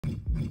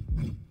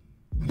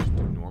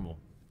Normal.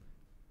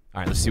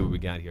 All right, let's see what we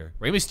got here.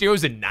 Rey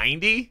Mysterio's at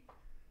 90?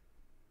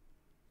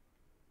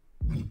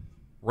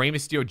 Rey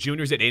Mysterio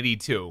Jr.'s at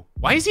 82.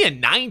 Why is he at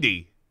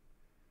 90?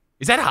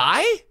 Is that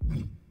high?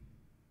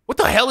 What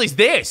the hell is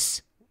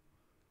this?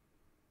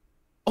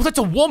 Oh, that's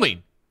a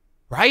woman,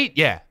 right?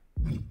 Yeah.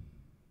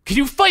 Can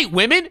you fight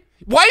women?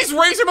 Why is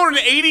Razor Ramon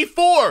at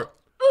 84?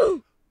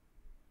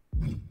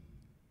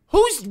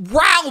 Who's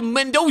Raul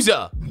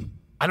Mendoza?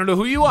 I don't know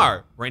who you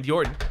are, Randy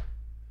Orton.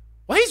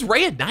 Why is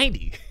Ray at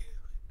 90?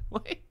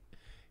 What?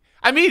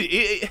 I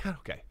mean,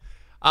 okay.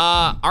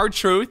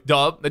 R-Truth,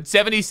 dub. That's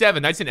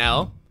 77. That's an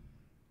L.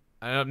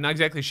 I'm not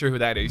exactly sure who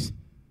that is.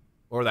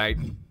 Or that.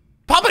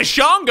 Papa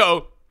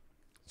Shango!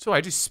 So I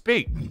just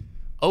speak.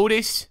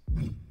 Otis.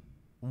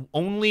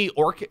 Only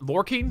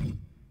Lorkin?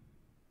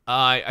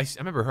 I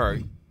remember her.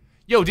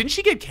 Yo, didn't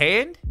she get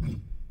canned?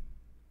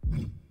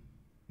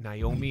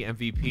 Naomi,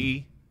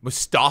 MVP.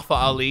 Mustafa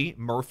Ali,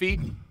 Murphy.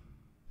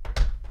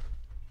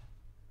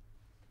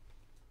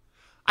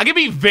 I could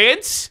be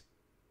Vince.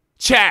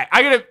 Chat.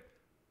 I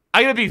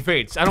gotta be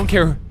Vince. I don't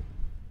care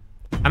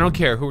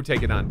who we're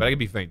taking on, but I could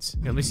be Vince.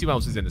 Let me see what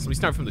else is in this. Let me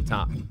start from the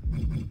top.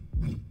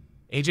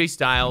 AJ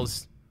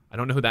Styles. I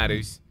don't know who that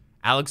is.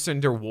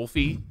 Alexander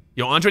Wolfie.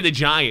 Yo, Andre the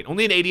Giant.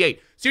 Only an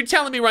 88. So you're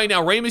telling me right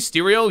now Rey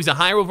Mysterio is a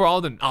higher overall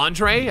than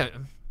Andre?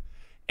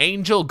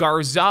 Angel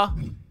Garza.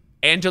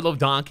 Angelo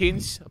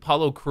Dawkins.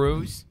 Apollo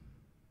Crews.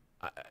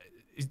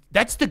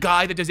 That's the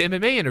guy that does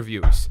MMA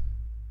interviews.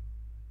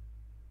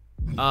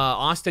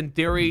 Austin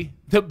Theory,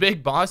 the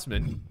Big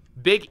Bossman,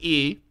 Big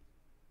E.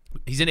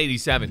 He's an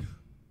 87.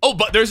 Oh,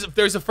 but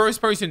there's a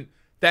first person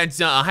that's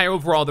higher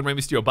overall than Rey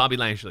Mysterio, Bobby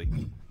Lashley.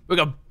 We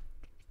got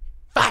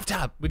five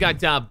top. We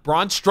got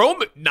Braun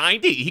Strowman,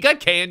 90. He got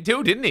canned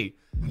too, didn't he?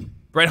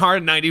 Bret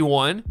Hart,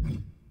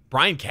 91.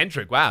 Brian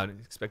Kendrick, wow, I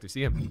didn't expect to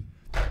see him.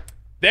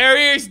 There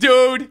he is,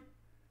 dude.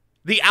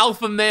 The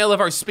alpha male of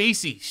our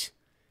species.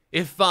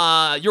 If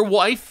your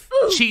wife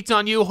cheats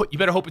on you, you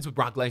better hope it's with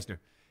Brock Lesnar,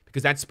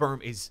 because that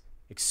sperm is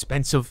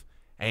expensive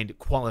and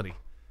quality.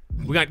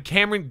 We got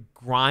Cameron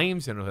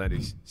Grimes. I don't know who that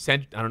is. I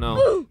don't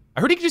know.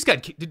 I heard he just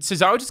got... Did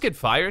Cesaro just get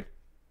fired?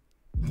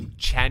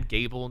 Chad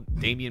Gable,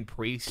 Damian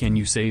Priest. Can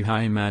you say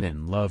hi,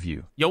 Madden? Love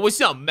you. Yo, what's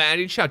up,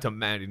 Madden? Shout out to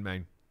Madden,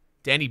 man.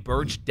 Danny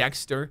Burch,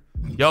 Dexter.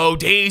 Yo,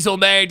 Diesel,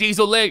 man.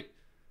 Diesel lit.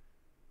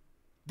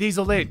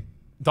 Diesel lit.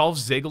 Dolph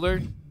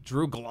Ziggler,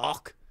 Drew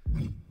Glock,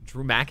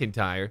 Drew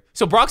McIntyre.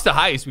 So Brock's the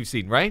highest we've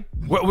seen, right?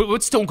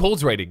 What's Stone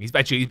Cold's rating?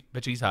 Bet you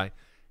he's high.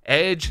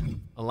 Edge,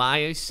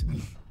 Elias.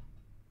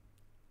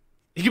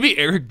 He could be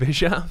Eric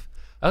Bischoff.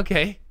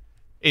 Okay,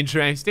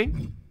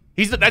 interesting.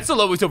 That's the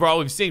lowest overall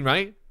we've seen,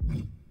 right?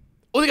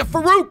 Oh, they got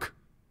Farouk.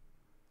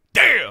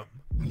 Damn.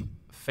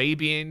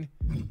 Fabian,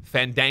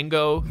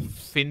 Fandango,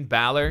 Finn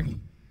Balor.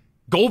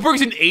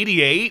 Goldberg's an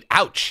 88.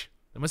 Ouch.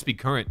 That must be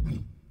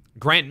current.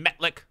 Grant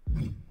Metlick.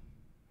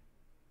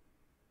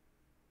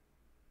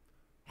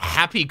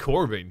 Happy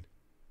Corbin.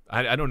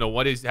 I don't know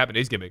what is happened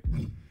to his gimmick.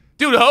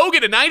 Dude,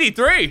 Hogan at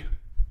 93.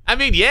 I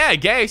mean, yeah, I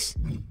guess.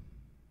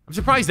 I'm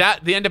surprised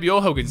that the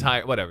NWO Hogan's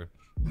higher. Whatever.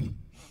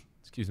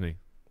 Excuse me.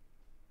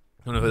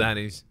 I don't know who that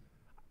is.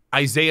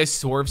 Isaiah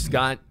Swerve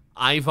Scott.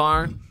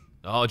 Ivar.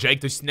 Oh,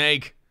 Jake the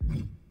Snake.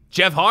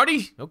 Jeff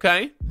Hardy.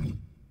 Okay.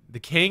 The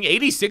King.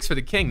 86 for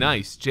the King.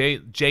 Nice.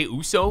 Jay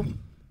Uso.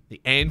 The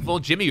Anvil.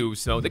 Jimmy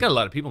Uso. They got a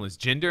lot of people in this.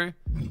 Jinder.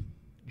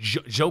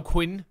 Joe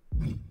Quinn.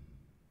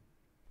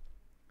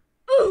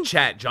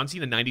 Chat. John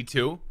Cena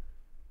 92.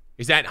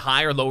 Is that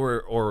high or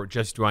lower or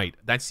just right?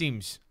 That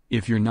seems...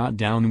 If you're not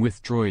down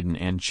with Troydan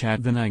and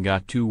chat, then I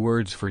got 2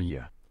 words for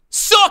you.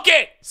 Suck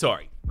it!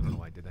 Sorry. I don't know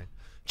why I did that.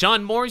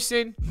 John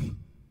Morrison.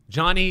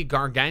 Johnny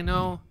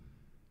Gargano.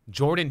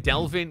 Jordan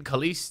Delvin.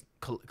 Caliste.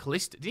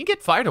 Did he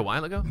get fired a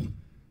while ago?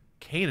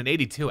 Kane at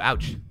 82.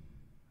 Ouch. I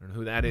don't know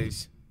who that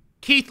is.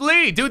 Keith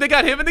Lee. Dude, they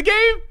got him in the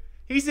game?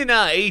 He's in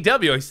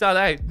AEW. I saw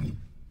that.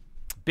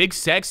 Big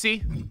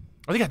Sexy.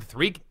 Oh, they got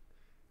three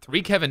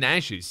Kevin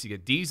Nashes. You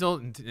got Diesel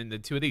and the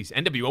 2 of these.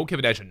 NWO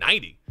Kevin Nash at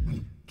 90.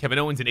 Kevin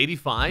Owens at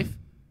 85.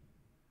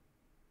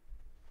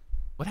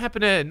 What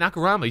happened to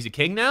Nakarama? He's a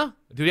king now?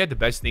 Dude, he had the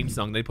best theme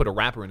song. They put a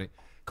rapper in it.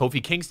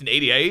 Kofi Kingston,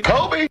 88.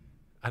 Kobe!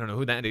 I don't know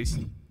who that is.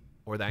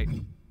 Or that.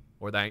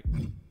 Or that.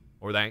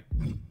 Or that.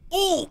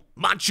 Ooh,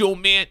 Macho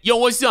Man. Yo,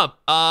 what's up?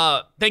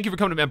 Thank you for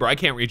coming to member. I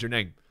can't read your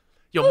name.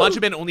 Yo,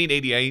 Macho Man only an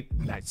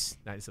 88. That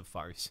is a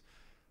farce.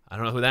 I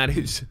don't know who that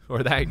is.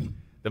 Or that.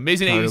 The Miz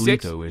in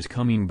 86. Carlito is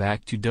coming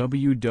back to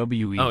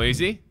WWE. Oh, is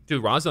he?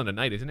 Dude, Raw's on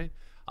tonight, isn't it?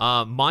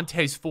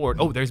 Montez Ford.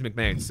 Oh, there's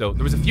McMahon. So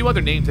there was a few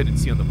other names I didn't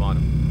see on the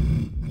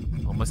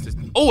bottom.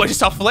 Oh, I just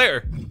saw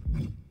Flair.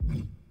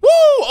 Woo!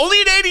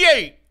 Only an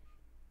 88.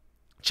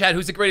 Chad,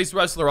 who's the greatest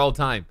wrestler of all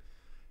time?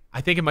 I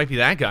think it might be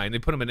that guy, and they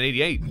put him at an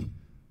 88.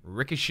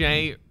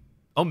 Ricochet.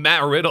 Oh,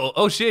 Matt Riddle.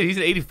 Oh, shit, he's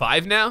at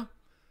 85 now?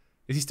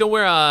 Does he still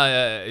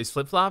wear his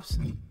flip-flops?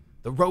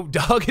 The Road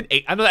Dogg at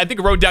 8. I think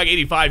a Road Dogg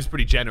 85 is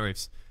pretty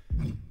generous.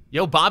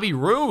 Yo, Bobby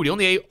Roode. He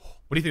only 8.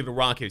 What do you think The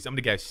Rock is? I'm going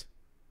to guess.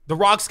 The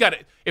Rock's got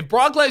it. If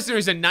Brock Lesnar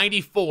is a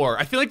 94,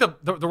 I feel like the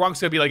Rock's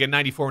going to be like a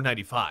 94 or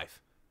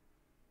 95.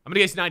 I'm gonna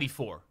guess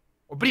 94.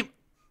 Or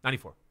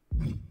 94.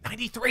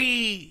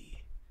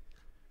 93.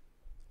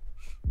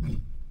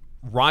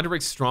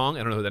 Roderick Strong.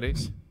 I don't know who that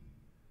is.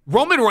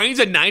 Roman Reigns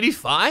at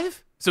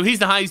 95? So he's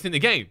the highest in the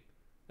game.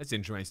 That's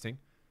interesting.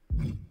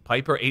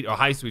 Piper, 8, or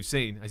highest we've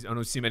seen. I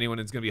don't see anyone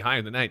that's going to be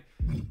higher than that.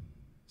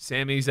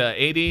 Sammy's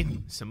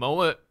 80.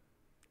 Samoa,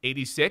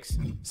 86.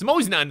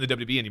 Samoa's not in the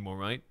WWE anymore,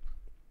 right?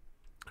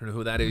 I don't know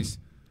who that is.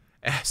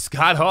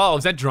 Scott Hall.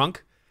 Is that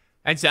drunk?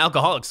 That's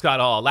alcoholic Scott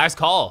Hall. Last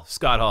call,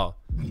 Scott Hall.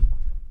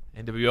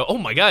 NWO. Oh,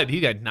 my God. He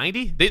got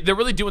 90? They're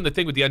really doing the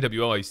thing with the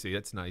NWO, I see.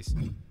 That's nice.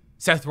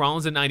 Seth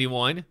Rollins at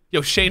 91.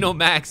 Yo, Shane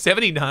O'Mac,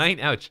 79.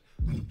 Ouch.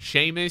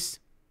 Sheamus.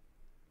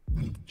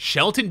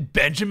 Shelton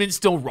Benjamin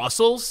still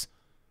Russells?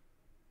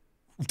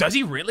 Does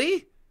he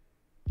really?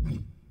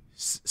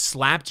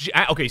 Slapped.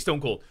 Okay,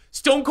 Stone Cold.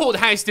 Stone Cold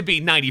has to be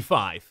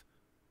 95.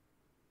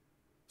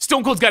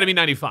 Stone Cold's got to be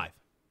 95.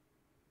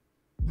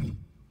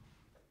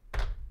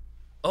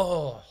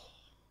 Oh.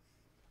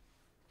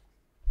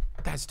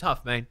 That's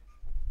tough, man.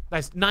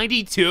 That's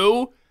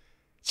 92?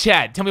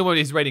 Chad, tell me what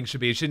his rating should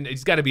be.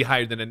 It's got to be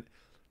higher than an...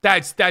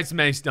 That's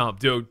messed up,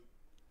 dude.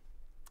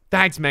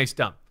 That's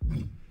messed up.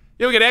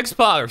 You look at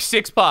X-Pac or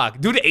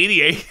 6-Pac. Dude,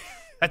 88.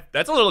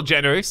 That's a little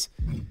generous.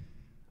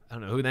 I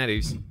don't know who that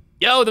is.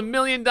 Yo, the $1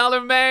 Million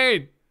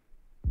Man.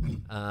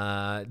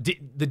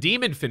 The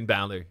Demon Finn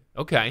Balor.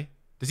 Okay.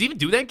 Does he even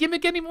do that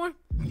gimmick anymore?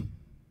 I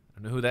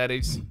don't know who that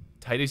is.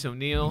 Titus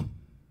O'Neil.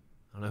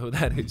 I don't know who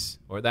that is.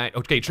 Or that.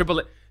 Okay,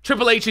 Triple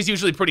H is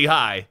usually pretty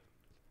high.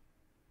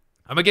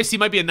 I'm gonna guess he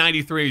might be a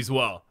 93 as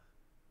well.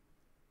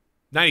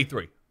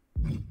 93.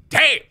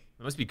 Damn! It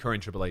must be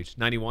current Triple H.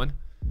 91.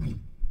 I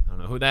don't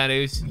know who that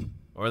is.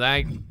 Or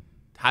that.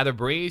 Tyler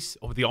Breeze.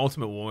 Oh, the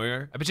Ultimate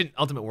Warrior. I bet you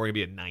Ultimate Warrior would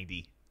be at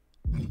 90.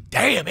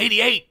 Damn,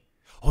 88.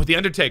 Oh, The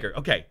Undertaker.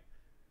 Okay.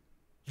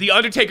 The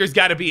Undertaker's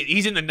got to be...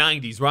 He's in the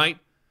 90s, right?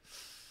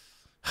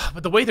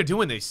 But the way they're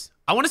doing this...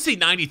 I want to say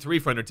 93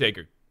 for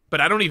Undertaker.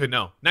 But I don't even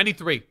know.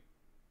 93.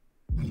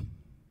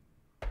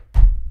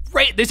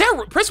 Is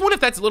that... Press 1 if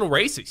that's a little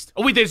racist.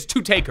 Oh, wait, there's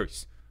 2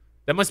 takers.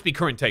 That must be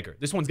current taker.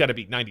 This one's got to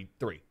be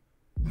 93.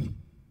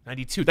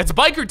 92. That's a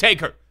biker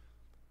taker.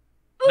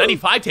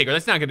 95 taker.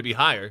 That's not going to be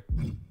higher.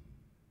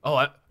 Oh,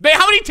 man,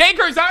 how many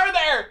takers are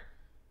there?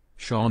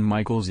 Shawn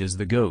Michaels is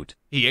the GOAT.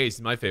 He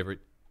is my favorite.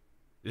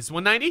 This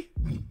one 90?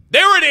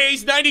 There it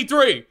is,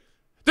 93.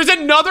 There's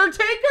another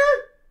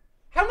taker?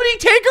 How many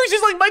takers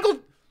is like Michael?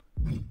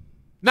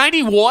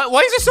 91?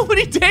 Why is there so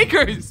many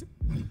takers?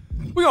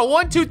 We got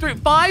 1, 2, 3,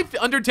 5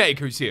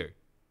 Undertakers here.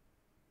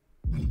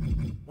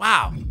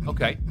 Wow.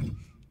 Okay.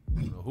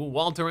 I don't know who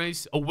Walter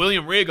is? Oh,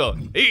 William Regal.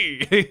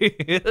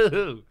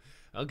 Hey.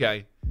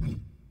 Okay.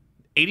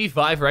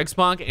 85 for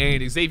X-Pac,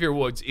 and Xavier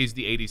Woods is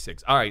the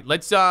 86. All right,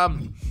 let's do a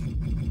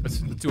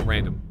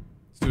random.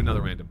 Let's do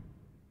another random.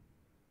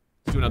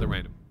 Let's do another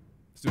random.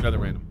 Let's do another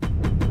random.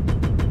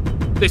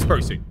 This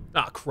person.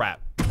 Ah,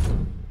 crap.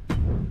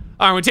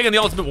 All right, we're taking the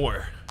Ultimate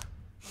Warrior.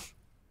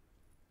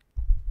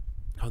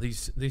 Oh,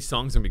 these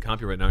songs are gonna be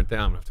copyrighted, aren't they?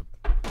 I'm gonna have to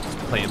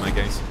play them, I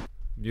guess.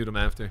 Mute them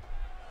after.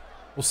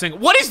 We'll sing.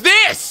 What is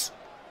this?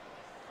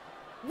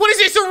 What is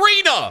this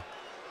arena?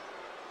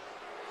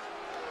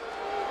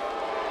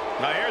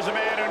 Now here's a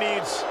man who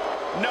needs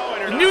no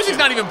introduction. The music's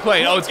not even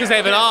playing. Oh, it's because they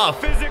have it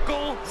off.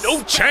 Physical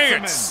no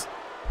chance.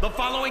 The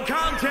following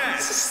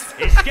contest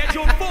is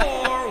scheduled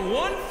for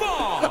one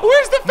fall.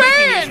 Where's the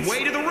fans? Making his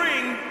way to the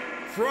ring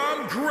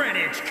from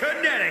Greenwich,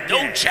 Connecticut.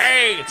 No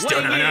chance.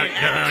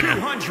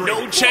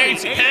 No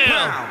chance in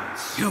hell.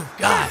 You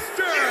got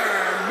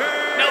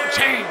no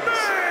chance.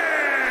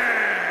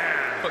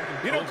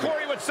 You know,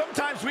 Corey, but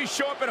sometimes we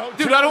show up at hotels.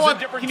 Dude, I don't want.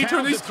 Can you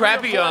turn this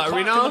crappy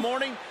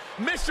arena?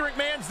 Mr.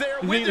 McMahon's there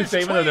with his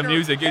trainer, of the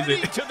music, is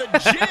it? To the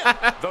gym.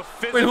 The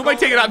wait, who am I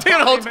taking out? I'm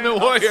taking an Ultimate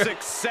Warrior.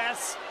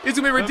 Success. It's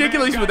gonna be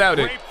ridiculous without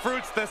it.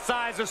 Grapefruits the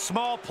size of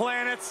small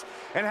planets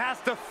and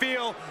has to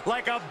feel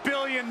like $1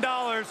 billion.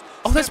 Oh,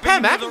 that's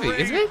Pat McAfee,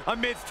 isn't it?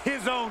 Amidst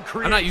his own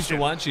creation. I'm not used to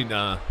watching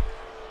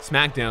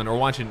SmackDown or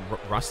watching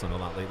wrestling a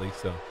lot lately,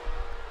 so.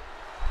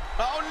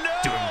 Oh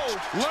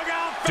no! Look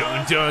out,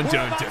 fellas. Dun.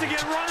 We're about to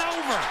get run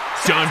over.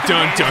 Dun.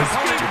 From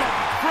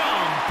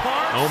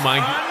parts oh my.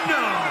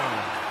 unknown.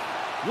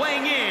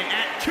 Weighing in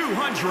at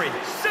 275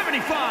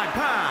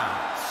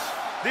 pounds,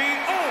 the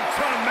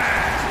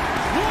Ultimate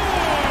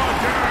Warrior.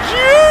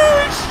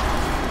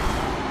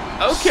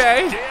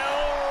 Okay. Still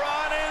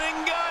running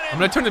and gunning. I'm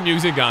gonna turn the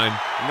music on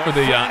for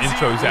the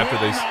intros after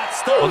this.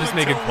 I'll just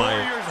make it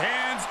quiet. Warrior's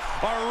hands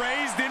are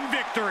raised in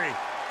victory.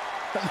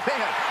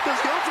 Man, does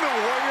the Ultimate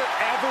Warrior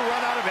ever run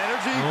out of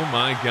energy? Oh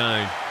my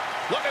God.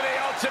 Look at the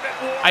Ultimate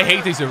Warrior. I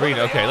hate this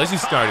arena. Okay, let's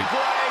just start it.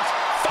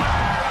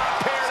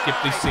 Skip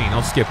this scene.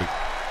 I'll skip it.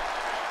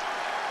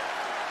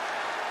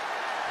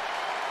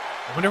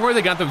 I wonder where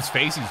they got those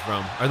faces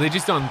from. Are they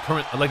just on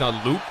current, like on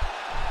loop?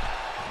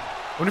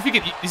 I wonder if you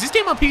can. Is this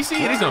game on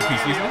PC? It is on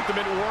PC, isn't it?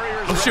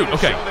 Oh shoot.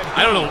 Okay.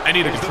 I don't know any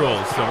of the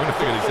controls, so we're gonna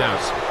figure this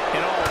out. In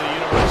all the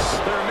universe,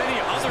 there are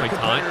many other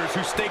competitors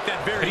who stake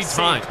that very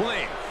same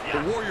claim.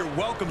 The Warrior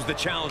welcomes the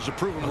challenge to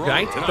prove him wrong.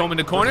 Okay, throw him in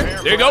the corner.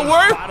 There you go,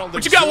 Warrior.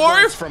 What you got,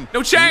 Warrior?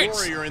 No chance.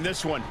 Warrior in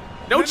this one.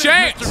 No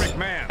chance.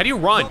 How do you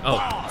run?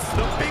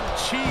 The big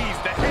cheese,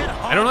 the head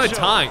I don't know the honcho,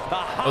 time.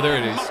 the Oh, there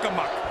it is.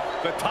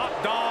 The top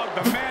dog,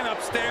 the man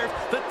upstairs,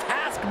 the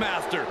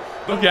taskmaster,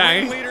 the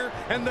Okay. ringleader,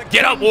 and the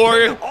Get up, king.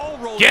 Warrior. All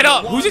rolled Get into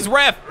up. one. Who's his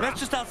ref? That's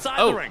just outside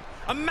Oh. the ring.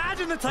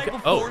 Imagine the type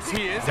of Oh, force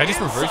he is. did I just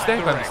reverse inside that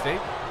the by ring. mistake?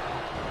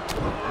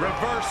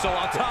 Reversal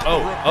on top of Oh,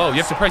 reversal. you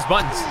have to press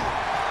buttons.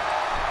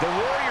 The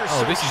Warriors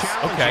Oh, this is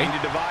okay. to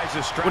devise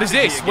a strategy What is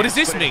this? What does against,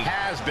 this but it mean?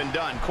 has been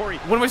done. Corey,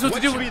 What am I supposed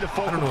to do? What should be the I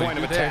focal don't know what point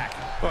you of do there.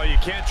 attack? Well, you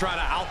can't try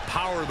to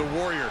outpower the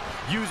Warrior.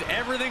 Use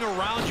everything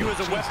around you as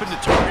a weapon to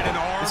target an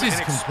arm. This is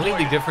and completely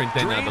exploit it. different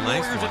than the Drain last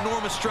Warrior's one.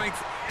 enormous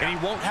strength, and he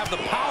won't have the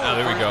power. Oh,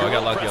 there we for go. his I got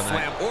gorilla lucky press on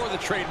that. slam or the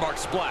trademark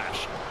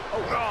splash.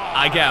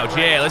 I gouge.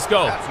 Yeah, let's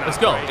go. Let's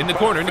go. In the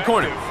corner. In the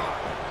corner.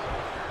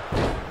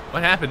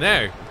 What happened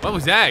there? What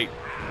was that?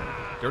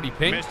 Dirty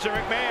pink. Mr.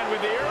 McMahon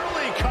with the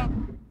early cut.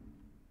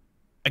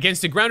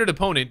 Against a grounded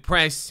opponent,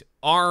 press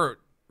R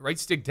right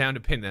stick down to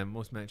pin them.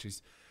 Most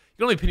matches, you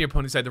can only pin your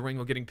opponent inside the ring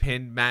while getting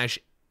pinned. Mash.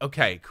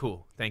 Okay,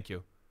 cool. Thank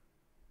you.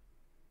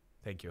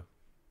 Thank you.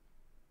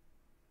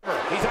 He's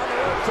on the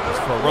rope It's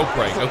for a rope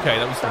break. Okay,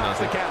 that was for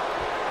nothing.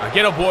 All right,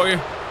 get up, Warrior.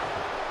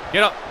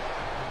 Get up.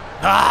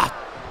 Ah!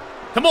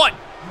 Come on.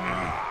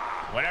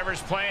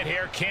 Whatever's playing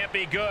here can't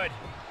be good.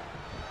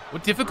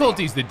 What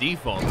difficulty is the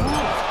default? Dropped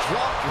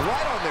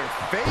right on their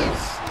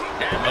face.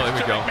 Oh, there we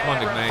go. Come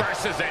on,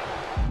 McMahon.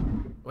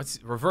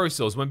 What's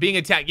reversals? When being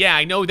attacked. Yeah,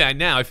 I know that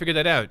now. I figured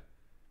that out.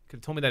 Could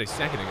have told me that a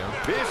second ago.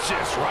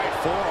 Vicious right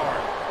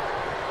forearm.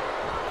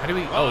 How do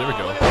we? Oh, there we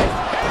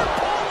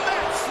go.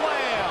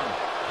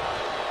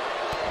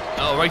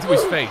 Oh, right to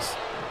his face.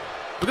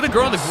 Look at the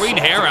girl in the green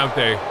hair out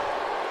there.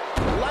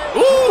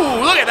 Ooh,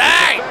 look at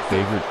that!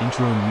 Favorite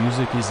intro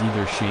music is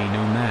either Shane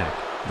O'Mac,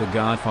 The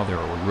Godfather,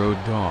 or Road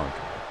Dogg.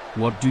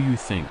 What do you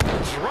think? I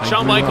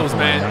Shawn grew up Michaels, on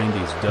man.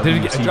 90s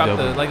Did he drop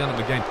the WCW. leg on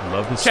him again?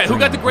 Love the Chat, who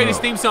got the scream, greatest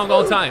bro. theme song of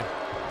all time?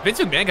 Vince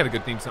McMahon got a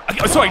good theme song.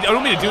 Okay, sorry, I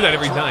don't mean to do that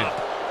every time.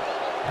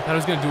 I thought I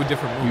was going to do a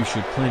different You move.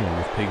 should play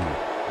with Piggy.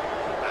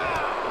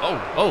 Oh,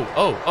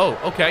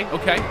 okay.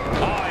 Oh,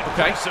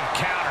 impressive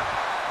counter.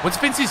 What's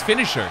Vince's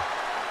finisher?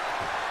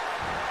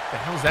 The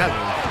hell's that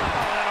move?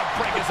 That'll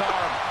break his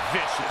arm.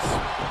 Vicious.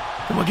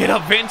 Come on, get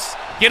up, Vince.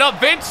 Get up,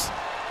 Vince.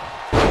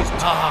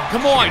 Ah,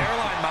 come on.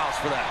 Airline miles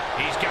for that.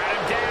 He's got him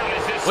down.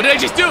 Is this What did I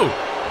just do?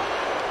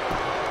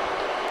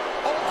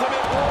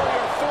 Ultimate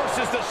Warrior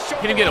forces the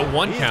shoulder. Can't even get a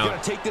one He's count.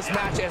 going to take this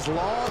match as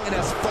long and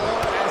as far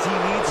as he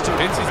needs to.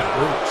 Vince is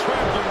brutal.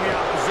 Trampling the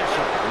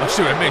opposition. Oh,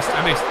 shoot, I missed.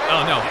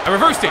 Oh, no. I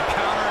reversed it.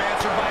 Counter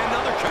answered by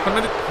another Put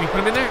counter. him in. Can you put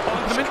him in there?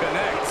 Punch Put him in?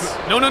 connects.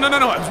 No.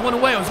 I was one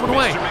away. Mr.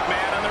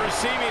 McMahon on the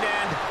receiving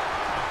end.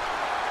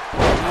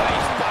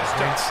 Nice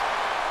buster. Vince.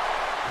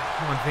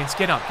 Come on, Vince.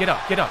 Get up. There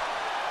we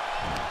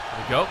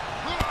go.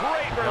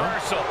 Great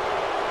reversal.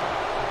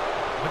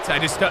 What's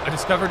that? I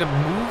discovered a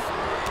move?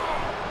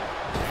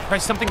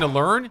 Press something to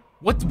learn?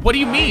 What do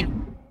you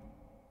mean?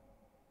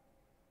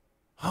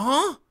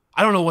 Huh?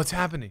 I don't know what's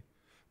happening.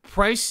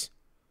 Press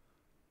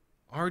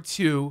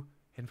R2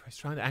 and press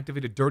trying to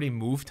activate a dirty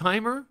move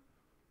timer?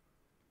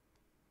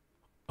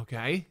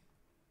 Okay.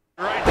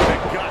 Right to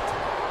the gut.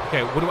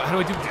 Okay, how do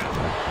I do?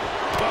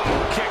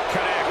 Kick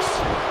connects.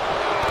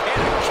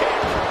 And a kick.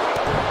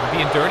 Am I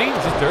being dirty?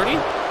 Is this dirty?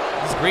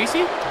 Is this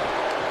greasy?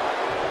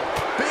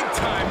 Big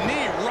time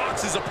knee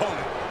rocks his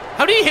opponent.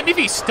 How did he hit me if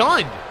he's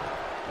stunned?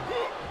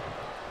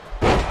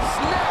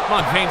 Come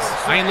on, Vince.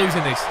 I ain't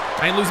losing this.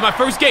 I ain't losing my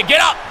first gig. Get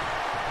up!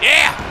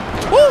 Yeah!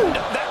 Woo!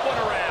 That one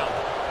around.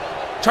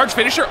 Charge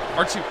finisher.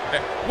 R2.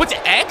 What's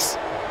X?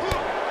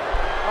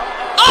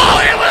 Oh,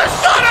 it was a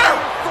stunner!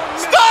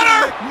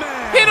 Stunner!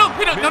 Hit him!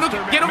 No,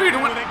 get over here.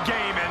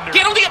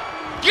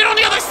 Get on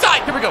the other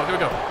side! Here we go.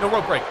 No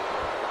rope break.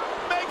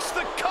 Makes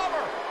the cover.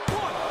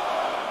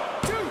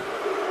 1, 2,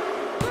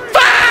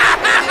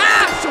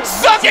 3.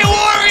 Suck it,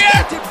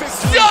 Warrior!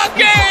 Suck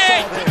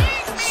it!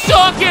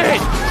 Suck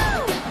it!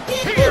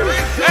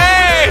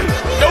 Hey!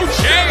 No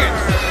chance!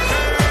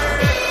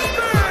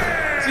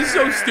 This is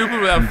so stupid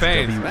without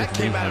fans.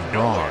 WWE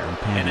Raw and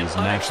panties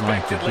match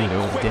like the good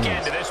old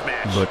days.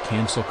 But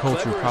cancel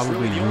culture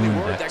probably ruined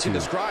that too.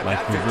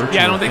 Like the virtual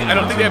Yeah, I don't think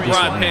they have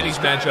broad panties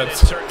It matchups.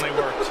 certainly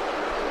worked.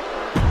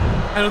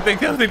 I don't think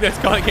that's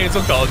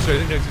cancel culture. I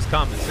think that's just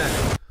common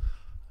sense.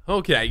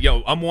 Okay,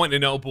 yo, I'm wanting to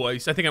know,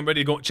 boys. I think I'm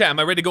ready to go. Chat, am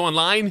I ready to go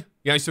online?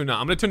 Yes or no?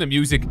 I'm gonna turn the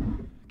music.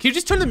 Can you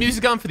just turn the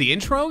music on for the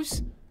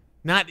intros?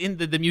 Not in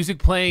the music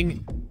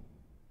playing.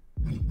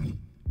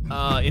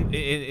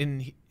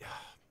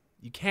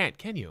 You can't,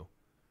 can you?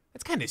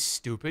 That's kind of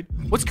stupid.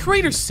 What's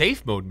creator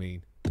safe mode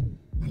mean?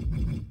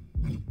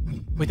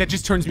 Wait, that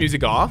just turns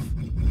music off?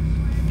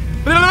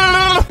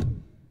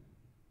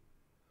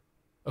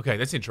 Okay,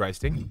 that's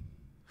interesting.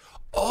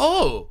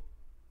 Oh!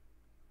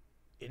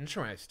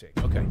 Interesting.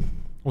 Okay.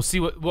 We'll see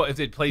what if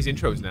it plays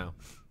intros now.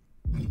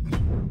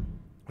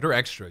 What are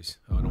extras?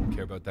 Oh, I don't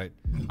care about that.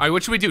 Alright,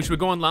 what should we do? Should we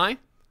go online?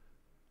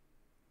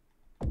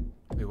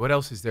 Wait, what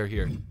else is there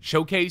here?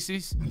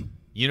 Showcases?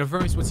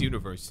 Universe? What's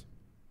universe?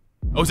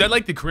 Oh, is that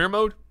like the career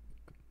mode?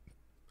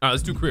 All right,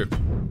 let's do career.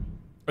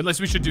 Unless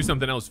we should do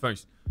something else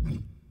first.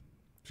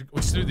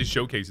 Let's do the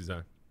showcases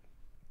on.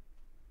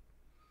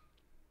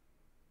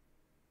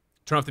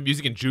 Turn off the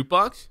music in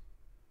jukebox.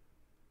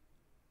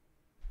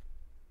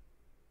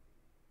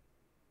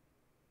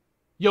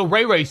 Yo,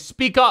 Ray Ray,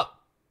 speak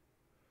up.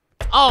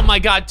 Oh my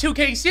God,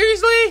 2K,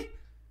 seriously?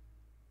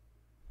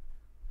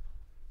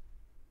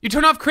 You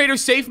turn off creator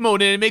safe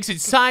mode and it makes it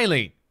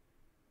silent.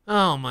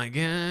 Oh my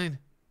God.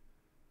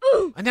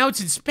 And now it's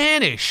in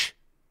Spanish.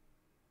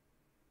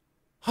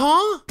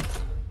 Huh?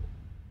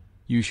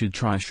 You should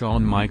try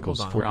Shawn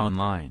Michaels for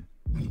online.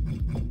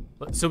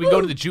 So we go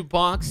to the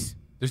jukebox.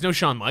 There's no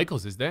Shawn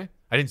Michaels, is there?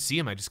 I didn't see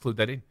him. I just clued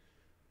that in.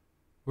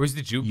 Where's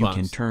the jukebox? You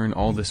can turn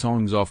all the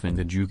songs off in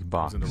the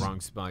jukebox. It's in the wrong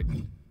spot.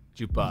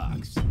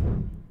 Jukebox.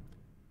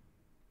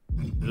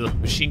 Ugh,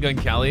 Machine Gun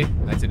Kelly.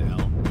 That's an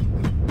L.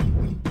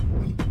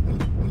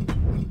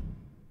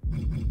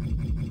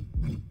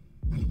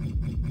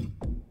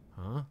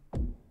 Huh?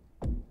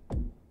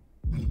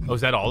 Oh,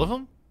 is that all of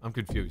them? I'm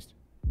confused.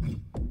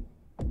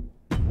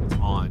 It's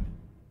on.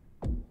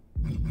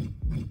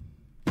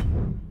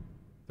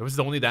 There was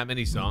only that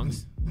many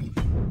songs?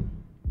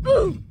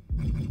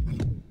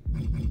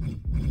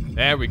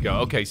 There we go.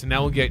 Okay, so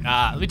now we'll get,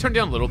 let me turn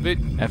down a little bit.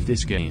 F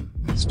this game.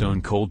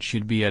 Stone Cold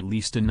should be at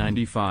least a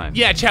 95.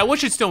 Yeah, Chad, what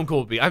should Stone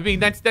Cold be? I mean,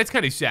 that's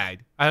kind of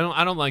sad. I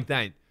don't like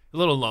that. A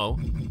little low.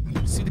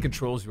 Let's see the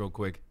controls real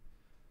quick.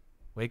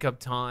 Wake up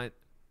taunt,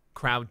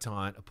 crowd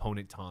taunt,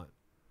 opponent taunt,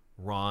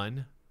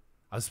 run.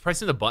 I was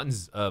pressing the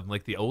buttons of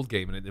like the old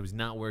game and it was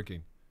not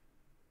working.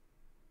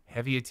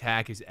 Heavy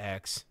attack is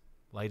X,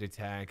 light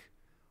attack,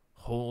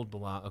 hold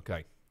block.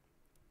 Okay.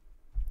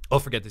 I'll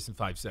forget this in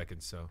 5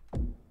 seconds, so.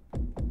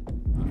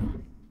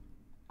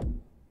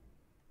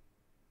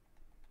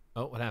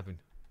 Oh, what happened?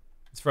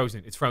 It's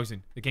frozen. It's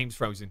frozen. The game's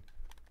frozen.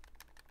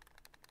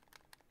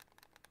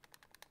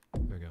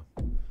 There we go.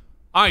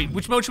 All right,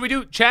 which mode should we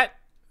do? Chat,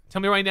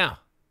 tell me right now.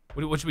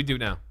 What should we do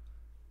now?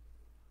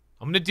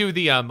 I'm going to do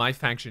the My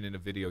Faction in a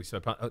video. So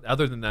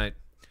other than that,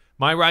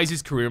 My Rise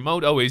is career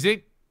mode. Oh, is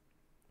it?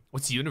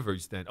 What's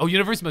Universe then? Oh,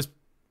 Universe must...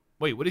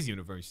 Wait, what is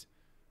Universe?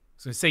 I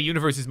was going to say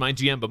Universe is my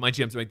GM, but my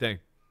GM's right there.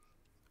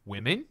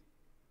 Women?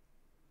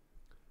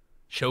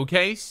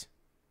 Showcase?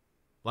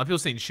 A lot of people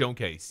saying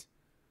Showcase.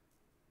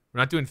 We're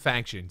not doing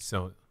Faction,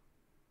 so...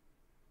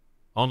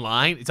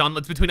 Online?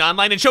 It's between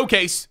Online and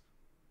Showcase!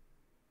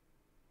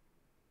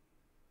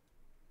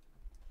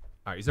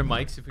 Alright, is there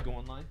mics if we go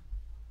online?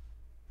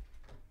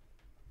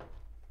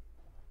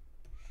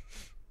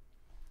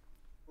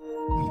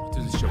 Let's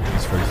do the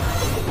Showcase first.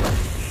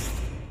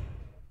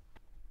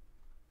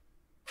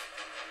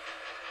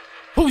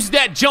 Who's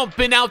that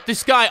jumping out the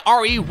sky?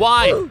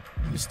 R-E-Y.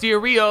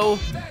 Mysterio.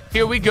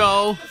 Here we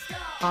go.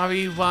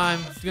 R-E-Y.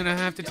 I'm gonna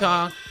have to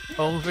talk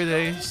over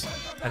this.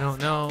 I don't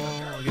know.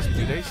 I guess we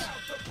do this.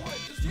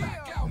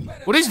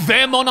 What does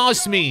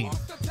Vamonos mean?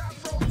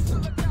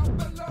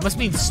 It must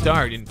mean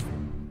start in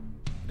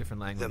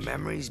different language. The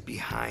memories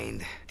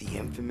behind the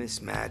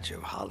infamous match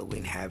of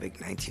Halloween Havoc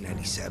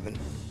 1997,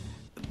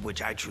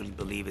 which I truly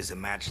believe is a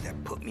match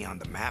that put me on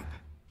the map.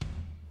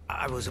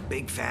 I was a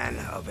big fan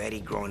of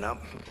Eddie growing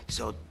up,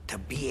 so to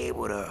be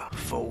able to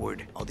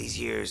forward all these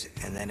years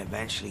and then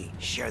eventually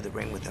share the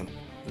ring with him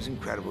was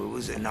incredible. It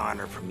was an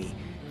honor for me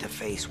to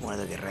face one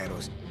of the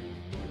Guerreros.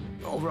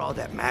 Overall,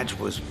 that match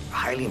was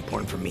highly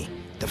important for me.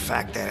 The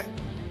fact that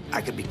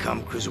I could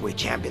become Cruiserweight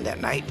Champion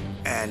that night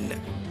and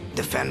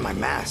defend my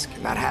mask,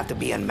 not have to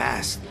be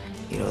unmasked.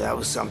 You know, that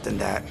was something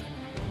that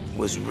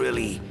was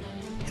really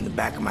in the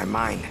back of my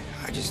mind.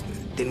 I just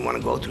didn't want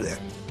to go through that.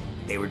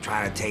 They were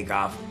trying to take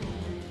off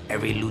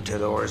every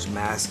luchador's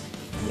mask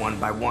one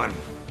by one,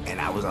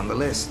 and I was on the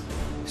list.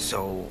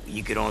 So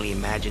you could only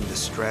imagine the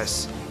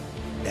stress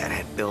that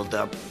had built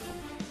up.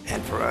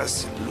 And for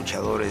us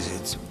luchadores,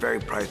 it's a very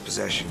prized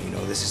possession. You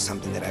know, this is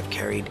something that I've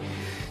carried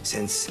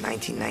since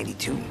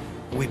 1992.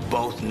 We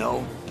both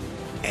know,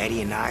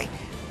 Eddie and I,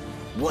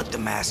 what the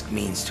mask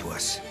means to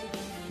us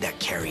that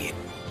carry it.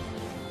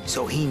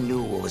 So he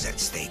knew what was at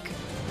stake.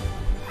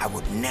 I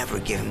would never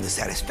give him the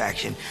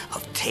satisfaction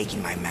of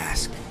taking my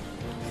mask.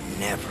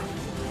 Never.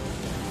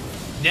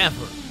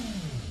 Never.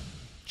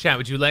 Chat,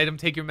 would you let him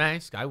take your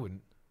mask? I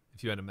wouldn't,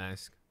 if you had a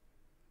mask.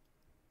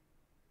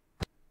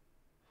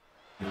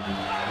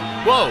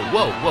 Whoa,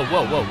 whoa, whoa,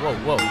 whoa, whoa, whoa,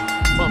 whoa.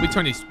 Well, let me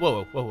turn these.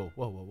 Whoa, whoa, whoa,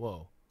 whoa, whoa,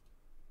 whoa.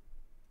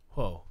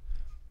 Whoa.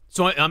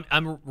 So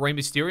I'm Rey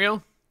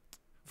Mysterio?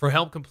 For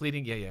help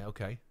completing? Yeah,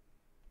 okay.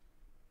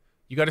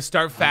 You gotta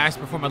start fast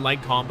before my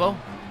light combo?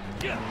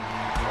 Yeah.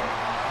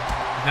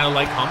 Not a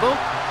light combo?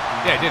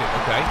 Yeah, I did it,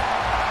 okay.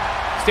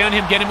 Stay on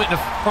him, get him in the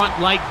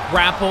front light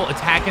grapple,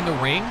 attack in the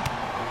ring.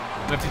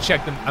 I'm gonna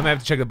have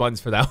to check the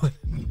buttons for that one.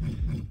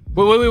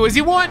 Wait, what does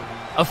he want?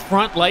 A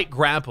front light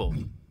grapple.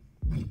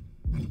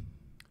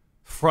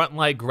 Front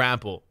light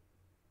grapple.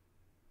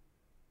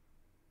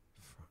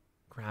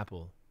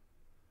 Grapple.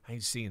 I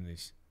ain't seeing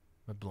this.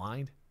 Am I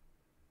blind?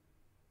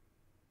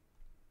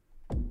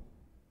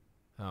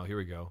 Oh, here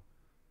we go.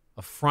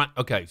 A front.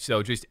 Okay,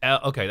 so just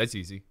okay, that's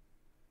easy.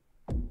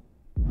 Doing it.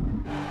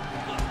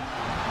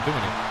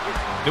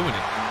 Doing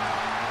it.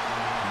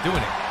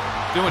 Doing it.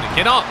 Doing it.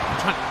 Get up.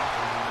 I'm trying.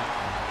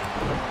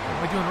 What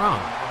am I doing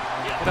wrong?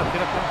 Get up. Get up.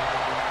 Get up.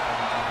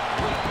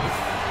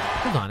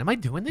 Hold on. Am I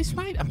doing this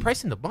right? I'm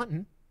pressing the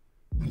button.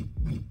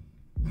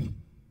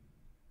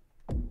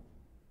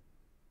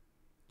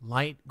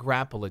 Light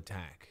grapple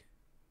attack.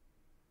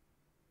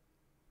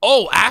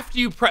 Oh, after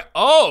you press.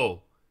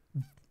 Oh.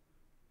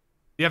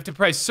 You have to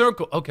press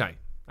circle. Okay.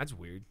 That's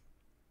weird.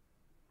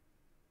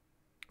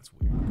 That's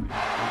weird.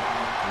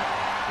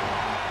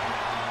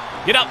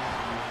 Get up.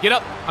 Get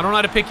up. I don't know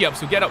how to pick you up,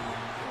 so get up.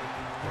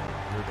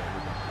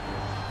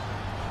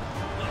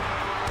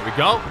 Here we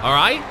go. All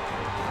right.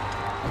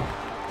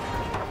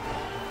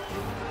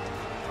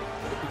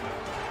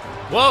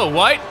 Whoa,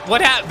 what?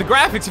 What happened? The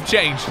graphics have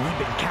changed. We've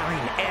been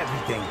carrying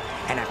everything,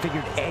 and I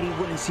figured Eddie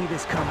wouldn't see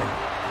this coming.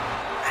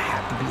 I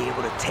have to be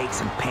able to take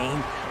some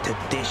pain to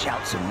dish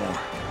out some more.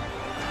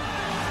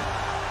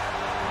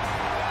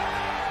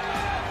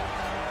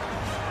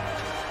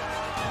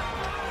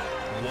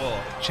 Whoa.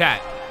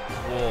 Chat.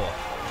 Whoa.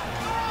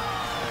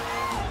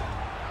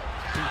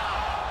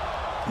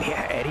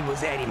 Yeah, Eddie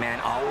was Eddie, man.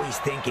 Always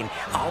thinking,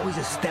 always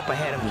a step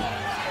ahead of me.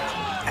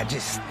 I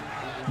just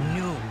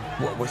knew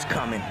what was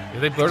coming. Yeah,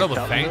 they blurred all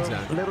the fangs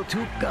out. A little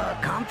too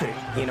confident,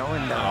 you know,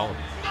 and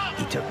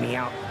he took me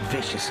out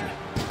viciously.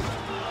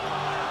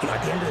 You know,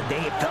 at the end of the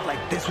day, it felt like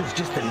this was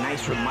just a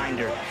nice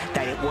reminder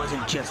that it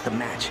wasn't just a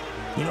match.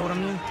 You know what I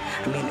mean?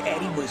 I mean,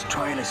 Eddie was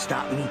trying to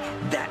stop me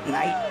that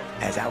night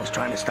as I was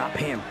trying to stop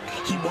him.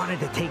 He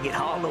wanted to take it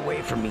all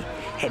away from me.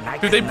 And I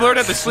Dude, they blurred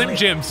out the Slim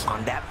Jims.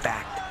 On that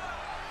fact.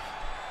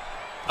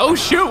 Oh,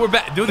 shoot. We're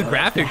back. Do the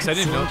graphics. I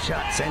didn't know.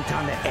 Shot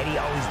senton that Eddie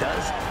always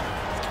does.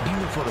 It's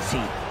beautiful to see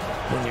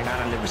when you're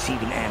not on the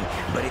receiving end.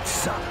 But it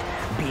sucked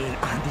being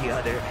on the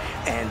other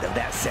end of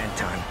that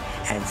senton.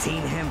 And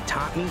seeing him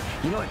taunt me,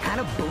 you know, it kind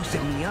of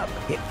boosted me up.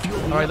 It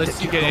fueled me. All right, let's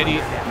see. Get Eddie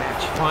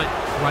front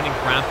running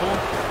grapple.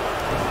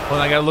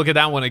 Well, I gotta look at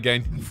that one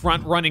again.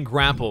 Front running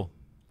grapple.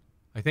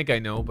 I think I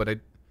know, but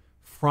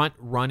front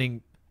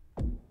running.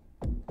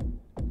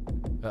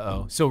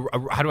 Uh-oh. So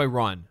how do I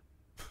run?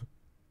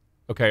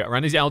 Okay,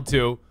 run is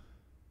L2.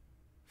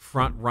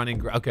 Front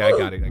running. Okay, I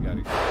got it. I got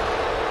it.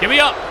 Get me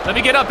up. Let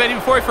me get up, Eddie,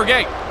 before I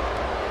forget.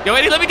 Yo,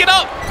 Eddie, let me get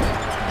up.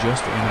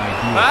 Just an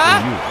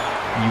idea for you.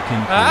 You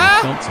can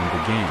play belts in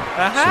the game,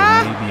 so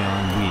maybe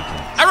on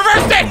weekends. I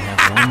reversed it! You can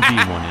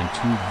have 1v1 and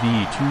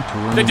 2v2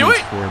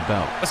 tournaments for a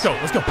belt. Let's go,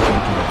 let's go. You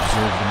can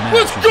observe the matches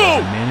Let's go!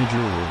 as a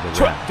manager or the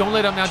ref. Don't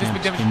let him now, just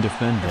make Champs damage. can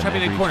defend them Try me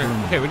in the every corner.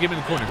 tournament. Okay, we're giving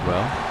in the corner.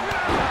 Well,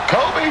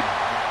 Kobe!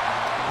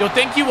 Yo,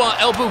 thank you,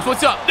 L Booms.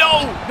 What's up?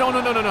 No! No, no,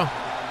 no, no, no.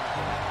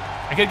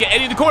 I gotta get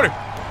Eddie in the corner.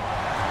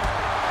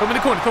 Come in the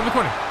corner, come in the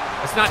corner.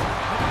 That's not good.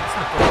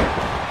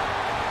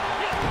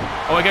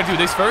 Oh, I gotta do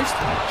this first?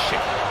 Oh,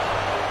 shit.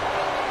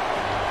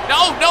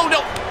 No, no,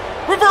 no!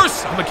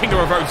 Reverse! I'm the king of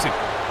reversing.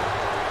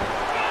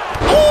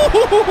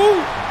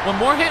 Ooh! One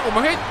more hit, one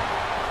more hit.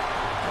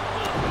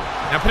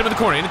 Now put him in the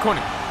corner, in the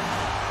corner.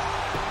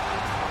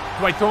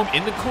 Do I throw him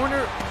in the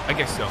corner? I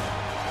guess so.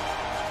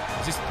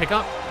 Is this pick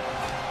up?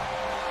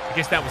 I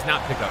guess that was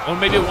not pick up. Oh,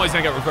 maybe it was and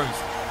I got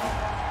reversed.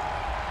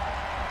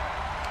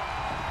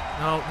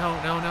 No,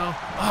 no, no, no.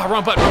 Oh,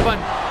 wrong button, wrong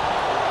button.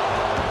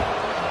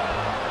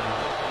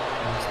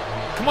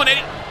 Come on,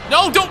 Eddie.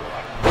 No, don't.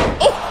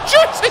 Oh,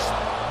 Jesus!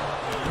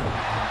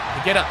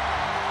 Get up.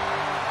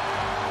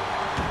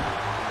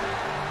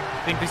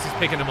 I think this is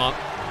picking him up.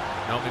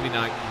 No, maybe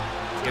not.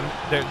 Get him.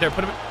 There,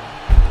 put him in.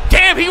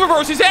 Damn, he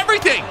reverses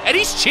everything.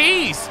 Eddie's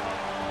cheese.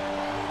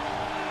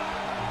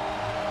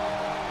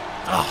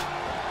 Oh.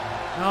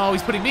 No,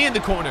 he's putting me in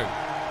the corner.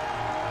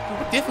 Dude,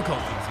 what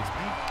difficulty is this,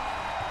 man?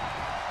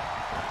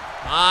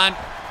 Come on.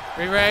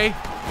 Ray.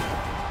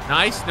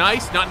 Nice,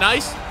 nice, not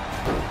nice.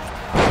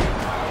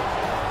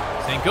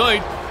 This ain't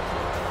good.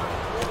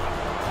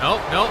 No,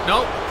 no,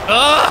 no.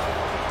 Ugh!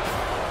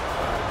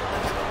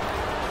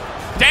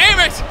 Damn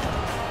it!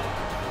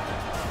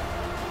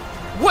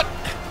 What?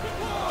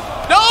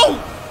 No!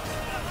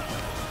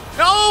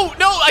 No,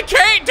 no, I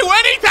can't do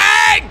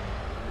anything!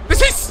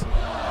 This is...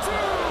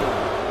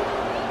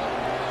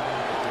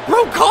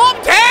 Bro, calm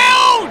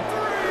down!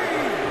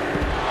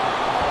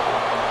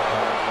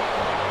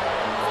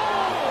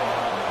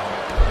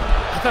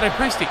 I thought I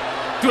pressed it.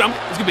 Dude,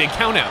 it's gonna be a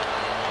count out.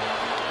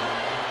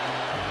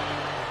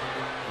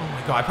 Oh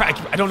my god,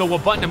 I don't know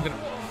what button I'm gonna...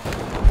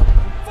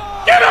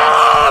 Get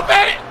up,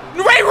 Eddie!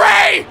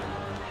 Ray!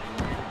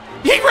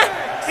 He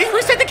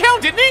reset the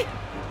count, didn't he?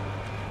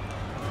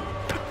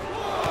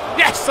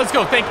 Yes, let's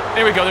go.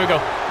 There we go, there we go.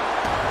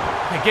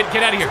 Okay,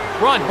 get out of here.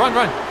 Run.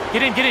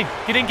 Get in.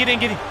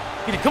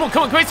 Come on,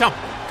 come here, Tom.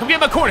 Come get in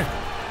my corner.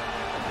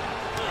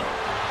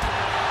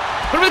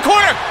 Put him in the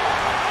corner.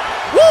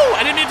 Woo!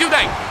 I didn't mean to do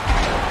that.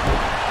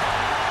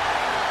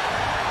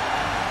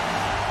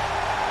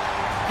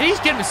 He's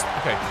getting this.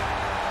 Okay.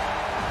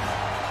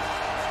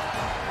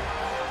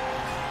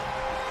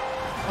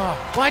 Oh,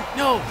 what?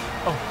 No.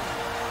 Oh.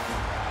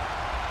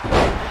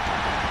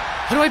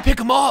 How do I pick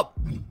him up?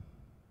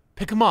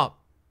 Pick him up.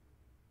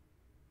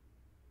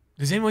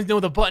 Does anyone know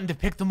the button to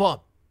pick them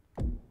up?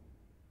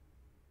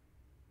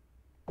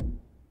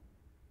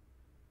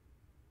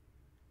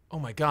 Oh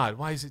my god,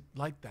 why is it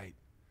like that?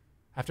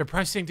 After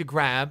pressing to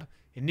grab,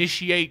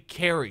 initiate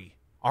carry.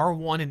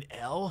 R1 and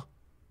L?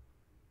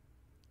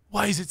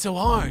 Why is it so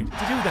hard to do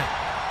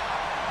that?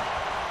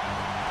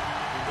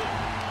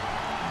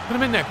 Put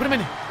him in there, put him in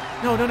there.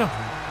 No, no, no.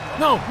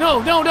 No,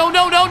 no, no, no,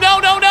 no, no, no,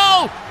 no,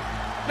 no!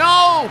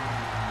 No!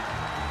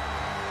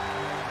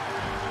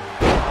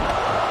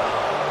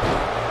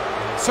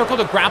 Circle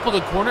to grapple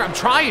the corner. I'm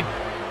trying.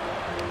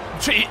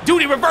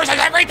 Dude, he reverses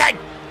everything!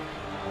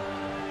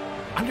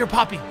 I'm your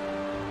puppy.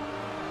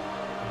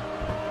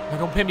 No,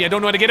 don't pin me. I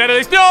don't know how to get out of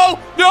this. No!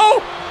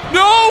 No!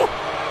 No!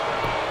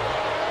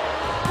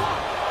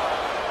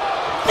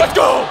 Let's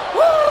go!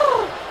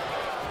 Woo!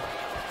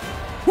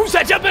 Who's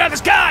that jumping out of the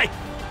sky?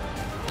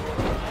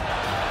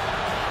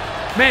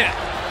 Man,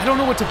 I don't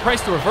know what to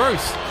press to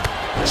reverse.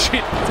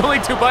 Shit, it's only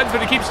 2 buttons,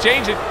 but it keeps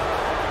changing.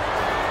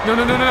 No,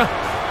 no, no, no, no.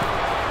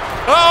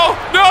 Oh,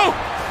 no!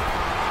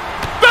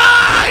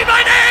 Ah,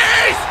 my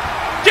knees!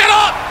 Get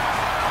up!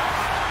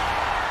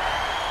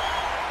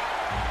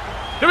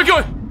 Here we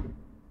go.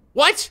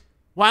 What?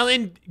 While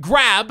in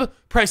grab,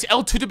 press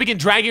L2 to begin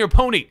dragging your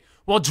opponent.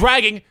 While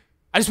dragging,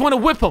 I just want to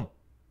whip him.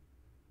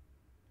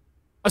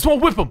 I just want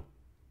to whip him.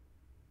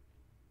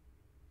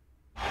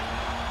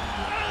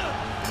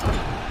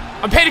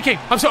 I'm panicking.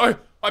 I'm sorry.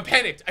 I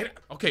panicked.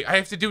 Okay, I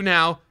have to do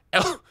now.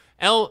 I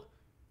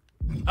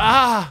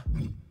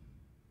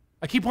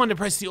keep wanting to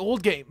press the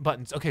old game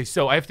buttons. Okay,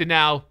 so I have to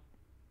now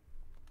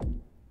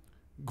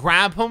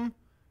grab him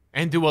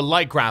and do a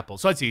light grapple.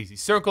 So that's easy.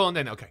 Circle and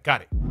then, okay,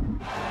 got it.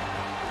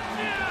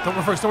 Don't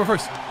reverse, don't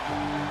reverse.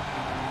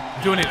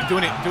 I'm doing it, I'm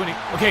doing it, I'm doing it.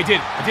 Okay, I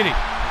did it.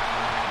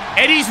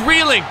 Eddie's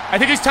reeling. I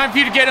think it's time for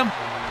you to get him.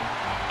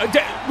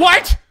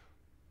 What?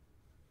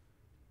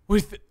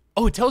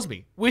 Oh, it tells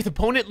me. With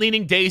opponent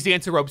leaning dazed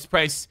against the ropes,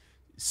 press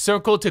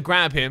circle to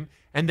grab him,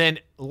 and then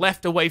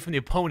left away from the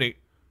opponent.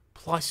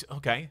 Plus,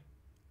 okay.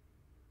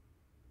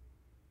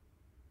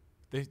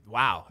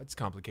 Wow, that's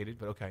complicated,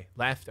 but okay.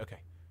 Left,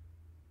 okay.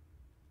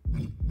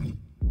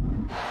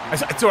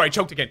 Sorry, I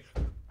choked again.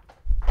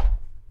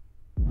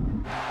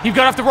 He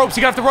got off the ropes,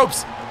 he got off the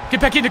ropes.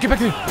 Get back in there, get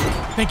back in there.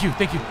 Thank you,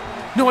 thank you.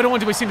 No, I don't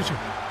want to do my signature.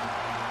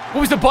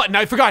 What was the button?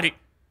 I forgot it.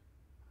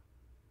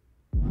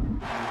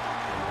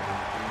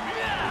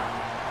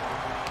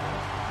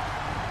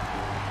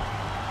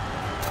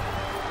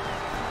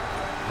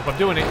 Hope I'm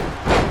doing it.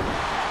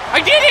 I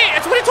did it!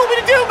 That's what he told me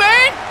to do,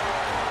 man!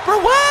 Bro,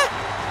 what?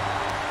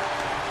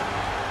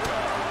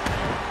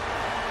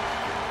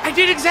 I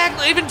did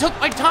exactly. I even took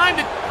my time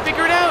to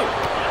figure it out.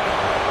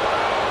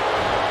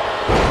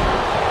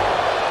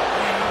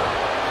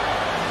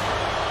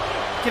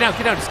 Get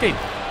out, escape.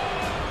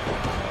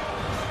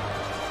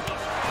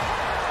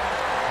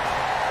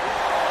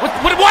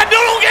 What?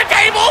 No, don't get a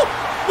table!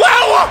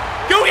 Whoa!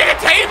 Don't get a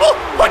table!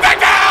 Put that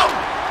down!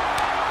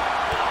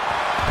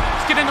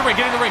 Just get in the ring,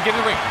 get in the ring, get in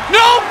the ring.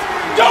 No!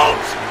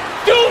 Don't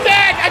do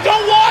that! I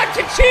don't want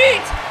to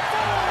cheat!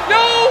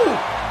 No!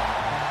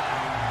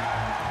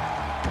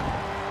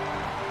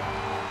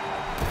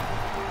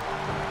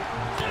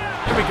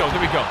 There we go, there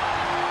we go.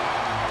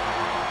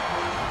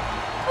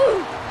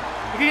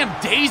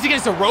 I'm dazed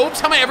against the ropes?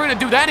 How am I ever gonna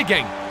do that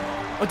again?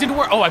 Oh, it didn't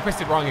work. Oh, I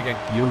pressed it wrong again.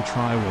 You'll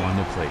try one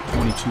to play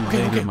 22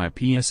 later. My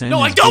PSN. No,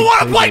 I don't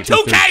want to play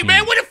 2K,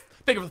 man. What if?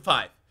 Think of the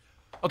 5.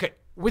 Okay,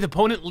 with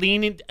opponent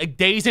leaning,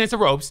 dazed against the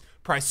ropes,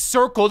 press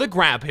circle to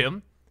grab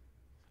him.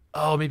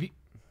 Oh, maybe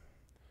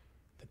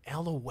then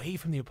L away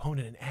from the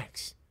opponent and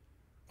X.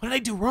 What did I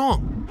do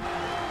wrong?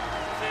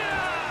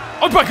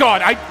 Oh my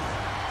God! I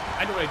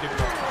know what I did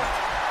wrong.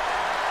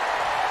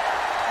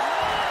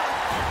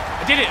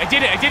 I did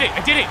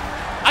it.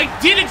 I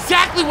did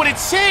exactly what it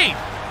said.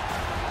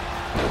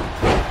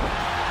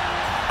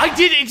 I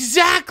did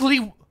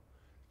exactly.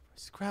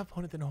 Just grab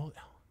opponent, then hold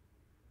L.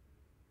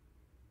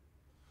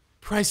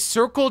 Press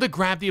circle to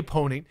grab the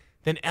opponent,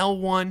 then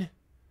L1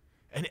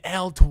 and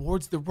L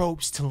towards the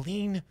ropes to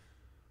lean.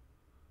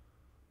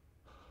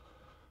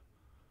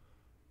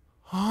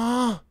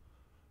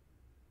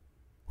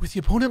 With the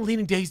opponent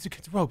leaning dazed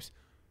against the ropes.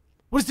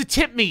 What does the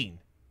tip mean?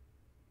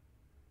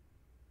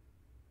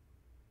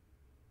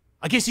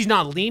 I guess he's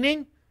not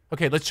leaning?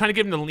 Okay, let's try to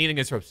get him to lean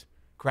against ropes.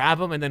 Grab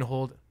him and then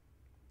hold.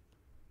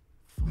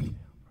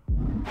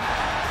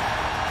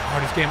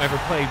 Hardest game I ever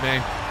played,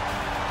 man.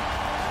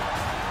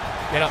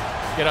 Get up.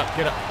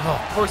 Oh,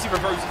 of course he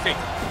reverses it.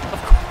 Of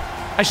course.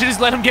 I should just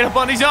let him get up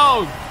on his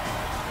own.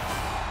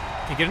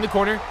 Okay, get in the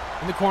corner.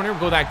 We'll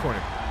go that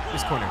corner.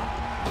 This corner.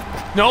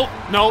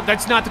 No,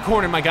 that's not the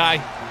corner, my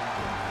guy.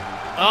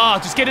 Oh,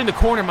 just get in the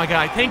corner, my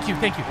guy. Thank you.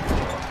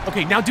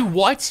 Okay, now do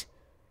what?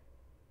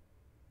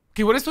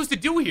 Okay, what am I supposed to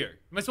do here?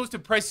 Am I supposed to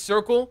press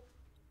circle?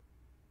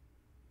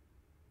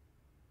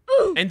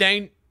 And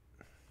then...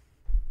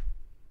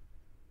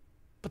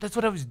 But that's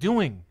what I was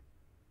doing.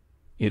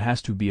 It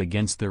has to be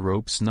against the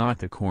ropes, not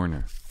the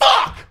corner.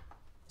 Fuck!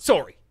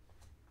 Sorry.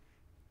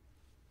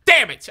 Damn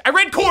Damn it! I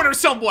read corner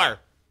somewhere!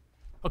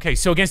 Okay,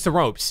 so against the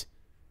ropes.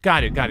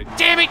 Got it, got it.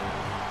 Damn it!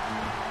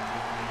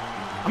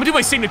 I'm gonna do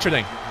my signature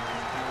thing. I'm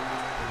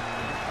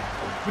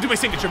gonna do my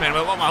signature, man. Damn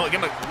it! He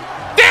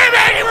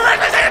reversed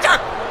my signature!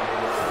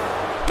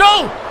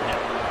 No!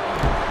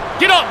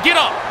 Get up, get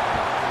up!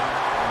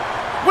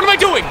 What am I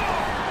doing?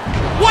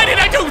 Why did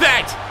I do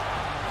that?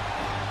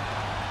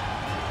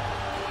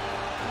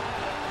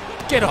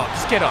 Get up,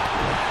 just get up.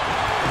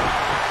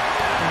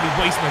 Let me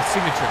waste my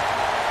signature.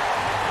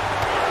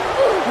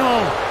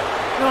 No,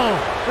 no,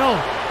 no,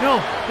 no,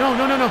 no,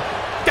 no, no, no.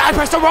 I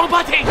pressed the wrong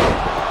button!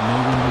 No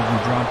wonder you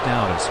dropped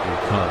out of School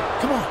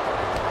Cup. Come on.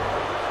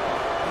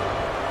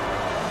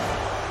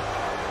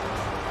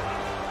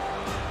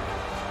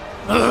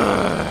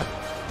 Ugh.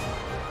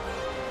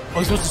 Oh,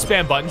 you're supposed to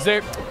spam buttons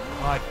there?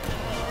 God.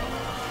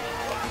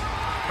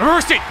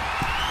 Reversed it!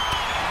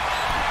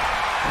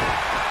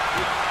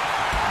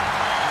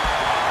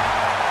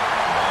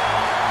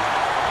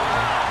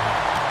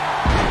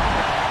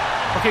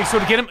 Okay, so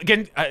to get him,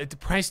 again, to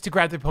press to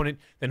grab the opponent,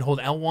 then hold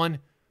L1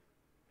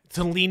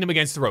 to lean him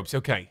against the ropes.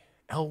 Okay.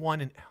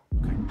 L1 and L.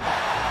 Okay.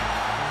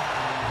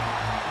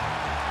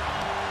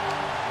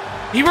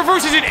 He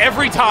reverses it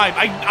every time.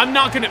 I'm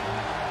not gonna...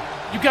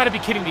 You gotta be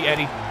kidding me,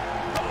 Eddie.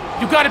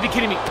 You gotta be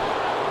kidding me.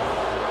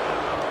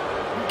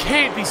 You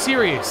can't be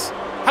serious.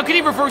 How can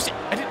he reverse it?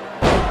 I didn't...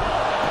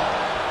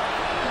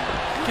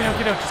 Get out,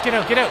 get out, just get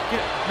out, get out, get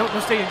out. No, no,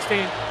 stay in,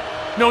 stay in.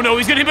 No, no,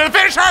 he's gonna hit me with a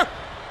finisher!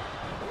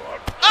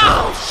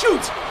 Oh,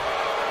 shoot!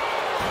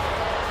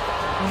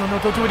 No, no, no,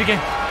 don't do it again.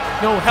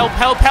 No, help,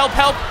 help, help,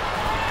 help!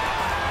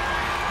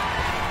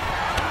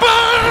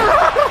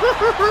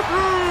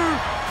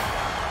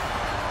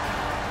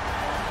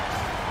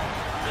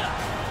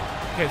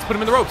 Okay, let's put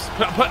him in the ropes.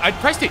 I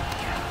pressed it.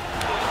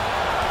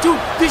 Dude,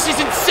 this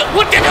isn't so...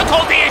 What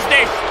difficulty is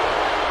this?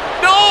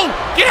 No!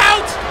 Get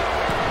out!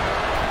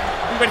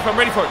 I'm ready for it, I'm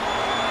ready for it.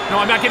 No,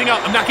 I'm not getting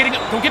up, I'm not getting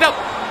up. Don't get up.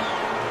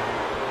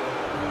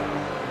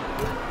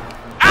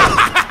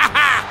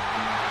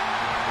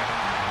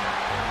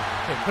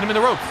 Okay, put him in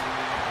the ropes.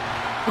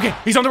 Okay,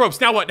 he's on the ropes.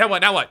 Now what? Now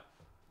what? Now what?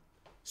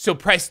 So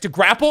press to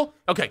grapple.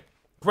 Okay,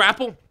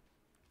 grapple.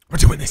 We're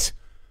doing this.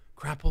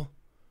 Grapple.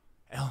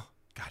 L.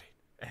 Got it.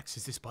 X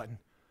is this button.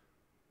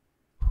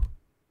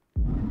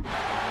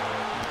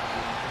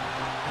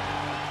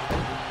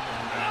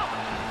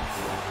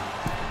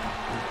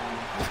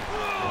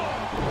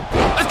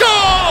 Let's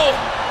go!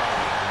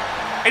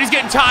 And he's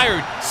getting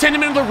tired. Send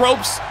him into the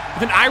ropes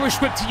with an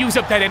Irish whip to use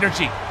up that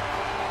energy.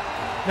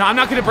 No, I'm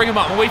not gonna bring him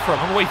up. I'm away from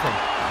him. I'm away from him.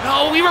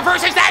 No, he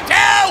reverses that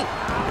too!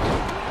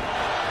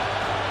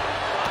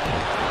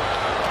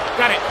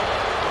 Got it.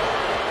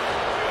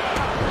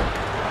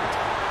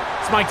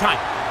 It's my time.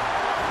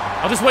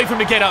 I'll just wait for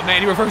him to get up,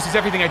 man. He reverses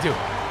everything I do.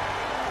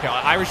 Okay,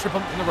 I'll Irish whip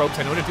him in the ropes.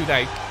 I know how to do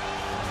that.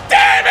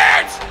 Damn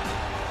it!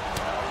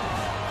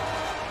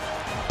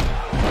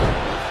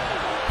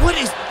 What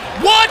is...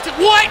 What?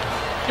 What?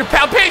 You're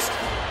pissed?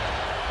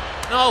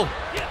 No.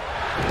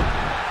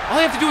 All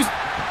I have to do is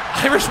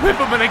Irish whip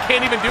him and I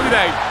can't even do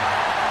that.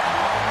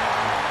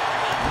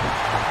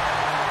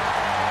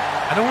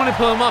 I don't want to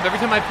pull him up. Every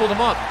time I pulled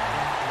him up.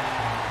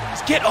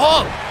 Just get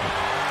up.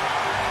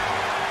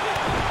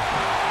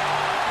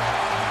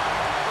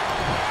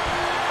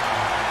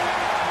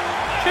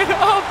 Get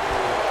up.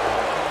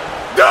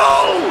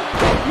 No!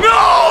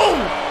 No!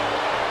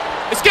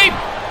 Escape!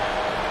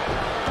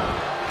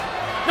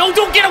 No,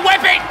 don't get a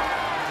weapon!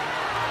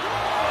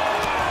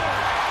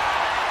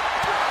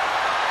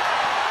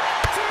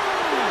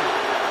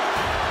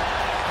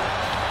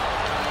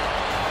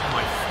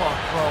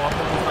 Bro, I'm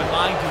gonna lose my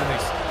mind doing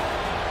this.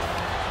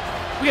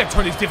 We gotta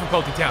turn this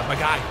difficulty down, my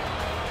guy.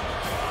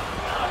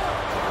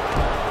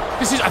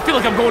 This is, I feel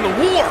like I'm going to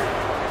war.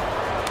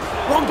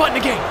 Wrong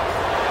button again.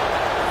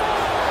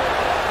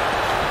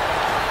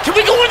 Can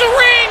we go in the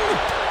ring?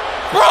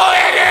 Bro,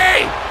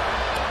 Eddie!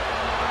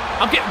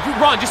 I'm getting,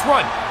 run, just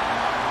run.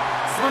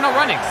 We're not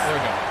running. There we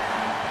go.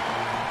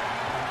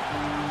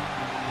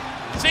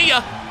 See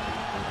ya.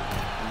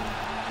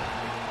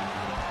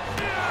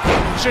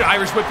 Should have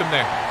Irish whipped him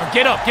there. Or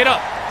get up, get up.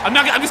 I'm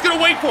just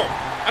gonna wait for him.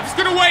 I'm just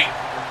gonna wait.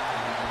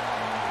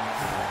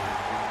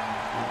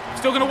 I'm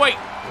still gonna wait.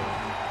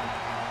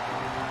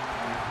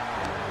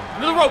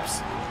 Into the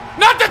ropes.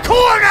 Not the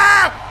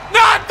corner!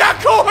 Not the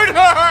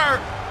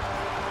corner!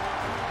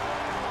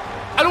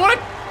 I don't want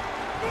to...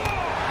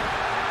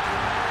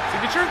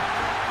 Signature?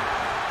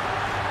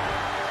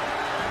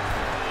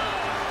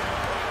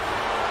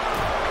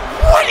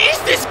 What is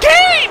this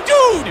game,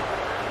 dude?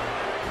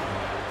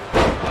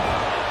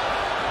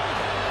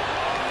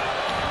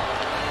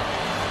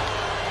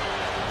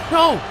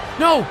 No,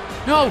 no,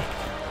 no.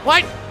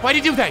 What? Why'd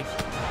he do that?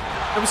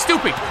 That was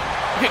stupid.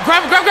 Okay,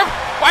 grab him, grab him, grab him.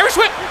 Irish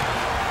whip.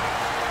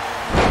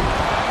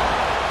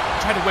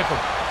 Try to whip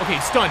him. Okay,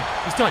 he's done.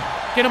 He's done.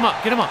 Get him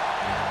up, get him up.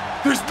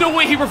 There's no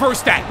way he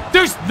reversed that.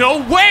 There's no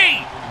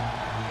way.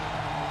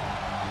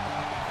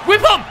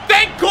 Whip him,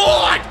 thank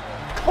God.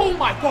 Oh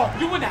my God,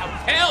 you in that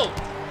hell.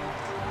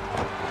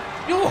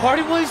 You know how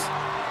hard it was?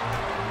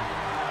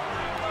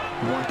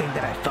 One thing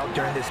that I felt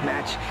during this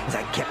match is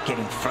I kept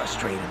getting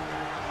frustrated.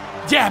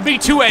 Yeah, me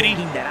too, Eddie.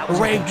 Thinking that I was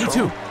in Ray, me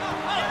control. too.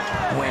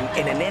 When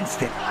in an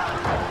instant,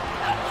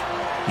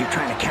 you're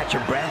trying to catch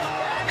your breath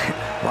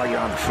while you're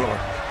on the floor.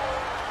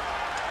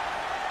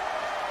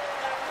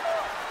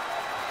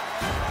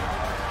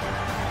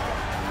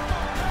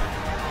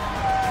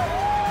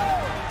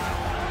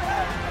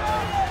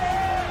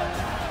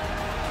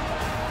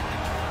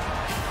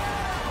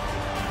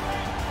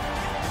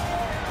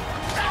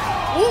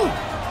 Ooh.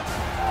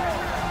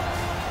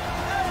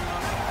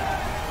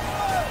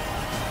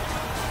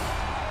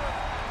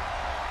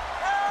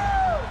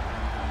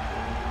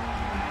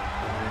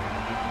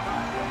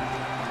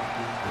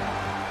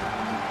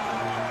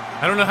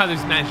 I don't know how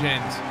this match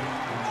ends.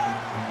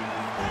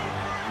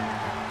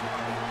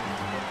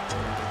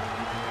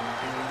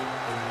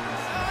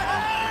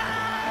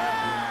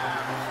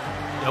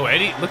 Yo,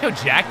 Eddie, look how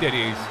jacked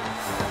Eddie is.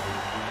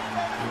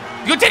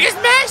 You gonna take his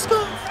mask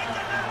off?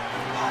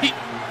 He...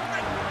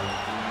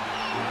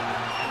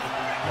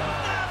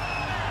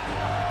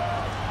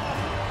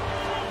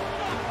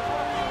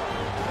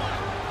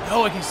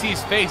 Oh, I can see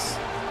his face.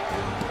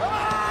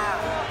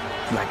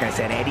 Like I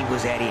said, Eddie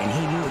was Eddie, and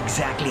he knew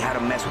exactly how to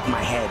mess with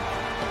my head.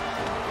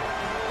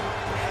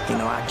 You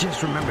know, I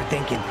just remember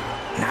thinking,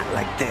 not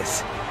like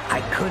this.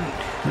 I couldn't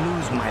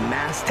lose my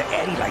mask to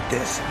Eddie like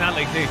this. Not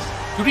like this.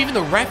 Dude, even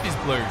the ref is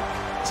blurred.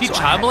 Is he So a I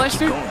child had to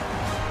keep molester? going.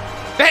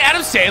 That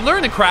Adam Sandler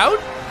in the crowd?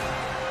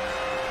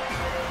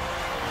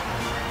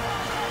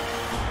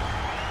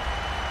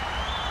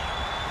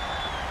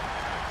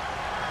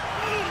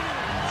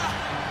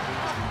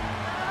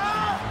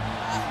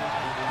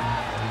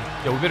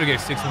 Yo, we better get a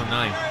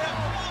 619.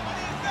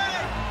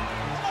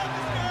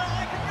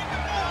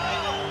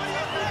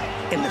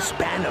 In the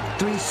span of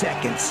 3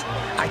 seconds,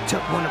 I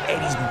took one of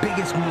Eddie's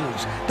biggest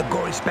moves, the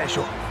gory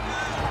special,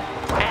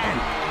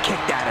 and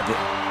kicked out of it.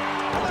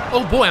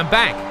 Oh boy, I'm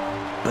back.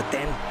 But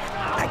then,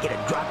 I get a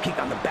drop kick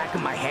on the back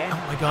of my head.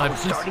 Oh my God, I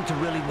was please. starting to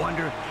really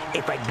wonder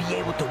if I'd be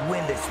able to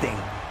win this thing.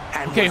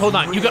 And Okay, was hold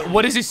on. You got, really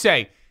what does it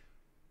say?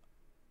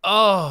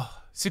 Oh,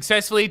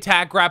 successfully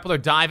attack, grapple, or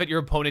dive at your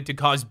opponent to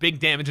cause big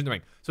damage in the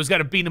ring. So it's got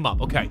to beat him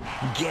up. Okay.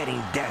 getting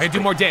I desperate.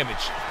 do more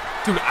damage.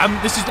 Dude,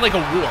 this is like a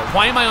war.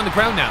 Why am I on the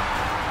ground now?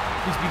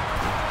 Please be...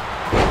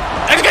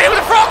 I just got hit with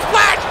a frog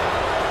splash!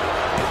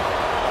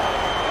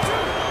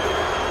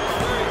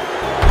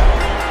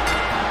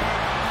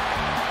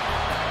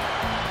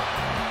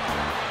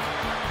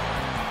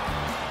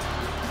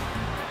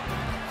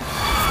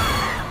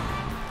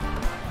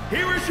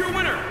 Here is your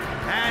winner,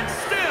 and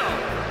still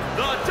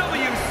the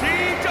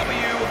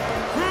WCW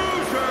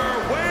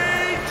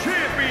Cruiserweight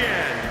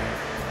Champion,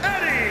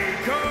 Eddie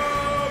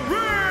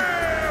Guerrero!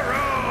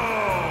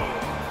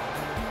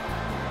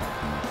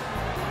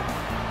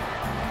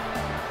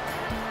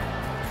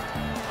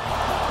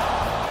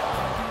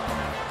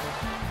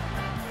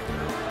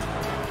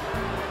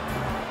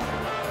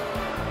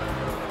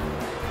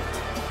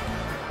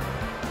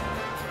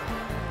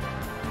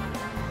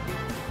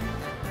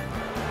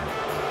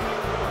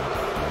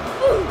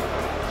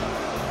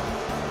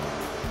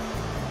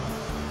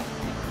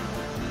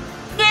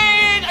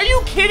 Man, are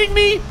you kidding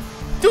me?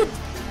 Dude,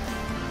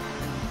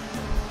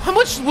 how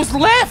much was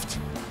left?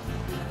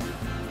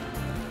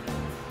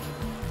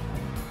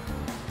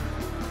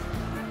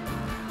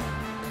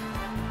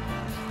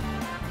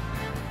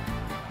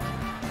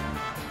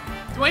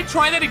 Do I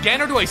try that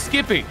again or do I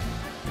skip it?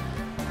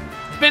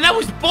 Man, that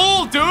was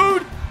bull,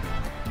 dude.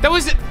 That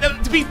was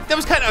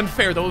kind of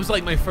unfair though. It was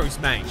like my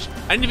first match.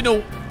 I didn't even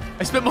know.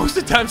 I spent most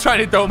of the time trying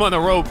to throw him on the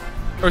rope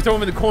or throw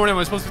him in the corner. I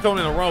was supposed to throw him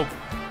in the rope.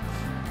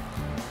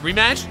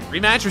 Rematch?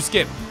 Rematch or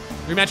skip?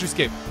 Rematch or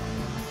skip?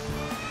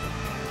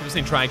 I'm just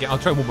saying try again. I'll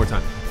try one more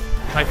time.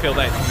 If I fail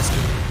that, I'm just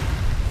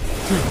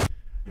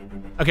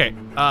kidding. Okay,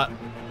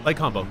 light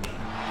combo. Here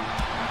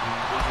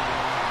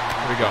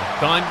we go.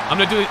 Done. I'm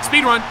gonna do it.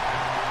 Speed run.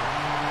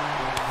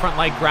 Front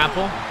light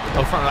grapple.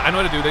 Oh, front. I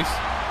know how to do this.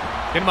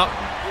 Get him up.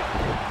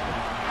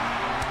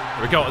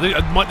 Here we go.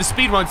 The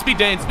speed run. Speed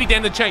Dan. Speed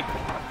Dan the chain.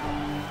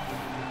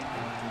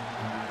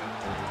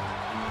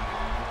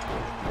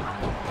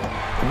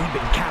 We've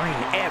been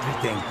carrying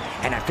everything,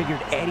 and I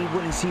figured Eddie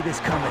wouldn't see this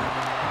coming.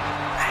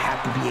 I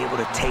have to be able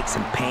to take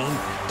some pain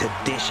to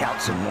dish out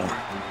some more.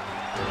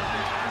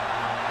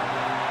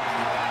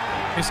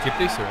 Can I skip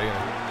this or I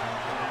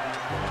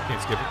gotta...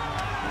 Can't skip it.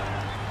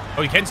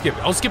 Oh, you can skip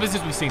it. I'll skip it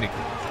since we've seen it.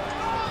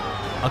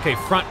 Okay,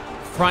 front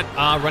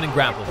running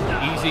grapple.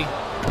 Easy.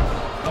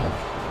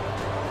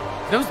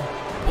 That was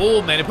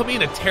bold, man. It put me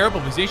in a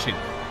terrible position.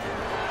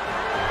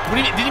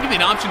 Didn't even give me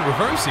an option to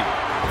reverse it.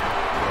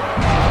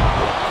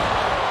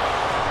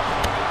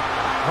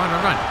 Run,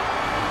 run, run.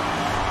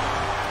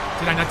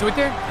 Did I not do it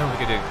there? I don't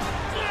think I did.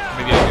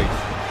 Maybe I did.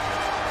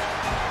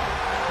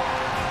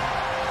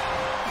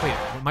 Wait,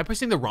 am I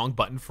pressing the wrong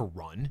button for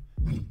run?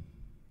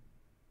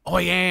 Oh,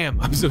 I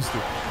am. I'm so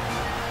stupid.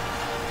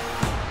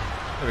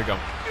 There we go.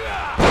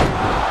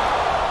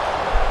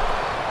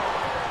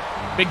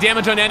 Big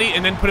damage on Eddie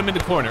and then put him in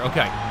the corner.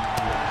 Okay.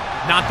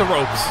 Not the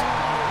ropes.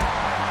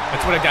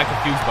 That's what I got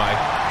confused by.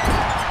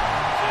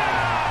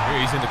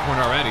 he's in the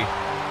corner already.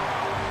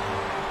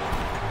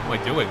 What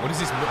am I doing? What is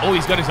this? Oh,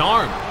 he's got his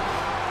arm.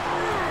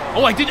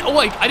 Oh, I didn't know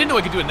I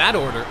could do it in that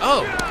order.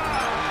 Oh.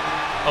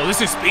 Oh,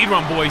 this is speed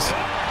run, boys.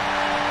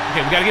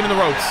 Okay, we gotta get him in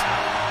the ropes.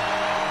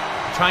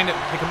 I'm trying to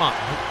pick him up.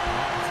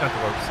 It's not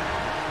the ropes.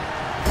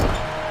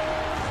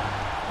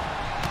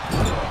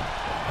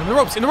 In the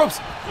ropes, in the ropes.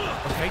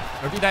 Okay,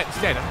 I'll do that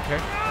instead. I don't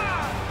care.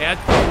 Yeah.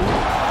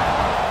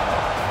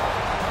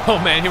 Oh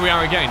man, here we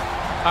are again.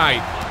 All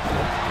right.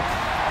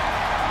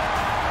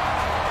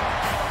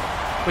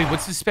 Wait,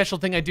 what's the special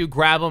thing I do?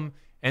 Grab him,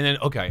 and then,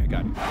 okay, I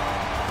got it.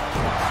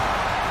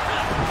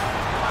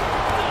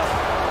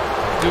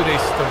 Do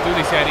this, don't do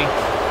this, Eddie.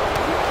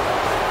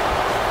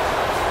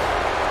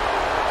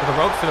 To the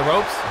ropes, to the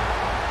ropes.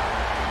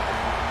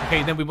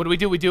 Okay, then what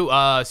do? We do,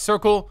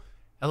 circle.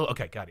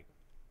 Okay, got it.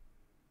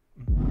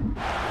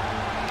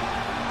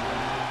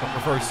 Oh,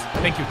 reverse.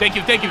 Thank you, thank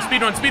you, thank you.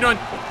 Speed run, speed run.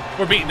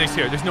 We're beating this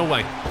here, there's no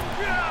way.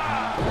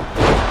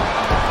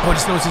 Oh, I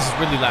just noticed this is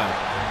really loud.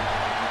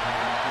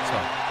 So,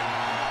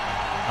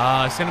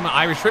 send him an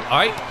Irish rip. All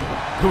right,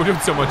 we're doing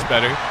so much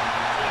better.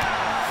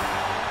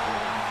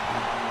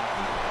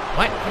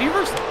 What? How do you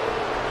reverse that?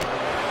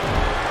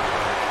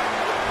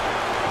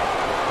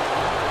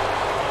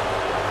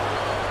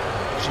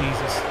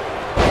 Jesus.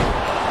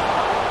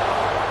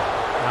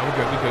 Nah, we're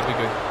good, we're good, we're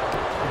good.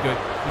 We're good,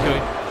 we're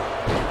good.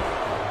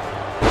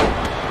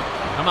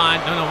 Come on.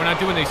 No, we're not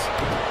doing this. I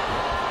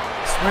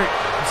swear,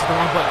 this is the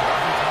wrong button.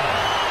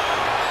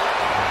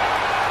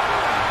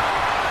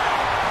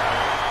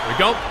 There we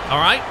go.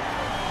 All right.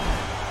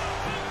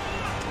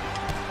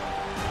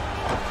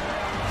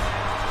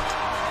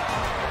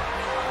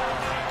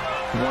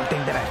 One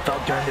thing that I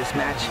felt during this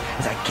match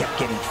is I kept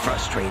getting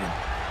frustrated.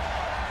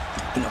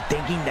 You know,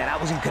 thinking that I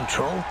was in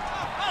control,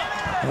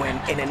 when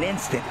in an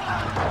instant,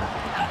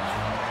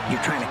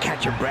 you're trying to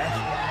catch your breath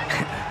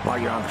while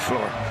you're on the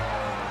floor.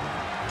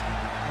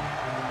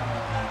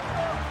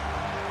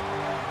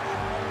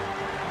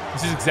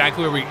 This is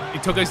exactly where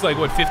it took us like,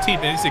 what, 15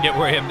 minutes to get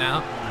where I am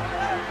now?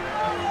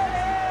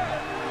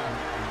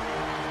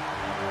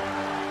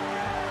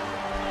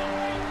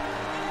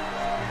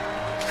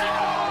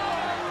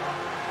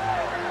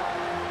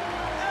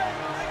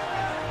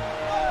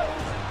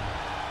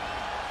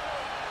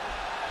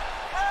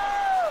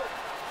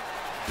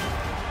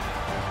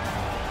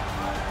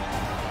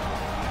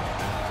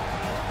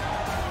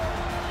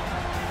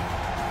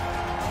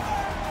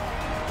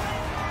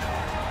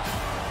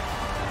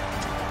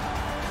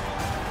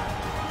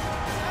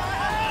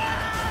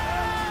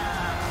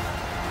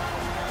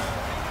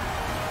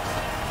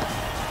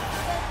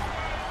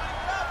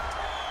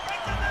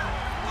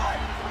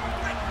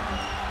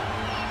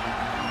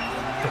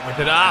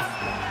 It off.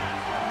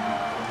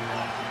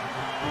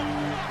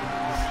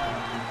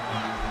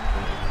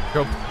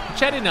 Go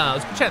chat in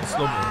let's chat in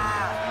slow mo.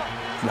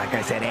 Like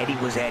I said, Eddie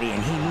was Eddie,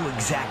 and he knew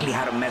exactly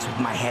how to mess with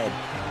my head.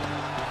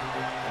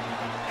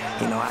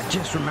 You know, I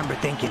just remember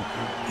thinking,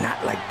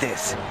 not like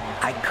this.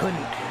 I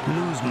couldn't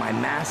lose my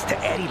mask to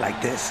Eddie like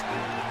this.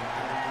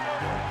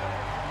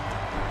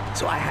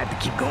 So I had to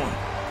keep going.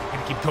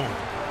 Had to keep going.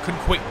 Couldn't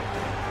quit.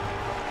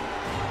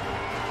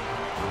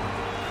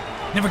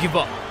 Never give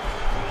up.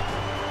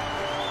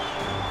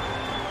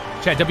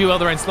 Chat, WL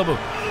the right, slow move.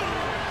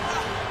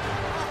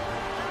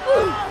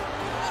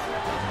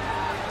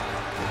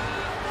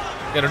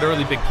 Got an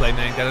early big play,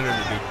 man. Got an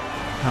early dude.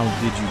 How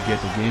did you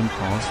get the game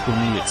paused? For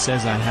me, it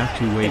says I have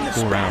to wait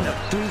 4 In hours. the span of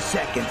 3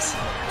 seconds,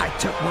 I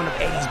took one of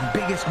Eddie's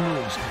biggest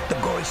moves, the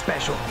gory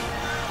special,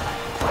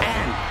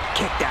 and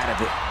kicked out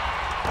of it.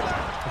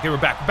 Okay, we're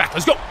back. We're back.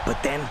 Let's go.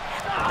 But then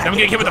I'm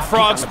gonna get with a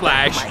frog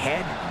splash. My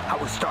head, I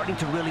was starting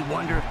to really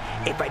wonder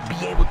if I'd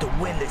be able to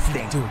win this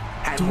thing. Dude,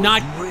 do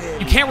not.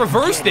 You can't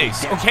reverse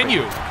this, or can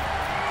you?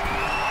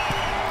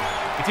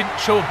 It didn't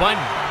show a button.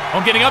 Oh,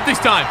 I'm getting up this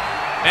time.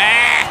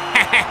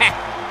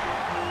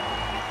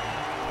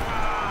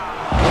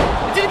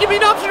 It didn't give me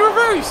an option to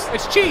reverse.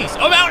 It's cheese.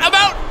 I'm out. I'm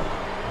out.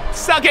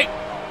 Suck it.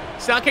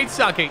 Suck it.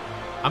 Suck it.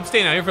 I'm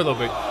staying out here for a little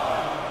bit.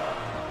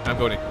 I'm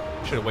going in.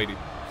 Should have waited.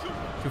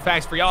 Too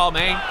fast for y'all,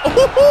 man.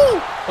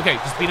 Oh, okay,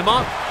 just beat him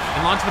up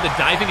and launch with a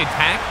diving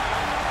attack.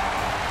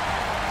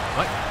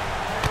 What?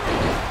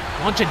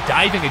 Launch a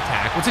diving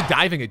attack? What's a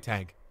diving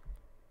attack?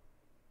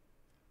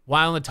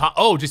 While on the top.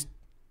 Oh, just.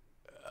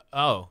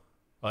 Oh,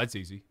 that's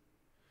easy.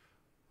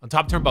 On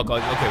top turnbuckle.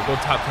 Okay, go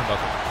top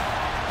turnbuckle.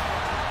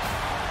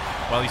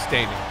 While he's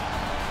standing.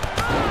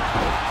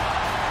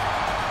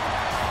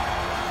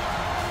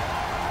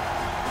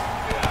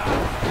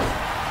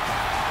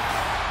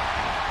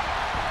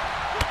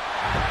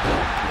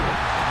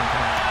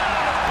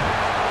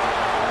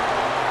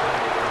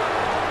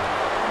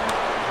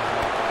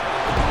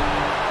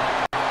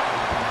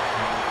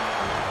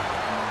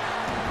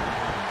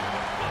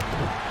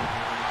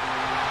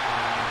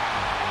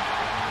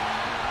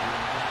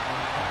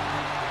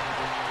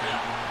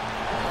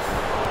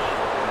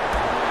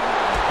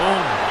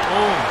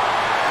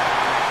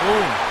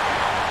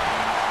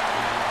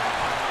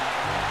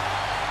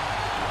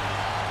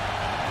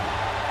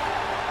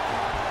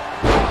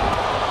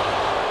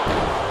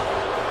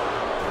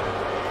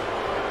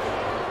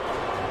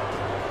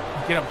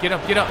 Get up, get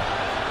up, get up.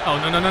 Oh,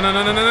 no, no, no, no,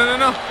 no, no, no, no,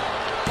 no.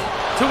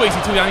 Too easy,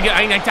 too easy.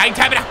 I ain't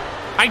tapping out.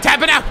 I ain't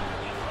tapping out.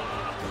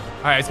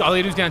 All right, all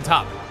I gotta do is get on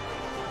top.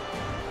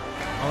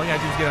 All I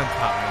gotta do is get on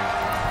top,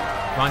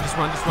 man. Run, just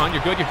run, just run.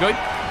 You're good, you're good.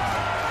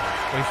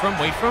 Wait for him,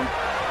 wait for him.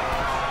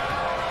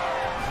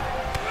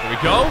 There we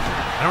go.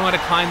 I don't know how to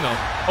climb, though.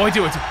 Oh, I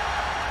do, I do.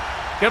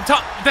 Get up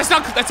top. That's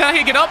not how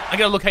you get up. I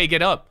gotta look how you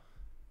get up.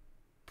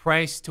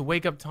 Press to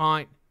wake up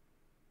tight.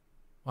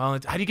 Well,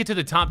 how do you get to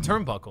the top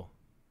turnbuckle?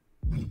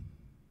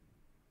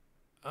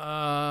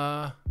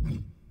 Hold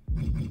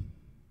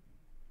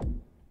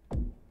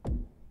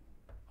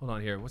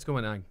on here. What's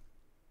going on?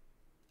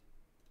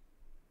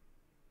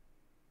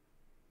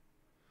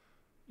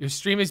 Your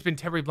stream has been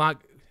temporarily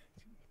blocked.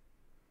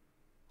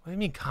 What do you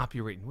mean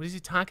copywritten? What is he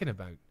talking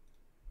about?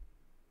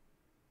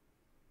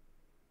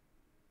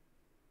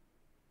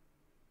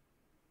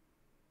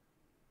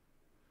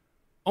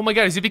 Oh my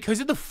god, is it because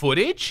of the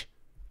footage?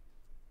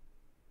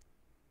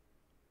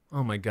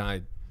 Oh my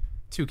god.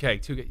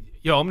 2K.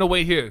 Yo, I'm gonna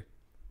wait here.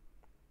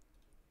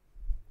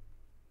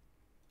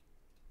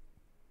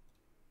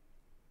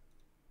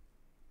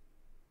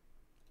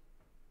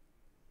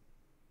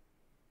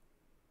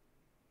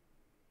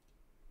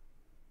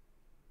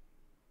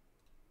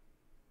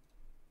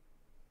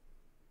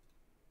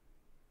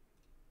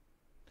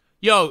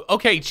 Yo,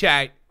 okay,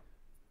 chat.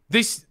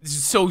 This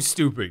is so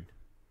stupid.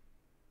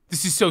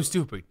 This is so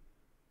stupid.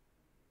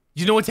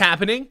 You know what's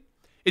happening?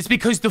 It's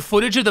because the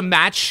footage of the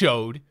match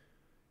showed,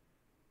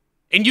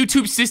 and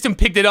YouTube's system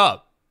picked it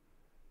up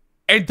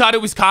and thought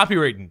it was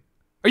copywritten.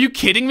 Are you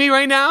kidding me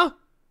right now?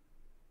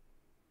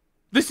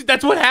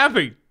 That's what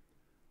happened.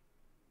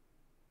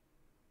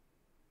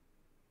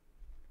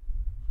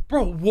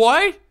 Bro,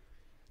 what?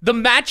 The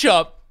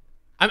matchup,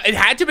 it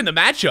had to have been the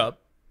matchup.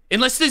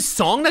 Unless this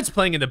song that's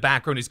playing in the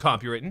background is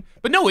copywritten.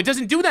 But no, it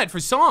doesn't do that for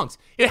songs.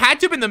 It had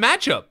to have been the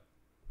matchup.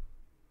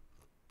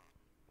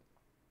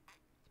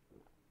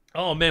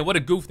 Oh man, what a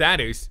goof that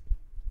is.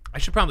 I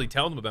should probably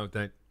tell them about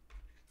that.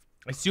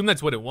 I assume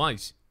that's what it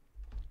was.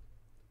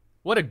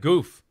 What a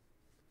goof.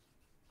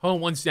 Hold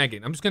on 1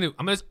 second.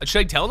 Should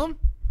I tell them?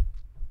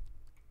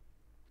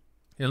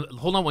 Yeah,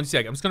 hold on 1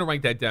 second. I'm just gonna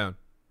write that down.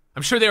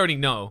 I'm sure they already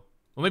know.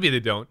 Well, maybe they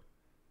don't.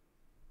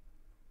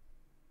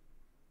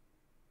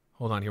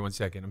 Hold on here 1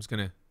 second. I'm just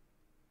gonna...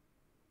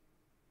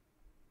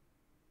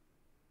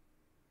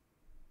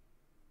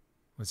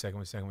 One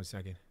second.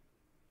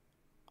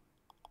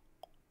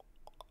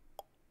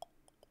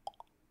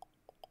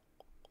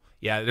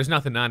 Yeah, there's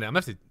nothing on it. I'm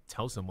gonna have to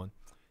tell someone.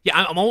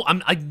 Yeah, I'm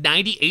like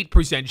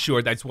 98%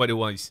 sure that's what it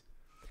was.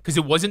 Because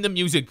it wasn't the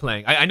music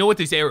playing. I know what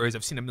this error is.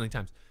 I've seen it a million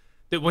times.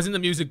 It wasn't the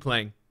music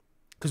playing.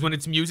 Because when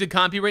it's music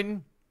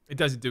copywritten, it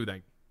doesn't do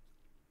that.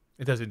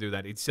 It doesn't do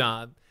that. It's,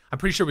 I'm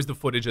pretty sure it was the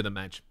footage of the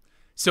match.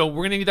 So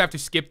we're gonna either have to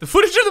skip the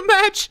footage of the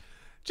match,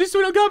 just so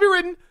we don't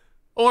copywritten,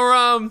 or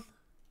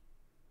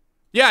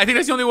yeah, I think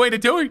that's the only way to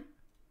do it.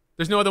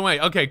 There's no other way.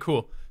 Okay,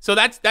 cool. So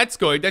that's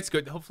good. That's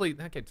good. Hopefully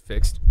that gets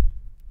fixed.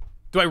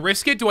 Do I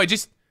risk it? Do I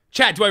just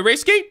chat? Do I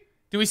risk it?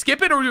 Do we skip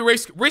it or do we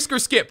risk or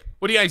skip?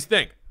 What do you guys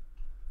think?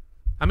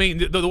 I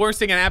mean, the worst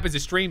thing that happens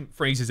is stream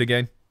freezes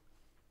again.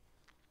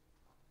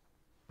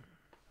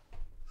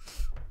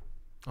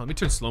 Oh, let me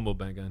turn slow-mo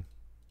back on.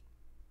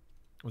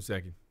 1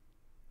 second.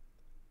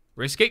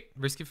 Risk it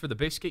for the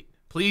biscuit.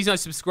 Please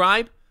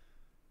subscribe.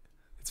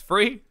 It's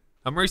free.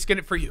 I'm risking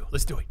it for you.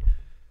 Let's do it.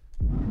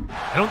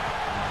 I don't...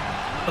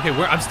 Okay,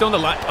 I'm still in the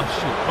line. Oh,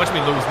 shoot. Watch me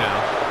lose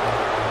now.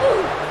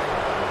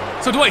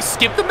 So do I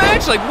skip the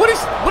match? Like, what is...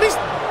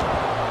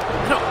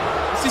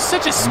 This is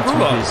such a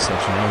screw-up.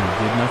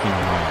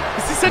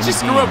 This is such a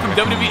screw-up from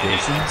WWE.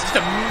 It's just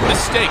a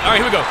mistake. All right,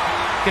 here we go.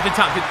 Get the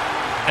top...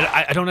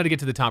 I don't know how to get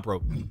to the top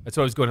rope. That's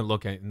what I was going to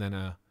look at. And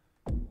then,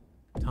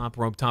 top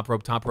rope.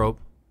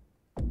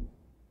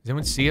 Does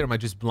anyone see it, or am I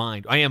just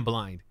blind? I am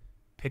blind.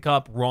 Pick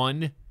up,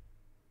 run.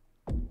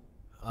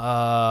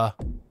 How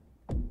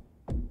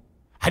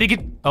do you get...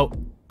 Oh,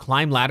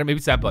 climb ladder. Maybe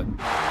it's that button.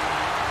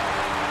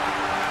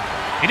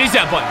 It is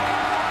that button.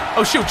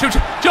 Oh, shoot. Jump.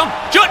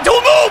 Do a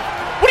move.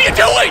 What are you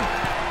doing?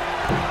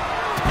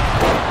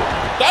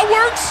 That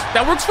works.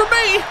 That works for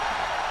me.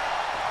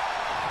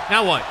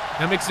 Now what?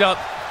 Now mix it up.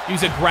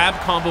 Use a grab,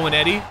 combo, and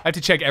Eddie. I have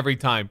to check every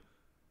time.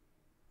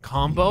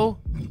 Combo?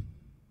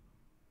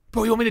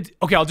 Bro, you want me to...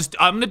 Okay, I'm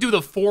gonna do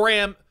the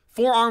forearm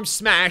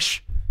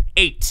smash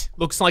 8.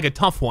 Looks like a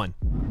tough one.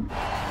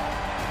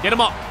 Get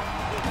him up.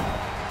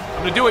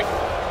 I'm gonna do it.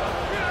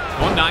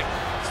 1, 9.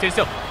 Stay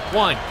still.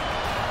 1,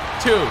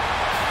 2,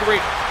 3.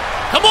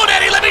 Come on,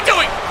 Eddie, let me do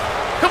it.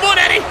 Come on,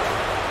 Eddie.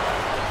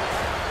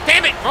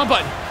 Damn it, wrong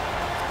button.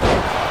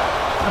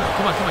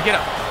 Come on, get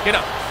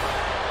up.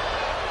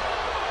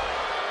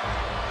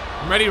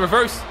 I'm ready to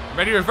reverse.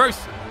 What are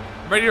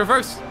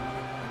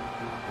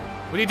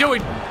you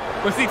doing?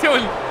 What's he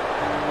doing?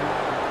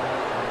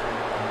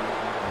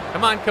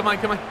 Come on.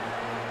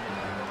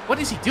 What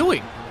is he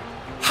doing?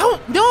 How?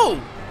 No!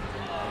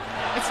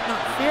 That's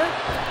not fair.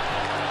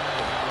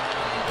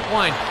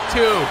 1,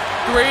 2,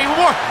 3,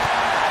 4.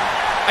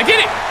 I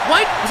did it!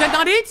 What? Was that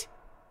not it?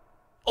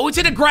 Oh, it's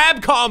in a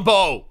grab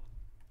combo.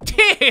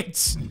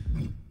 Tits.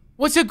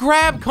 What's a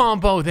grab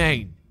combo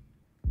then?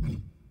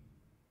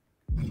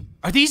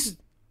 Are these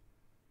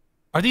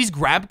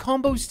grab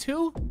combos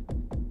too?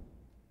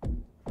 Oh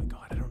my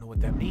god, I don't know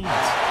what that means.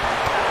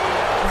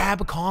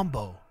 Grab a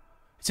combo.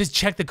 It says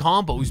check the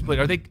combos, but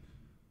are they...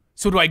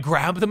 So do I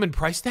grab them and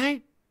press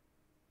that?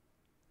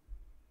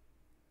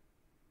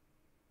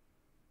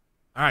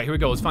 All right, here we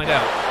go. Let's find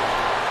out.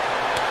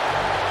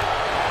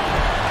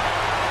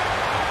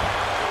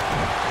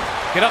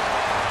 Get up.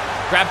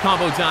 Grab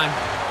combo time.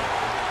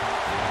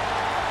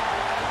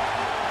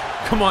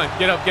 Come on,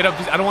 get up, get up.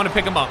 I don't want to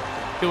pick him up.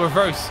 Do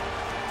reverse.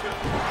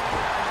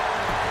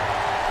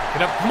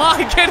 Get up. Come on,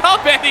 get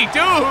up, Eddie,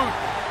 dude.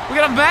 We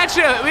got a match.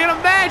 We got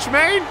a match,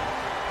 man.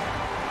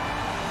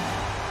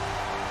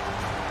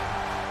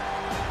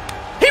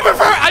 He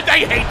reversed. I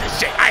hate this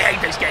shit. I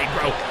hate this game,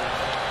 bro.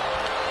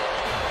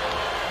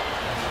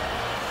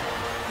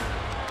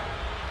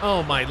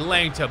 Oh my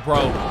Lanta,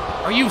 bro.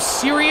 Are you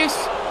serious?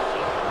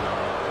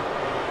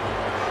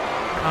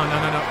 Oh, no,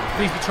 no, no.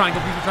 Please be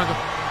triangle. Please be triangle.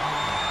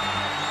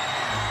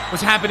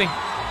 What's happening?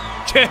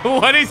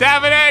 What is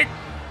happening?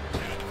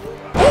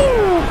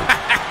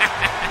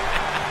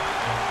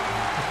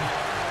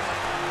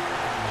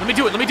 Let me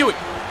do it. Let me do it.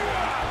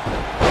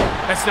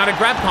 That's not a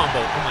grab combo.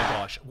 Oh my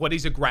gosh. What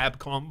is a grab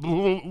combo?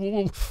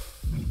 What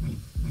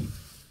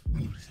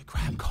is a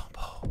grab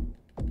combo?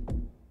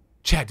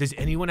 Chat, does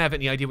anyone have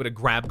any idea what a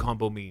grab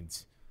combo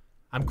means?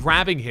 I'm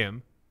grabbing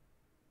him.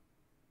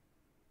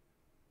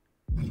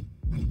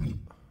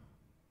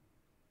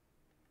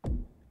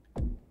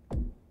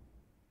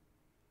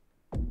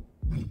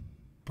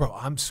 Bro,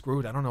 I'm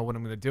screwed. I don't know what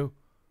I'm going to do.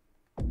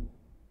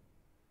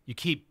 You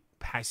keep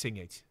passing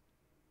it.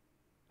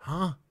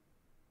 Huh?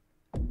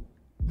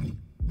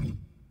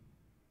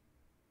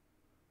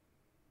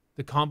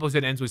 The combos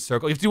that ends with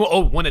circle. You have to do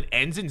one that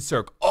ends in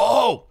circle.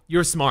 Oh,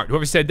 you're smart.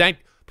 Whoever said that,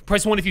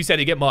 press 1 if you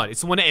said it, get mod.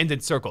 It's the one that ends in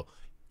circle.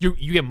 You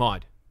get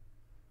mod.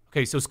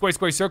 Okay, so square,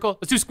 square, circle.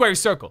 Let's do square,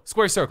 circle.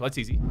 Square, circle. That's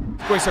easy.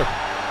 Square, circle.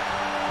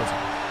 Square,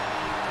 circle.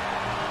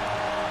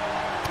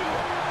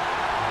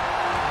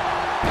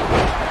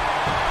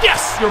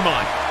 Yes, you're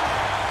mod.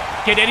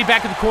 Get Eddie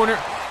back in the corner.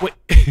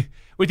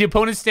 With the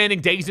opponent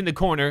standing dazed in the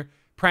corner,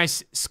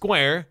 press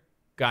square.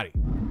 Got it.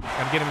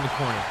 Gotta get him in the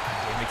corner.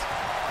 Damn it.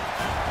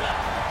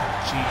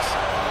 Jeez.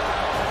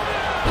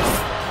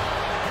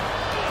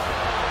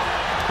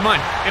 Come on,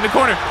 in the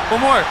corner.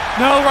 One more.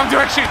 No, wrong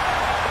direction.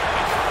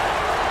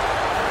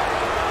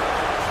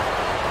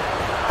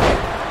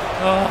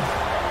 Oh.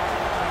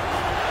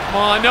 Come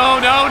on, no,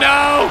 no,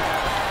 no.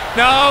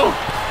 No,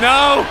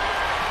 no.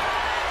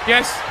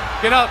 Yes,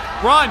 get up.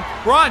 Run,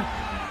 run.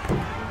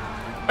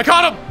 I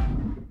caught him.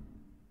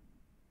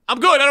 I'm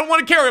good. I don't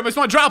want to carry him. I just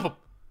want to drop him.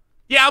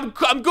 Yeah, I'm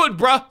good,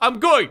 bruh. I'm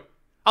good.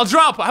 I'll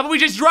drop him. How about we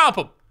just drop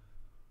him?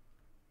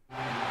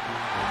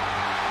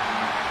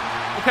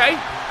 Okay.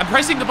 I'm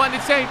pressing the button.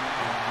 It's saying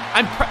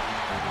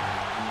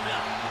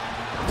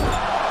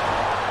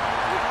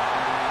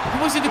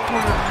Who was in the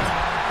corner?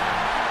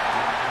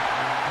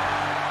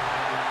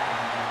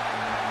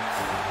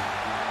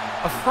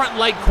 A front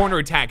light corner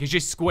attack is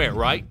just square,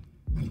 right?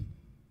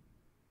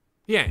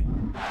 Yeah.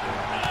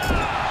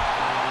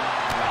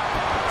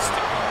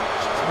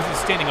 Wasn't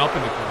standing up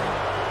in the corner.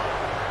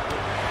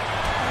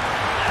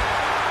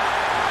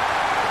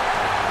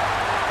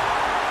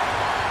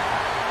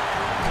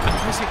 I'm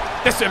pressing.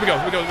 Yes, there we go.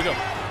 We go.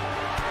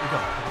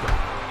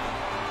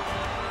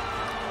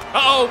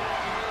 Uh-oh.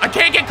 I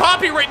can't get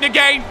copywritten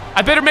again.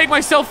 I better make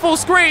myself full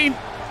screen.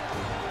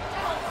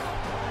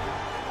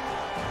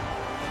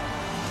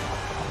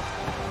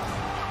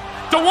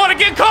 Don't want to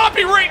get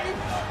copywritten.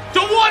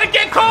 Don't want to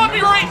get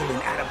copywritten.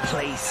 Feeling out of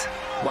place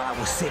while I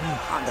was sitting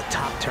on the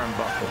top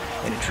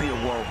turnbuckle in a tree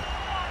of woe.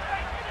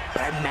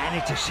 But I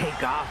managed to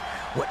shake off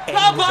what Eddie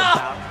was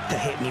about to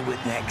hit me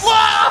with next.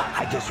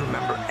 I just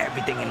remember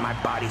everything in my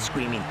body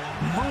screaming,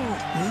 move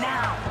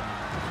now!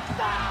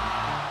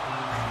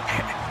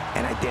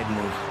 And I did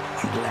move.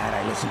 I'm glad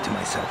I listened to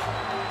myself.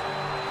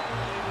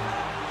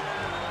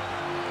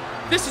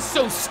 This is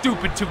so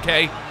stupid,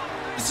 2K.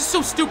 This is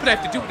so stupid I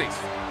have to do this.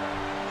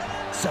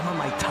 Some of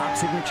my top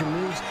signature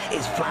moves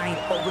is flying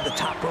over the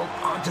top rope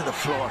onto the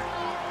floor.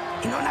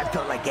 You know, and I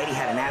felt like Eddie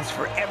had an answer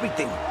for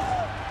everything.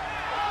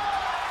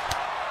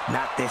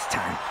 Not this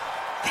time.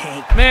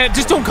 Man,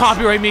 just don't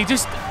copyright me.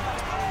 Just...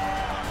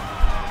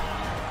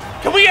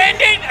 Can we end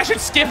it? I should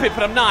skip it,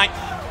 but I'm not.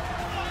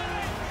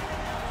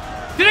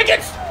 Did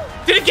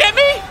it get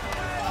me?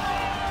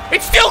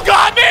 It still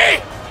got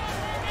me!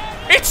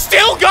 It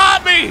still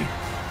got me!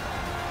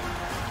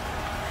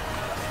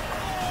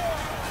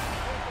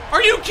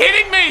 Are you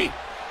kidding me?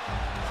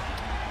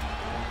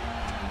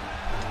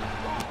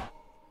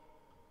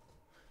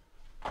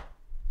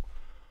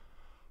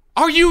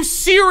 Are you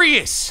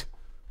serious?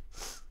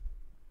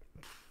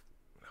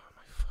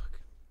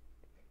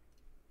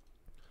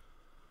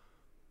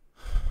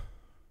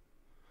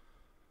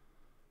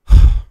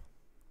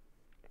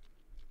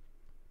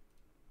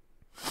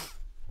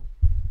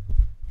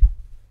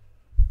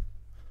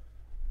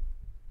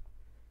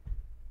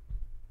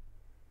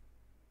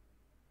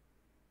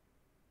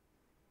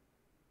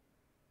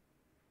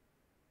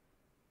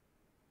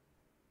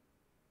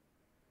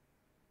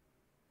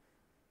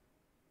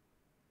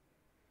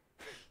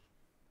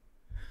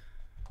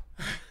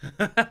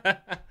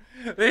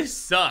 This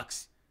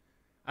sucks.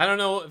 I don't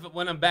know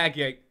when I'm back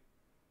yet.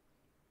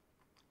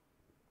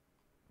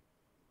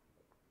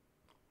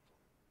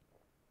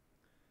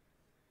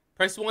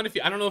 Press 1 if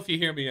you... I don't know if you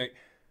hear me yet.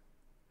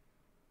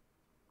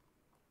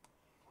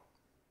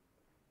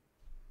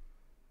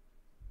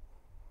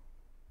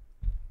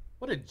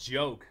 What a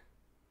joke.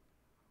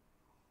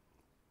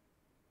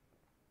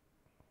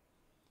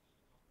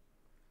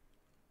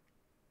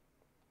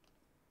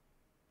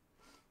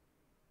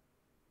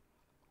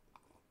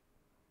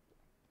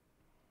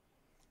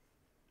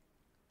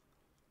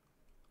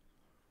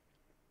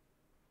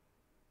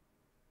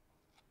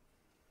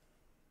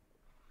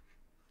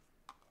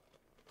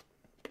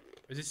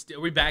 Are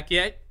we back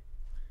yet?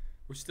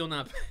 We're still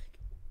not back.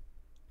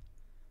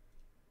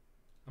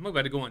 I'm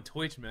about to go on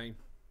Twitch, man.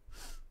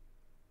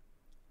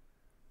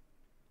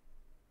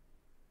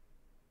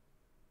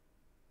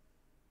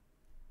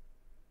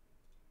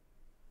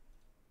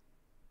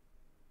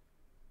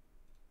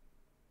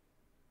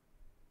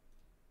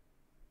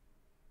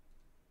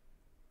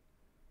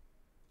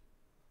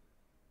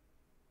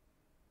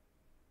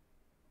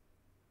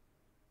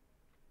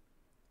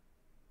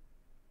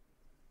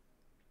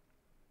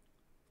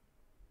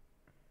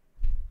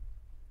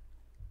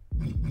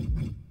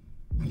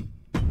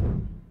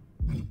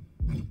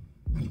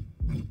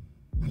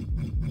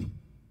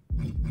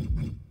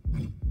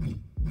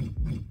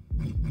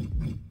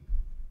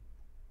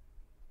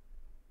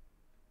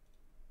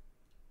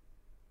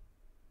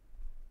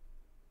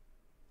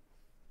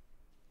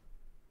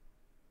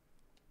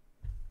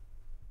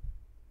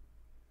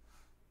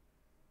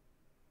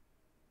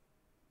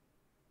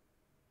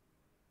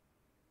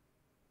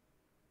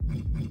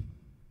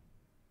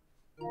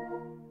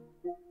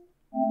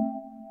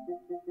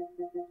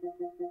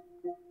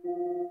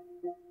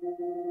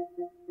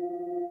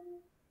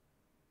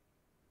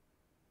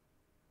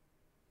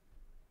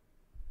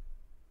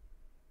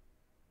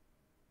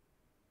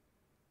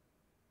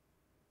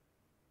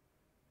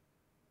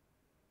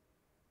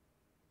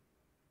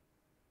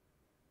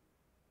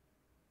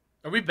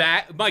 Are we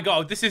back? My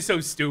God, this is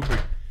so stupid.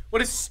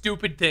 What a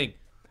stupid thing.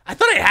 I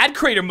thought I had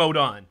creator mode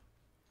on.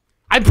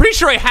 I'm pretty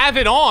sure I have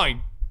it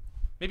on.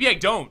 Maybe I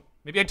don't.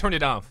 Maybe I turned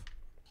it off.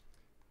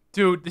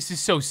 Dude, this is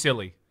so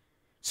silly.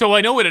 So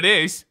I know what it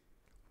is.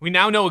 We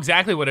now know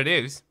exactly what it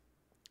is.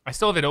 I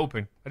still have it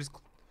open.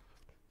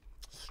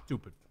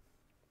 Stupid.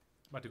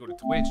 I'm about to go to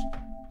Twitch.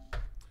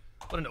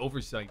 What an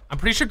oversight. I'm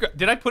pretty sure...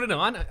 Did I put it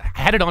on? I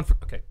had it on for...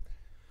 Okay.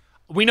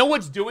 We know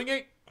what's doing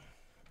it.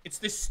 It's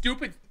this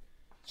stupid...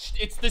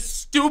 It's the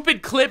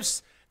stupid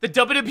clips, the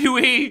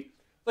WWE.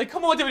 Like,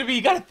 come on, WWE,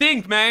 you gotta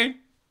think, man.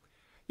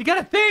 You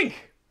gotta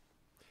think.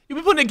 You've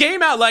been putting a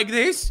game out like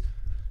this,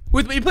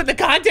 you put the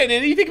content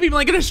in it, you think people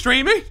ain't gonna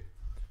stream it?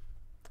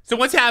 So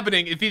what's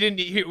happening, if you didn't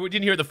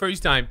hear it the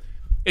first time,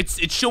 it's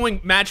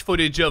showing match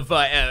footage of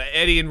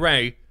Eddie and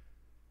Ray,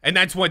 and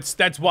that's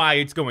why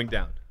it's going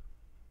down.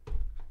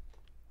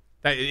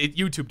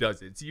 YouTube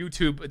does it. It's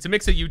YouTube. It's a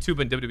mix of YouTube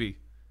and WWE.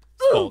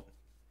 It's fault.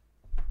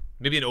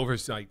 Maybe an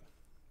oversight.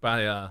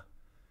 By, oh,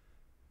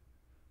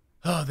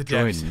 the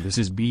devs. Troydan, this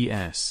is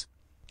BS.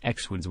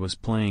 Xwoods was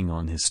playing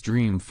on his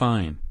stream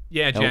fine.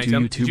 Yeah, Jack,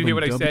 did you hear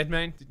what I said,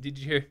 man? Did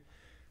you hear?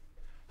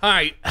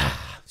 Alright,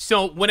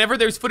 so whenever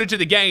there's footage of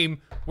the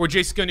game, we're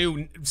just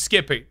gonna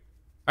skip it.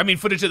 I mean,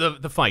 footage of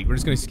the fight, we're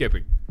just gonna skip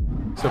it.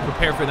 So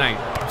prepare for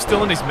that. I'm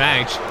still in this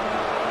match.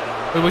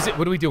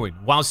 What are we doing?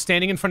 While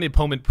standing in front of the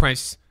opponent,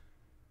 press...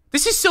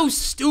 This is so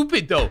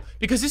stupid, though,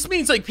 because this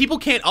means, like, people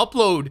can't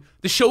upload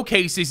the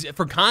showcases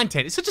for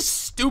content. It's such a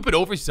stupid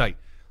oversight.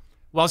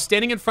 While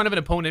standing in front of an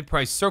opponent,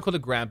 press circle to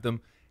grab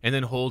them, and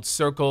then hold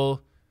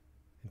circle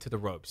into the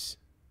ropes.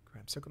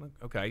 Grab circle.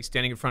 Okay,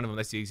 standing in front of them,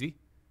 that's easy.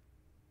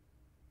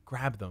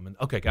 Grab them. And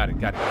okay, got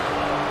it. Come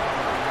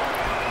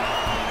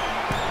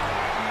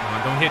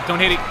on, don't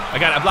hit it. I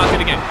got it. I blocked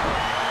it again.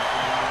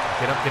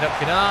 Get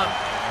up.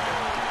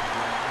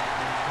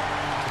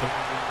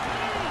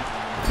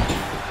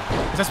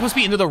 Is that supposed to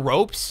be into the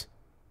ropes?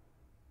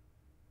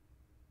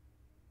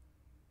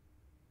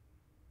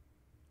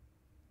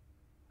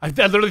 I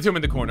literally threw him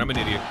in the corner. I'm an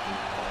idiot.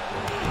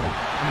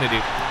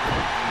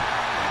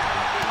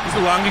 This is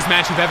the longest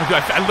match I've ever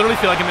done. I literally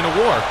feel like I'm in a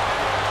war.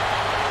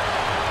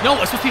 No,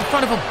 I'm supposed to be in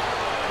front of him.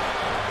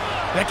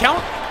 Did that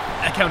count?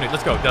 That counted.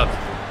 Let's go, dubs.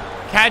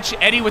 Catch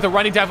Eddie with a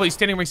running dive while he's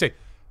standing ringside.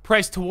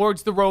 Press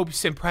towards the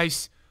ropes and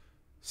press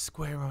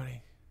square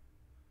running.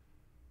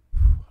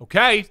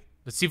 Okay.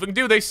 Let's see if we can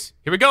do this.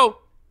 Here we go.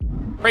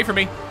 Pray for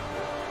me.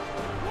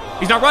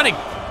 He's not running.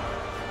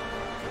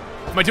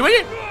 Am I doing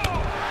it?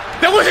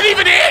 That wasn't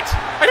even it!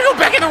 I didn't go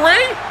back in the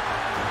ring?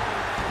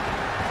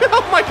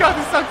 Oh my God,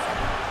 this sucks.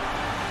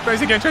 Try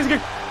this again.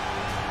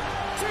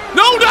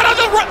 No, not on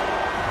the run!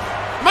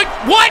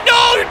 What?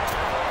 No!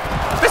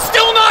 That's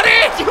still not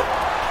it! You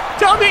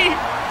dummy!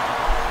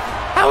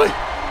 How?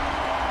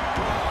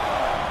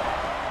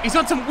 He's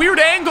on some weird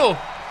angle.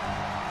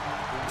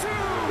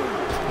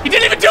 He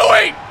didn't even do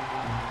it!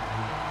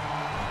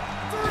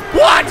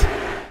 What?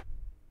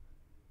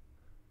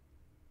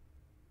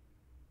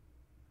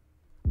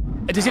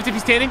 Does he have to be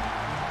standing?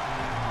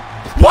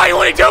 Why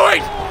are you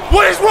doing?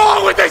 What is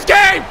wrong with this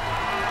game?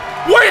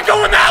 Why are you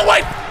going that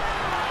way?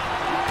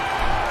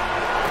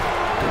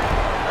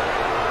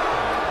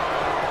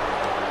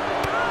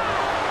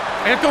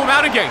 I have to throw him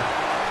out again.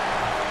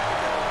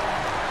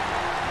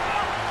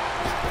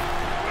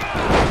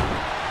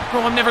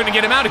 Bro, I'm never gonna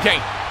get him out again.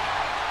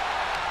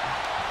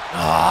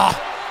 Ah.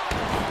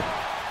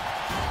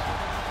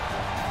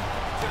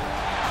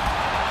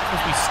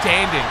 Supposed to be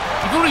standing.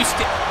 You literally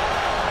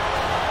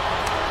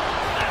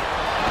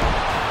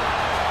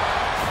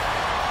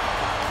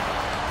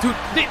dude,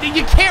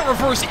 you can't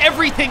reverse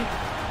everything.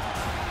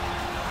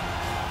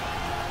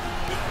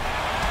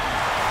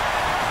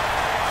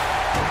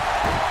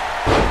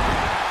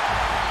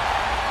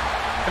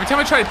 Every time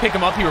I try to pick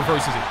him up, he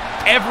reverses it.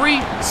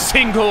 Every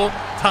single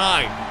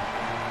time.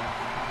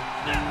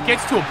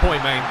 Gets to a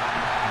point, man.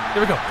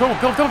 There we go. Go.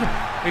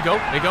 There you go.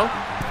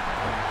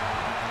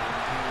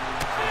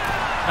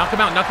 Knock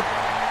him out.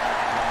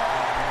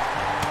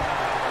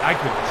 I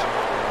couldn't.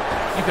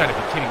 You gotta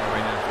be kidding me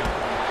right now, dude.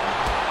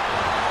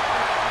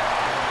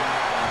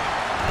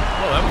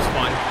 Whoa, that was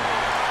fun.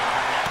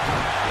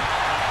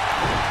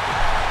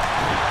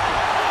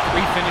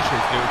 3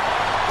 finishers, dude.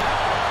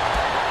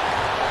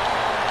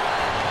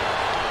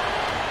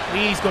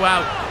 Please go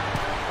out.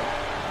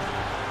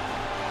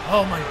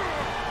 Oh my.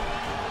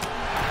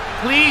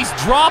 Please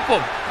drop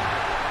him.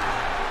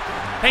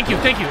 Thank you.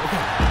 Okay.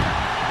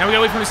 Now we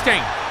gotta wait for him to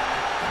stand.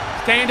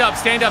 Stand up.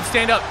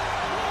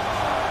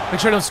 Make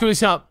sure I don't screw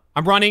this up.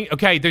 I'm running.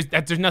 Okay,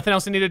 there's nothing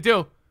else I need to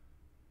do.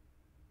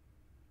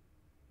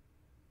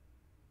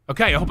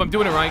 Okay, I hope I'm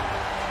doing it right.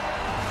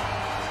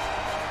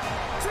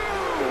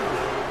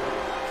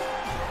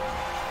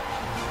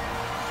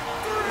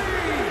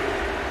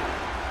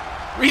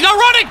 He's not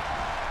running!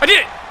 I did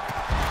it!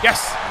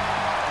 Yes!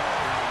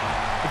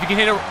 If you can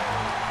hit a...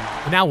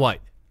 But now what?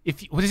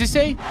 What does it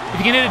say? If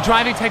you can hit a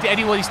driving attack to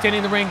Eddie while he's standing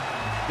in the ring,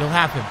 you'll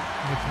have him.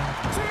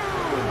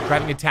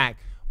 Driving attack.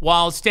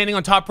 While standing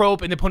on top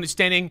rope and the opponent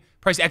standing,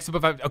 press X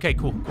above... Okay,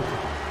 cool.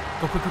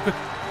 Go quick.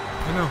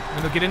 No,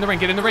 get in the ring.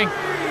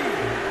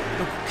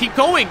 No, keep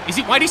going.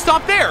 Why'd he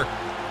stop there?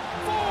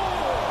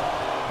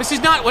 This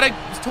is not what I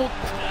was told.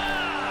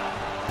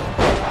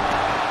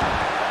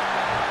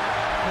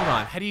 Hold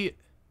on, how do you...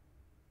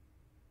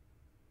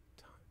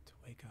 To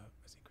wake up.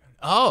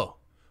 Oh,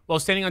 well,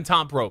 standing on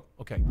top rope.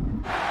 Okay.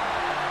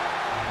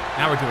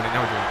 Now we're doing it.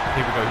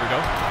 Here we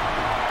go.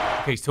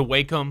 Okay, so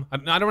wake him. I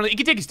don't really... He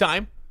can take his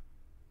time.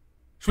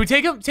 Should we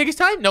take his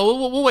time? No,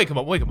 we'll wake him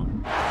up. No,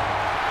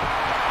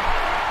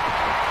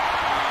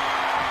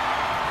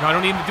 I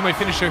don't need to do my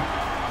finisher.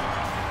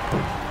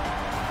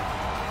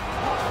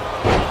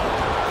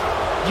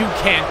 You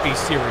can't be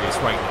serious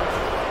right now.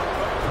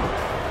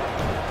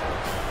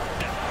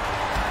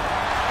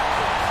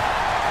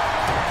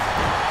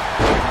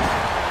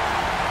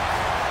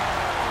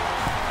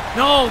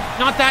 No,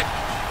 not that.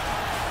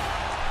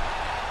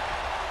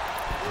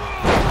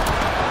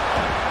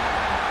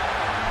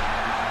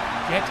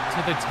 Get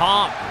to the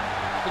top,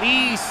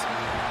 please.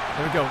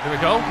 There we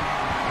go.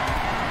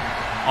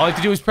 All I have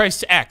to do is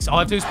press X.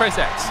 When he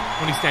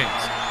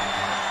stands.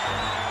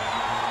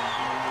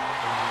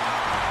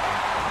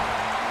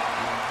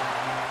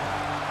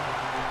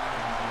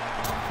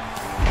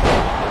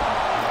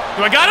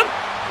 Do I got him?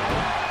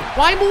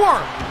 Why more?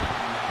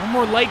 One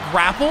more leg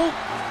grapple?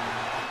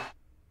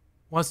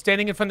 While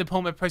standing in front of the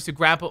opponent, press to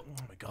grapple. Oh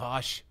my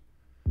gosh.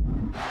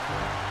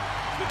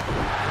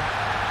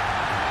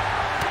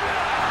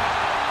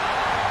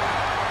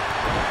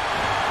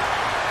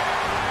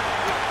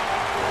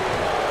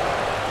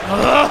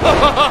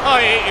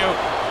 I hate you.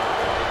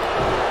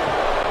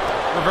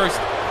 Reverse.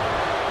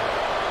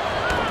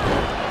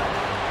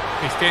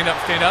 Okay, stand up.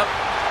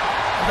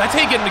 Oh, that's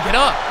how you get him to get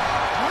up.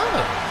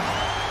 Oh.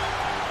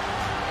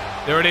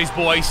 There it is,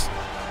 boys.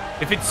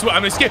 If it's...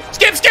 I'm gonna skip.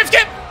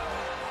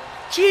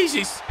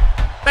 Jesus.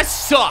 That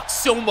sucks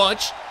so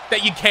much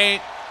that you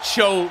can't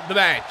show the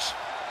match.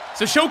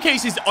 So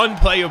Showcase is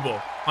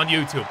unplayable on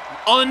YouTube.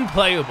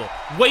 Unplayable.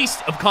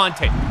 Waste of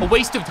content. A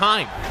waste of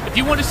time. If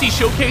you want to see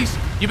Showcase,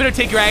 you better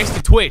take your ass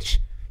to Twitch.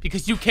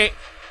 Because you can't...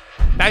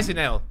 That's an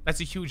L. That's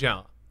a huge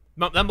L.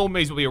 That moment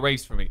may as well be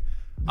erased for me.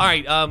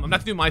 Alright, I'm not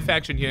gonna do my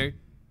faction here.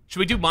 Should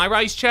we do my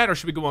Rise chat or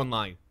should we go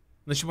online?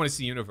 Unless you want to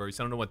see Universe.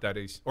 I don't know what that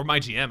is. Or my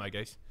GM, I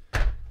guess.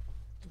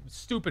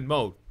 Stupid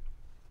mode.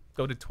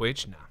 Go to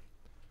Twitch? Nah.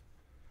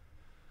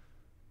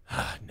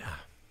 Nah.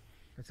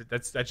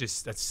 That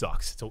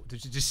sucks.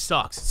 It just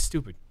sucks. It's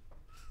stupid.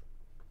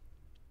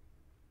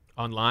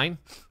 Online?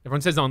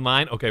 Everyone says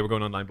online? Okay, we're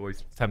going online,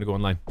 boys. It's time to go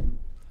online.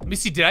 Let me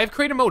see. Did I have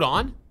creator mode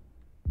on?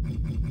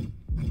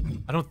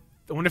 I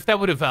wonder if that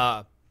would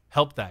have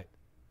helped that.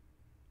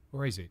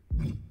 Where is it?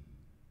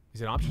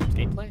 Is it options?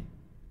 Gameplay?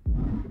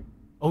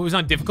 Oh, it was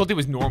on difficulty. It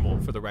was normal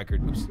for the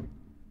record. Oops.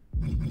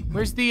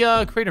 Where's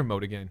the creator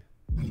mode again?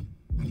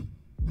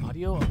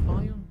 Audio,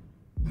 volume?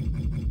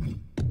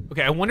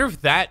 Okay, I wonder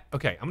if that...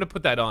 Okay, I'm gonna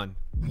put that on.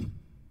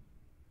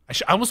 I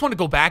almost want to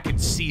go back and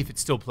see if it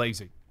still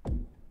plays it.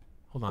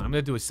 Hold on, I'm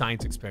gonna do a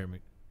science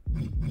experiment.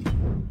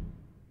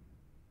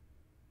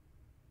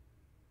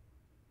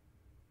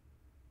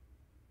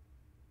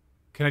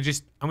 Can I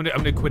just... I'm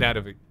gonna quit out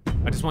of it.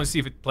 I just want to see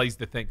if it plays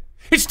the thing.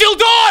 It still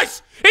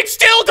does! It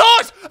still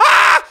does!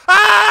 Ah!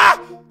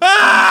 Ah!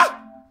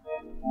 Ah!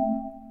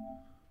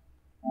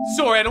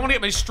 Sorry, I don't want to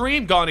get my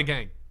stream gone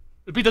again.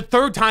 It'd be the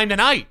 3rd time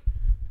tonight.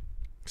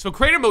 So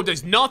creator mode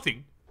does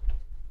nothing.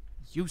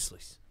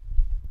 Useless.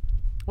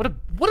 What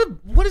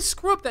a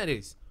screw up that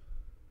is.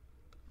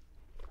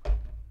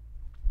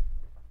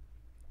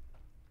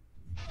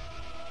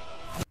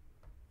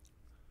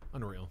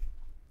 Unreal.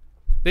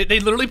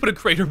 They literally put a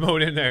creator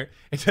mode in there.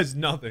 It does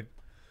nothing.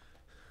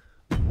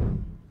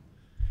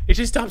 It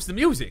just stops the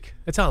music.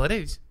 That's all it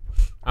is.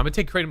 I'm gonna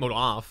take creator mode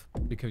off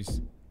because,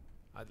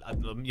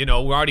 you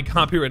know, we're already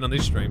copyrighted on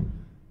this stream.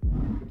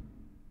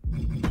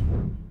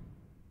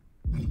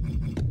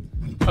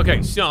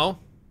 Okay, so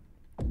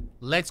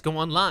let's go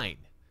online.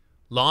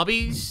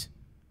 Lobbies.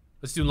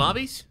 Let's do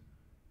lobbies.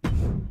 I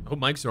hope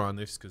mics are on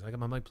this because I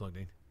got my mic plugged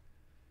in.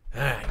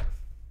 All right.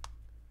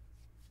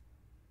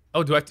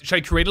 Oh, should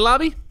I create a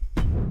lobby?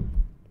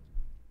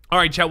 All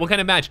right, chat. What kind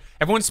of match?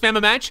 Everyone spam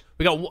a match.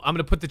 We got. I'm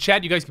gonna put the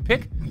chat. You guys can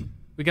pick.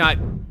 We got.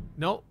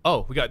 No.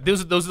 Oh, we got.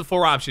 Those are the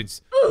 4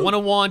 options.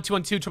 1-on-1,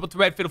 2-on-2, triple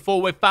threat, fatal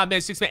 4-way, 5-man,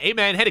 6-man,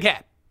 8-man, head of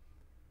cap.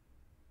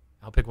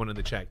 I'll pick one in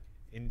the chat.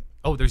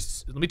 Oh,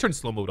 there's. Let me turn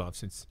slow mode off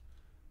since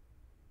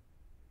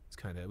it's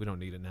kind of. We don't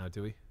need it now,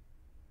 do we?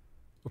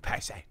 We're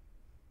past that.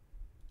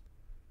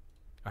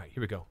 All right, here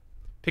we go.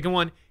 Picking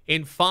one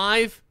in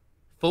 5,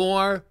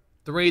 4,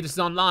 3. This is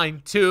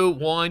online. 2,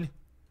 1.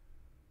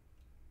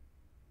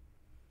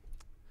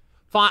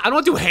 5. I don't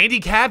want to do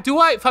handicap, do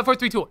I? 5, 4,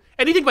 3, 2, 1.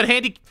 Anything but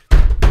handy.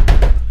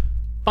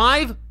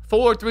 5,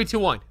 4, 3, 2,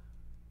 1.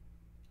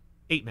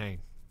 8-man.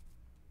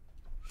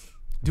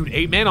 Dude,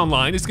 8-man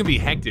online. This is gonna be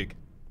hectic.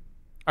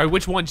 All right,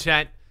 which one,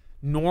 chat?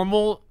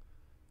 Normal.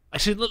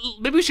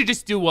 Maybe we should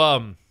just do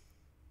Oh,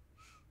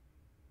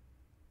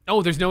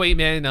 there's no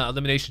 8-man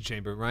elimination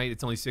chamber, right?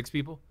 It's only 6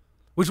 people.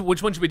 Which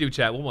one should we do,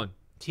 chat? What one?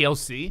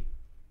 TLC?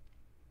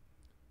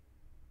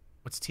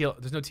 What's TL?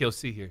 There's no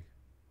TLC here.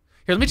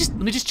 Here, let me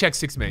just check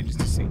 6-man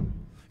just to see.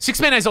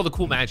 6-man has all the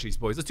cool matches,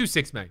 boys. Let's do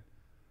 6-man.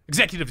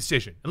 Executive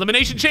decision.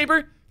 Elimination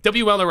chamber.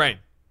 WL or N.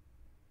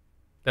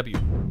 W.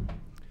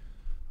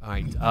 All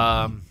right.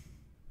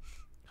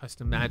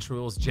 Custom match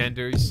rules,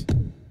 genders.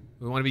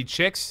 We want to be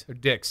chicks or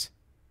dicks.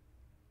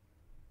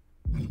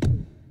 We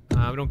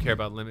don't care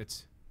about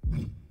limits.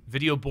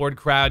 Video board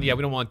crowd. Yeah,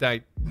 we don't want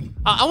that.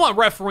 I want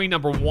referee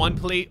number 1,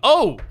 please.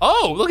 Oh,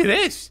 look at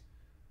this.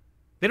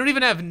 They don't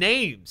even have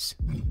names.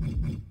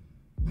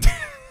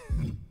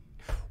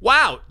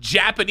 Wow,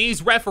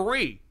 Japanese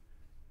referee.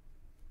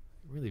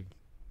 Really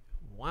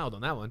wild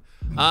on that one.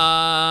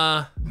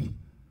 I'm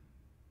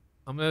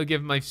gonna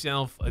give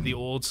myself the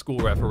old school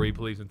referee,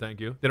 please and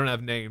thank you. They don't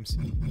have names.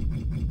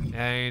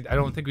 And I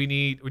don't think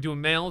we're doing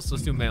males, so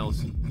let's do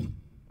males.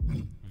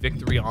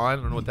 Victory on,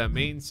 I don't know what that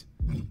means.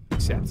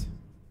 Accept.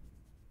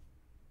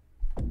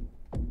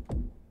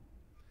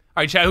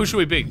 Alright, chat, who should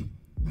we be?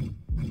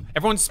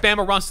 Everyone spam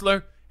a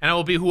wrestler, and I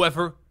will be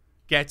whoever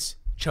gets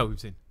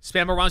chosen.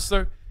 Spam a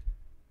wrestler.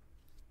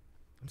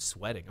 I'm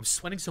sweating. I'm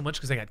sweating so much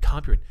because I got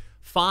copyright.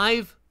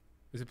 5,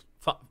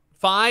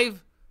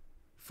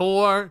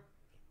 4,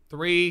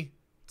 3,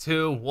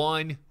 2,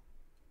 1.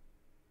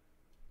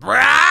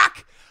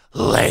 Brock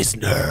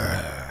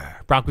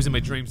Lesnar. Brock was in my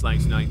dreams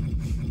last night.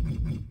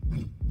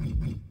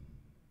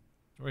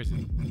 Where is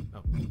he?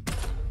 Oh.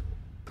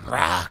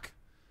 Brock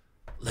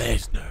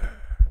Lesnar.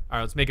 All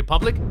right, let's make it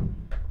public.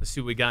 Let's see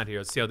what we got here.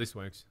 Let's see how this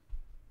works.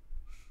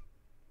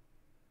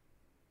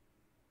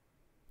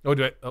 Oh,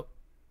 oh.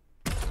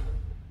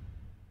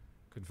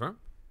 Confirm?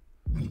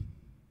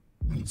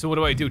 So what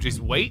do I do? Just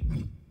wait?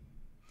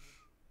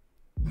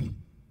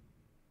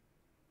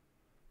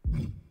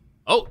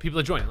 Oh, people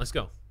are joining. Let's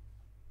go.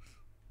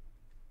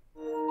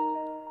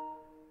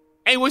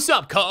 Hey, what's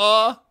up,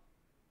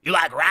 You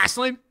like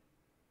wrestling?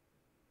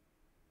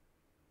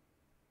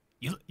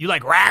 You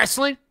like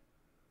wrestling?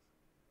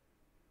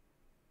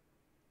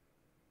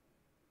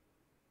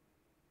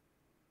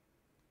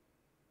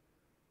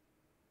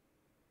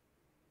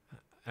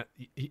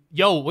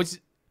 Yo,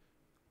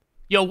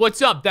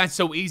 what's up? That's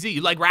so easy.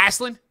 You like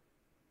wrestling?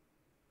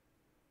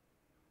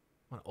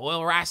 Want to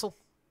oil wrestle?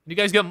 You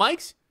guys got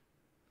mics?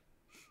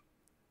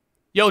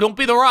 Yo, don't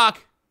be the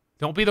Rock.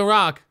 Don't be the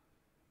Rock.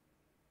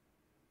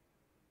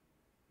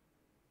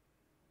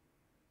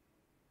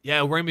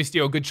 Yeah, Rey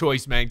Mysterio, good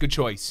choice, man. Good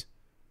choice.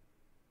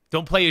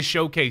 Don't play his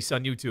showcase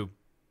on YouTube,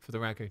 for the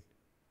record.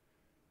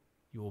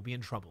 You will be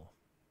in trouble.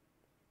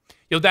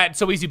 Yo, that's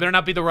so easy. Better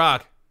not be the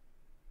Rock.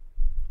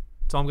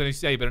 That's all I'm going to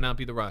say. Better not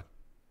be the Rock.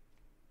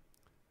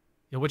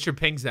 Yo, what's your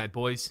pings at,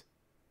 boys?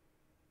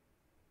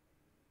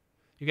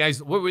 You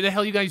guys, where the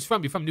hell are you guys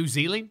from? You from New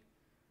Zealand?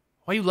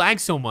 Why you lag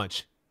so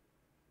much?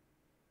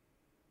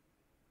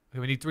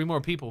 Okay, we need 3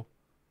 more people.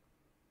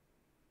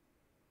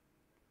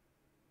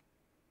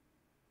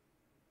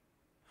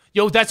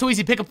 Yo, that's so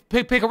easy. Pick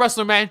a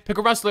wrestler, man. Pick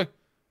a wrestler.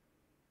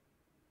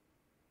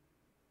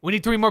 We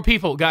need 3 more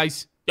people,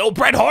 guys. Yo,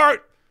 Bret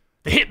Hart,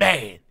 the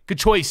Hitman. Good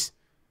choice.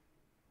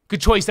 Good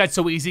choice. That's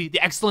so easy.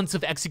 The excellence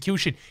of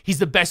execution. He's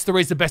the best there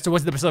is, the best there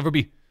was, the best there'll ever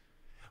be.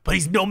 But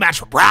he's no match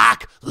for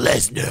Brock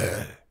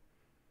Lesnar.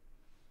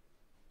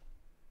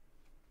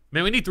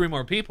 Man, we need 3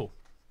 more people.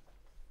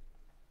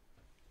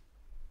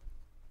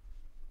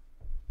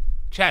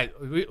 Chat,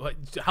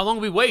 how long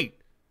do we wait?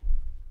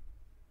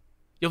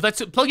 Yo,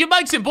 that's it. Plug your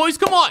mics in, boys.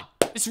 Come on.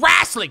 It's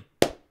wrestling.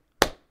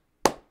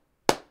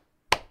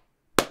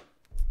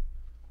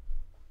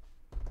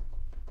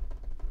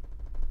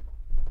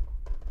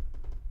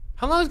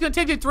 How long is it going to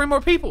take to get 3 more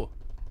people?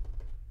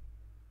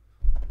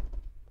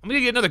 I'm going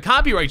to get another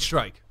copyright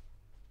strike.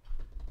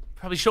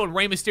 Probably showing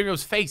Rey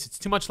Mysterio's face. It's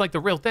too much like the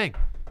real thing.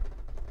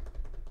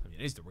 I mean,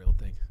 it is the real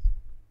thing.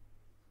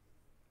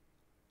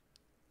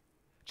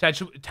 Chad,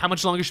 how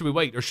much longer should we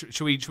wait? Or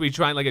should we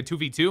try like a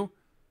 2v2?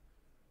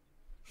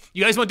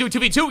 You guys want to do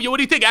a 2v2? Yo, what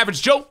do you think,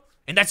 Average Joe?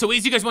 And that's so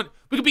easy. You guys want?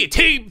 We could be a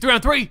team,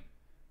 3-on-3.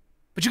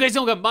 But you guys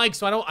don't got mics,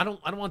 so I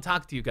don't want to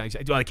talk to you guys.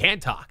 I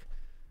can't talk.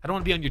 I don't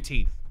want to be on your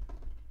team.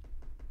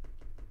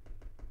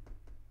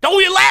 Oh,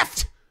 you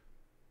left!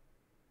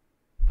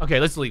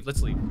 Okay, let's leave.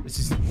 Let's leave. This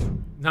is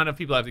not enough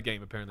people have the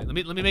game apparently.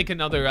 Let me make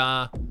another.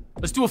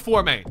 Let's do a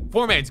 4-man.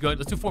 4-man's good.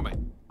 Let's do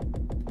 4-man.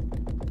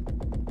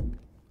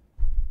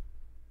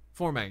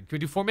 4-man. Can we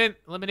do 4-man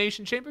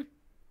elimination chamber?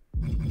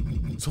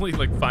 It's only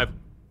like five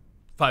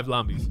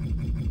lobbies.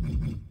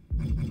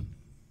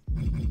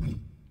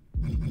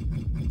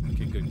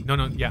 Okay, good. No,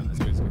 yeah, that's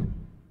good. That's good.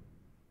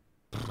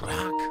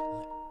 Brock.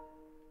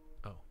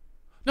 Oh.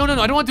 No.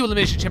 I don't want to do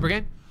elimination chamber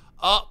again.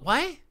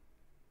 What?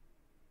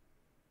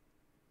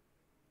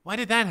 Why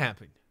did that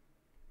happen?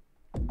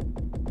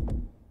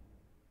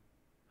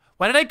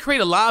 Why did I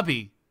create a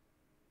lobby?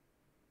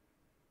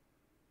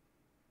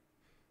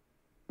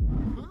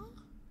 Huh?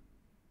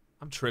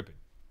 I'm tripping.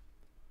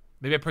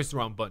 Maybe I pressed the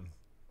wrong button.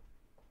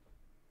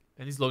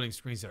 And these loading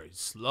screens are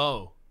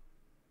slow.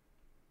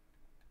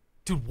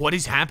 Dude, what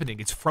is happening?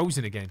 It's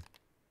frozen again.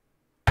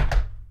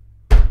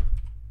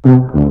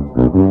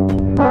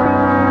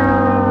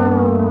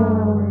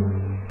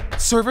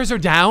 Servers are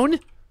down?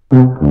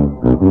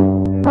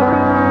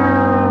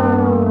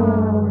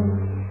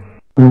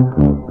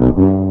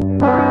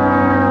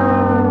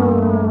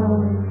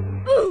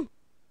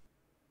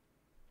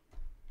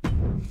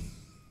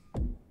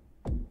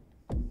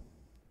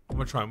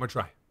 I'm gonna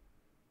try.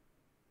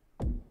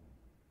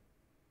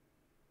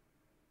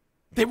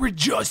 They were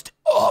just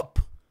up.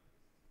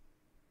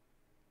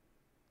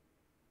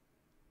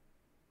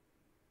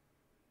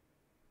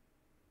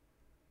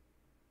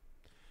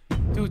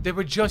 Dude, they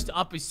were just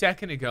up a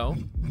second ago.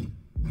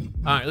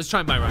 Alright, let's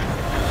try my right.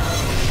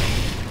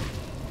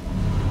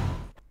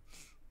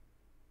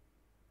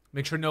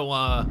 Make sure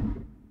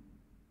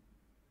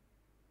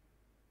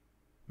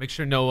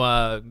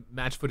no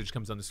match footage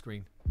comes on the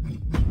screen.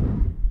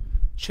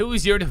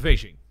 Choose your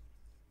division.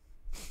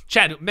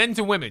 Chad, men's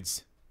and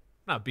women's.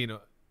 I'm not being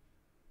a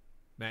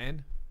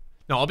man.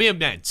 No, I'll be a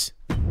men's.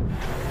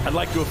 I'd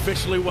like to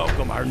officially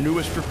welcome our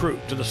newest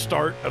recruit to the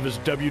start of his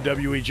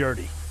WWE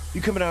journey.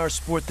 You come into our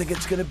sport thinking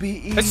it's going to be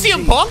easy. Let's see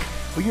him, Punk.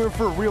 But you're in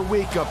for a real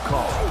wake-up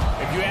call.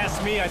 If you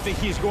ask me, I think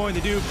he's going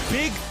to do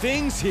big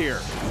things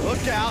here.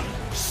 Look out.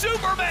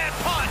 Superman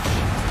punch!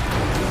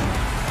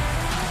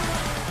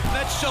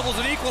 That shovels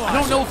an equalizer.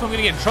 I don't know if I'm going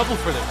to get in trouble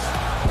for this.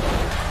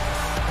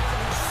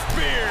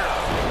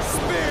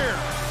 Spear!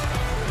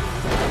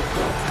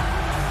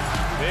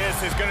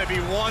 This is going to be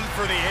one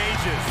for the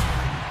ages.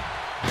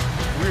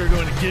 We are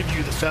going to give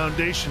you the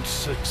foundation to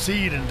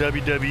succeed in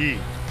WWE.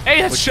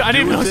 Hey, that's I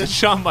didn't know that's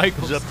Shawn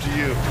Michaels. It's up to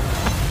you.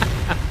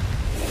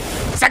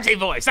 Suck it,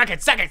 boy. Suck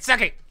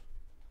it.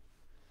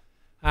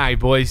 All right,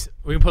 boys.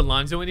 We can put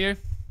Lonzo in here.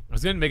 I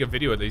was going to make a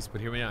video of these,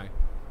 but here we are.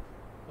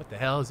 What the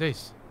hell is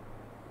this?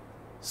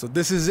 So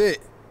this is it.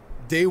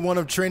 Day 1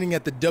 of training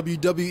at the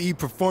WWE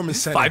Performance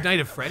Center. Five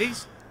Nights at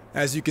Freddy's?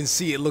 As you can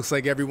see, it looks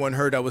like everyone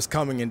heard I was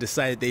coming and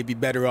decided they'd be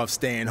better off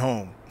staying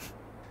home.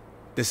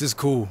 This is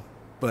cool,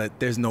 but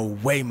there's no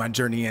way my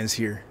journey ends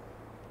here.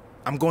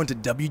 I'm going to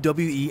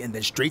WWE and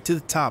then straight to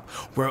the top,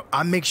 where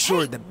I make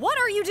sure that... What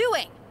are you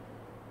doing?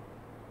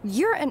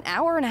 You're an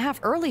hour and a half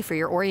early for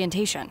your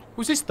orientation.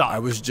 Who's this thought? I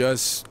was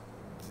just...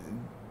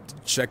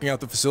 checking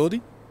out the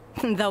facility.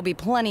 There'll be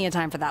plenty of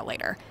time for that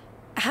later.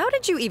 How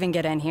did you even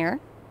get in here?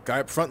 Guy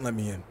up front let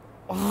me in.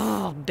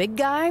 Oh, big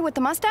guy with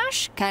the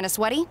mustache? Kinda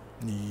sweaty?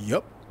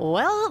 Yup.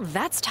 Well,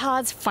 that's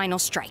Todd's final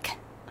strike.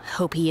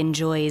 Hope he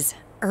enjoys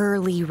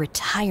early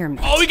retirement.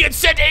 Oh, we get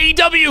sent to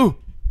AEW!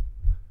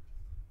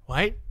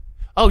 What?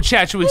 Oh,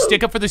 chat, should we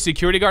stick up for the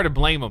security guard or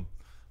blame him?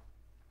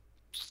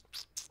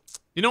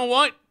 You know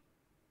what?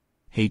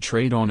 Hey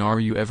Troydan, are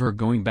you ever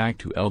going back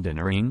to Elden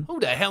Ring? Who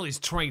the hell is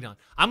Troydan?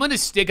 I'm gonna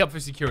stick up for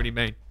security,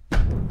 man.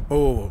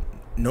 Oh,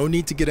 no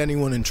need to get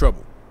anyone in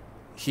trouble.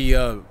 He,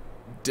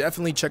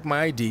 definitely checked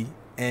my ID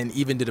and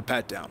even did a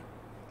pat-down.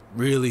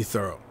 Really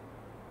thorough.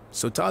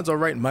 So Todd's all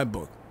right in my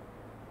book.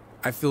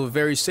 I feel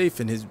very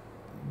safe in his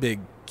big,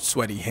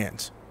 sweaty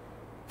hands.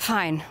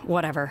 Fine,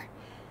 whatever.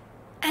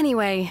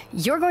 Anyway,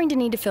 you're going to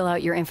need to fill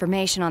out your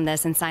information on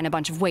this and sign a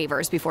bunch of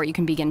waivers before you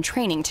can begin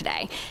training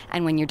today.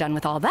 And when you're done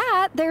with all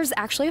that, there's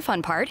actually a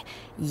fun part.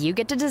 You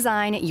get to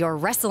design your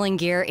wrestling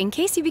gear in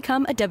case you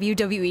become a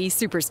WWE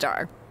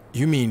superstar.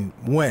 You mean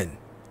when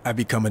I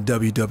become a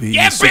WWE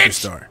Bitch!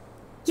 superstar?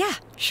 Yeah,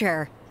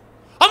 sure.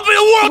 I'm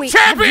the world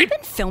champion! Have you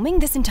been filming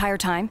this entire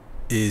time?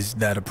 Is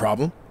that a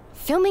problem?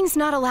 Filming's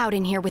not allowed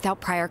in here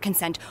without prior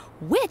consent,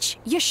 which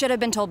you should have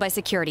been told by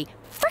security.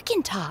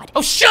 Frickin' Todd.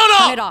 Oh, shut up!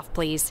 Turn it off,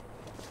 please.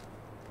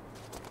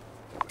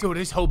 Dude,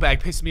 this whole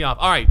bag pissed me off.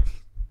 All right.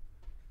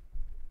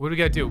 What do we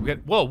gotta do? We got,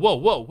 whoa, whoa,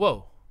 whoa,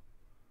 whoa.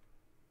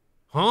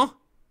 Huh?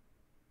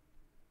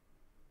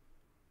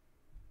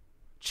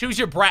 Choose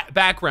your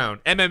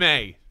background.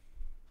 MMA.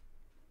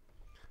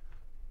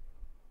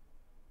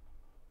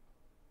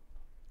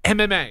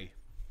 MMA.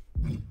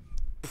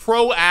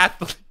 Pro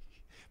athlete.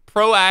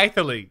 Pro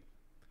athlete.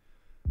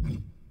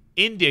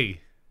 Indie.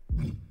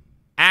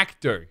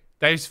 Actor.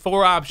 There's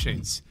 4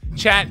 options.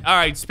 Chat, all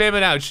right, spam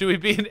it out. Should we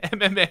be an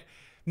MMA?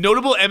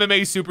 Notable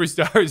MMA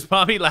superstars: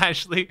 Bobby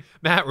Lashley,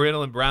 Matt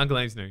Riddle, and Brock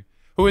Lesnar.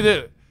 Who are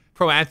the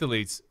pro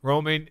athletes?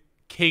 Roman,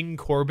 King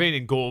Corbin,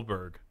 and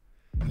Goldberg.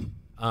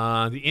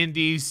 The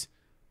Indies.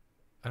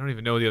 I don't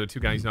even know who the other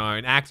 2 guys are.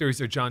 And actors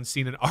are John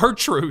Cena and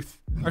R-Truth.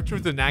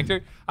 R-Truth is an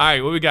actor. All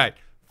right, what we got?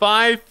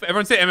 5.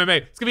 Everyone say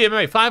MMA. It's gonna be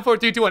MMA. 5, 4,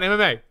 3, 2, 1.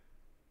 MMA.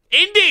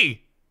 Indie.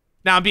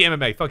 Nah, I'm be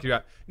MMA. Fuck you.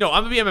 No,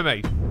 I'm gonna be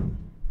MMA.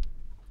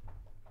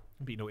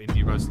 I'll be no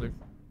indie wrestler.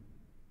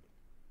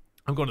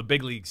 I'm going to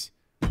big leagues.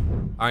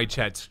 All right,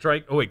 Chad.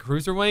 Strike. Oh, wait.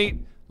 Cruiserweight,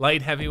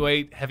 light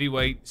heavyweight,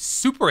 heavyweight,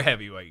 super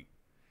heavyweight.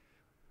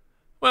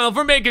 Well, if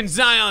we're making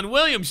Zion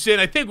Williamson,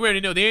 I think we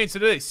already know the answer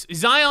to this. Is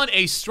Zion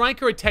a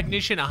striker, a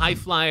technician, a high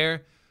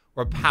flyer,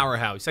 or a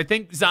powerhouse? I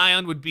think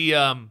Zion would be,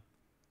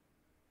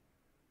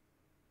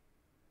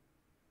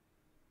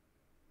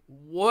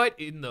 what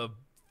in the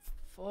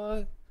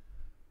fuck?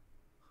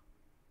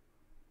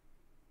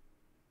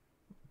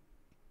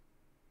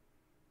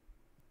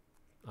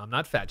 I'm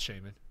not fat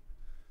shaming.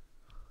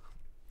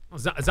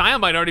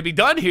 Zion might already be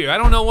done here. I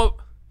don't know what.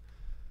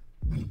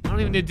 I don't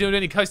even need to do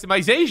any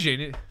customization.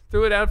 It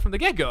threw it out from the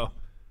get-go. All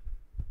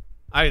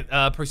right,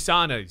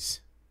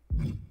 personas.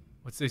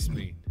 What's this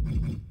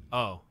mean?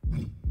 Oh.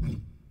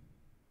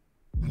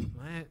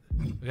 What?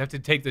 We have to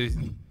take the.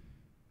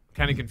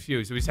 Kind of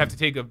confused. We just have to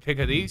take a pick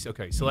of these.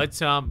 Okay, so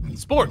let's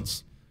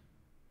sports.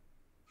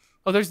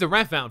 Oh, there's the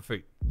ref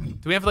outfit.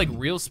 Do we have like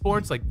real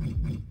sports like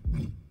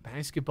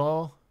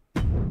basketball?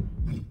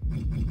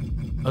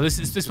 Oh, this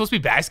is supposed to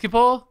be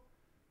basketball?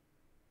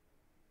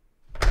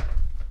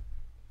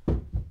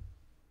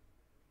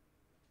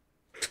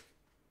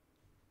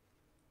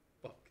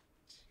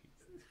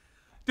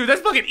 Dude,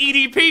 that's fucking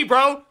EDP,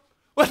 bro.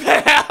 What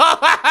the hell?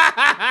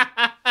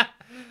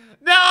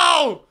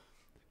 No!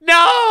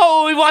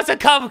 No! He wants a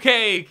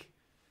cupcake.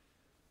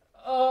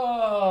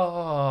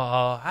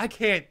 Oh, I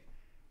can't.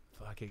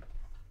 Fucking.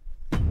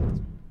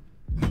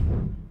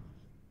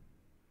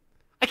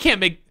 I can't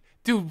make.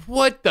 Dude,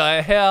 what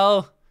the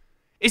hell?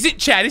 Is it,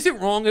 Chad? Is it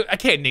wrong? I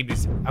can't name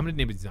this. I'm gonna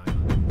name it Zion.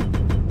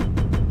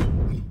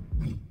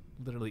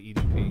 Literally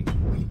EDP.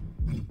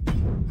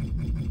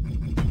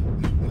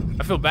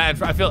 I feel bad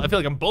for. I feel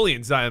like I'm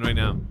bullying Zion right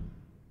now.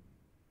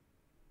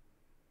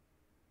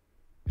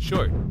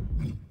 Sure.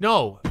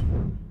 No.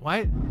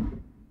 What?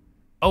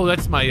 Oh,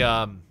 that's my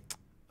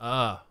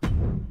how do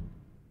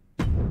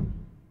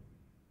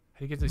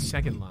you get the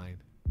second line?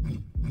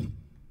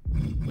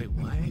 Wait,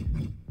 what?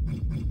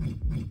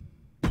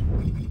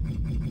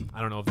 I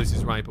don't know if this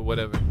is right, but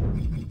whatever.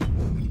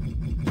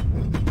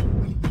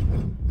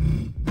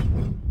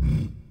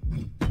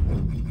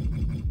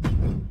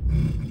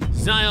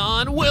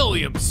 Zion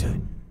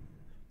Williamson.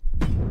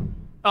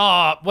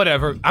 Oh,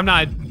 whatever. I'm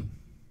not.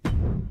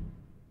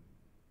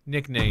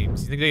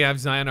 Nicknames. You think they have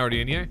Zion already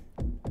in here?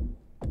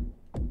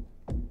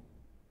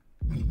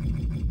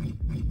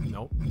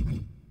 Nope.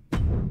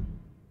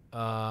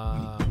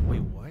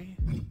 Wait, what?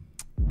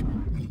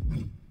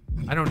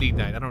 I don't need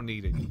that. I don't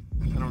need it.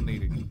 I don't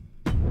need it.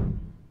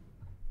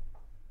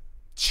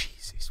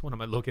 Jesus, what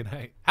am I looking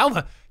at? How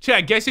much?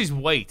 Chad, guess his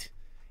weight.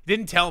 He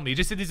didn't tell me. He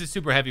just said he's a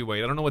super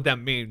heavyweight. I don't know what that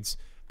means.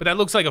 But that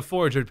looks like a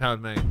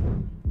 400-pound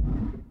man.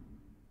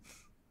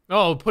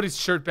 Oh, put his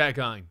shirt back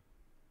on.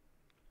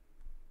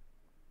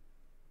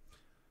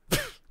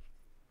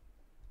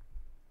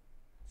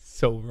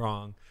 So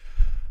wrong.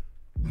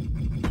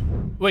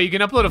 Wait, you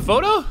can upload a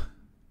photo?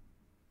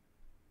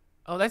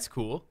 Oh, that's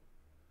cool.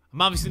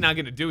 I'm obviously not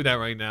going to do that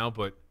right now,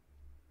 but...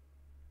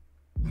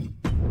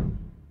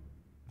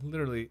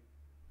 Literally...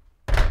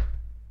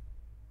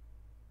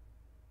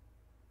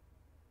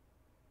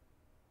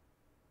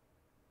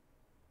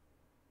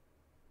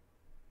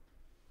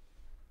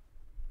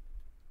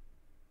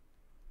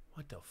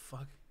 What the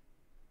fuck?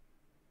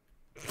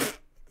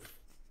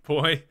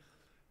 Boy,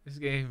 this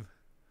game...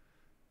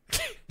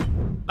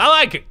 I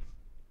like it.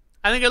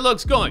 I think it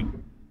looks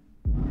good.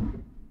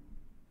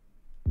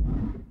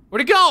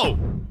 Where'd it go?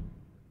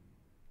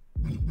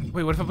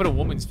 Wait, what if I put a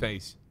woman's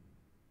face?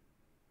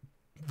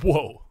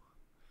 Whoa.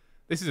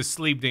 This is a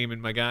sleep demon,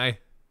 my guy.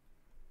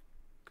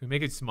 Can we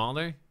make it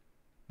smaller?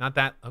 Not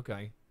that.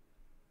 Okay.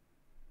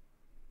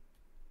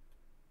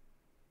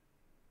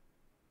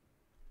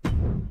 That's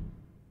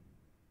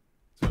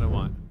what I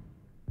want.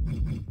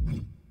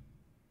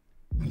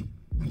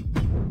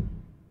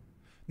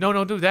 No,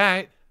 don't do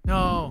that.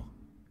 No.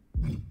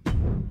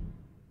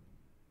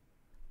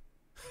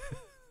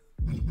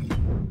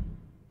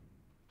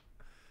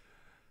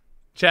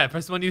 Chat,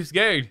 press the one you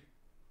scared.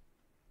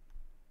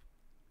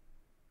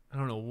 I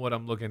don't know what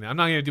I'm looking at. I'm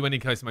not going to do any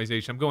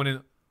customization. I'm going in.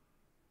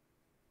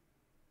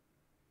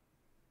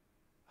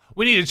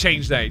 We need to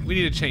change that. We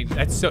need to change.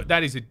 That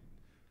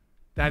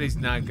is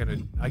not going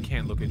to. I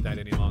can't look at that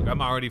any longer.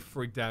 I'm already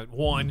freaked out.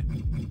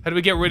 One. How do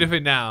we get rid of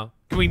it now?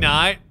 Can we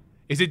not?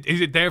 Is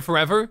it there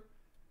forever?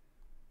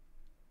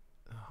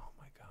 Oh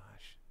my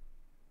gosh.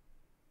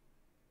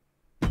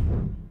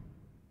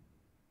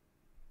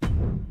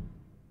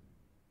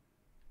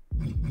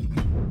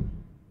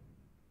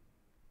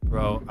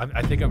 Bro,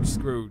 I think I'm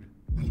screwed.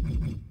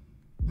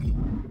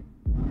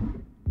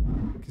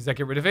 Does that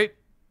get rid of it?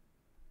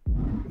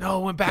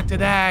 No, went back to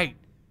that.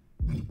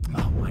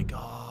 Oh my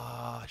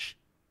gosh.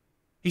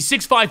 He's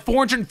 6'5",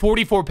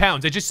 444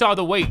 pounds. I just saw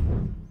the weight.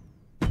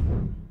 All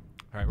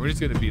right, we're just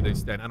going to be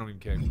this then. I don't even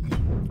care.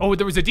 Oh,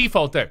 there was a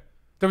default there.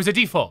 There was a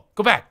default.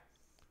 Go back.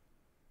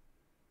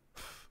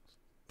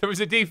 There was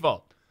a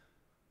default.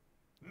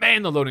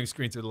 Man, the loading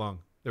screens are long.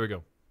 There we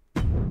go.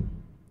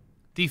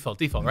 Default,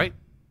 right?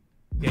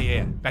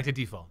 Yeah. Back to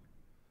default.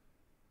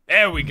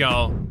 There we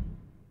go.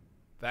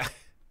 Back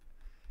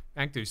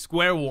to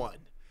square one.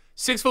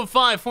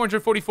 6'5",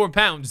 444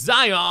 pounds.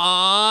 Zion.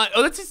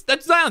 Oh,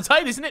 that's Zion's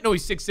height, isn't it? No,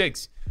 he's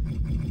 6'6".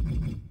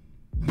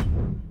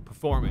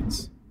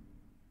 Performance.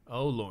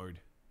 Oh, Lord.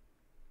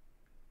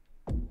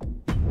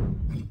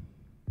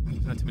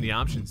 There's not too many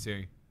options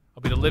here.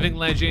 I'll be the living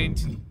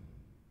legend.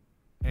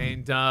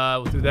 And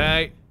we'll do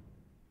that.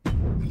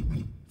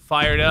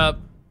 Fired up.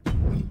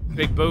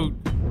 Big boot.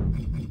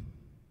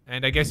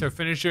 And I guess our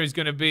finisher is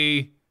going to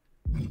be...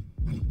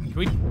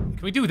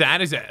 Can we do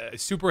that as a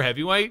super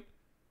heavyweight?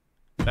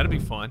 That'd be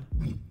fun.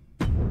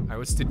 All right,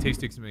 what's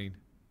statistics mean?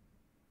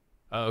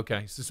 Oh,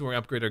 okay. So this is where we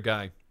upgrade our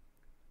guy.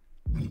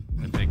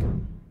 I think.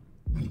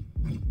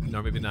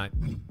 No, maybe not.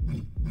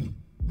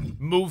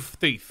 Move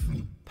thief.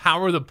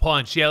 Power the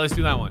punch. Yeah, let's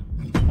do that one.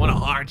 Want a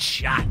hard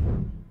shot.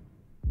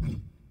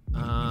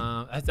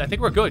 I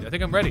think we're good. I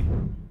think I'm ready.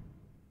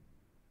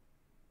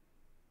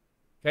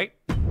 Okay.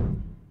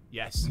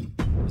 Yes.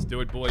 Let's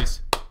do it,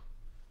 boys. I'm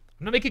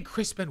gonna make it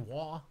Chris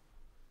Benoit.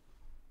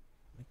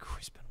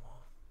 Chris Benoit.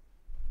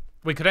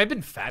 Wait, could I have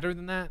been fatter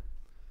than that?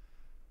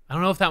 I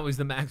don't know if that was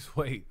the max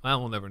weight. Well,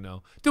 we'll never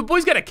know. Dude,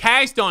 boy's got a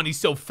cast on. He's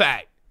so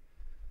fat.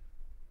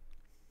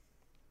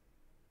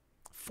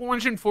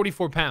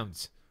 444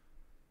 pounds.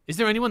 Is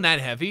there anyone that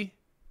heavy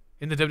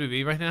in the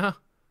WWE right now?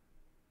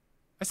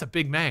 That's a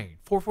big man.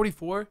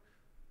 444?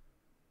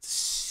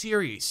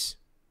 Seriously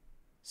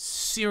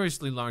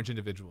large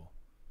individual.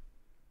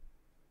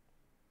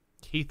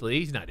 Keith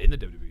Lee, he's not in the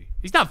WWE.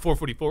 He's not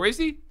 444, is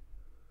he?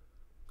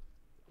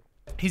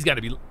 He's got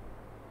to be...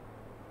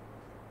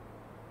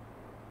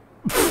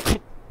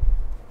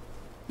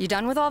 You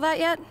done with all that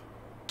yet?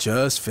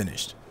 Just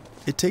finished.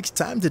 It takes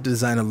time to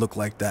design a look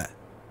like that.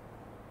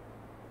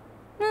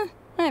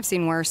 I've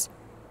seen worse.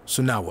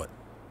 So now what?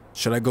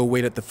 Should I go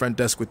wait at the front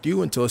desk with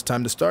you until it's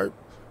time to start?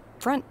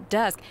 Front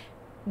desk?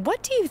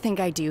 What do you think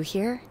I do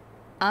here?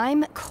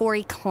 I'm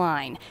Corey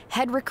Klein,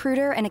 head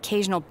recruiter and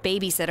occasional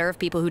babysitter of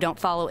people who don't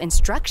follow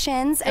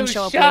instructions and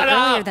show up way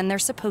earlier than they're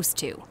supposed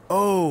to.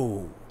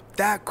 Oh,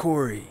 that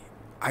Corey.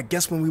 I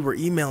guess when we were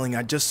emailing,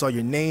 I just saw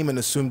your name and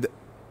assumed that...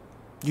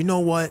 You know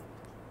what?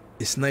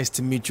 It's nice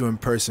to meet you in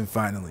person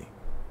finally.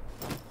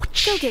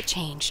 Go get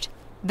changed.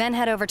 Then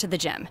head over to the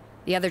gym.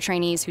 The other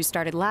trainees who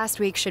started last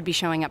week should be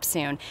showing up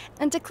soon.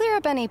 And to clear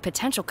up any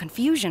potential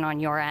confusion on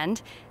your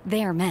end,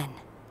 they are men.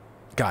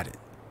 Got it.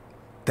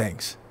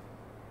 Thanks.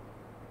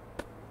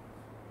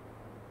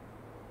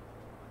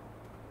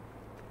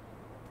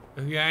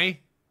 Okay.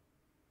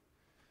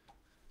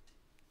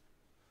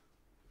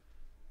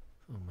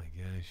 Oh my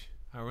gosh.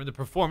 All right, we're in the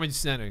performance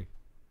center.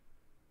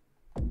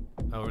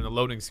 Oh, we're in the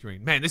loading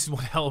screen. Man, this is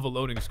one hell of a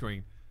loading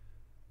screen.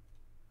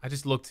 I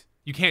just looked.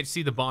 You can't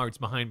see the bar. It's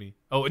behind me.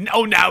 Oh,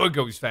 now it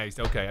goes fast.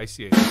 Okay, I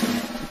see it.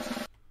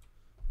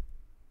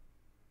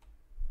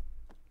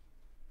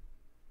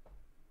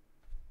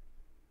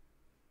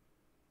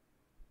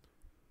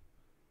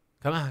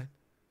 Come on.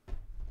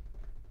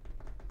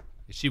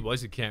 She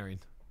was a Karen.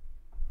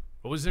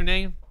 What was her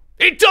name?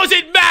 It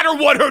doesn't matter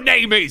what her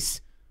name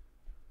is!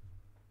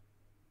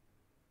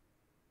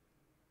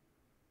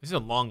 This is a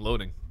long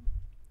loading.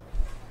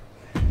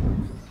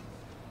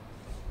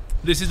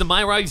 This is the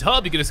MyRise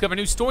Hub. You can discover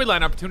new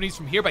storyline opportunities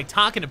from here by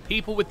talking to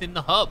people within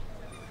the hub.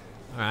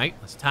 All right,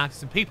 let's talk to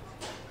some people.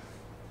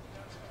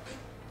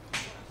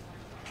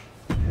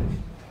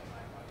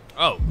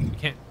 Oh, you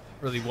can't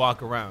really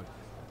walk around.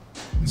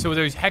 So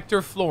there's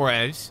Hector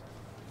Flores,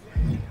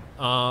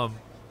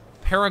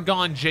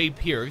 Paragon J.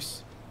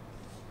 Pierce,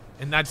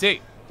 and that's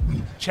it.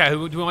 Chat,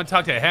 do we want to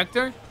talk to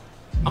Hector?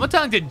 I'm gonna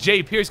talk to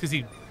Jay Pierce because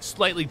he's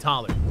slightly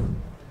taller.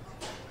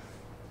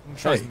 I'm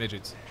trying some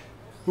midgets.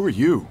 Who are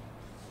you?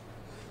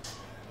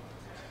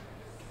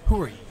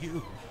 Who are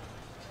you?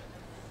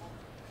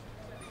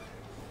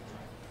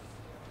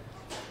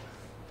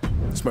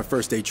 It's my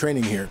first day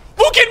training here.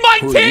 Look at my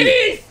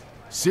titties!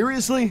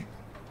 Seriously?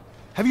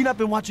 Have you not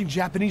been watching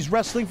Japanese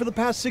wrestling for the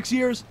past 6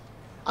 years?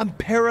 I'm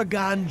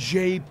Paragon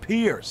Jay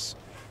Pierce,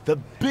 the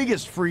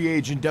biggest free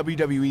agent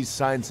WWE's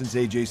signed since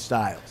AJ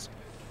Styles.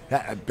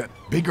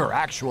 Bigger,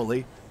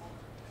 actually.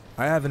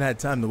 I haven't had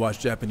time to watch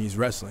Japanese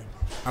wrestling.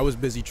 I was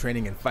busy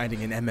training and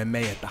fighting in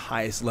MMA at the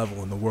highest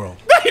level in the world.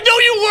 No,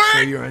 you weren't!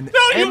 So you're an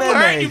no, you MMA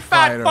weren't, you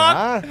fat fighter,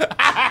 fuck!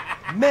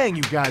 huh? Man,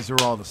 you guys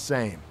are all the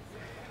same.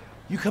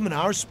 You come in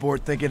our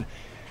sport thinking,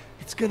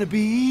 it's gonna be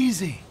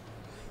easy.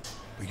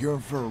 But you're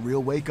in for a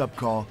real wake-up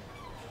call.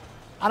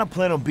 I don't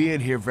plan on being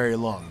here very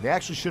long. They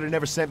actually should have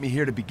never sent me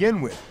here to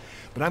begin with.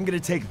 But I'm gonna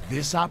take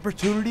this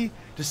opportunity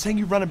to send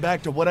you running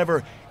back to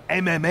whatever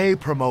MMA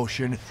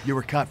promotion you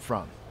were cut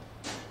from.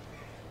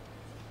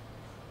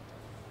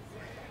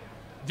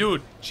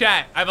 Dude,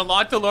 chat, I have a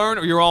lot to learn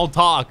or you're all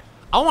talk.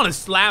 I want to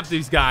slap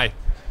this guy.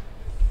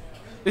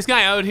 This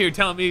guy out here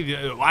telling me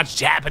to watch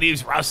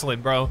Japanese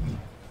wrestling, bro.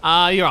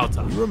 You're all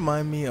talk. You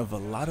remind me of a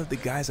lot of the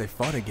guys I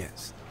fought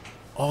against.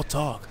 All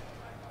talk.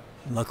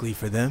 Luckily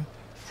for them,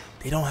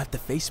 they don't have to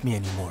face me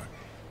anymore.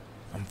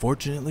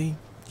 Unfortunately,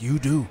 you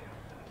do.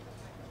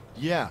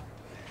 Yeah,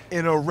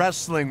 in a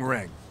wrestling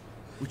ring,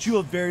 which you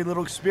have very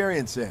little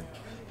experience in.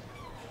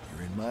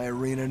 You're in my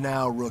arena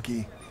now,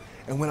 rookie.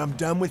 And when I'm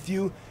done with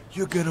you,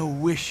 you're gonna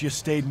wish you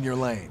stayed in your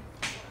lane.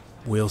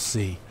 We'll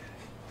see.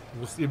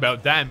 We'll see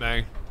about that,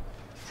 man.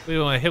 We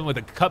want to hit him with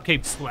a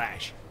cupcake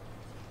splash.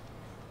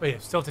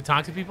 Wait, still have to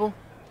talk to people?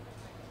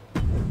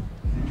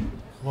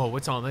 Whoa,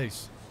 what's on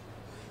this?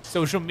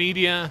 Social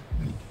media,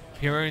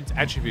 appearance,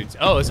 attributes.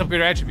 Oh, let's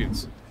upgrade our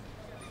attributes.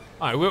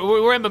 All right,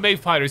 we're MMA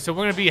fighters, so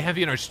we're going to be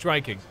heavy in our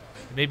striking.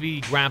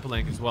 Maybe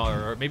grappling as well,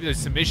 or maybe there's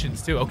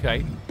submissions too.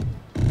 Okay.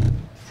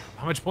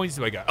 How much points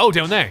do I got? Oh,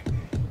 down there. All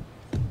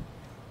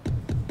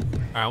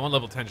right, I want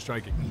level 10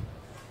 striking.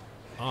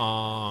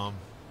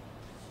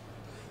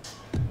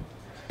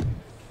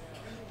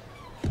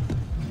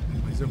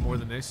 Is there more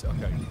than this?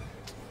 Okay.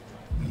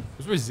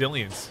 There's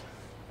resilience.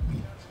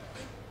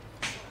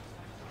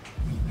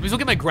 Let me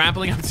look at my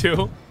grappling up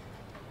too.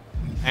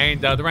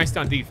 And the rest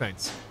on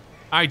defense.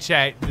 All right,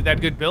 chat. Did that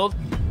good build?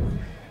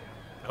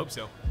 I hope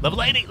so.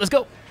 Level 80. Let's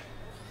go.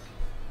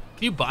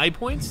 Can you buy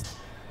points?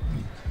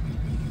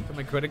 Put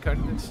my credit card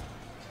in this.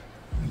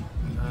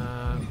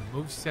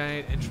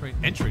 Moveset,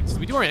 entrance. Did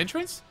we do our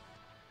entrance?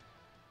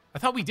 I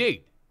thought we did.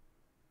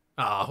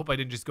 I hope I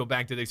didn't just go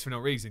back to this for no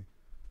reason.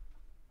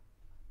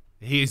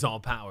 He is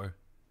all power.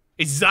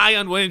 It's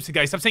Zion Williamson,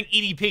 guys. Stop saying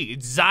EDP.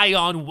 It's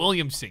Zion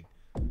Williamson.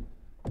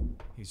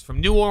 He's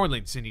from New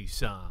Orleans, and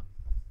he's a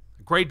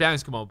great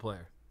basketball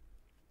player.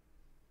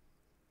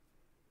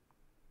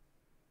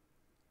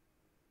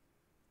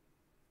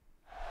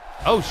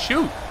 Oh,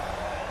 shoot.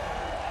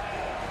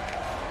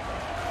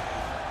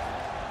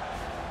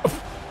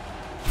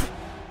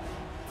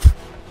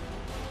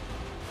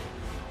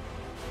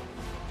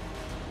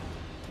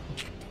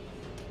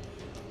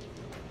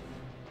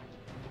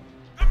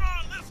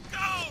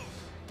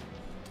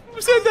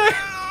 Who said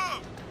that?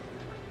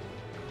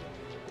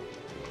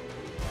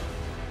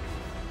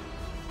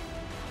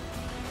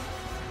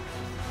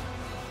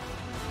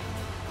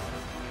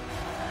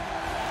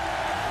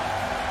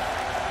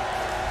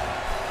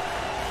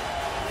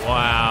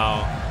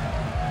 Wow.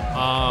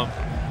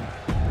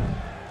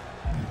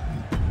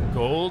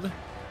 Gold?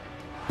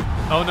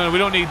 Oh, no, we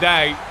don't need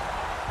that.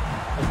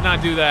 Let's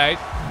not do that.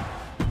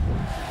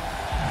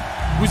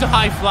 Who's a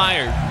high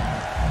flyer?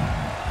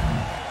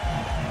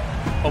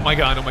 Oh my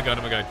god, oh my god,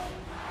 oh my god.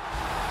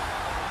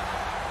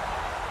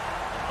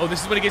 Oh,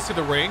 this is when it gets to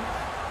the ring?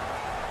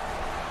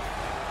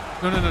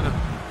 No, no, no, no.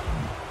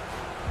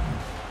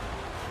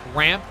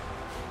 Ramp?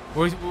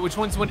 Which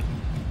one's when it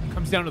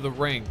comes down to the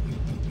ring?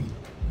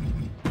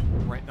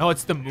 Oh,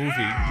 it's the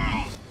movie.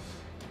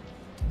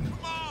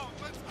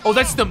 Oh,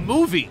 that's the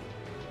movie.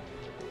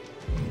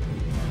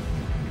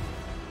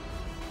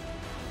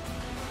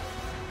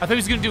 I thought he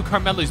was going to do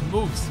Carmella's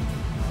moves.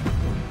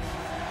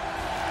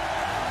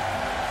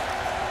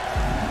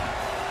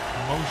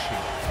 Motion.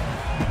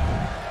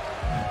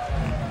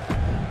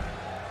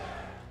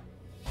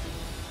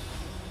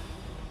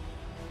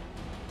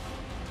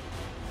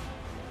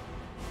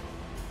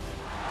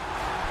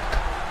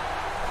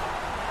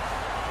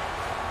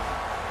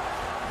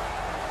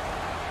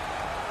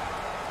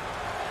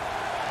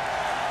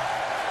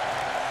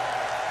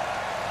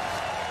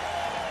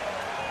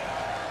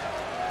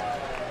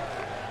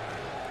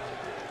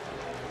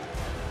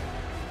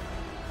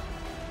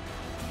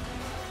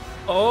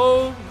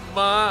 Oh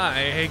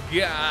my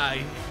god.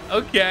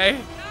 Okay.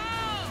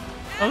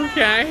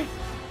 Okay.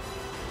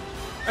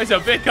 That's a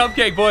big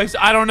cupcake, boys.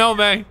 I don't know,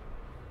 man.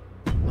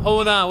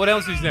 Hold on. What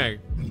else is there?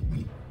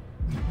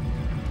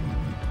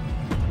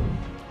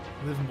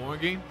 Liv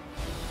Morgan?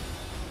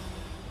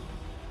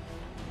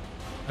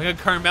 Like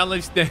a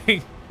Carmela's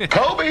thing.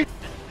 Kobe!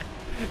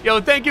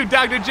 Yo, thank you,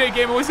 Dr. J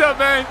Gamer. What's up,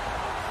 man?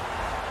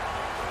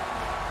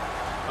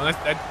 Oh,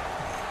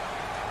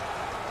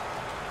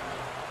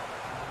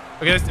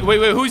 okay,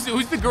 wait.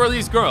 Who's the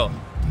girliest girl?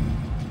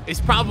 It's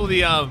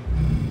probably her,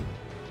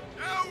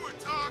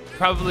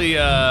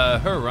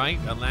 right?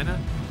 Atlanta?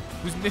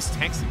 Who's Miss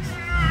Texas?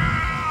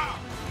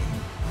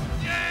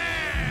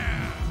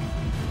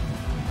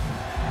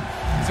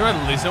 Is there a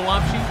Lizzo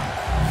option?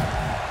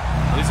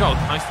 Oh, these are all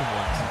custom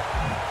ones.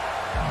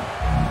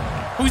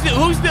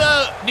 Who's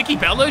the Nikki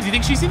Bella? Do you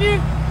think she's in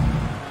here?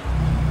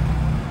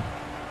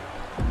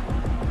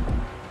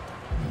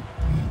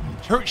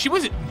 She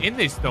wasn't in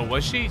this though,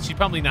 was she? She's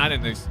probably not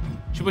in this.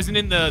 She wasn't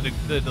in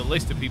the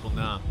list of people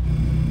now.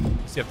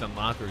 So you have to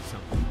unlock her or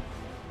something.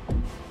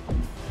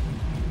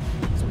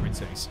 That's what it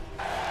says.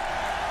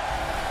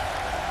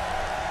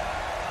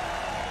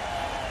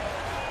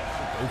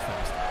 Go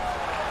fast.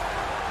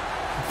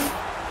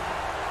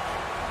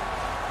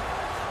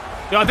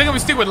 Yo, I think I'm gonna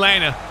stick with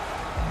Lana.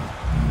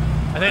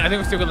 I think I'm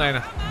gonna stick with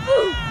Lana.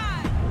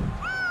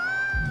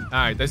 All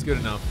right, that's good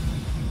enough.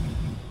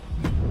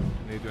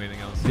 Need to do anything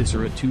else?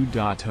 Viscera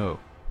 2.0.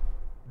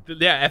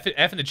 Yeah,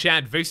 F in the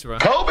chat, Viscera.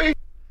 Kobe!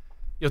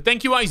 Yo,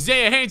 thank you,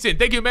 Isaiah Hansen.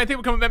 Thank you, man. Thank you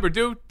for becoming a member,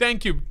 dude.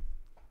 Thank you.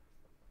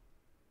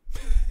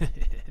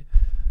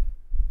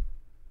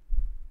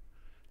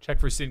 Check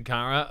for Sin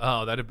Cara.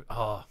 Oh,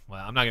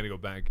 well, I'm not gonna go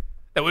back.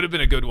 That would have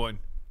been a good one.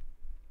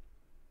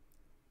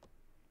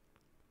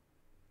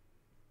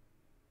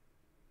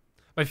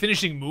 My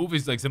finishing move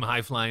is like some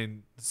high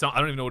flying. I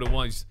don't even know what it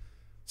was.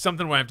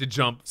 Something where I have to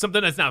jump.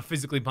 Something that's not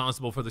physically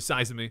possible for the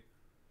size of me.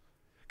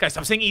 Guys,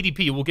 stop saying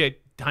EDP. We'll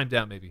get timed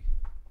out maybe.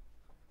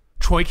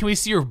 Troy, can we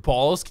see your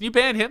balls? Can you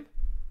ban him?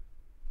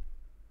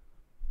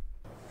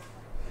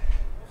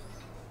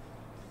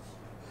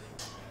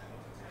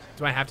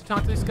 Do I have to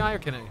talk to this guy or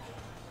can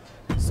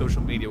I?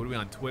 Social media. What are we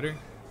on? Twitter?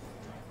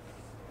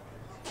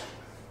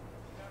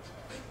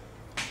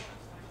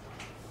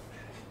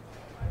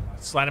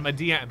 Slide in my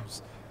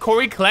DMs.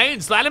 Corey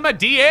Klein, slide in my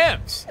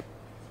DMs.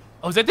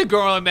 Oh, is that the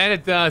girl I met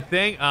at the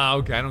thing? Oh,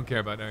 okay. I don't care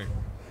about her.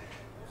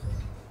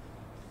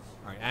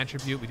 All right,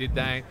 attribute. We did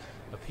that.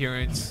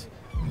 Appearance.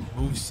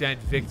 Moveset.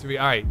 Victory.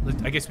 All right.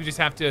 I guess we just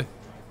have to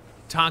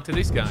talk to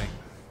this guy.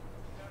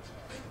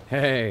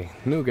 Hey,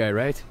 new guy,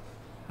 right?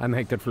 I'm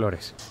Hector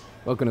Flores.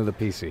 Welcome to the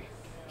PC.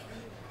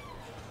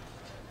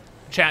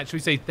 Chat, should we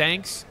say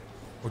thanks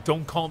or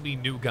don't call me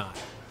new guy?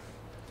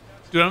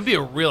 Dude, I'm gonna be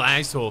a real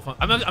asshole.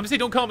 I'm gonna say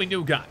don't call me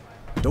new guy.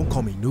 Don't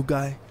call me new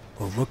guy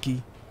or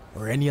rookie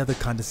or any other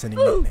condescending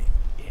nickname.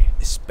 Yeah.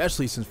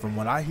 Especially since from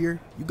what I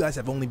hear, you guys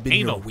have only been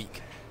here a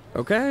week.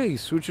 Okay,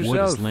 suit yourself.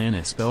 What is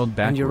Lana spelled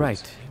backwards? And you're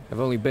right. I've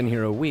only been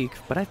here a week,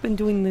 but I've been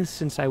doing this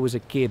since I was a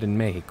kid in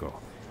Mexico,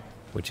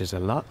 which is a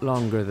lot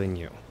longer than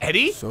you.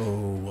 Eddie? So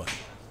what?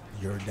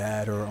 Your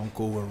dad or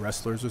uncle were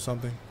wrestlers or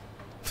something?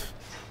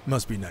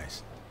 Must be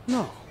nice.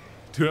 No.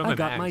 Dude, I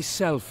got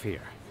myself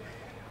here.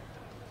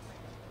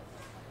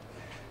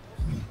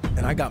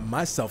 And I got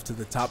myself to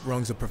the top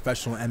rungs of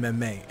professional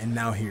MMA, and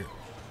now here.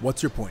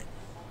 What's your point?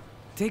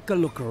 Take a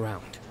look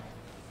around.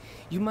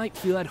 You might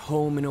feel at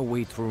home in a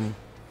weight room,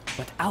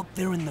 but out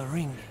there in the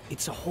ring,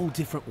 it's a whole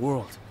different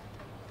world.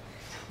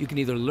 You can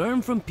either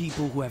learn from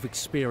people who have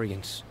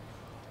experience,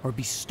 or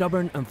be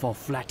stubborn and fall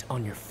flat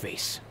on your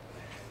face.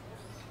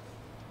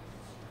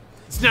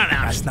 It's not an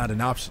option. That's not an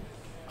option.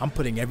 I'm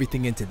putting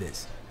everything into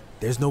this.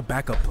 There's no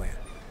backup plan.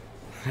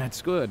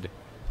 That's good.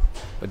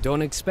 But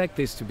don't expect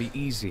this to be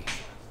easy.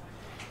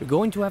 You're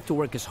going to have to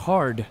work as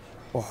hard,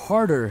 or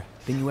harder,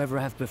 than you ever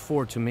have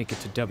before to make it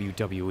to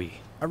WWE.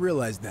 I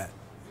realize that.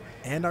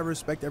 And I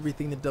respect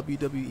everything the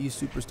WWE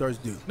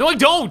superstars do. No, I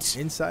don't!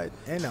 Inside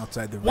and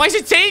outside the ring. Why is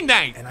it saying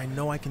that? And I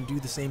know I can do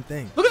the same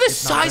thing. Look at the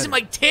size of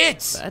my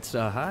tits! That's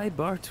a high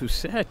bar to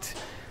set.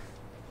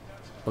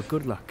 But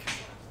good luck.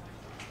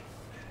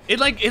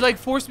 It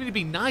forced me to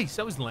be nice.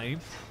 That was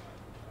lame.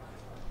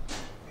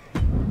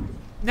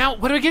 Now,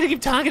 what are we gonna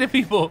keep talking to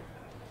people?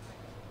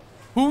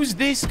 Who's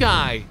this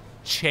guy?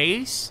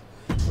 Chase?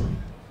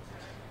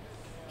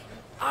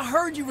 I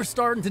heard you were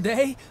starting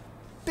today.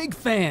 Big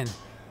fan.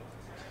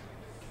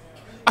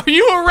 Are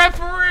you a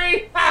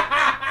referee?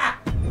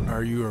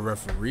 Are you a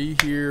referee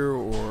here,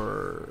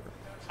 or...?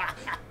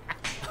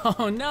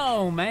 Oh,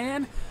 no,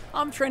 man.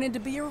 I'm training to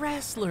be a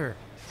wrestler.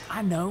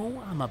 I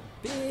know I'm a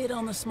bit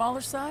on the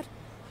smaller side,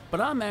 but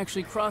I'm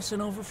actually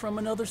crossing over from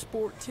another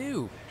sport,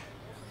 too.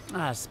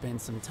 I spent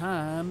some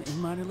time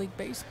in minor league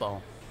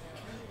baseball.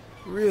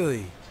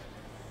 Really?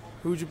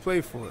 Who'd you play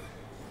for?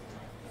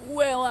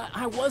 Well,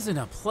 I wasn't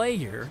a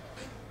player.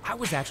 I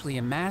was actually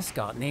a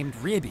mascot named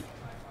Ribby.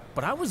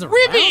 But I was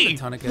around a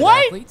ton of good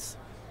athletes.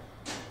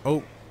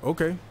 Oh,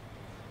 okay.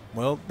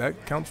 Well,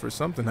 that counts for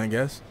something, I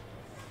guess.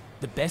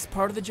 The best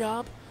part of the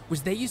job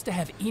was they used to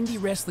have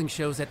indie wrestling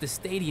shows at the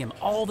stadium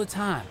all the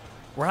time,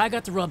 where I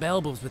got to rub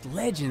elbows with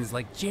legends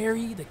like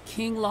Jerry the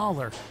King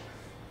Lawler.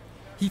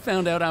 He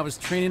found out I was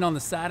training on the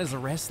side as a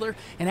wrestler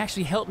and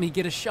actually helped me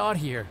get a shot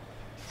here.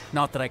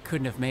 Not that I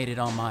couldn't have made it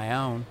on my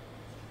own.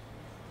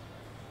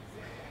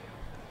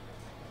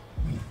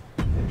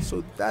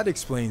 So that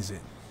explains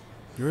it.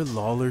 You're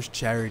Lawler's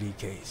charity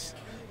case.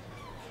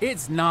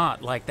 It's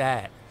not like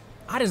that.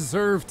 I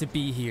deserve to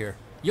be here.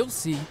 You'll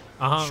see.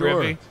 Sure.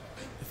 Ribby.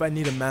 If I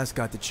need a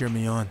mascot to cheer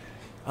me on,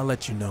 I'll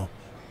let you know.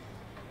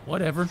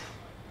 Whatever.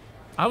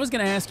 I was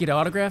gonna ask you to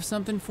autograph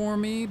something for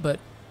me, but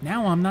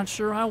now I'm not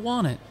sure I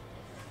want it.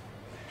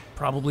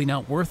 Probably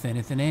not worth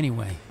anything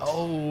anyway.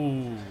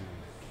 Oh,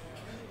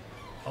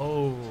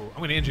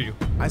 I'm gonna injure you.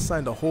 I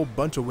signed a whole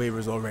bunch of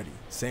waivers already,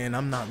 saying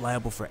I'm not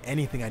liable for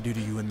anything I do to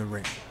you in the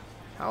ring.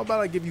 How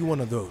about I give you one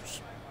of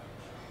those?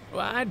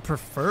 Well, I'd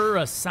prefer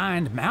a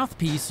signed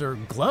mouthpiece or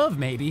glove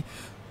maybe,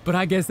 but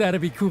I guess that'd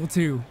be cool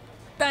too.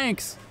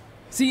 Thanks.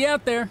 See you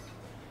out there.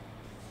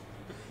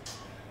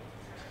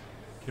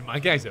 Dude, my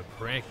guy's a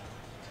prick.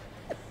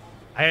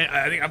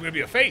 I think I'm gonna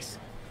be a face.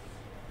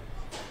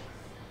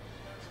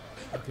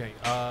 Okay,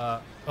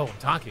 oh, I'm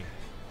talking.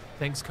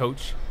 Thanks,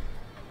 coach.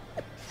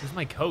 Who's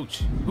my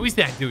coach? Who is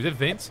that dude? Is that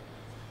Vince?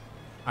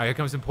 All right, here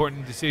comes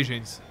important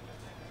decisions.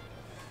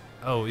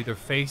 Oh, either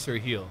face or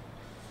heel.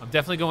 I'm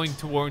definitely going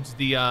towards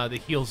the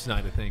heel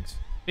side of things.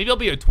 Maybe I'll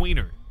be a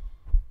tweener.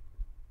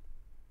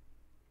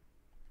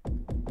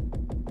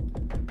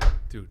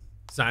 Dude,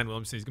 Zion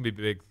Williamson, he's gonna be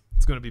big.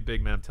 It's gonna be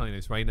big, man. I'm telling you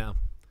this right now.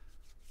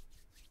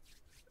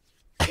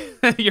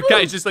 Your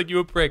guy's just like you,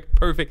 a prick.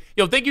 Perfect.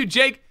 Yo, thank you,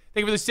 Jake.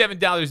 Thank you for the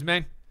 $7,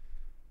 man.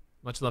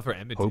 Much love for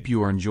Edmonton. Hope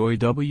you enjoy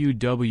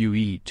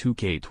WWE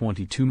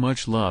 2K22.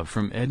 Much love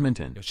from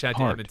Edmonton. Yo, shout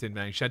out to Edmonton,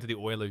 man. Shout out to the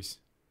Oilers.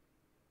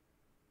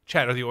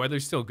 Chat, are the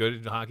Oilers still good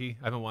in hockey?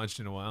 I haven't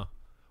watched in a while.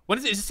 When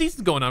is it? The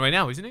season's going on right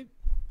now, isn't it?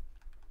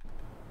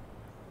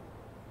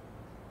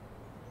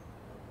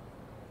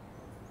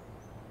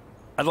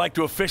 I'd like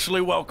to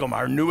officially welcome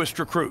our newest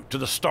recruit to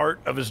the start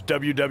of his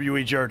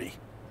WWE journey.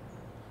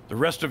 The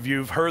rest of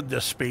you've heard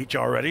this speech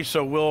already,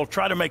 so we'll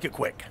try to make it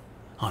quick.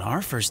 On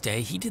our first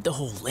day, he did the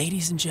whole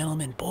ladies and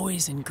gentlemen,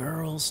 boys and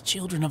girls,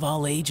 children of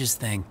all ages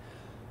thing.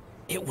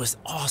 It was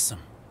awesome.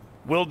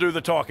 We'll do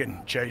the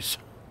talking, Chase.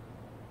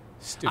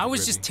 I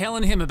was just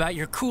telling him about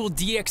your cool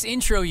DX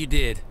intro you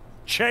did.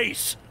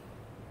 Chase!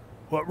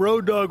 What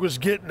Road Dogg was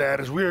getting at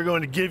is we are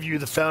going to give you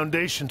the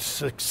foundation to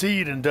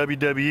succeed in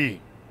WWE.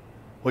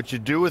 What you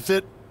do with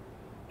it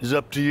is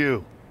up to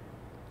you.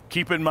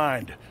 Keep in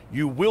mind,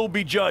 you will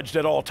be judged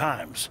at all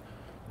times.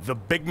 The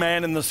big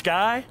man in the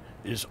sky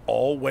is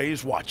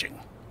always watching.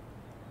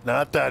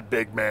 Not that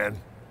big man.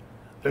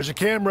 There's a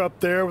camera up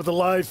there with a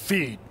live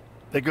feed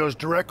that goes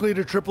directly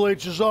to Triple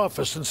H's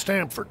office in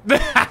Stamford.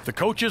 The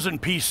coaches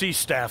and PC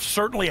staff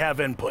certainly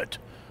have input,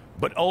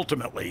 but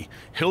ultimately,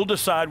 he'll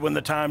decide when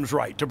the time's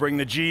right to bring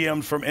the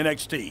GMs from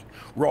NXT,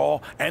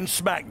 Raw, and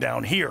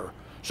SmackDown here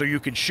so you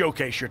can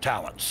showcase your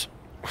talents.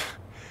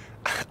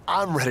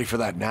 I'm ready for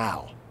that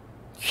now.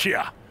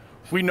 Yeah,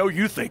 we know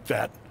you think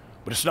that,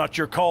 but it's not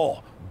your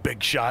call,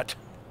 big shot.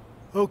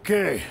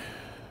 Okay,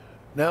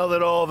 now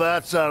that all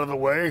that's out of the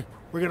way,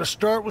 we're going to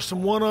start with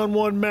some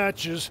one-on-one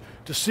matches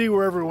to see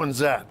where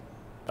everyone's at.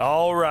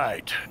 All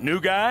right, new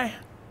guy,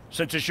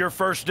 since it's your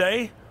first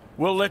day,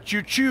 we'll let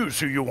you choose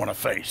who you want to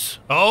face.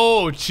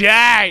 Oh,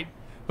 Chad!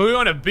 Who do you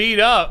want to beat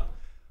up?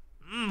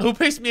 Who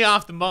pissed me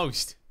off the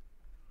most?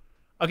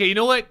 Okay, you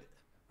know what?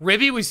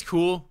 Ribby was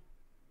cool.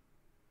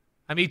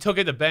 I mean, he took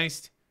it the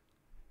best.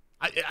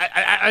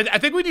 I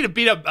think we need to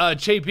beat up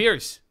Jay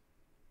Pierce.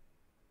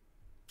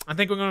 I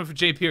think we're going for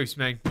Jay Pierce,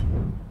 man.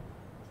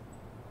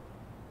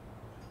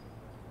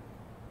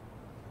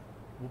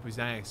 Whoop his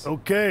ass.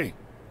 Okay,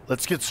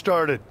 let's get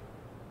started.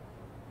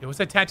 Yo, what's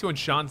that tattoo on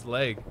Sean's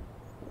leg?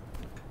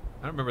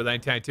 I don't remember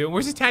that tattoo.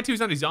 Where's his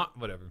tattoos on his arm?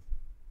 Whatever.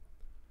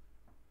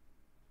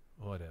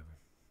 Whatever.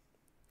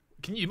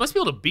 You must be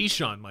able to be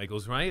Shawn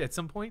Michaels, right? At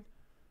some point?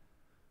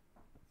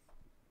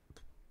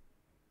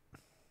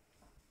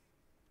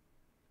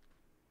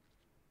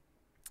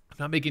 I'm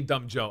not making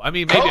dumb Joe. I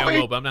mean, maybe I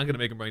will, but I'm not going to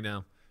make him right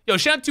now. Yo,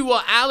 shout out to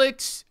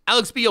Alex.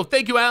 Alex B. Yo,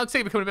 thank you, Alex.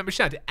 Thank you for becoming a member.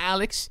 Shout out to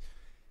Alex.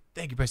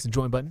 Thank you for pressing the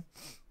join button.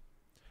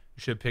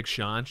 You should have picked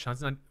Sean.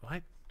 Sean's not...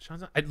 What?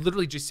 Sean's not... I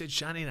literally just said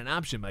Sean ain't an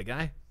option, my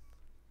guy.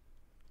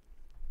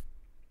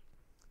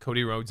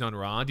 Cody Rhodes on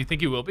Raw. Do you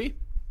think he will be?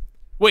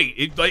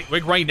 Wait,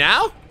 like right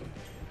now?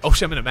 Oh,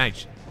 shit, I'm in a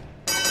match.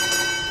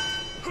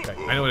 Okay,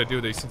 I know what to do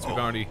with this since we've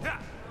already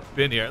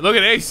been here. Look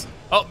at Ace.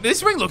 Oh,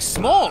 this ring looks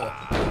small.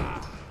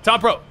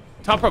 Top rope.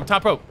 Top rope.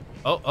 Top rope.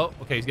 Oh,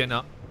 okay, he's getting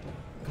up.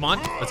 Come on,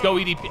 let's go,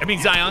 EDP. I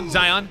mean, Zion.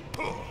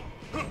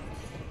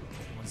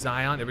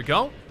 Zion, there we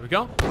go. There we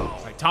go.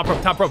 All right, top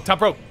rope, top rope,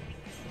 top rope.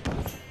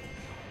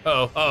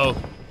 Uh-oh.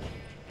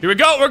 Here we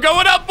go. We're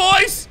going up,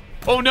 boys.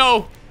 Oh,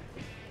 no.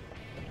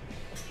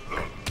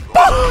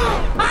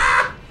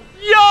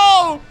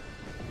 Yo!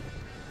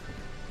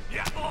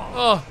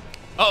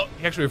 Oh,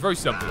 he actually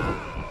reversed something.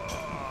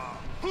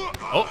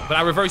 Oh, but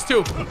I reversed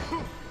too.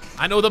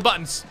 I know the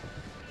buttons.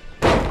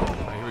 All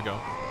right, here we go.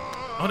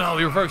 Oh, no,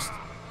 he reversed.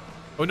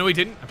 Oh, no, he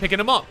didn't. I'm picking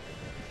him up.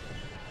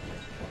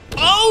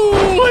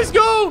 Oh, let's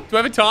go. Do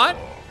I have a taunt?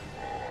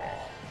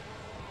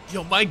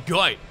 Yo, my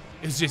gut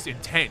is just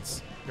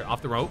intense. Here,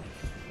 off the rope.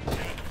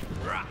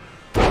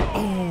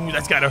 Oh,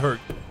 that's gotta hurt.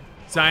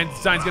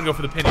 Zion's gonna go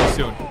for the pin here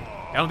soon.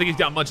 I don't think he's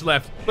got much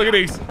left. Look at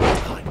these.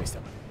 Oh, I missed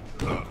him.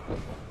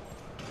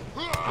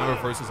 The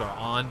reversals are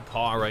on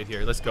par right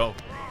here. Let's go.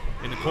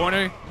 In the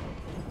corner.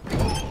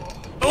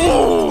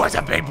 Oh, that's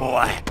a big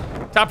boy.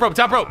 Top rope,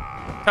 top rope,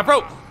 top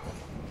rope.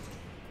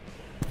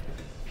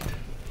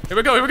 Here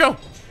we go, here we go.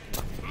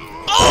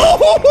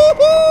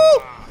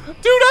 Oh,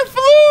 dude, I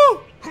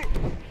flew.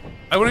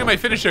 I want to get my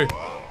finisher.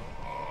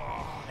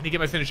 I need to get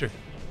my finisher.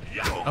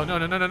 Oh, no,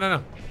 no, no, no, no,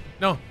 no.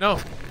 No, no.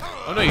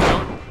 Oh, no, you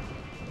don't.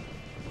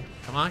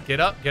 Come on, get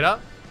up, get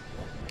up.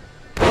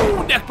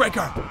 Oh, neck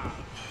breaker.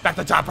 Back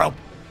to the top rope.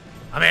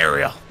 I'm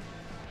aerial.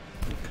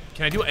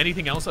 Can I do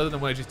anything else other than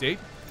what I just did?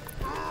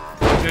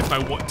 That's my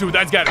one. Dude,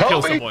 that's gotta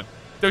kill someone.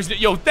 There's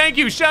yo, thank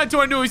you. Shout out to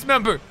our newest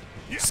member.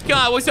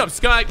 Sky, what's up,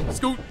 Sky?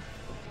 Scoot.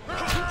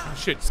 Oh,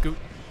 shit, Scoot.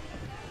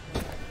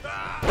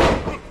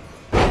 Oh,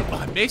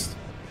 I missed.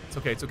 It's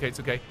okay, it's okay, it's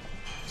okay.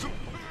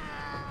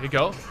 There you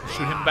go.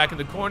 Shoot him back in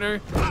the corner.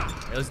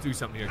 Hey, let's do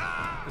something here.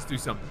 Let's do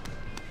something.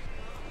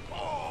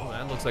 Oh,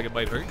 that looks like it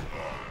might hurt.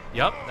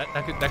 Yup,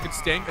 that could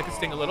sting. That could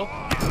sting a little.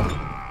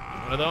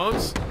 One of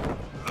those.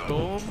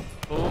 Boom,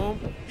 boom.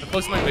 I'm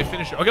close to my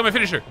finisher. Okay, my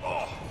finisher.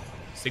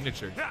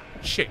 Signature.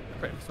 Shit.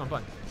 Right, it's my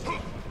button.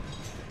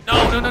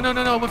 No, no, no, no,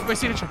 no, no. I went for my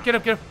signature. Get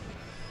up, get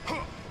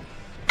up.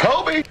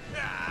 Kobe!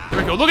 Here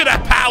we go. Look at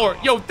that power.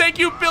 Yo, thank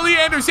you, Billy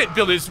Anderson.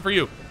 Bill, this is for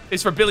you. This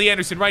is for Billy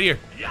Anderson right here.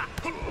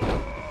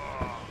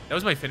 That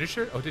was my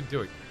finisher? Oh, it didn't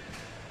do it.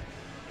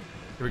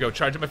 Here we go.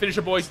 Charging my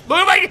finisher, boys. Look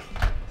at my...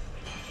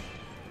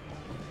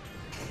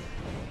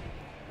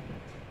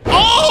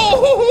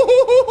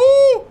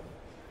 Oh!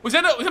 Was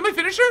that my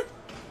finisher?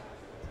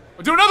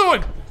 I'll do another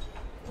one.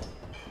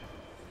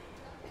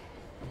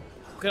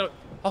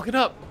 Hulk it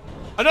up.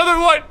 Another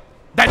one.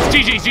 That's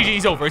GG's.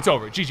 GG's over. It's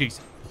over.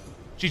 GG's.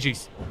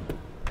 GG's.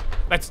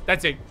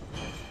 That's it.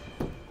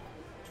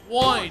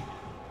 1,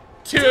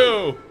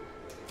 2,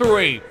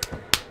 3.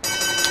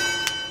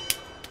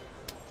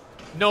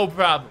 No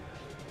problem.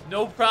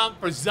 No problem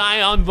for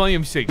Zion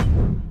Williamson.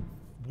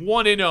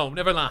 1-0.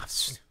 Never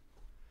lost.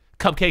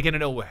 Cupcake into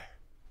nowhere.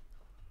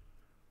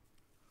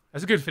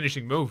 That's a good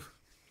finishing move.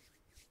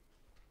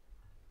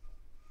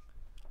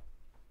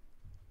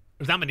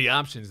 There's not many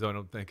options, though, I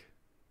don't think.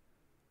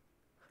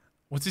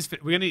 What's his...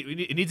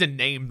 It needs a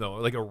name, though.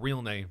 Like a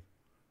real name.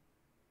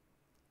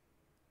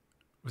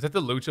 Was that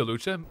the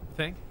Lucha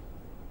thing?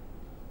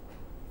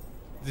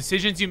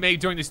 Decisions you made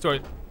during the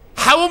story.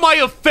 How am I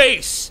a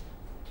face?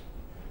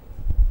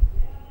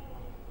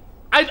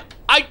 I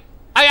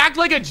act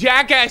like a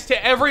jackass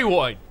to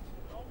everyone.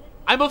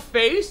 I'm a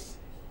face?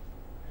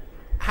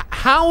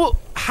 How?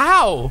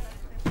 How?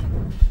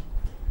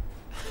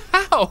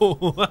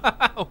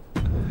 How?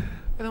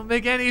 That don't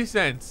make any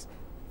sense.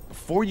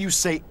 Before you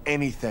say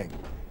anything,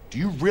 do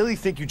you really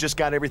think you just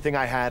got everything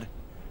I had?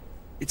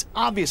 It's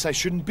obvious I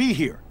shouldn't be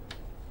here.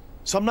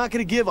 So I'm not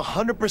gonna give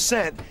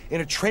 100%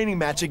 in a training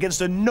match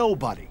against a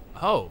nobody.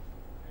 Oh.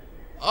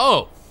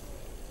 Oh.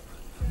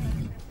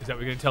 Is that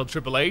what you're gonna tell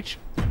Triple H?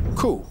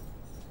 Cool.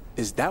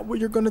 Is that what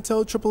you're gonna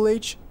tell Triple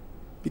H?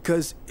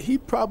 Because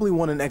he'd probably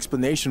want an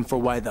explanation for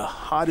why the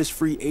hottest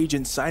free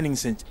agent signing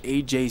since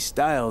AJ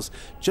Styles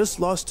just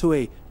lost to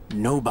a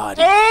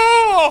nobody.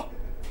 Oh!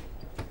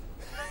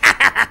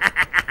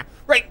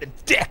 Right in the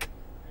dick.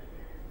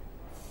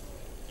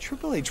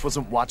 Triple H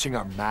wasn't watching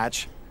our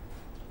match.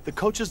 The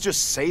coaches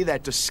just say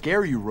that to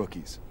scare you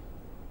rookies.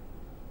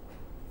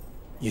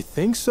 You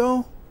think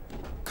so?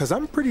 Cause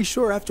I'm pretty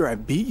sure after I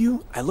beat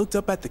you, I looked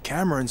up at the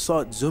camera and saw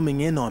it zooming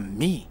in on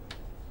me.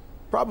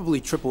 Probably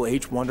Triple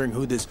H wondering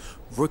who this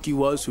rookie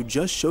was who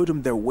just showed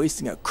him they're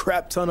wasting a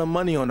crap ton of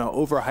money on an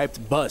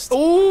overhyped bust.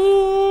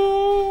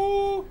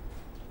 Ooh!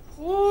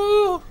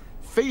 Ooh!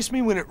 Face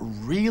me when it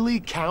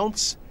really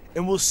counts,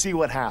 and we'll see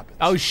what happens.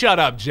 Oh, shut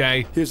up,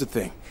 Jay. Here's the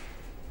thing.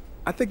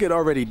 I think it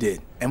already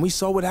did, and we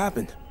saw what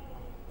happened.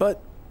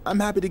 But I'm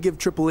happy to give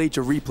Triple H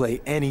a replay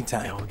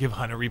anytime. Yeah, we'll give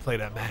Hunter a replay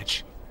that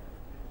match.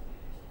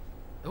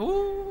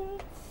 Ooh.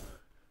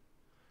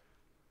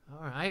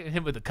 All right,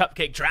 hit with the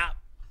cupcake drop.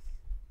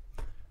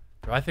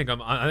 I think I'm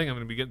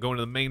gonna be going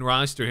to the main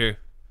roster here.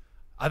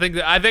 I think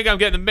I'm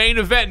getting the main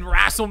event in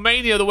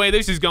WrestleMania the way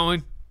this is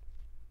going.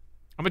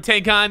 I'm gonna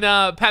take on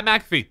Pat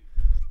McAfee.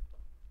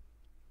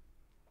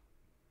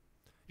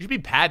 You should be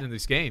Pat in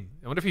this game.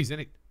 I wonder if he's in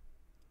it.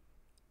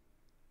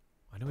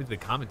 I know he did the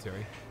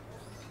commentary.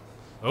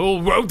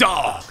 Oh, Road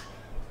Dogg!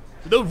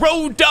 The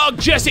Road Dogg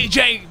Jesse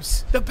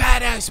James! The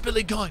badass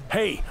Billy Gunn!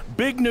 Hey,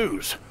 big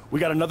news. We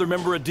got another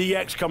member of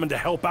DX coming to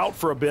help out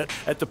for a bit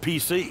at the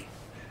PC.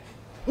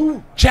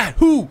 Who? Chat,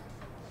 who?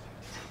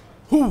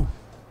 Who?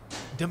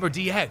 Denver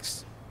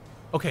DX.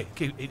 Okay,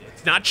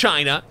 it's not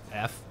China,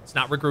 F. It's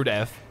not Recruit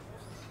F.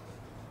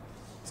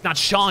 It's not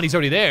Sean, he's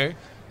already there.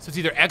 So it's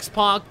either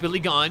X-Pac, Billy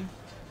Gunn,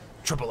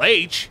 Triple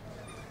H.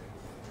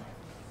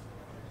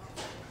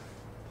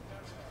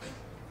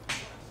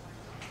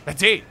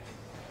 That's it.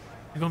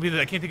 I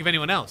can't think of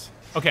anyone else.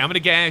 Okay, I'm gonna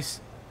guess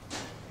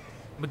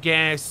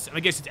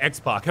it's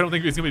X-Pac. I don't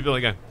think it's gonna be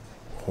Billy Gunn.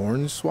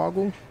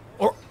 Hornswoggle?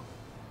 Or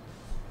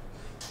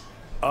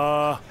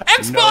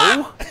X-Pac!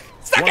 No.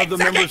 Suck One it, of the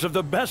suck members it. of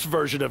the best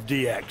version of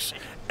DX,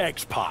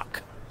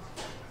 X-Pac.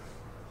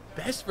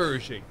 Best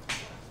version.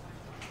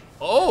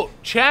 Oh,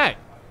 chat.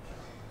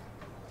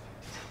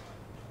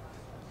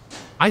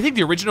 I think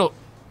the original...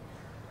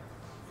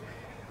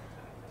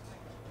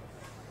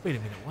 Wait a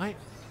minute, what?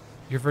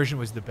 Your version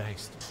was the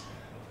best.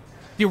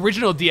 The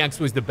original DX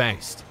was the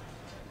best.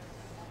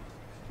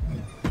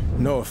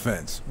 No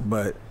offense,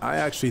 but I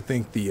actually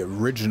think the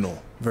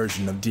original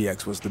version of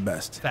DX was the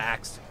best.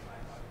 Facts.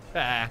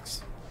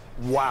 Facts.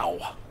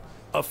 Wow.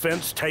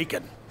 Offense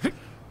taken.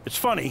 It's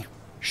funny,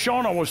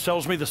 Sean always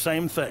tells me the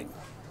same thing.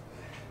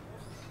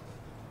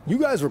 You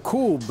guys were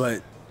cool,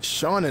 but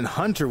Sean and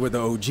Hunter were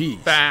the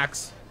OGs.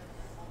 Facts.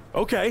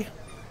 Okay.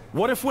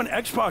 What if when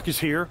X-Pac is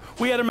here,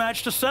 we had a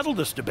match to settle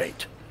this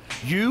debate?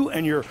 You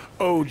and your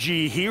OG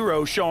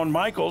hero, Shawn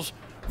Michaels,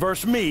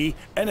 versus me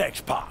and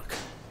X-Pac.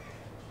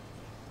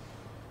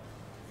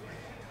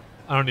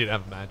 I don't need to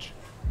have a match.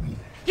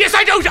 Yes,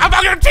 I do! I'm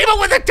gonna team up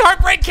with the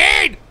Heartbreak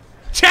Kid!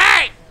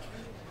 Chat!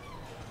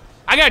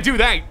 I gotta do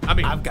that. I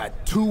mean... I've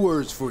got 2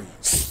 words for you.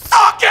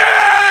 Suck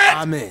it!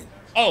 I'm in.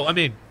 Oh, I'm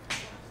in.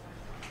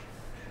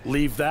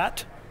 Leave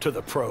that to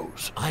the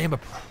pros. I am a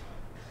pro.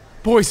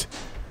 Boys,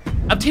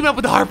 I'm teaming up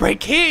with the Heartbreak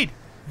Kid.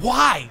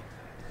 Why?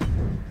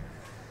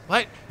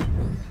 What?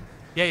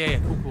 Yeah.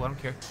 Cool. I don't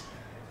care.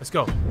 Let's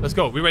go. Let's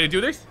go. We ready to do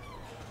this?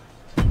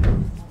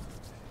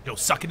 Yo,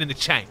 suck it in the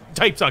chat.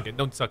 Type suck it.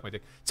 Don't suck my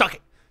dick. Suck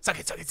it. Suck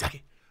it.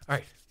 All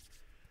right.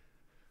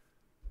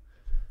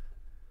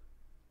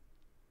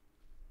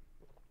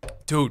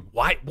 Dude,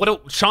 why?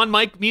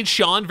 Me and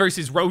Sean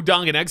versus Road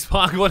Dogg and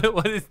X-Pac.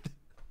 What is...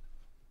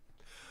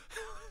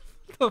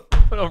 What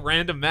a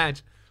random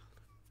match.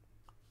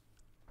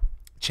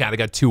 Chat, I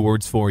got 2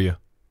 words for you.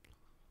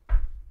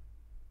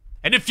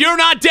 And if you're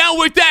not down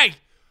with that,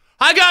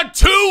 I got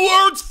 2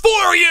 words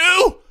for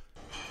you.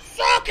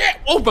 Suck it.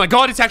 Oh my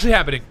God, it's actually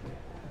happening.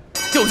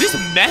 Yo, is this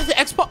meth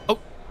X-Pac? Oh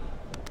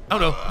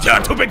no. Yeah,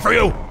 too big for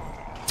you.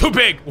 Too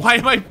big. Why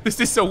am I? This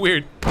is so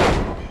weird.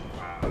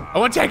 I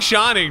want to tag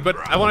Shawnee, but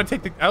I want to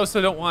take the. I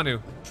also don't want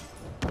to.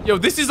 Yo,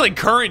 this is like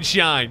current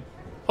Shine.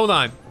 Hold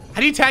on.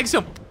 How do you tag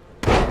some?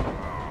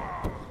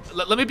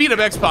 Let me beat up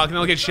X-Pac and then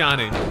I'll get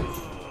Shawnee.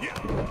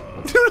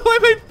 Dude, why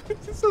am I?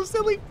 This is so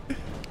silly.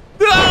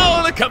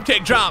 No, the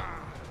cupcake drop. All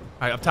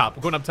right, up top.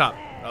 We're going up top.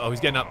 Uh oh, he's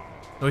getting up.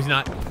 No, he's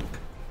not.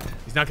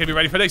 He's not gonna be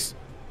ready for this.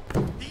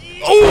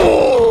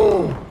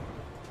 Oh!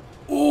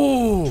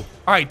 Ooh! All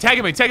right, tag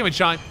him in,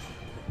 Sean.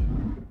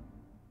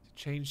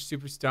 Change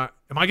superstar.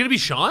 Am I gonna be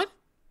Sean?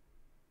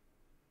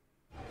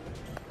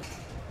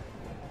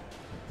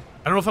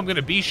 I don't know if I'm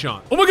gonna be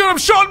Sean. Oh my God, I'm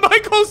Shawn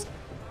Michaels!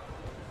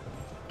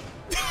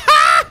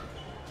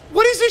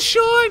 What is this,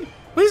 Sean?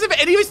 What is it?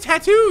 Any of his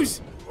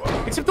tattoos?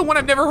 Except the one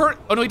I've never heard.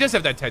 Oh no, he does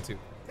have that tattoo.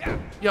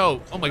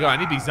 Yo, oh my God, I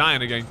need to be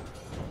Zion again.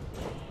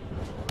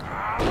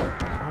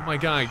 Oh my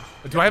God.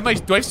 Do I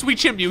have Sweet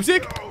Chin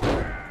music?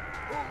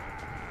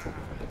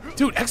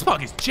 Dude,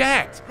 X-Pac is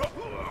jacked.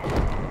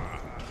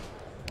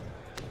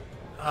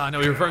 No,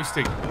 he reversed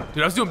it.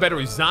 Dude, I was doing better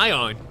with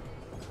Zion.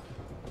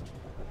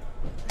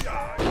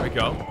 There we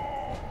go. Here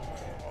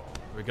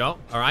we go.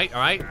 All right.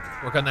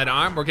 Work on that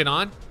arm. Working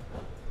on.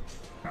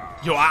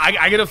 Yo,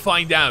 I gotta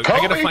find out. I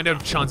gotta find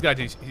out if Sean's got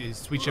his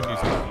Sweet Chin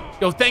music.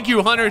 Yo, thank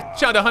you, Hunter.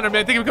 Shout out to Hunter,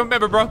 man. Thank you for becoming a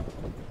member, bro.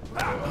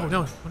 Oh,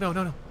 no.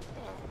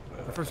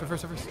 Reverse.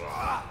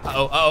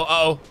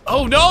 Uh-oh.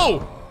 Oh,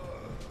 no!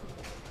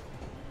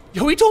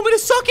 Yo, he told me to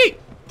suck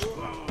it!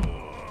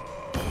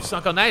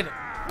 Suck on that.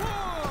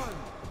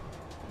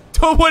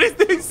 Oh, what is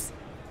this?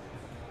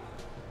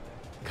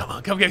 Come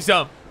on, come get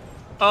some.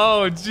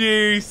 Oh,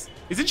 jeez.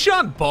 Isn't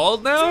Sean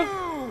bald now?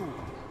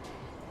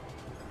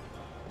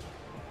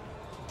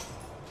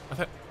 I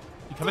thought...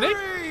 You coming in?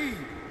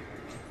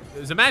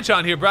 There's a match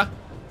on here, bruh.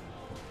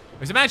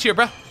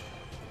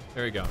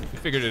 There we go. We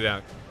figured it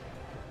out.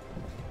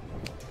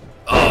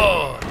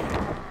 Oh!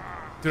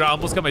 Dude, I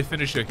almost got my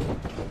finisher.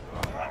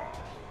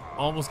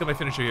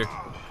 Here.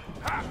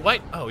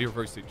 What? Oh, he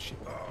reversed it. Shit.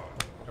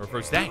 I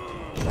reversed that.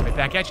 Right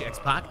back at you,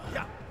 X-Pac.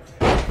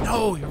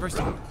 No, he reversed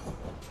it.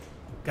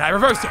 Guy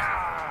reversed it.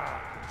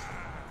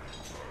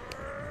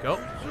 Go.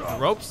 The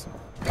ropes.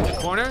 In the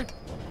corner.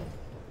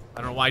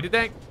 I don't know why I did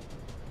that.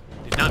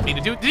 Did not mean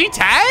to do it. Did he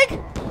tag?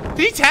 How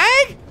did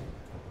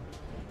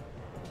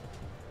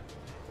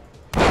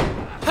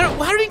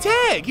he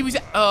tag? He was.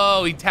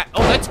 Oh, he tagged.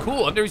 Oh, that's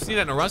cool. I've never seen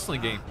that in a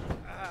wrestling game.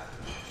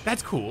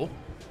 That's cool.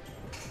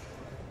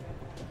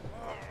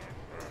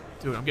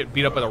 Dude, I'm getting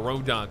beat up by the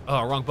Road Dogg.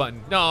 Oh, wrong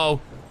button. No.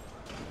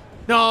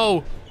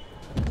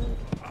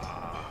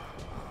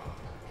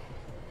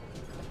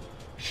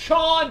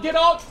 Sean, get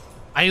up.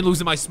 I ain't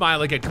losing my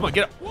smile again. Come on,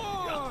 get up.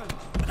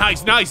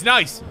 Nice.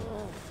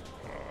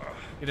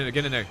 Get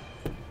in there.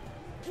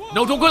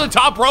 No, don't go to the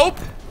top rope.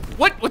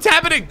 What's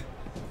happening?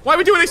 Why are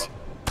we doing this?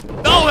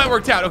 Oh, that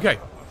worked out. Okay.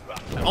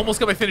 I almost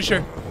got my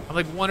finisher. I'm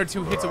like 1 or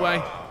 2 hits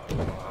away.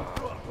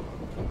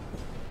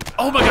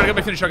 Oh my God, I got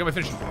my finisher.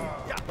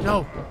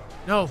 No.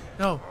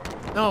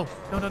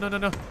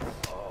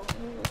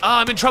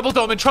 I'm in trouble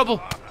though.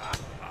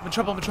 I'm in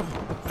trouble.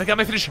 I got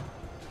my finisher.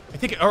 I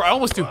think, or I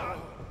almost do.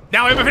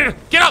 Now I have my finisher.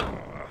 Get up!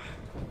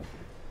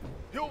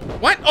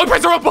 What? Oh,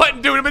 press the wrong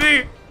button, dude. I'm in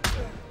here.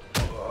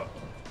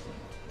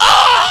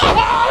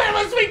 Oh, it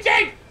was sweet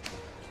Jake!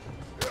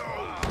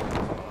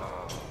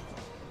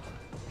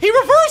 He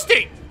reversed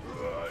it!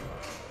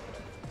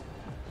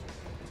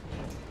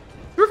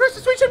 He reversed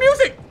the switch of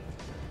music!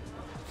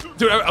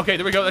 Dude, okay,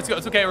 there we go. Let's go.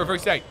 It's okay, I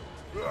reversed that.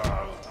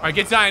 Alright,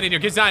 get Zion in here.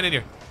 Get Zion in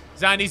here.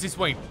 Zion needs to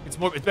swing. It's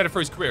better for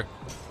his career.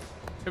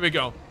 Here we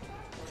go.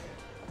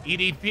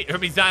 EDP, I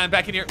mean Zion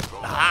back in here.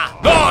 Ah!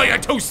 Oh, you're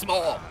too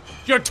small!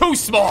 You're too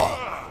small!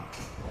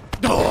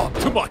 Oh,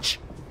 too much.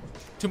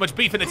 Too much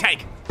beef in the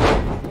tank.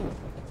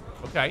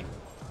 Okay.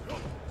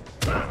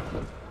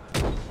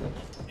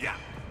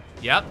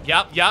 Yep.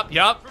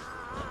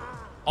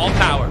 All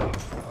power.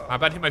 I'm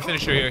about to hit my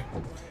finisher here.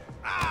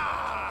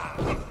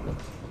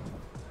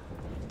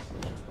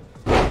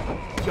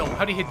 Yo,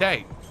 how'd he hit that?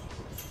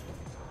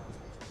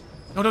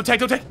 No, don't tag.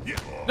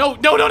 No!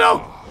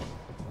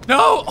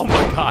 No! Oh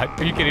my god,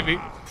 are you kidding me?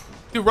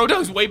 Dude, Road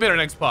Dogg's way better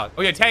than X-Pac.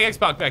 Oh yeah, tag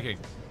X-Pac back in.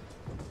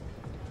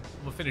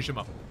 I'm gonna finish him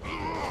up.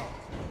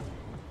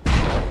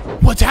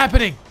 What's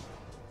happening?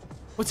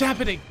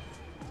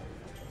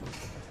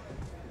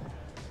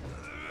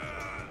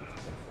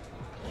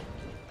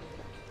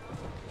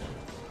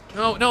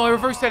 No, I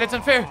reversed that. That's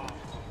unfair.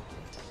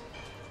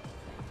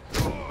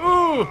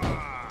 Ooh.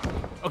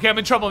 Okay, I'm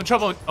in trouble.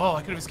 Oh,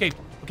 I could have escaped.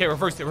 Okay,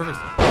 reversed it.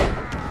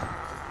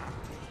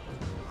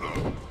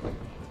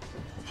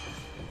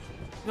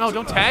 No,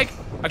 don't tag.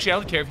 Actually, I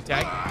don't care if you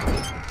tag.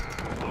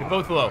 You're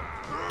both low.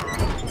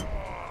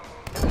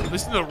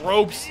 Listen to the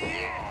ropes.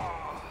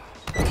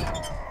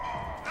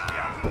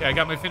 Yeah, I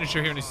got my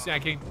finisher here in a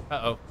second.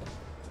 Uh-oh.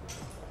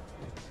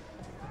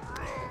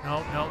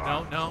 No.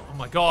 Oh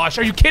my gosh,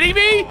 are you kidding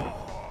me?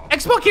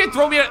 X-Pac can't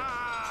throw me a...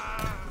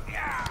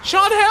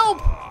 Sean,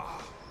 help!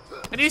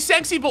 I need a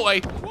sexy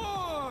boy.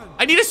 Oh,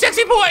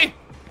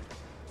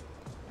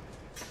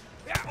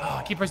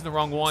 I keep pressing the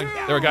wrong one.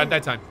 There, I got it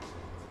that time.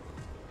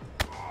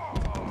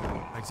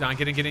 Alright, Zion,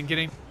 get in.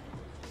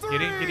 There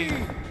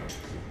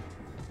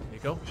you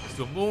go. Let's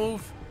do a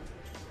move.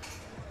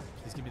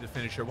 Please give me the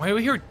finisher. Why are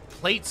we hear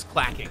plates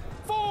clacking?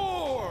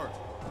 4.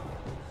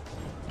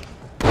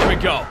 There we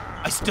go.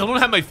 I still don't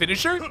have my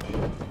finisher?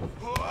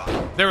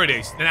 There it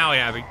is. Now I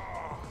have it.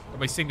 Or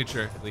my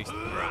signature, at least.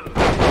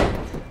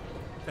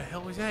 What the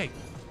hell was that?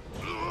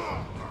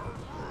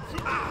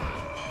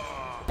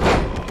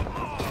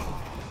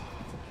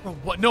 Bro,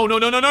 what? No. 1,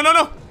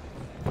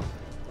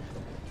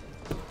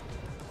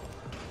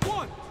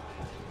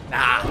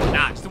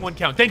 Nah, it's the 1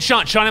 count. Thanks,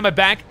 Sean. Sean had my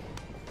back.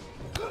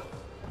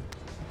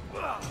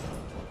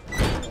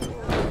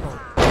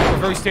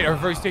 Reverse state.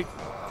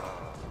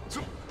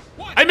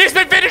 I missed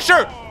my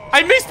finisher!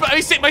 I missed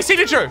my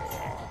signature!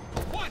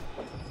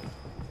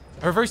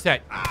 I reversed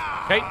that.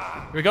 Okay,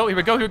 here we go.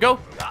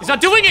 It's not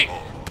doing it!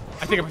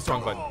 I think I pressed the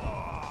wrong button.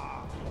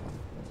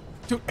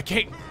 Dude, I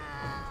can't.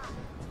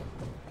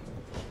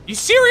 You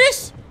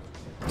serious?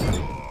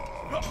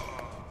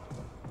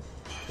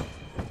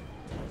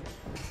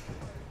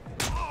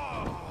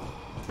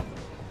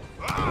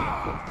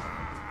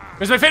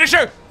 Where's my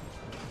finisher?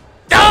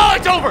 Oh,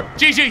 it's over!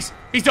 GG's.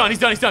 He's done.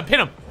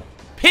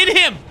 Pin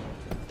him!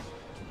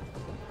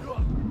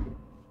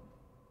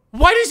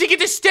 Why does he get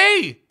to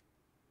stay?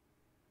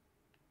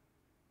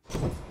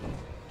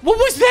 What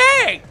was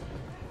that?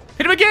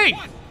 Hit him again!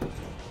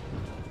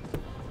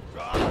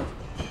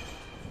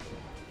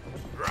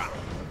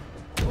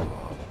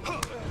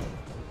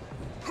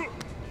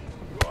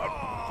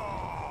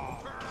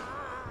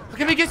 Look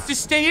how he gets to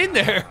stay in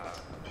there.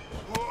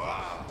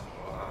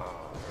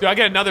 Dude, I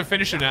got another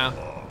finisher now.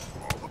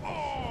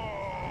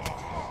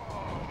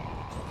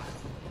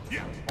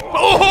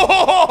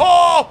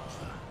 Oh!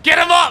 Get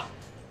him up!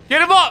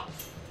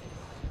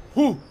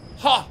 Hoo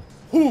ha!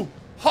 Oh!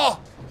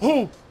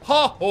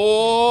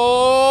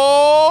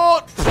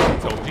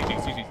 So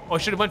GG. Oh, I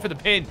should have went for the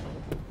pin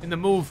in the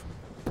move.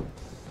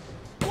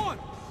 1,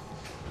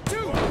 2.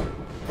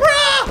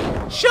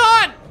 Bruh!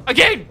 Sean!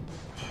 Again!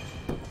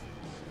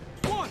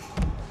 1,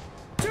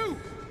 2.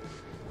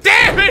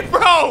 Damn it,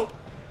 bro!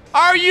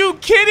 Are you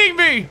kidding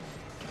me?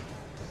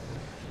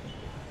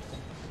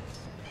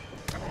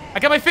 I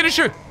got my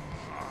finisher.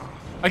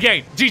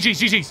 Again,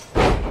 GG's.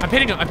 I'm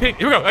pinning him. Here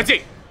we go. That's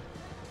it.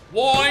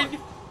 1,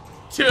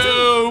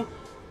 2,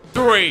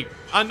 3.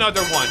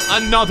 Another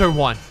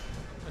one.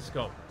 Let's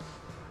go.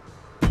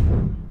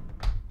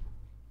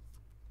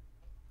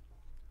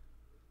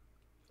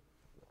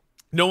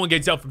 No one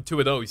gets out from 2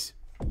 of those.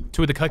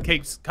 2 of the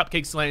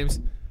cupcake slams.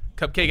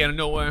 Cupcake out of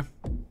nowhere.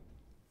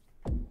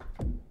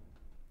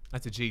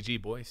 That's a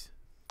GG, boys.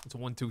 It's a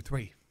 1, 2,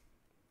 3.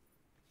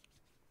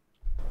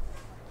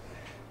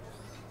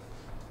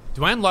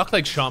 Do I unlock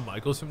like Shawn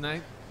Michaels from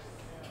that?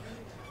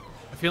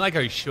 I feel like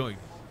I should.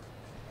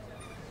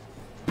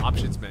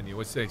 Options menu.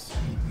 What's this?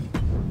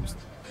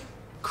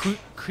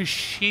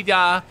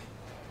 Kushida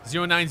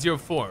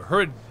 0904.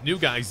 Heard new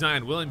guy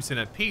Zion Williamson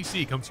at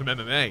PC comes from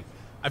MMA.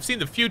 I've seen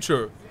the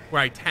future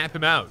where I tap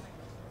him out.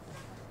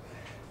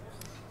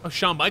 Oh,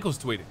 Shawn Michaels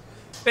tweeted.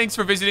 Thanks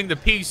for visiting the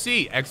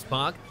PC,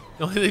 X-Pac.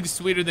 The only thing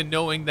sweeter than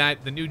knowing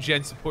that the new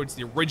gen supports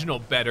the original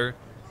better,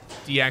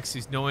 DX,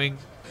 is knowing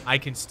I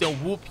can still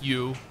whoop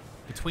you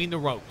between the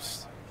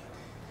ropes.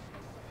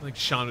 I don't think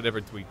Shawn would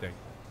ever tweet that.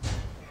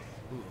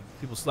 Ooh,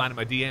 people sliding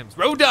my DMs.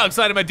 Road Dogg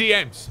sliding my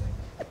DMs.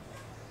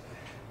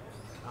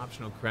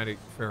 Optional credit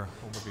for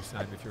homework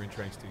assignment if you're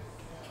interested.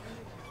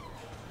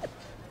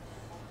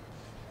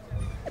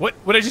 What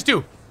did I just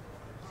do?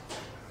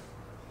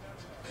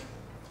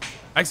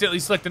 I accidentally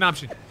selected an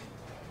option.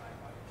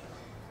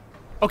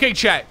 Okay,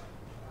 chat.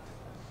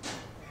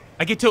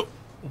 I get to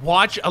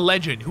watch a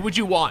legend. Who would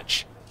you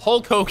watch?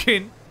 Hulk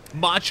Hogan,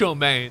 Macho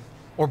Man,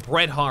 or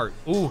Bret Hart?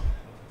 Ooh.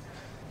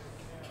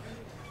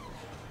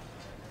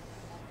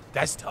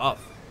 That's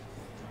tough.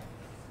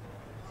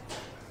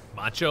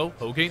 Macho,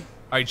 Hogan?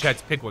 All right,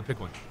 chat, pick one, pick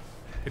one.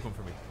 Pick one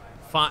for me.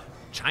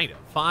 China.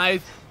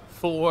 5,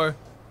 4,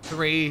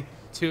 3,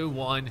 2,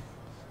 1.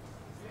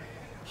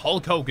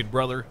 Hulk Hogan,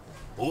 brother.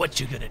 What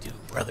you gonna do,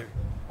 brother?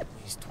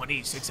 These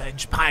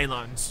 26-inch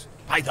pythons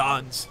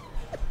run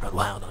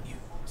wild on you.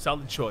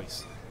 Solid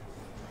choice.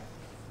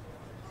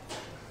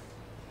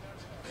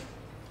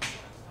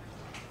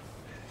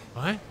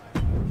 What?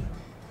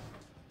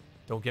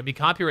 Don't get me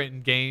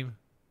copyrighted, game.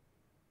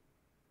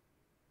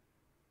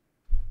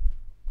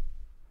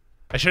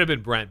 I should have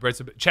been Brent.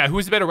 Brett's chat.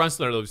 Who's the better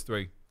wrestler of those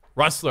three?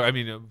 Wrestler. I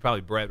mean,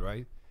 probably Brett,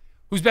 right?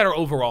 Who's better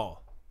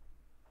overall?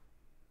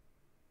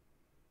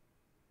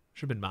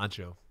 Should have been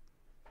Macho.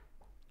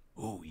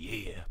 Oh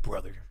yeah,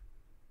 brother.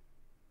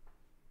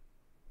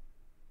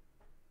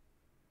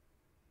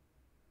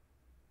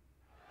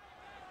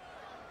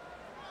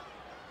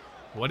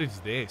 What is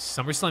this?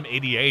 SummerSlam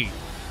 88.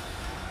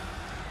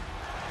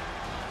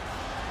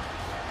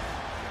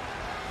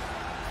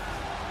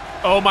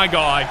 Oh my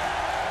god.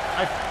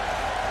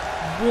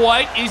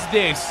 What is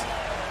this?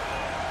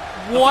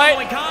 What?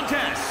 The following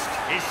contest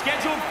is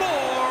scheduled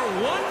for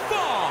one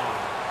fall.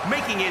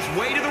 Making his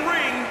way to the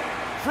ring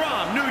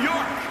from New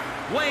York,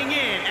 weighing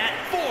in at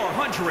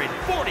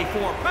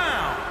 444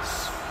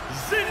 pounds,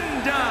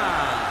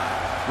 Zindan.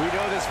 We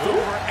know this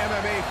former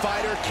MMA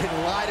fighter can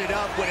light it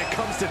up when it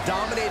comes to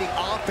dominating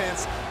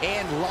offense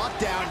and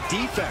lockdown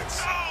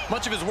defense.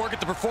 Much of his work at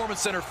the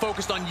Performance Center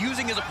focused on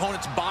using his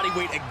opponent's body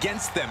weight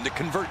against them to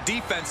convert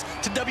defense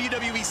to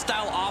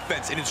WWE-style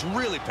offense, and it's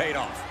really paid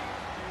off.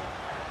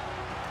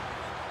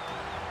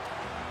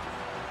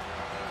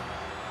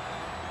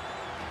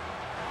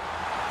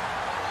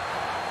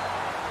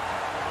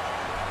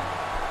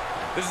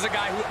 This is a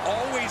guy who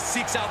always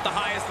seeks out the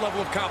highest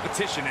level of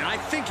competition, and I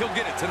think he'll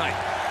get it tonight.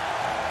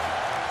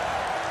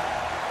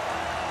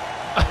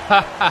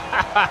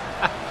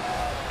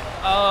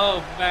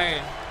 Oh,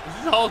 man. Is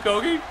this Hulk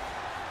Hogan?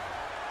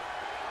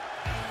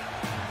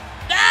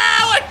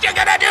 Now what you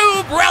gonna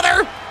do,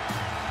 brother?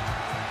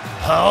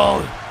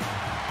 Oh.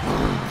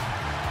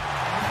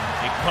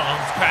 It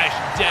comes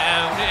crashing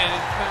down and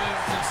it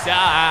comes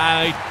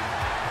inside.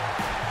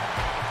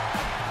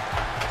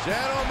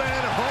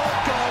 Gentlemen,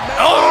 Hulk Hogan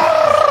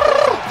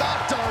is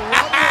about to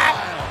run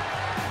wild.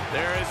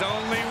 There is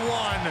only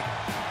one,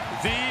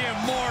 the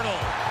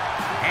Immortal.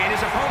 And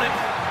his opponent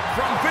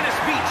from Venice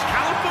Beach,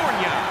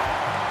 California,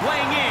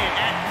 weighing in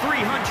at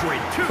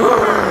 302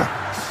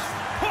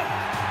 pounds,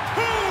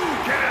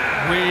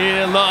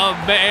 Real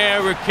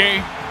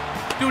American.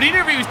 Dude, he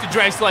never used to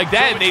dress like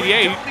that in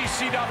 88.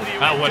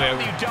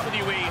 Whatever.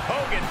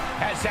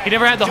 He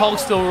never had the Hulk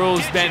Still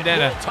Rules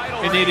bandana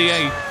in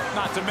 88.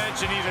 Not to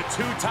mention he's a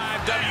two-time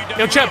WWE.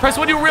 Yo, chat, press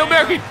 1 to Real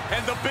American.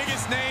 And the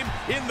biggest name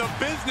in the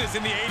business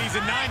in the 80s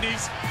and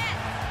 90s.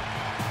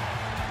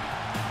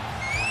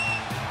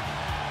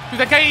 Dude,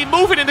 that guy ain't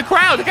moving in the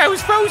crowd. The guy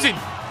was frozen.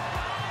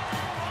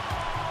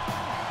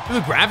 The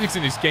graphics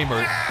in this game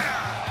are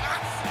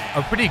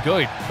pretty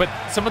good, but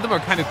some of them are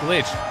kind of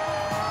glitched.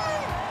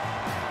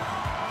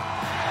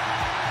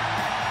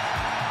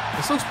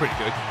 This looks pretty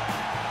good.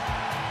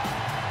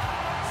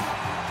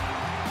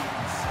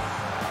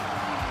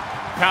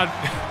 Crowd.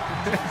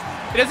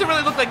 It doesn't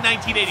really look like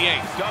 1988.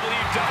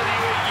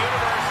 WWE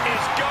Universe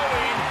is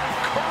going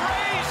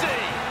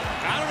crazy.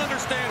 I don't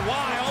understand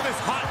why all this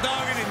hot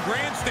dogging and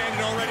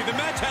grandstanding already. The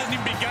match hasn't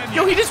even begun yet.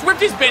 Yo, he just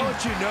ripped his bin.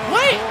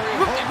 What?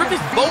 Ripped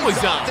his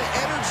boas off. The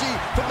energy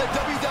from the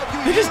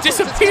WWE He just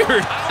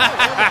disappeared.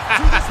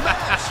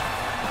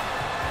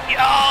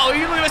 Yo,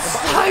 you look at the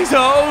size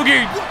of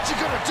Hogan. What you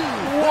gonna do?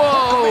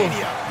 Whoa.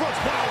 Runs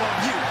wild on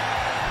you.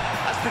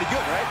 That's pretty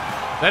good, right?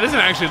 That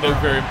doesn't actually look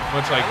very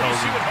much like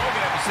Hogan. Hogan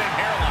had the same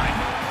hairline.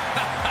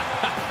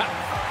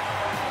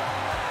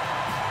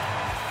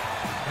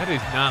 That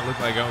does not look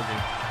like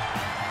Hogan.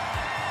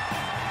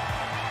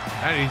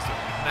 That is a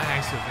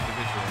massive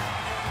individual.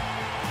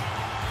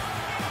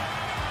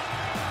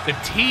 The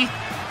teeth.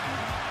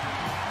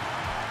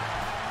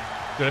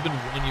 Dude, I've been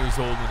 1 year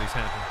old when this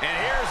happened. And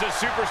here's a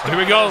superstar. Here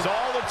we go.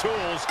 All the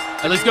tools.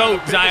 Let's go,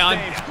 Zion.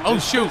 Oh,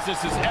 shoot.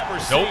 This has ever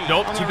seen.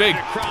 Nope, too big.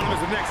 Crown him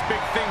as the next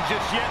big thing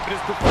just yet, but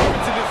his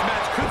performance in this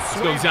match could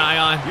go,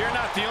 Zion. You're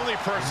not the only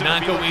person.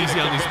 Not go easy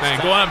on this man.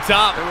 Going up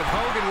top. With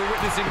Hogan, we're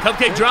witnessing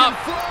cupcake drop.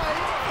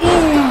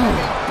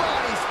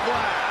 Body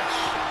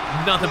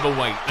splash. Nothing but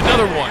white.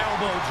 Another one.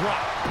 Elbow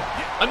drop.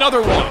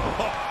 Another one.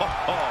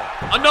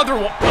 Another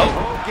one. Oh.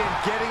 Hogan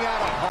getting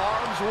out of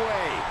harm's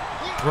way.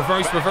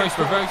 Reverse. From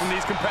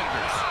these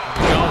competitors.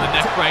 There we go, the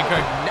neck breaker.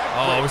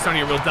 Oh, we're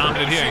starting to get real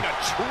dominant here. A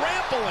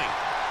trampling.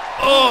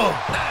 Oh.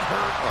 That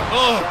hurt.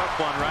 Sharp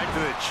one right to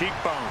the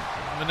cheekbone.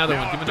 Another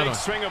one. Give me another one.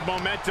 Swing of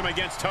momentum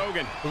against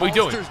Hogan. What are we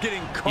doing?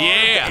 Getting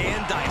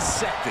and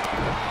dissected.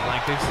 I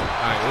like this. All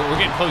right, we're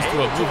getting close to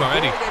a move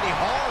already.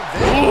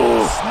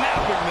 Ooh.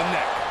 Snapping the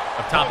neck.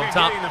 Up top.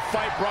 Getting the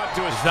fight brought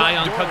to a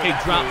Zion cupcake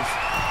drop.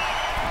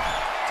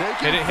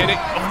 Hit it.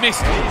 Oh,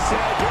 missed. He said,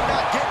 "You're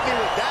not getting me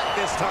with that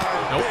this time."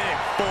 Nope. Big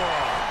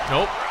forearm.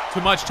 Nope. Too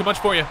much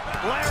for you.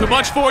 Too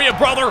much for you,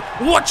 brother.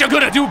 What you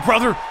gonna do,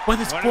 brother, when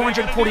this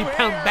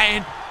 440-pound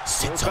man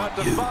sits on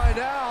you?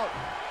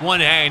 One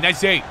hand,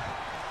 that's 8.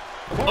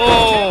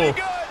 Oh.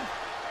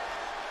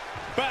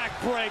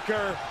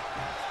 Backbreaker.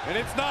 And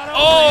it's not over.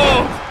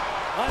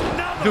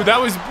 Oh. Dude, that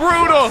was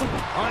brutal.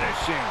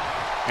 Punishing.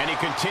 And he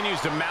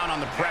continues to mount on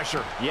the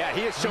pressure. Yeah,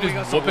 he is showing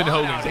us whooping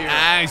Hogan's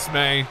ass,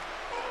 man.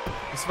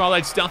 It's for all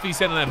that stuff he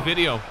said in that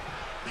video.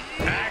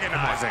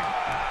 Agonizing.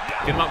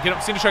 Get him up.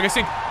 Signature, I gotta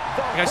sing.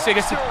 To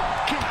survive.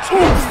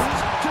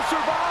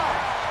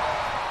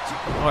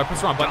 Oh, I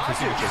pressed the wrong button for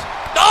signature.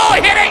 Oh, I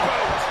hit it!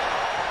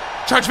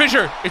 Charge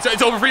Fisher. It's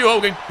over for you,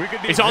 Hogan.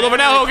 It's all over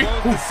now, Hogan.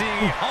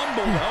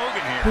 Humbled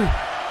Hogan here.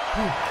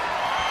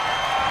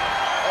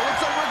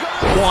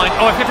 One.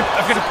 Oh, I've got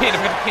to pin.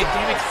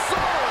 Damn it.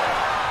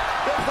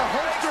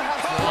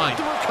 1,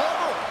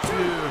 2,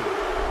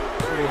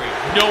 3.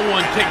 No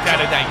one kicked out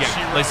of that yet.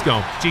 Let's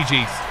go.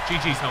 GG's,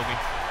 Hogan.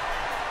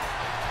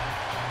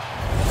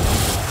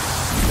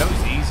 That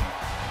was easy.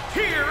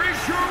 Here is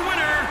your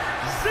winner,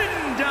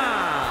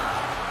 Zindan.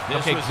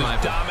 This was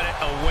as dominant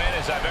a win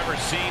as I've ever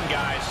seen,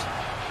 guys.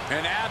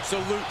 An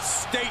absolute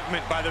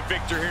statement by the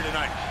victor here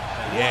tonight.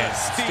 Yeah,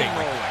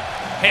 steamrolling.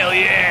 Hell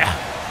yeah.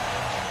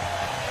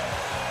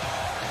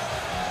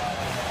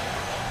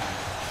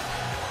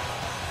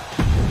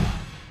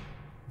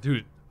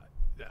 Dude,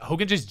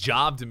 Hogan just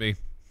jobbed me.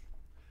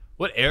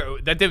 What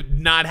era? That did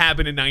not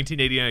happen in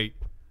 1988.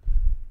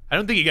 I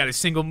don't think he got a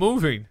single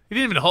moving. He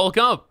didn't even Hulk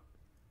up.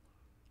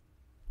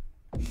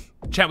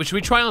 Chat, should we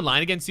try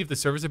online again, see if the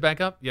servers are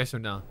back up? Yes or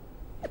no?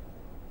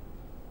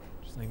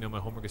 Just letting you know my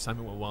homework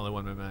assignment went well. I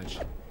won my match.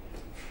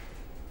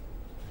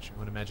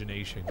 What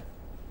imagination.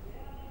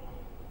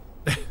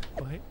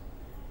 What?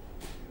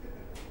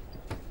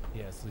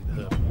 Yeah, let's leave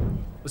the hub.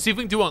 Let's see if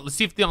we can do on. Let's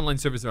see if the online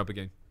servers are up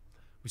again.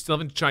 We still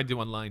haven't tried to do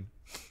online.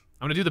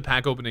 I'm gonna do the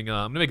pack opening.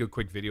 I'm gonna make a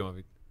quick video of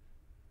it.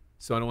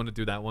 So I don't want to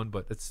do that one,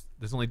 but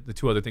there's only the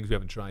 2 other things we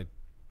haven't tried.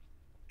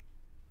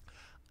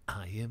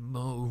 I am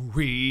a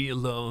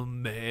real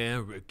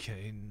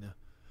American.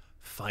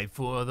 Fight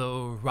for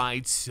the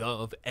rights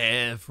of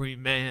every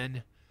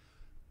man.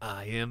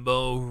 I am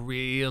a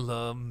real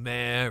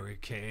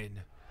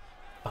American.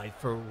 Fight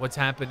for what's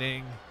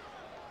happening.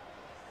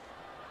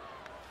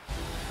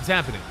 What's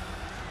happening?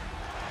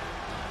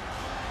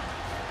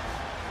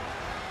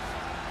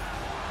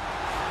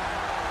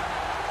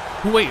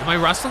 Wait, am I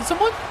wrestling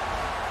someone?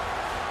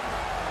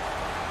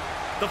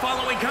 The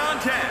following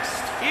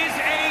contest is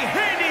a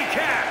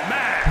handicap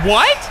match.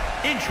 What?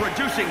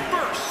 Introducing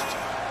first,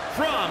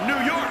 from New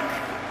York,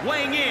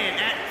 weighing in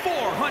at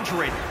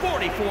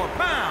 444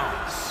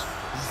 pounds,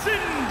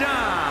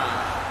 Zindan.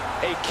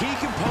 A key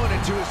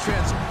component to his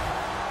transformation.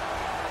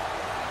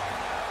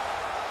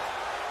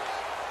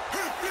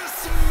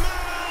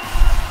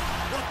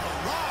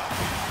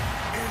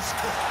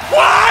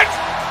 What?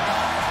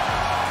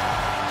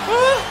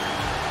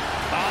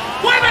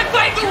 Why am I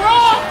fighting the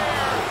wrong?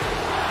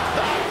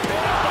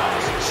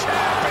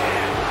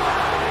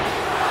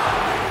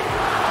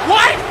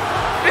 What?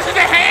 This is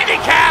a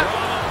handicap.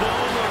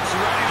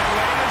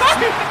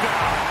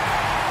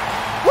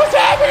 What's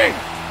happening?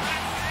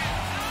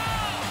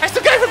 That's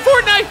the guy from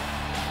Fortnite.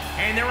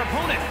 And their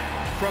opponent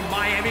from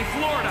Miami,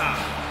 Florida,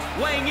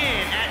 weighing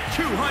in at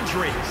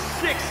 265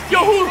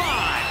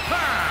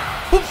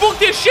 pounds. Who booked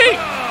this shit?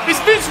 Is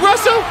Vince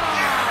Russell?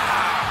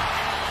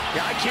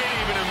 Yeah, I can't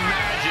even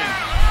imagine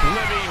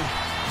living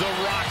The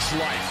Rock's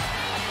life.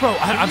 Bro,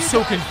 I'm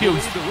so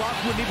confused. The Rock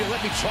wouldn't even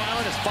let me try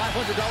on his $500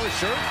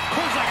 shirt? Of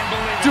course I can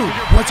believe it. Dude,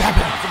 what's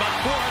happening? It's about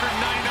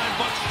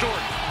 $499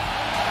 short.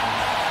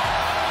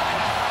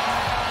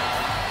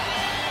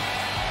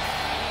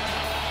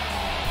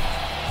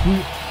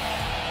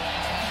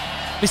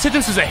 They said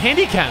this was a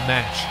handicap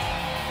match.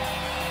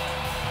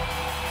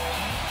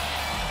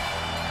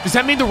 Does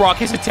that mean The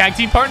Rock is a tag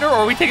team partner,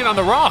 or are we taking on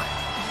The Rock?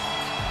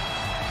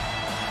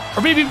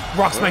 Or maybe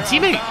Rock's my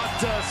teammate.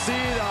 About to see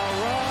The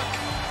Rock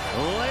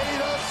lay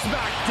the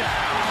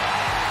smackdown.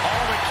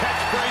 All the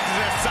catchphrases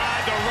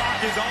aside, The Rock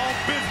is all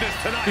business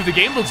tonight. Dude, the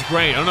game looks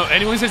great. I don't know.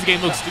 Anyone who says the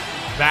game looks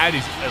bad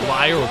is a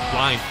liar or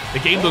blind.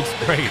 The game looks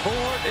great.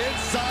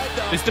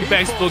 It's the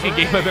best looking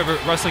game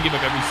wrestling game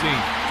I've ever seen.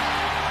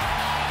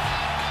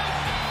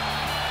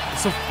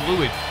 so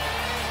fluid.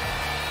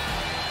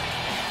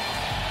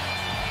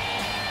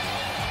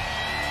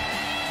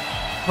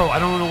 Bro, I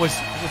don't know what's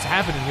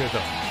happening here,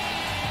 though.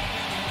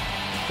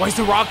 Why is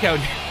The Rock out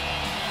here?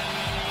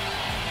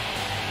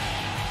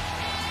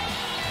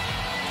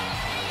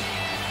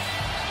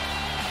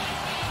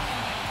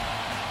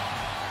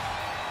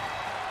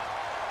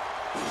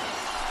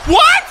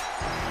 What?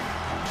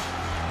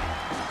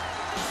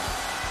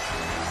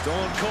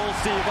 Stone Cold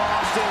Steve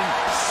Austin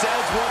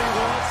says what he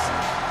wants,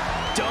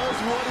 does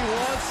what he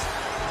wants,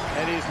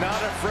 and he's not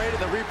afraid of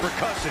the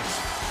repercussions.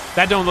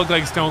 That don't look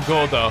like Stone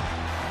Cold, though.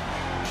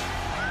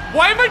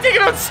 Why am I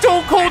taking out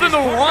Stone Cold and The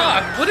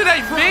Rock? What did I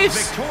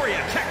miss?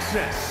 Victoria,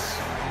 Texas.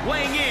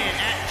 Weighing in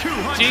at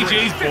 200.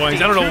 GG's, boys.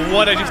 I don't know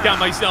what I just got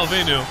myself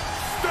into.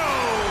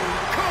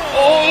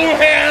 Oh,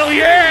 hell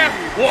yeah!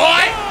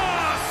 What?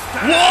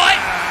 What?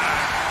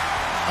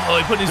 Oh,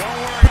 he put the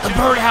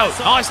bird out.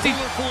 Austin.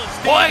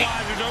 What?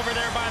 Over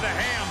there by the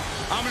ham.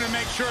 I'm going to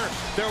make sure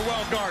they're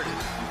well guarded.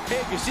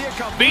 Hey, you see a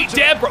kombucha? Beat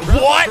Deborah.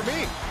 What? For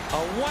me.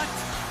 A what?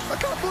 A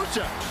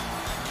kombucha.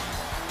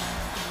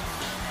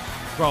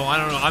 Bro, I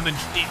don't know.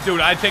 Dude,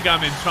 I think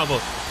I'm in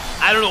trouble.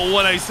 I don't know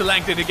what I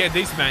selected to get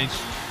this match.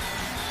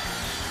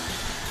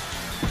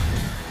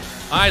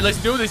 All right,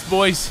 let's do this,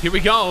 boys. Here we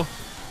go.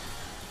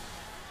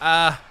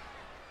 I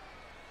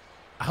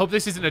hope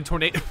this isn't a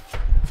tornado.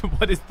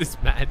 What is this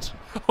match?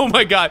 Oh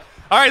my God.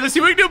 All right, let's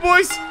see what we can do,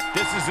 boys.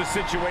 This is a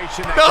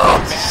situation that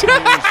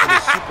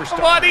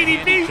Come on,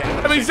 EDP.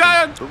 I mean,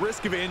 Zion. The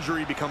risk of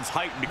injury becomes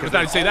heightened because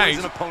I say that.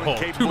 Oh,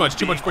 too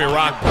much for your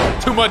Rock.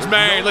 Too much,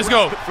 man. Let's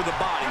go.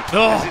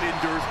 Oh.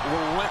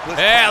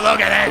 Yeah,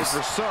 look at this.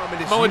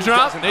 Moa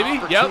drop,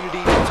 maybe. Yep.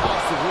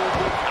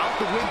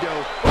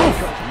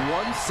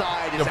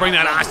 You'll bring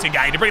that Austin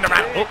guy. You bring him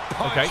out. Oh,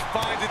 okay.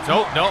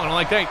 No, I don't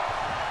like that.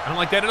 I don't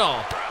like that at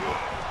all.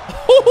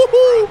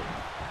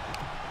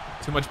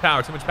 Too much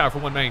power for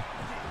one man.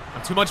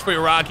 Not too much for you,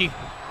 Rocky.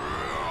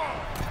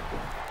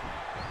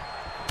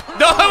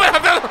 No,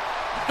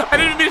 I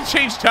didn't mean to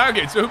change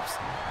targets. Oops.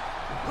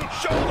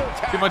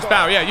 Too much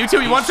power. Yeah, you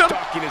too. You want some?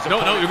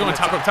 No, you're going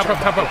top rope. Don't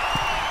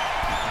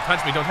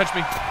touch me.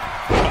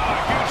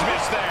 Huge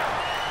miss there.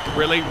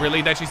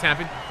 Really? That just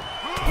happened?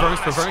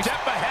 Reverse.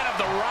 Step ahead of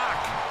The Rock.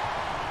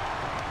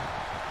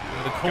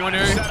 The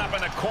corner. Set up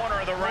in the corner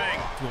of the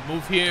ring. Do a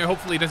move here.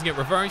 Hopefully, it doesn't get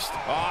reversed.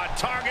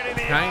 Targeting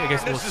the okay, I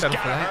guess we'll settle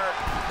for that.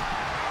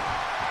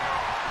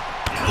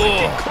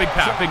 Oh, big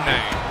power, big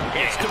man.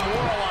 It's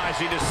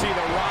demoralizing to see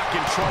The Rock in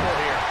trouble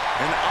here.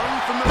 An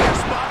unfamiliar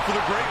spot for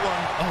the Great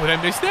One. Oh, did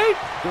I miss that?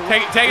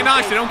 Take a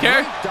notch. I don't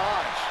care.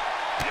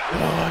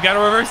 Oh, I got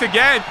to reverse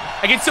again.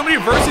 I get so many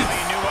reverses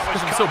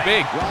because I'm so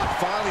big.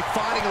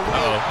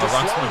 Uh-oh,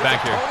 Rock's coming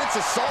back here.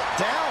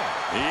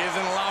 He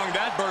isn't allowing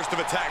that burst of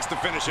attacks to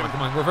finish him.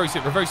 Come on, reverse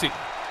it.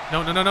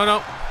 No.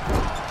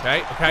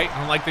 Okay, I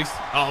don't like this.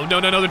 Oh, no,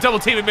 they're double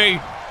teaming me.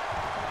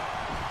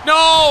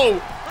 No!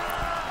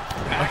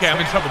 Okay, I'm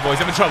in trouble,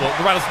 boys. I'm in trouble.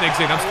 The rattlesnake's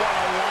in.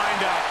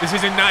 This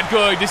is not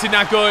good. Side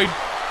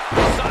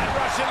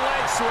Russian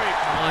leg sweep.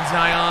 Come on,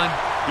 Zion.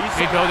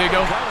 There you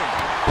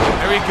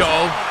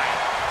go.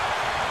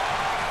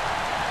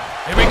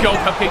 There we go.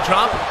 Cupcake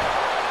drop.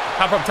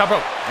 Top rope.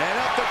 And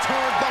up the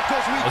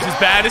turnbuckles we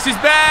This is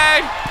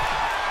bad.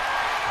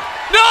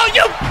 No,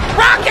 you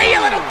Rocky, you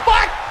little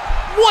fuck!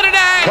 What an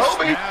ass!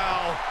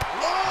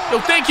 Yo,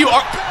 thank you,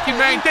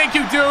 man. Thank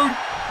you, dude.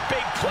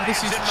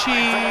 This is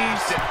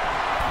cheese.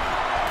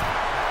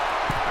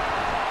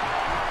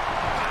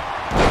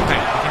 Okay,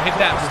 I can hit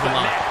that with the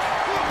line.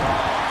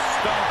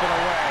 Stomping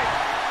away.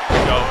 There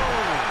we go.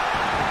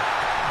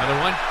 Another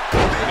one.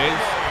 There it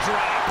is.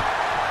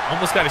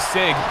 Almost got a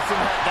sig. Now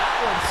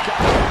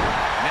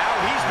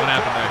he's what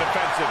happened there?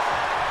 Defensive.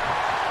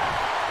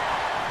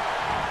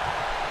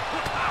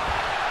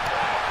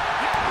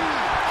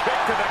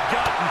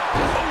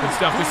 Good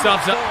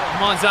stuff.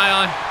 Come on,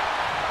 Zion.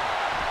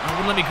 Oh,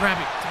 wouldn't let me grab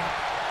it.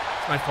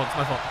 It's my fault.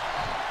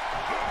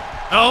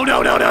 Oh,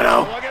 no. What are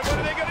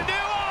they going to do?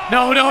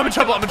 No, I'm in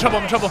trouble. I'm in trouble.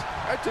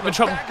 Back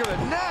of the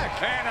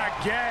neck. And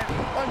again.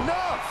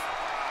 Enough.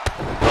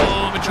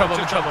 Oh, I'm in trouble.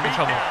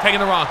 Taking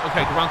The Rock.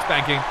 Okay, The Rock's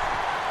backing.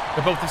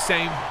 They're both the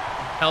same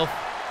health.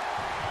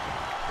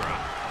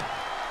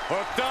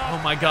 Oh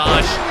my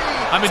gosh.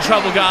 I'm in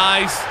trouble,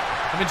 guys.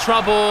 I'm in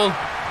trouble.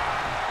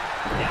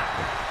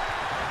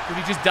 Did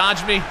he just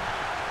dodge me?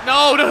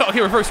 No. Okay,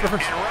 reverse. And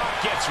Rock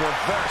gets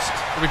reversed.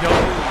 Here we go.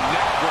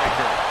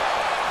 Neckbreaker.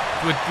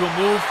 Do a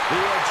move. The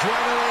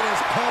adrenaline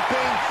is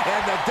pumping,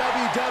 and the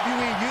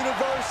WWE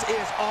Universe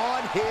is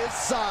on his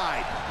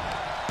side.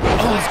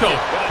 Oh, let's go.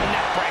 What a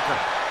neckbreaker.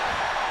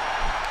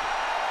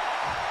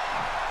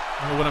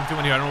 I don't know what I'm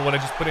doing here. I don't know what I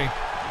just put in.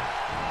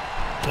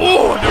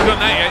 Oh, I've never done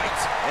that yet.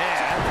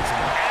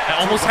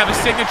 I almost have a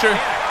signature.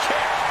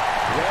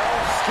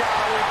 Well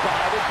scouted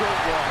by the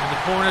Great One. In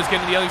the corners,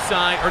 getting to the other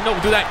side. Or no,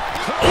 do that.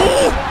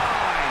 Oh!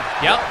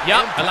 Yep.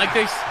 I like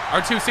this.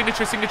 R2,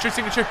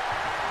 signature.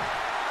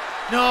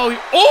 No.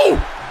 Oh!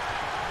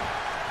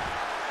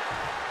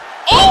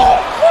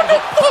 What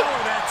the fuck?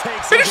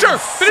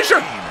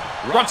 Finisher.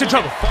 Rock's in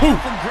trouble.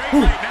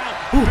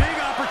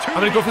 I'm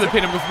gonna go for the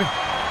pin. I'm going for the pin.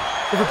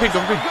 Go for pin. Go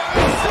for pin.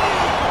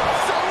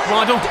 Come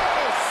on, don't.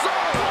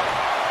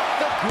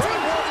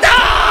 No!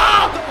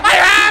 I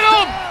had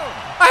him!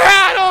 I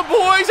had him,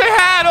 boys! I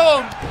had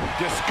him!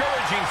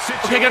 Discouraging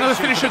situation. Okay, I got another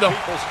finisher though.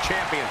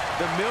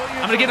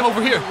 I'm gonna get him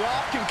over here.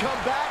 Rock can come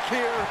back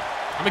here.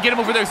 I'm gonna get him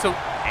over there, so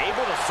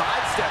Able to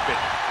sidestep it.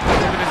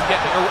 doesn't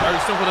get or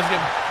Stone Cold doesn't get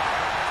him.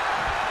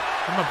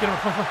 Get him up, get him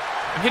up, come on.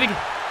 I'm hitting him.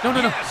 No,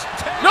 no, no.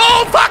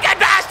 No, fucking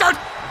bastard!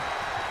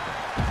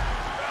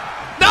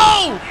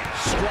 No!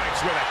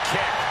 Strikes with a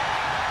kick.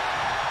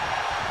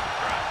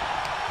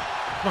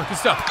 Come on, good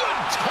stuff.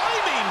 Good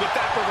timing with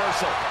that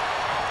reversal.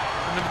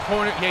 I'm in the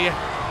corner. Yeah, yeah.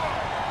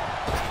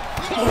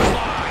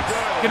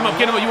 Get him up,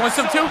 get him up. You want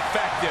some too?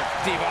 Effective.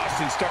 Steve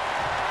Austin start.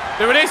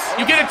 There it is.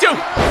 You get it too.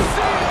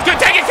 Good,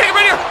 take it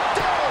right here.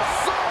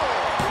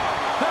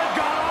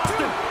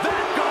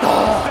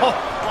 Oh.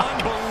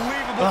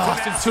 Unbelievable.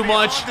 Austin's too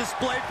much.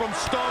 Display from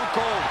Stone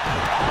Cold.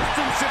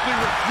 Austin simply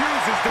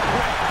refuses to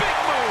quit. Big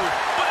move.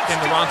 And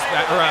the Rock's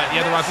back. Or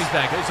yeah, the Rocky's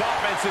back. His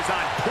offense is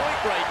on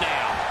point right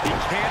now. He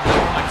can't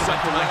let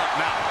something up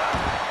now.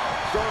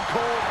 Stone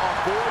Cold on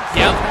board.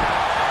 Yep.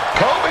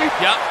 Kobe.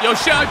 Yep. Yo,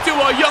 shout out to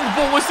Young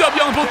Bull. What's up,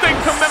 Young Bull? Thank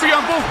you. Remember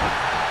Young Bull?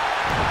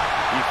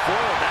 He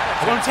foiled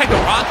that. I'm gonna take the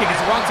Rock because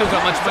the Rock still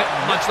got much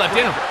left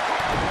in him.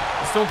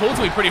 Stone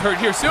Cold's gonna be pretty hurt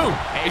here soon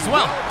as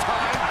well.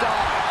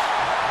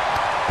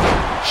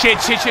 Shit.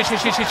 Come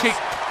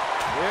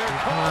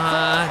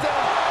on.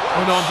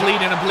 Oh no, I'm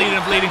bleeding.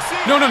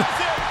 No.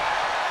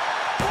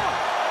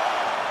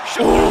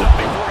 Shoulders up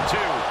before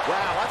two.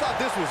 Wow, I thought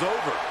this was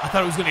over. I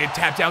thought it was gonna get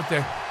tapped out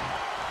there.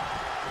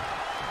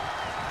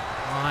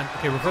 Come on.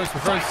 Okay, reverse.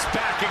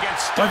 Back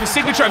against I have a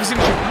signature. Ouch.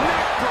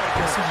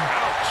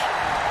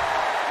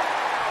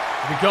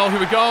 Here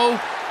we go.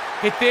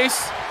 Hit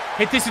this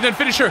and then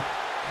finisher.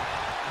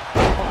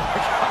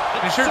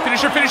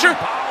 Finisher. Oh,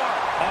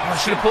 I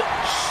should have pulled.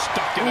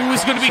 Ooh,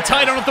 it's gonna be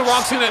tight. I don't know if the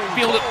Rock's gonna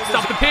be able to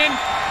stop the pin.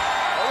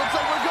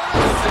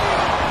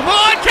 Come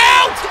on,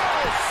 count!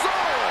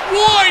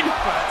 1,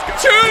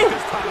 2.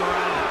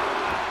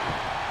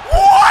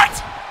 What?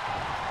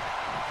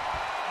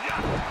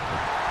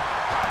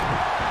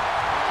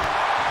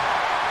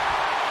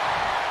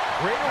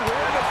 Great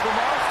awareness from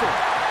Austin.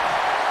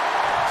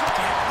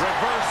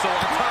 Reversal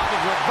on top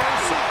of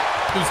reversal.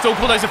 Dude, Stone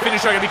Cold has a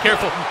finisher. I gotta be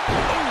careful.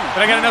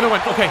 But I got another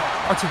one. Okay,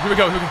 R2, here we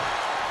go.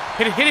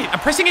 Hit it. I'm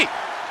pressing it.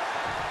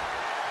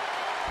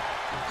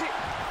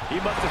 He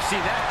must have seen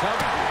that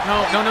coming.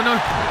 No!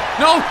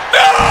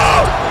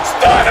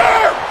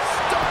 Stunner!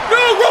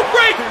 No, rope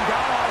break!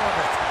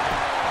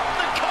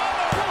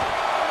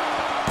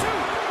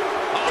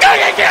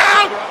 Get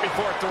out!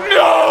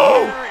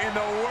 No! Where in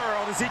the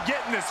world is he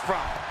getting this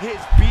from?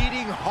 His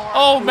beating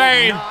heart will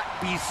not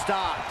be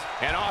stopped.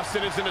 And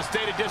Austin is in a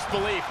state of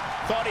disbelief.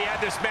 Thought he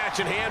had this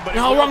match in hand, but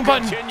no, wrong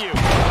button. Continue.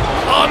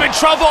 Oh, I'm in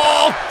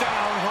trouble!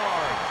 Down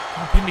hard.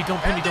 Don't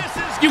pin me.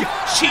 You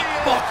cheat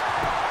fuck!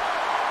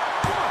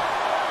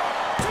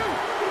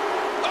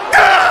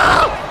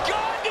 Oh my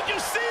God, did you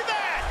see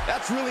that?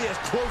 That's really as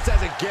close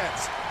as it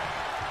gets.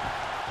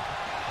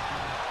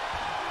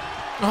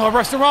 Oh, I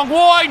pressed the wrong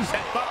one! Nicely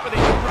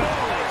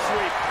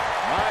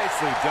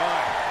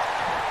done.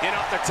 In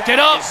off the tag. Get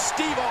up!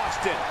 Steve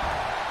Austin.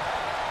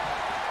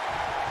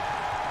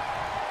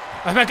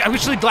 I'm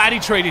actually glad he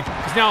traded,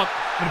 because now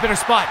I'm in a better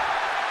spot.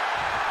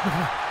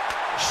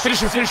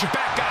 Finisher.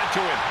 Back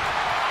onto him.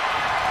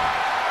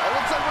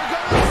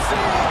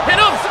 Hit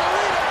him!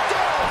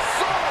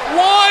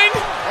 1!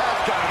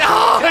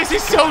 Oh, this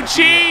is so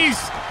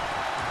cheese!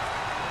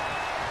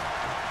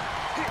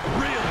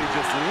 Really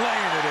just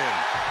laying it in.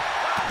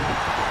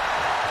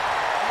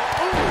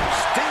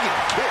 Stinging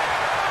kick.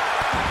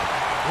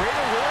 Great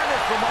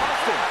awareness from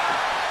Austin.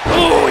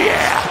 Oh,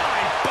 yeah!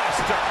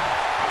 Buster.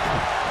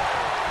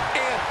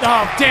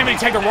 Oh, damn it,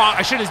 take the Rock.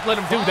 I should have let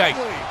him do that.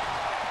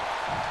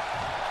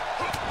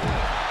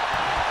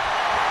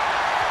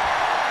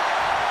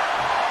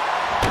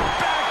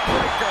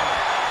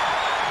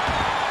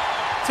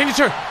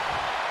 Signature.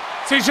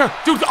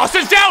 Dude,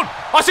 Austin's down!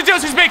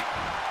 He's big!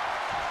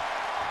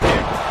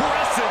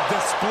 Impressive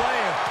display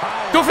of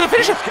power. Go for the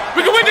finisher!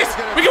 We can win this!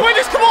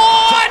 Come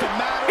on!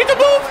 Hit the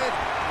move!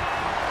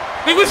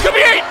 This could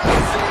be 8!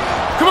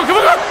 Come on!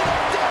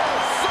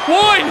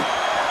 1,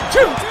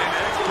 2.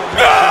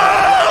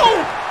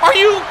 No! Are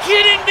you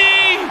kidding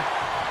me?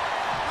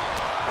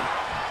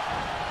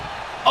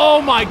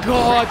 Oh my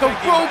God, the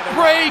rope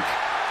break!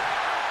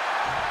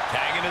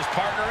 Tagging his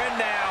partner in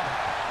now.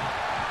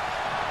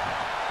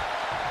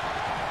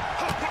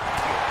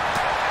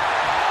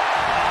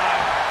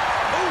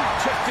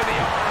 Kick to the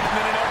arm and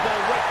then an elbow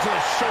right to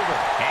the shoulder.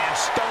 And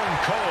Stone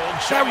Cold.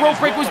 That rope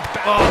break was.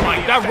 Oh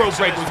my, that rope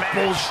break was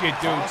bullshit,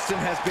 dude. Austin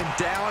has been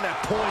down at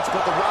points,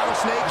 but the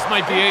rattlesnake. This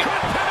might be it.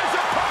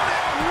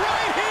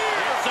 Right here.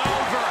 It's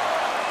over.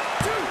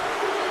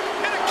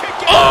 And a kick.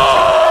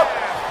 Oh!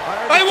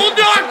 I will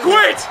not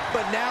quit.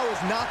 But now is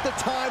not the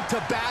time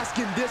to bask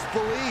in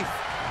disbelief.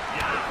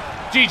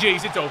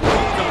 GG's, it's over.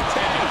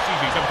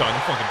 GG's, I'm done.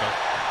 I'm fucking done.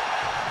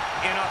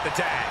 In off the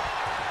tag.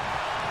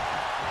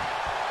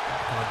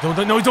 Don't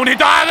hit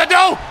the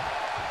no!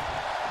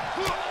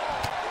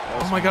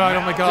 Oh my god,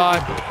 oh my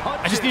god.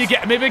 I just need to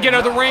get, maybe get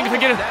out of the ring if I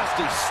get it.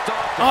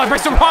 Oh, I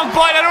pressed the wrong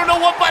button. I don't know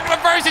what button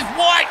reverses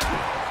what.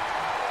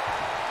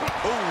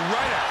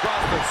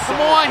 Come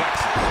on.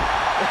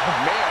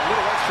 Man, a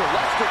little extra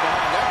luster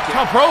behind that kick.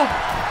 Come on, bro.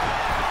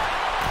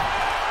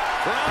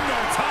 From the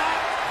top.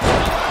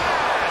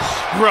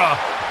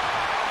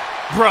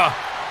 Bruh.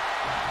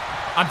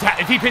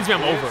 If he pins me,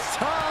 I'm over.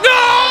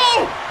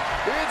 No!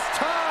 It's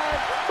time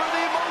for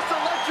the most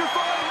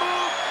electrifying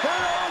move in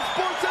all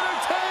sports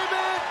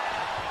entertainment.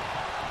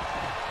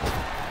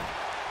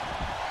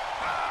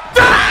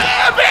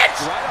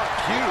 Bitch! Right on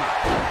cue.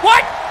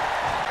 What?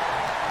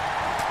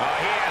 Oh,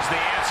 he has the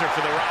answer for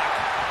the Rock.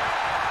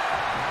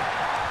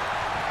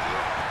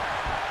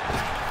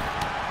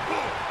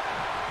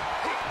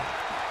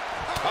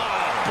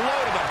 Oh, blow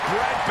to the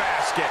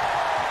breadbasket.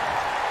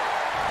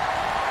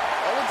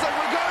 Oh, looks like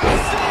we're going to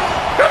see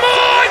it. Come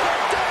on!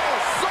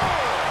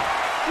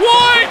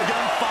 1,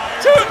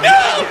 2,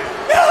 no!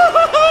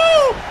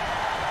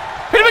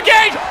 Hit him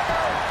again!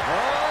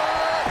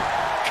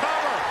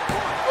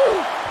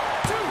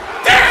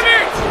 Damn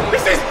it!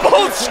 This is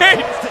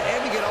bullshit!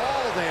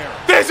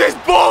 This is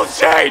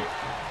bullshit!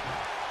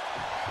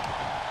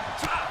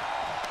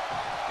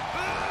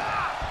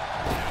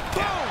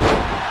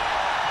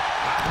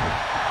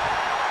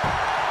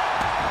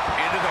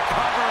 Into the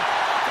cover.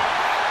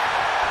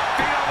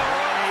 Feet on the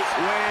ropes.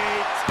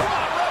 Wait.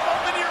 Rub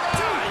open your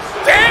eyes.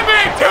 Damn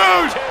it,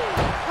 dude!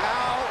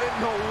 How in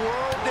the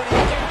world did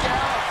he kick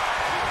out?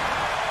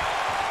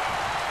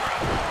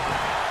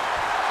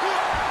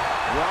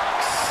 Rock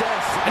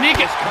sensed. I need to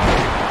get...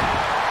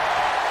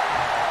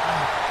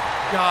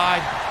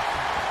 God.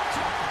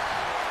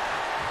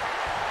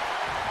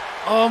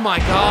 Oh my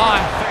God.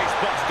 Face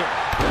buster.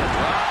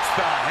 Drops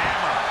the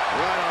hammer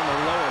right on the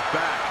lower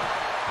back.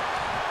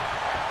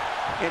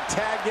 And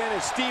tagged in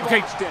is Steve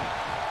Austin.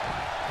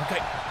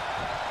 Okay.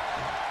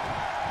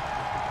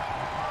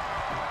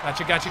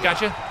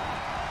 Gotcha.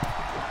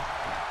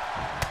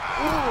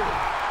 Uh-oh.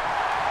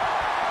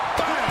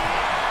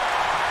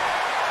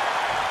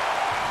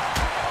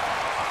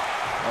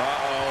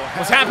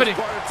 What's happening?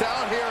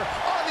 Down here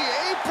on the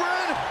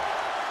apron.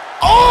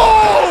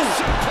 Oh!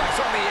 Suplex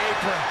on the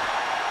apron.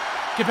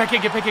 Get back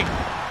in.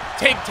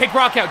 Take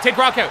Rock out. I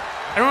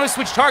don't want to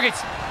switch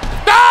targets.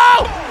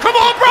 No! Come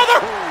on, brother!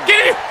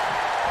 Get in!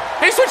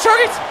 Hey, switch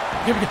targets!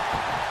 Here we go.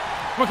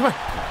 Come on.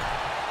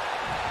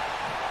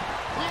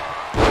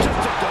 Just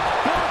a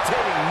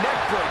debilitating neck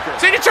breaker.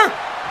 Signature!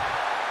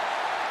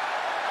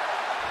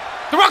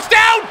 The Rock's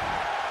down!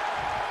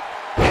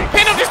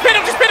 Pin him! Just pin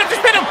him!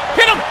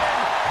 Pin him!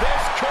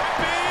 This could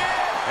be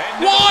it.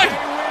 1!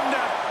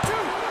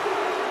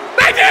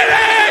 They did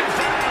it!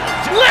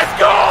 Let's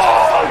go!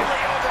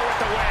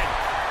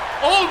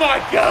 Oh my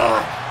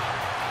God!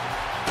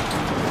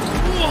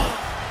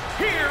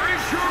 Here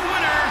is your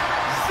winner,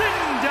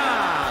 Zinda.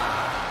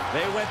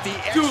 They went the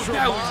extra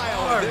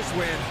mile in this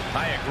win.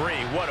 I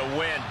agree. What a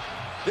win.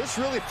 This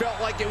really felt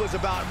like it was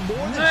about more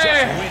than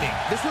just winning.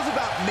 This was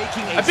about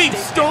making a I beat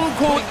Stone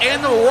Cold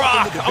and The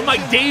Rock on my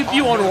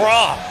debut on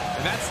Raw.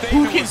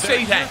 Who can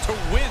say that? To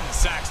win,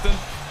 Saxton.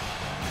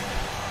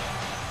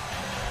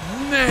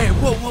 Man,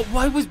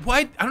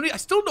 why? I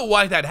still don't know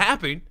why that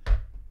happened.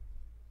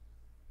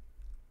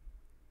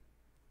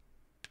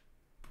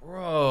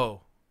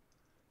 Bro.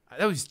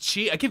 That was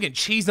cheese. I keep getting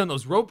cheesed on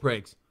those rope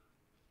breaks.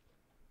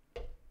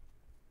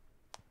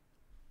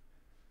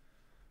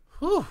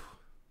 Whew.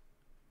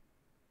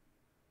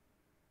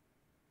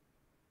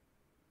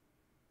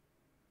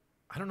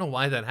 I don't know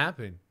why that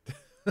happened.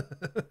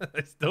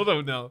 I still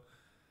don't know.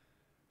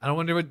 I don't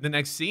wonder what the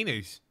next scene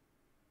is.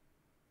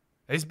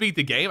 I just beat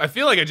the game? I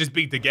feel like I just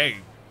beat the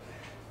game.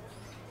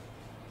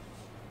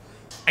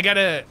 I got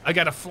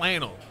a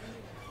flannel.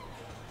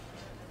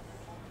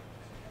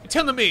 You're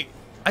telling me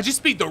I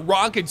just beat The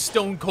Rock and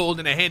Stone Cold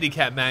in a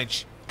handicap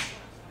match,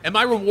 and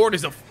my reward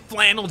is a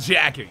flannel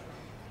jacket.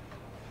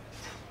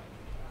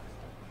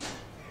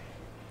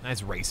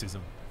 That's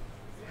racism.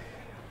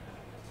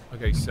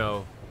 Okay,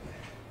 so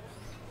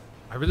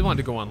I really wanted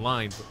to go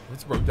online, but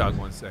what's Road Dogg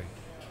want to say?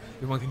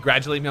 You want to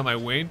congratulate me on my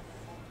win?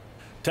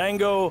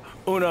 Tengo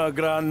una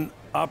gran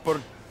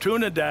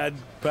oportunidad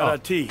para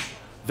ti.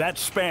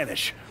 That's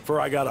Spanish for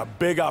I got a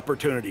big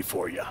opportunity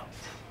for you.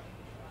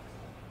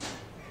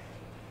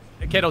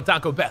 Quiero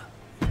Taco Bell.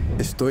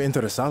 Estoy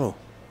interesado.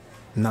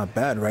 Not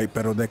bad, right,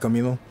 Pero de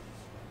Camino?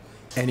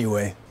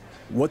 Anyway,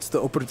 what's the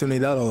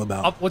oportunidad all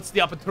about? What's the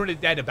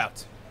opportunidad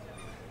about?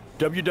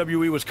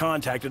 WWE was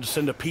contacted to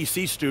send a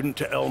PC student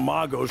to El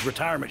Mago's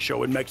retirement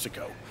show in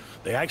Mexico.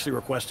 They actually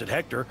requested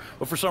Hector,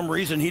 but for some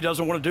reason he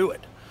doesn't want to do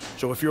it.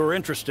 So if you're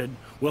interested,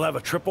 we'll have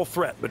a triple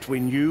threat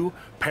between you,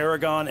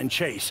 Paragon, and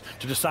Chase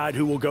to decide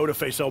who will go to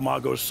face El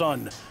Mago's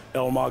son,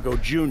 El Mago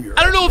Jr.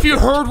 I don't know if you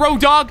heard,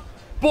 Road Dogg,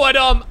 but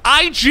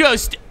I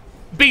just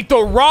beat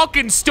The Rock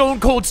and Stone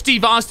Cold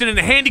Steve Austin in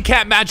a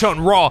handicap match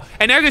on Raw,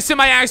 and they're gonna send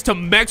my ass to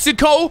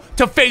Mexico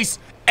to face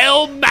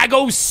El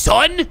Mago's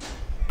son?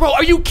 Bro,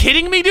 are you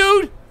kidding me,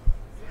 dude?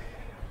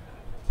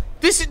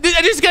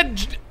 I just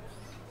got...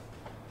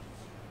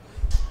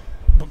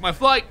 Book my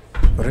flight.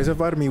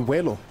 Reservar mi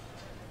vuelo,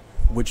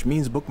 which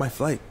means book my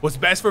flight. What's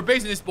best for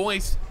business,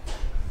 boys?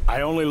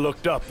 I only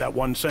looked up that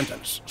one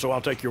sentence, so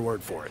I'll take your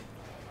word for it.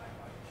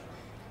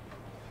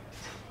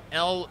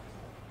 Okay,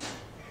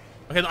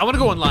 I want to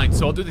go online,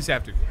 so I'll do this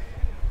after.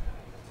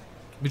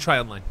 Let me try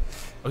online.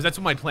 Oh, that's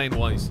what my plan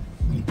was.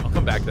 I'll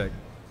come back to that.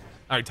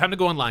 All right, time to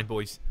go online,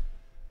 boys.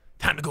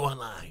 Time to go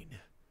online.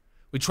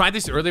 We tried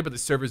this earlier, but the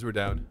servers were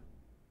down.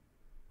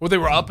 Well, they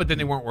were up, but then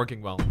they weren't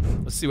working well.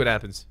 Let's see what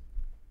happens.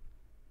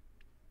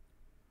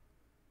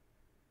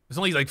 There's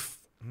only like...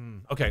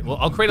 okay, well,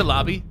 I'll create a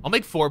lobby. I'll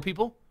make 4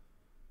 people.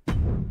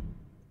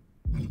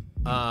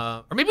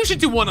 Or maybe we should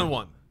do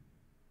one-on-one.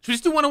 Should we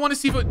just do one-on-one to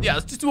see if... Yeah,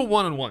 let's just do a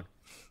one-on-one.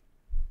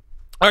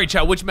 All right,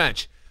 chat, which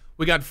match?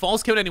 We got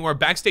Falls Count Anywhere,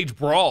 Backstage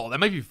Brawl. That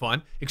might be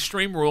fun.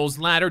 Extreme Rules,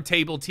 Ladder,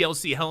 Table,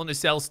 TLC, Hell in a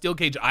Cell, Steel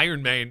Cage,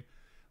 Iron Man,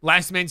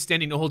 Last Man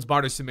Standing, No Holds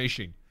Barred, or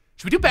Submission.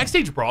 Should we do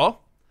Backstage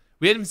Brawl?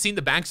 We haven't seen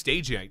the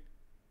backstage yet.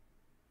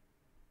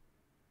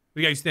 What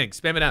do you guys think?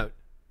 Spam it out.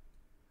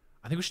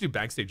 I think we should do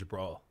Backstage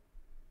Brawl.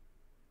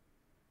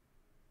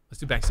 Let's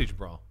do Backstage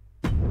Brawl.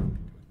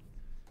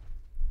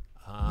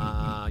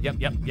 Yep.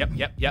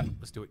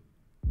 Let's do it.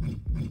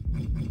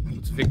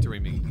 What's victory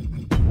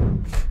mean?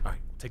 All right,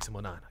 we'll take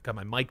someone on. I got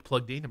my mic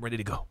plugged in. I'm ready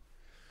to go. All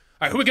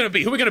right, who are we gonna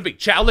be? Who are we gonna be?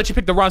 Chat, I'll let you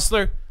pick the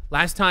wrestler.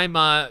 Last time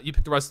you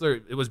picked the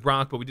wrestler, it was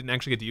Brock, but we didn't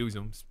actually get to use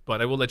him.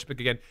 But I will let you pick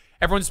again.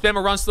 Everyone spam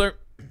a wrestler,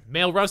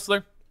 male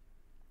wrestler,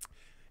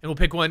 and we'll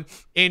pick one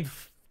in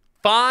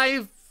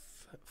 5,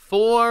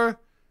 4,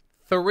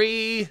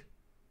 3,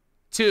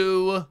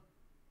 2,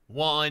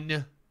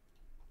 1.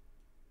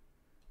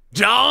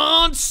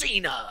 John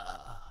Cena.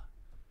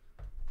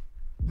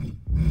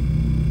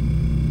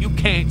 You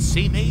can't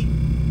see me,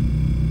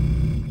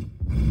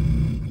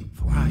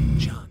 for I am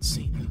John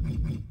Cena.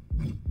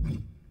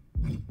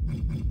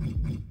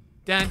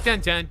 Dun dun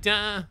dun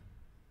dun. All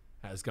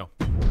right, let's go.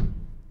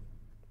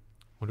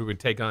 What are we gonna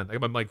take on? I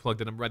got my mic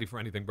plugged in. I'm ready for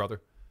anything,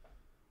 brother.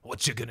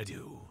 What you gonna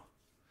do?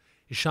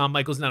 Is Shawn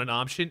Michaels not an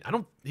option?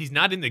 He's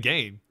not in the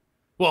game.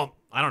 Well,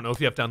 I don't know if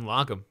you have to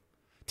unlock him.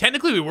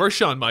 Technically, we were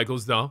Shawn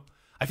Michaels, though.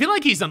 I feel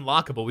like he's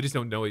unlockable. We just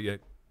don't know it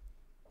yet.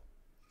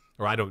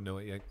 Or I don't know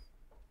it yet.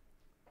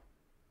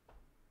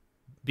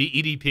 Be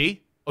EDP?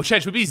 Oh,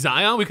 chat, should we be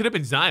Zion? We could have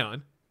been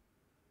Zion.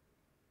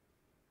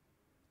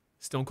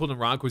 Stone Cold and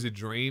Rock was a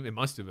dream. It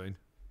must have been.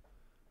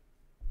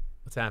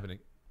 What's happening?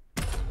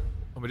 Oh,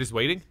 we're just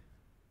waiting?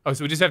 Oh,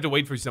 so we just have to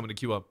wait for someone to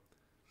queue up.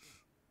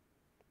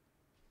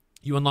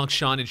 You unlock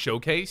Sean in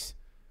Showcase?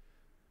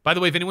 By the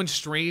way, if anyone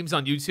streams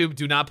on YouTube,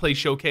 do not play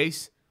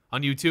Showcase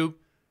on YouTube.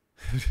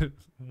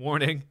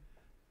 Warning.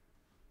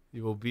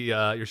 You will be,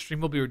 your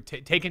stream will be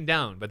taken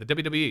down by the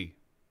WWE.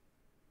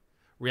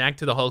 React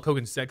to the Hulk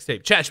Hogan sex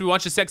tape. Chat, should we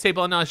watch the sex tape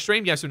on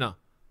stream? Yes or no?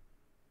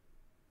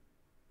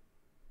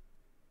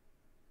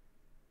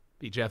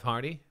 Be Jeff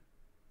Hardy.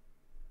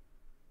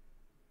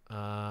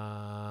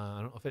 I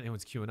don't know if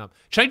anyone's queuing up.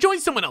 Should I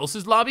join someone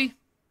else's lobby?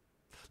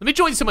 Let me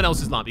join someone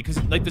else's lobby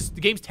because like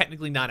the game's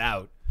technically not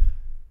out.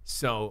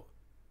 So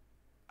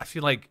I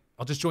feel like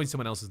I'll just join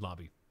someone else's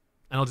lobby.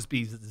 And I'll just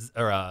be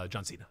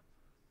John Cena.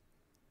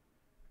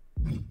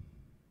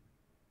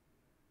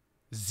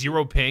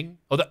 0 ping.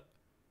 Oh,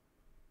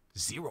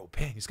 0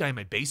 ping. This guy in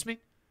my basement?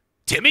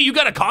 Timmy, you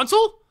got a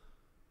console?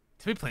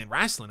 Timmy playing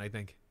wrestling, I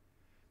think.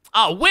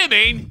 Oh,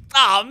 women?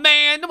 Oh,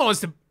 man. No one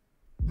wants to...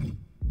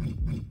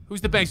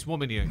 Who's the best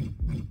woman here?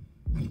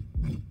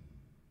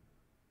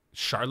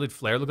 Charlotte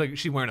Flair look like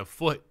she's wearing a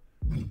foot.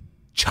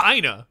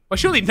 China?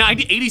 Was she only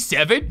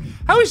 87?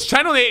 How is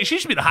China? She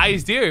should be the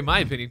highest tier, in my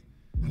opinion.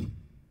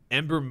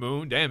 Ember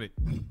Moon, damn it.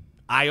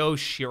 Io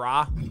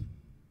Shirai.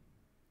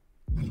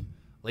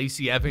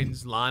 Lacey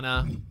Evans,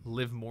 Lana,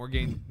 Liv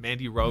Morgan,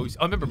 Mandy Rose.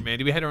 Oh, I remember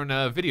Mandy. We had her on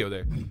a video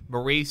there.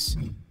 Maurice.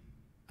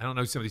 I don't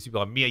know some of these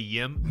people. Mia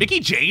Yim.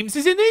 Mickey James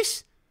is in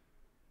this?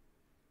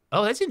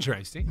 Oh, that's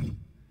interesting.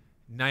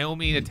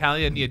 Naomi,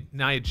 Natalia,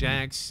 Nia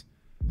Jax.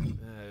 I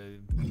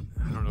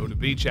don't know who to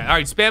be, chat. All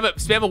right,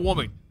 spam a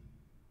woman.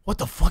 What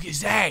the fuck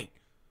is that?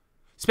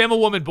 Spam a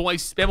woman,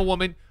 boys. Spam a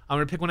woman. I'm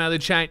going to pick one out of the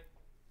chat.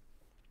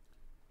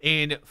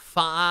 In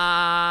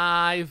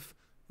 5...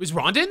 Was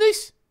Rhonda in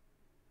this?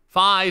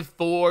 5,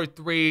 4,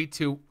 3,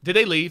 2... Did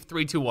they leave?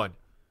 3, 2, 1. I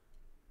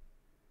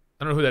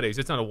don't know who that is.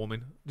 It's not a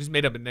woman. Just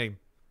made up a name.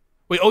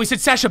 Wait, oh, he said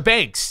Sasha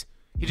Banks.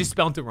 He just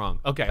spelled it wrong.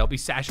 Okay, I'll be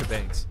Sasha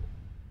Banks.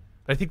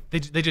 But I think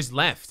they just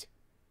left.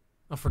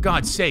 Oh, for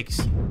God's sakes.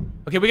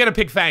 Okay, we gotta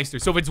pick faster.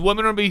 So if it's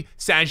woman, it'll be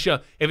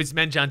Sasha. If it's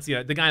men, John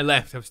Cena. The guy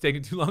left. I was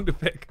taking too long to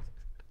pick.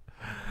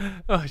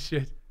 Oh,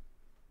 shit.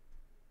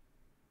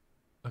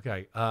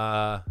 Okay,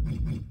 that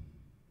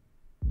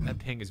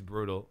ping is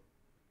brutal.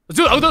 Let's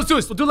do it. Oh, let's do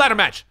this. We'll do a ladder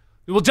match.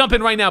 We'll jump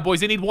in right now, boys.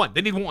 They need one.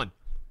 They need one.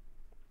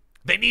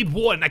 They need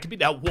one. I can be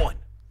that one.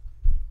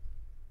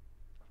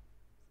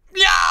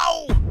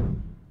 No!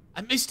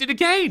 I missed it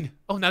again.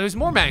 Oh, now there's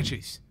more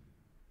matches.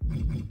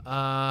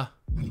 Let's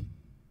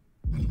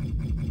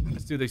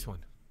do this one.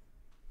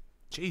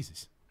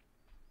 Jesus.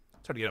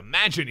 I'm trying to get a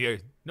match in here.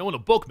 No one will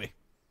book me.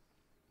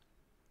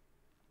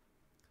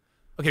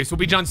 Okay, so we'll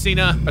be John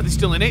Cena. Are they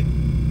still in it?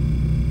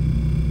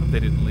 Hope they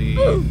didn't leave.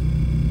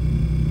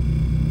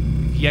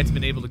 If yet's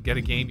been able to get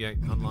a game yet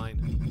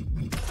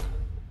online.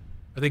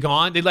 Are they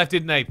gone? They left,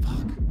 didn't they?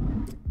 Fuck.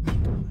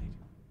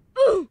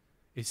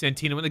 Is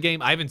Santino in the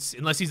game? I haven't,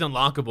 unless he's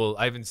unlockable,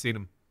 I haven't seen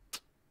him.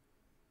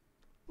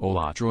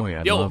 Hola, Troy,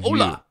 I Yo, love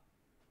hola. you.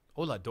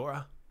 Hola,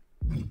 Dora.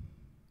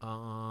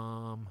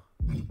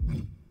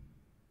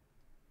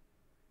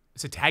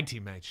 It's a tag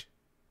team match.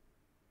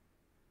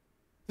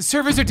 The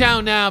servers are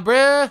down now,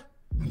 bruh.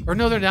 Or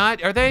no, they're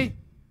not. Are they?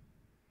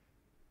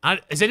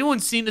 Has anyone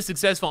seen the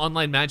successful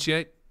online match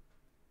yet?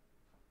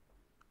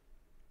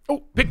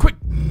 Oh, pick quick.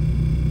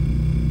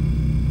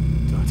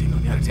 Don't take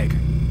on the Undertaker.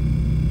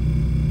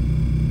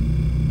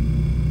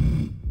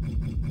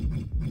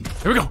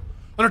 Here we go.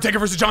 Undertaker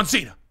versus John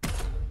Cena.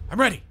 I'm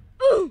ready.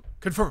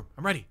 Confirm.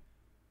 I'm ready.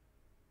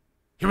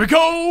 Here we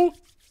go.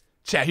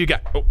 Chat, you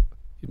got. Oh,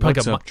 you probably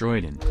What's got up,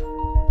 Troydan?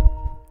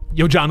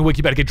 Yo, John Wick,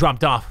 you better get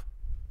dropped off.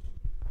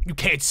 You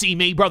can't see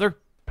me, brother.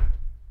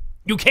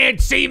 You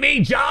can't see me,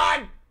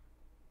 John.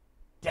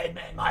 Dead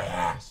man, my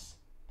ass.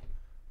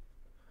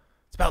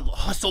 It's about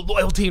hustle,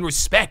 loyalty, and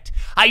respect.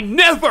 I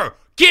never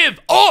give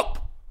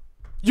up.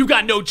 You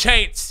got no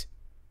chance.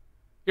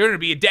 You're gonna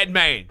be a dead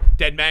man.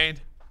 Dead man.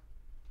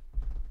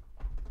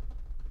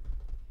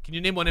 Can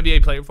you name one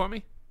NBA player for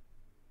me?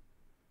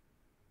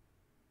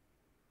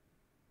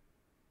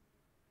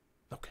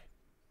 Okay.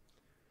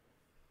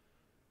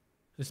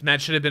 This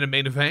match should have been a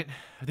main event.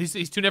 Are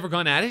these two never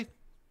gone at it?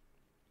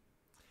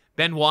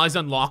 Benoit's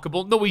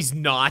unlockable. No, he's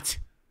not.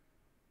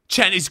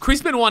 Chen, is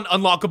Chris Benoit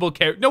an unlockable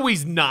character? No,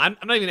 he's not.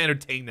 I'm not even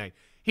entertaining that.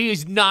 He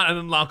is not an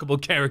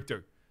unlockable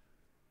character.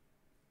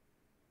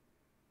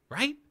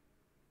 Right?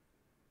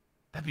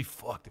 That'd be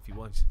fucked if he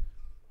was.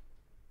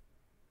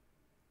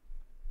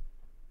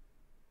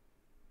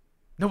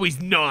 No,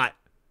 he's not.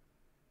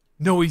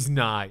 No, he's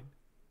not.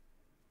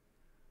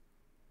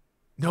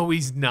 No,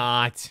 he's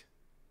not.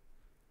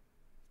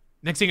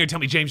 Next thing you're gonna tell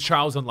me James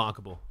Charles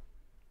unlockable.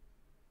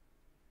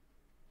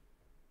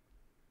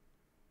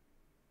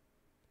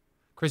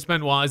 Chris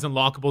Benoit is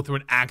unlockable through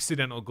an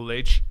accidental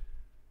glitch.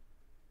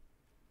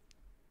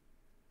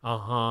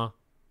 Uh-huh.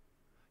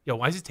 Yo,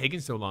 why is it taking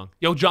so long?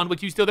 Yo, John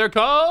Wick, you still there?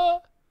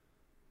 Call?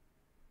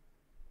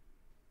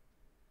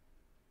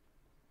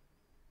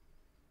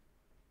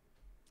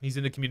 He's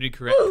in the community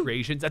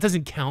creations. That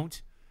doesn't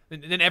count.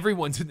 And then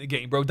everyone's in the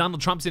game, bro. Donald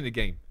Trump's in the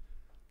game.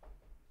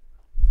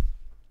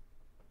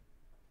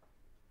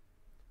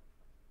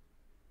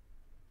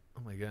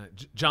 Oh my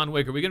God. John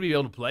Wick, are we going to be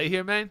able to play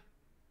here, man?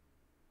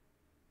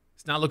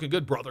 It's not looking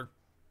good, brother.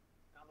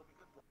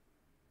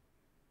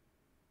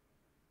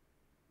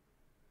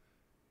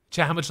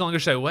 Chat, how much longer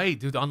should I wait?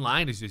 Dude,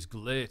 online is just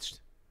glitched.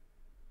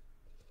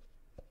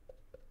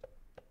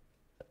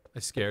 I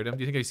scared him. Do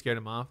you think I scared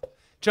him off?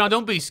 John,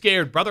 don't be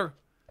scared, brother.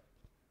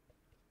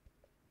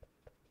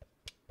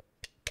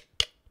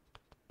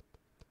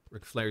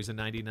 Ric Flair's a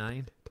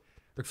 99.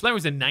 Ric Flair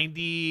was a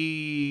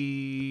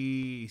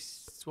 90...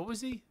 What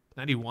was he?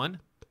 91?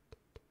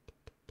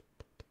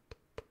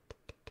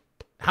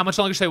 How much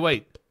longer should I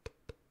wait?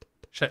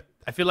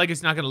 I feel like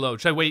it's not going to load.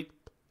 Should I wait?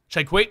 Should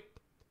I quit?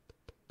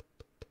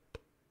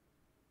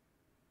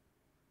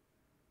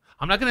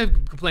 I'm not going to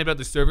complain about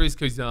the servers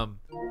because I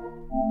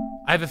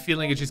have a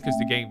feeling it's just because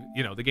the game,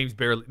 you know, the game's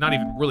barely, not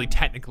even really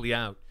technically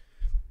out.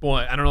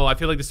 Boy, I don't know. I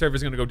feel like the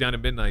server's going to go down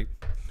at midnight.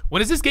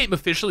 When is this game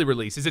officially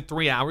released? Is it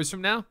 3 hours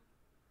from now?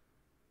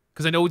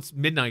 Because I know it's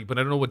midnight, but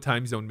I don't know what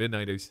time zone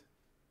midnight is.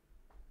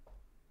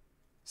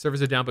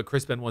 Servers are down, but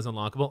Chris Benoit's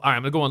unlockable. All right,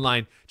 I'm going to go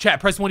online. Chat,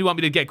 press 1 you want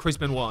me to get Chris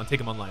Benoit and take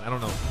him online. I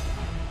don't know.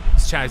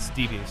 This chat is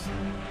devious.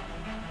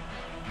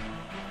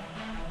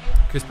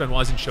 Chris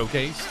Benoit's in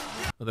Showcase?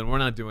 Well, then we're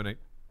not doing it.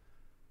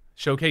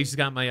 Showcase has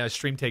got my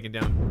stream taken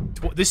down.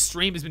 This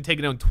stream has been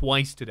taken down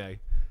twice today.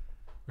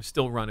 We're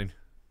still running.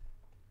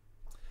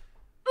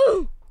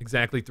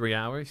 Exactly 3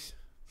 hours.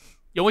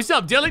 Yo, what's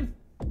up, Dylan?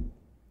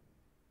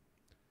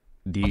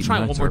 These I'll try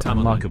nuts one more are time.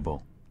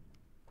 unlockable.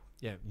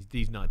 Yeah,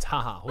 these nuts.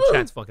 Haha. Whole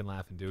chat's fucking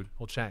laughing, dude.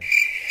 Whole chat.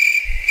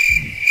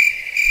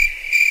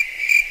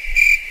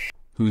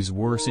 Who's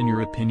worse in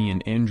your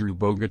opinion, Andrew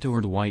Bogut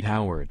or Dwight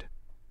Howard?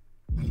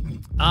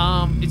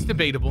 It's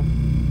debatable.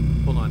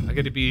 Hold on. I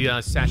got to be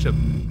Sasha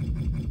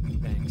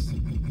Banks.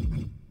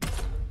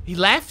 He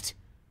left?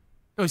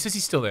 No, he says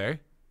he's still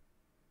there.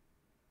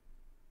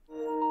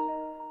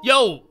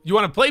 Yo, you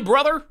want to play,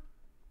 brother?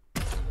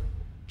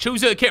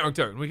 Choose a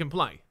character and we can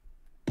play.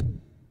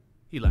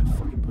 He left,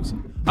 fucking pussy.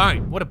 All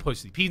right, what a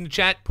pussy. P in the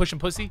chat, pushing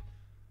pussy.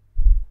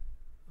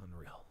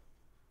 Unreal.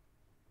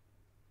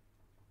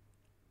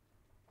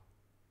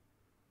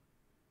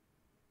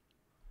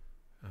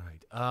 All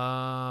right,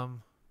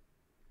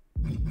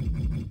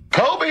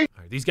 Kobe! All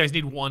right, these guys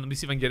need one. Let me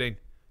see if I can get in.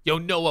 Yo,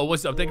 Noah,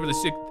 what's up? Thank you for the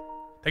sick.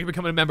 Thank you for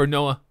becoming a member,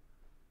 Noah.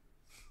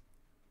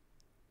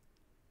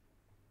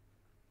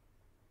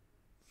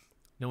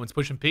 No one's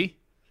pushing P?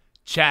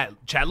 Chat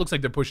looks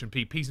like they're pushing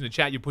P. P's in the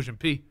chat, you're pushing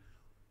P.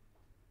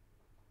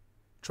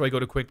 Troy, go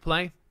to quick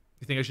play.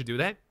 You think I should do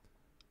that?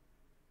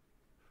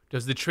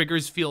 Does the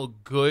triggers feel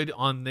good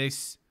on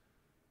this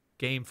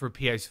game for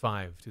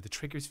PS5? Do the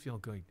triggers feel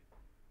good?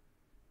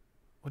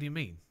 What do you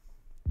mean,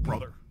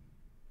 brother?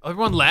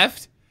 Everyone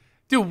left?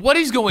 Dude, what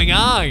is going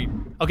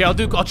on? Okay, I'll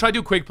try to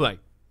do quick play.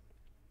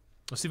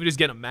 Let's see if we just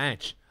get a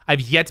match.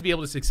 I've yet to be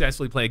able to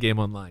successfully play a game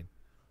online.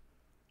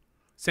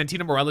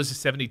 Santino Morales is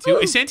 72.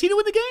 Is Santino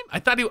in the game? I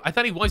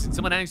thought he wasn't.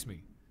 Someone asked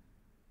me.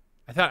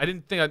 I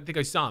think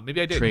I saw him.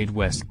 Maybe I did. Trade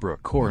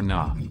Westbrook or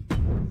nah.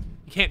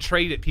 You can't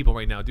trade at people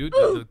right now, dude.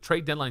 The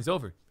trade deadline's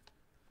over.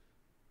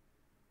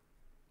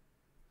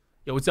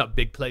 Yo, what's up,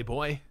 big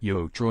playboy?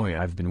 Yo, Troy,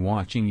 I've been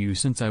watching you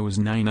since I was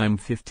 9. I'm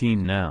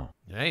 15 now.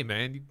 Hey,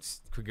 man.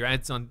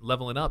 Congrats on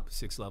leveling up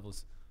 6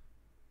 levels.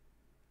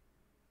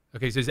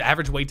 Okay, so his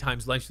average wait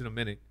time's less than a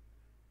minute.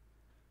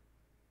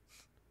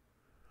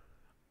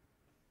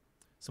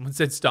 Someone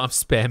said stop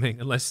spamming.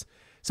 Unless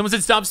someone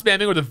said stop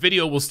spamming or the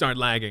video will start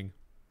lagging.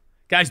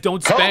 Guys,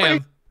 don't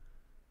spam.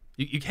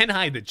 You can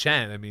hide the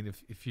chat. I mean,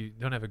 if you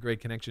don't have a great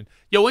connection.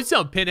 Yo, what's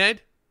up,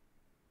 Pinhead?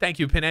 Thank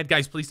you, Pinhead.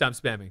 Guys, please stop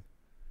spamming.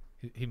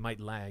 He might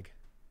lag.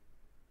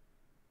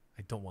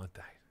 I don't want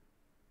that.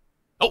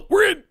 Oh,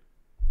 we're in.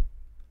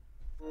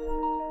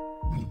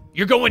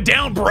 You're going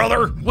down,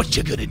 brother. What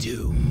you gonna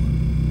do?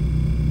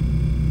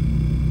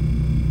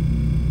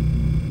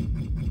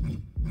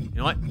 You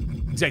know what?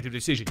 Executive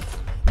decision.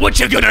 What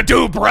you gonna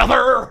do,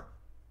 brother?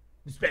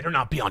 This better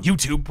not be on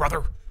YouTube,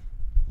 brother.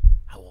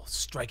 I will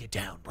strike it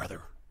down,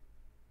 brother.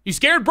 You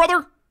scared,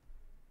 brother?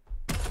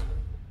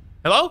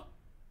 Hello?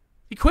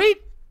 He quit?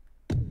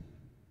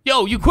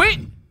 Yo, you quit?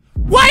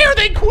 Why are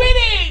they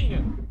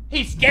quitting?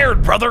 He's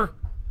scared, brother.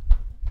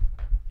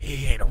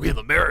 He ain't a real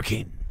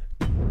American.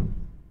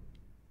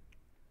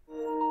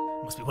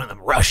 Must be one of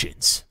them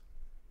Russians.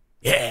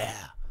 Yeah,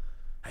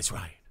 that's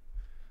right.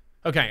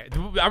 Okay,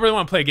 I really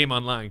want to play a game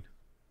online.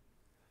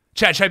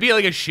 Chat, should I be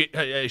like a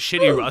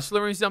shitty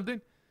rustler or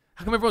something?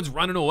 How come everyone's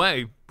running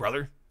away,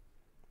 brother?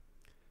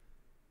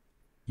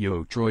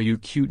 Yo, Troy, you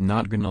cute,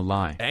 not gonna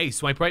lie. Hey,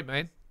 swipe right,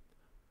 man.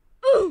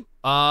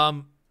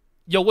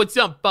 Yo, what's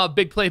up,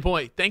 big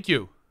playboy? Thank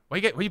you. Why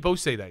you both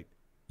say that?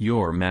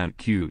 You're mad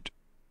cute.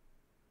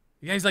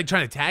 You guys like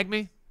trying to tag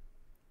me?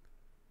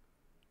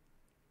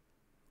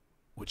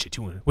 What you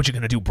doing? What you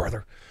gonna do,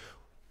 brother?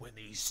 When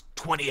these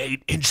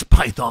 28-inch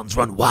pythons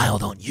run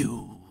wild on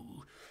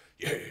you.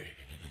 Yeah,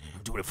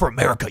 I'm doing it for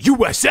America.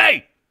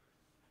 USA!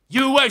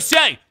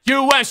 USA!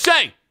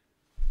 USA!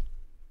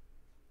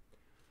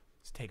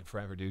 It's taking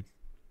forever, dude.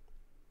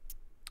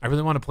 I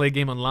really want to play a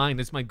game online.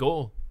 That's my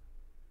goal.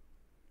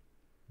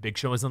 Big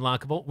Show is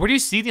unlockable. Where do you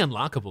see the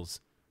unlockables?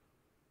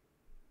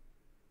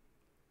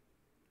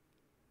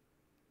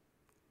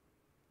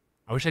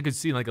 I wish I could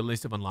see like a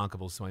list of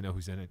unlockables so I know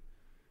who's in it.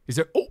 Is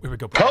there? Oh, here we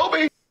go.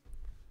 Kobe!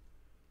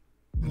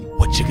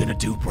 What you gonna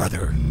do,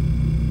 brother?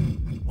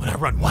 When I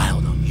run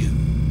wild on you?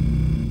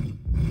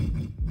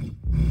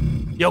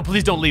 Yo,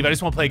 please don't leave. I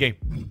just want to play a game.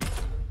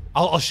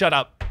 I'll shut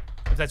up.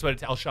 If that's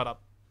what I'll shut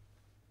up.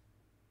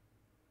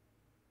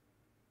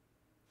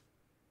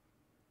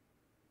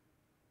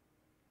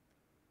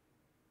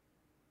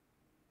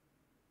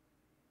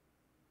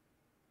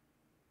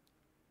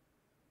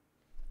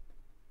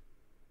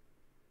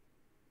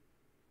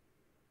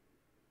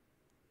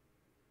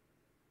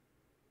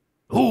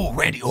 Ooh,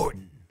 Randy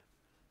Orton.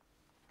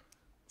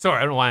 Sorry,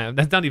 I don't know why.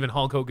 That's not even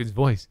Hulk Hogan's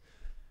voice.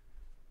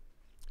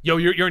 Yo,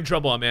 you're in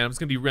trouble, man. I'm just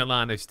going to be real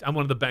honest. I'm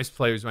one of the best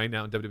players right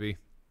now in WWE.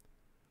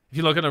 If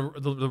you look at the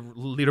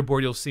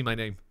leaderboard, you'll see my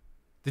name.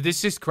 Did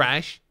this just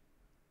crash?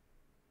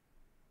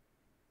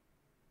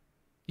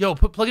 Yo,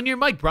 plug in your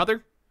mic,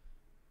 brother.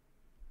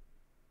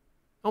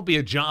 Don't be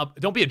a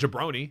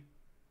jabroni.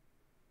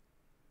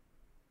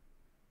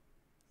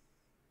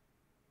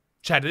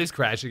 Chat, did this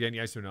crash again?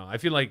 Yes or no? I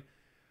feel like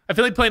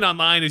playing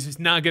online is just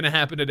not going to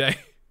happen today.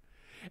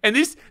 And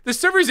the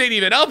servers ain't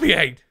even up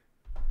yet.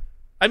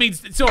 I mean,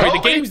 sorry, the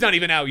game's not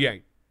even out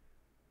yet.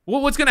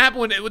 Well, what's going to happen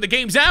when the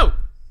game's out?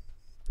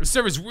 The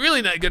server's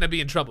really not going to be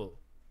in trouble.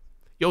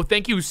 Yo,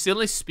 thank you,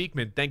 Silas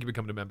Speakman. Thank you for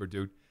coming to member,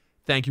 dude.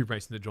 Thank you for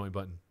pressing the join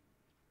button.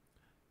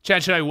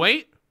 Chat, should I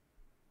wait?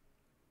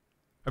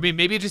 I mean,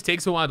 maybe it just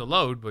takes a while to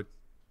load, but...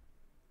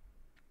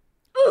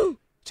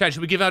 Chat,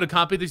 should we give out a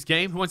copy of this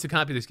game? Who wants a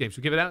copy of this game? Should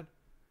we give it out?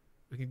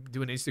 We can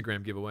do an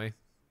Instagram giveaway.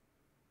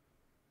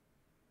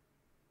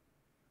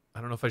 I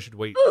don't know if I should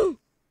wait.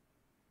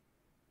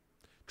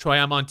 Troy,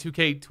 I'm on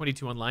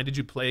 2K22 online. Did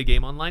you play a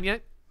game online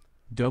yet?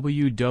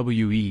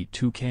 WWE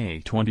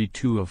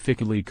 2K22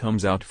 officially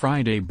comes out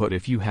Friday, but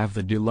if you have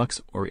the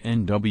deluxe or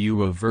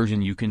NWO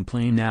version you can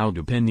play now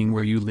depending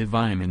where you live.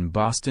 I'm in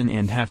Boston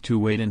and have to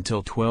wait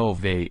until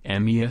 12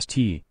 a.m.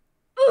 EST.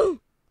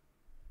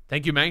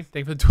 Thank you, man.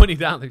 Thank you for the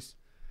 $20.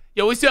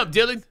 Yo, what's up,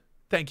 Dylan?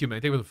 Thank you,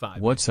 man. Thank you for the 5.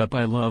 What's up?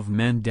 I love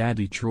men,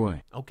 Daddy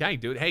Troy. Okay,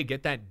 dude. Hey,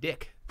 get that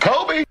dick.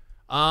 Kobe!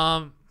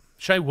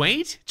 Should I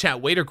wait? Chat,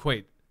 wait or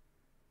quit?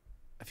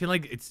 I feel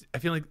like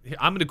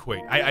I'm gonna quit.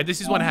 This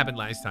is what happened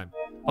last time.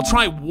 I'll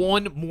try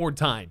one more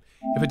time.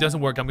 If it doesn't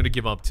work, I'm gonna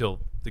give up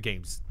till the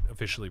game's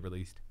officially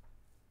released.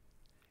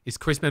 Is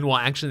Chris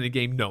Benoit actually in the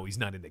game? No, he's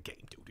not in the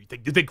game, dude.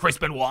 You think Chris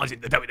Benoit's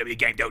in the WWE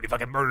game, dude? He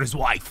fucking murdered his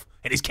wife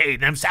and his kid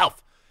and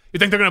himself. You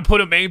think they're gonna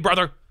put him in,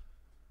 brother?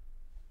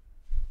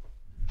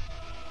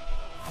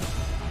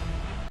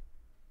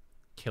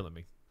 Killing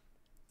me.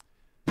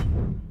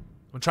 I'm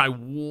gonna try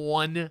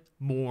one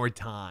more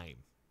time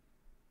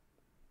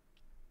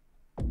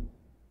to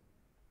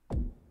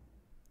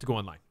go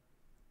online.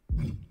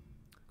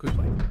 Quick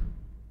play.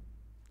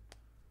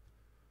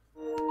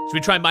 Should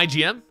we try my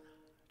GM?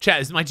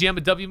 Chat, is my GM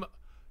a W?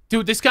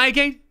 Dude, this guy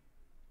again?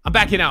 I'm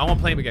backing out. I want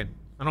to play him again.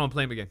 I don't want to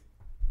play him again.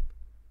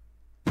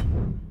 I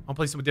want to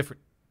play someone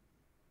different.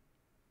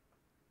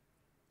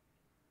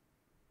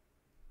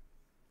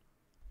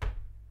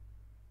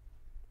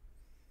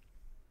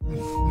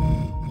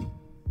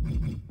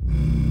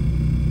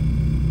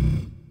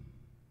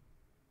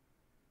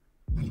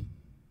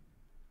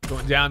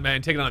 Going down,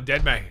 man. Taking on a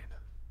dead man.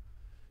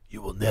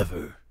 You will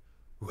never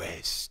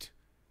rest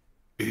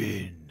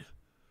in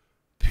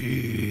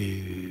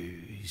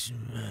peace.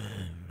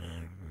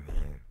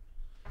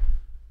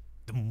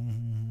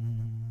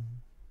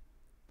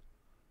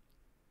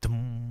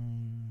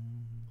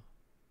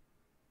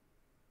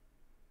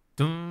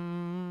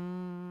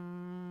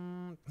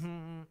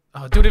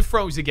 Oh, dude, it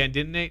froze again,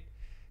 didn't it?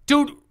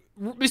 Dude,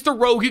 Mr.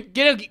 Rogue,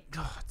 get a...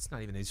 Oh, it's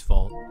not even his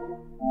fault. Do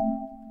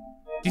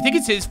you think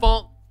it's his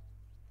fault?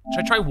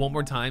 Should I try one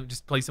more time?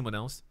 Just play someone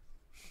else?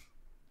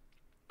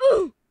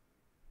 How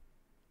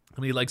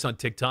many likes on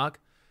TikTok?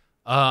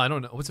 I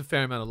don't know. What's a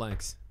fair amount of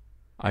likes?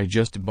 I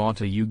just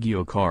bought a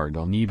Yu-Gi-Oh card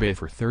on eBay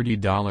for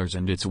 $30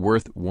 and it's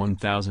worth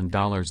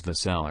 $1,000. The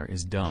seller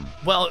is dumb.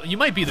 Well, you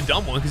might be the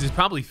dumb one because it's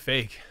probably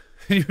fake.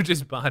 You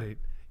just bought it.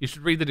 You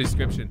should read the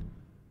description.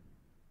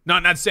 No,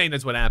 I'm not saying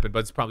that's what happened, but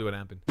it's probably what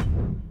happened.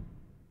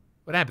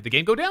 What happened? The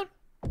game go down?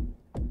 Let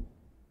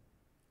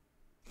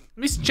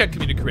me check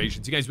community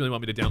creations. You guys really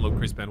want me to download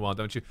Chris Benoit,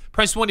 don't you?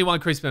 Press 1, you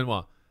want Chris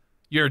Benoit.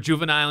 You're a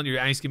juvenile and you're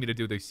asking me to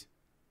do this.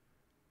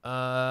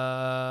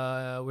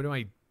 Where do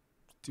I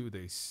do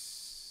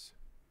this?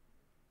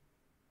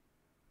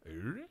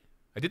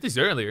 I did this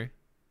earlier.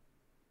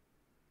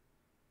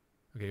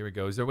 Okay, here we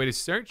go. Is there a way to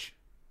search?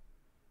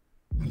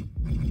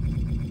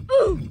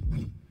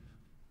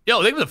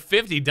 Yo, they were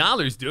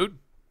 $50, dude.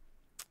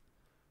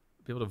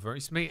 Be able to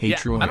verse me? Hey,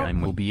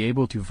 Troydan will be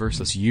able to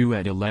versus you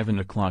at 11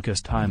 o'clock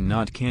us time,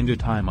 not Canada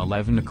time.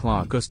 11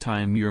 o'clock us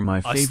time. You're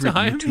my favorite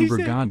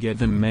YouTuber. God, get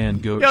them, man.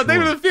 Go. Yo, they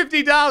were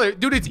 $50.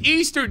 Dude, it's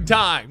Eastern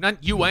time,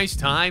 not US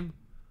time.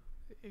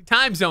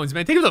 Time zones,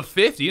 man. Think of the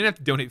 50. You don't have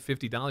to donate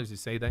 $50 to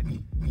say that.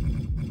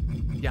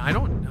 Yeah, I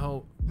don't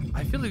know.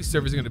 I feel like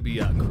servers are going to be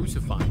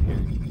crucified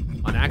here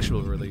on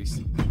actual release.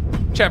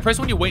 Chat, press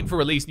when you're waiting for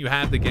release and you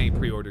have the game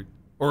pre-ordered.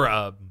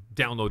 Or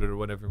downloaded or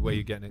whatever way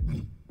you're getting it.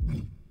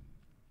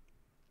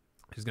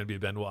 There's going to be a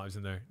Benoit's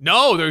in there.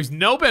 No, there's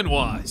no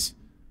Benoit's.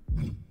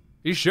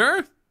 You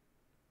sure?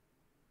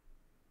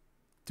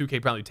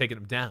 2K probably taking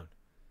him down.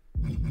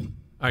 All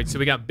right, so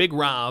we got Big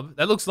Rob.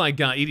 That looks like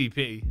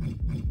EDP.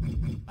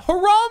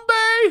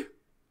 Harambe!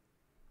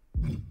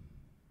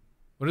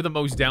 What are the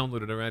most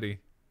downloaded already?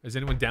 Is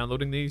anyone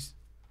downloading these?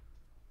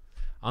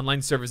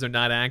 Online servers are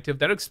not active.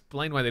 That'll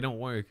explain why they don't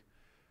work.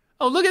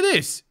 Oh, look at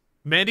this.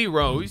 Mandy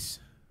Rose.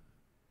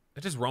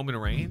 That's just Roman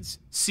Reigns.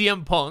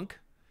 CM Punk.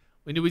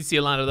 We knew we'd see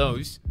a lot of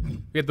those.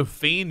 We got The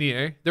Fiend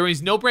here. There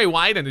is no Bray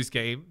Wyatt in this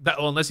game.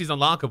 Well, unless he's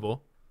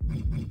unlockable.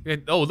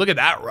 Oh, look at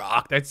that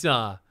rock. That's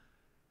I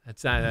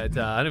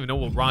don't even know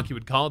what rock you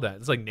would call that.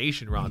 It's like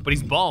Nation Rock. But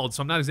he's bald, so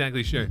I'm not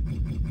exactly sure.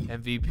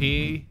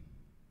 MVP.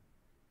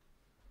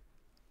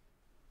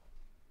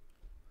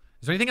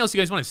 Is there anything else you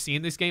guys want to see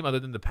in this game other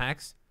than the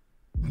packs?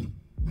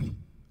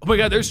 Oh my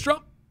god, there's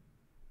Trump.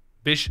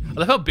 I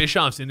love how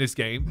Bischoff's in this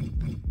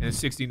game. And it's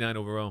 69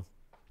 overall.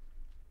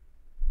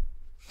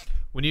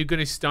 When are you going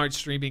to start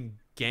streaming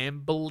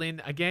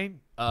gambling again?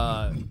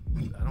 I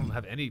don't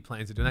have any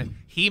plans to do that.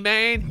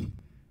 He-Man?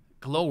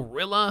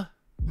 Glorilla?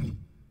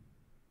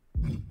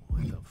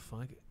 What the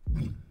fuck?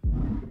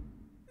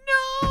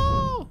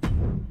 No!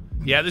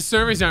 Yeah, the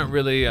servers aren't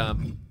really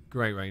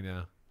great right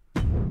now.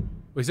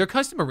 Wait, is there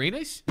custom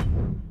arenas? You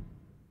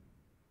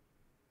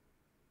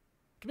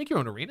can make your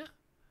own arena?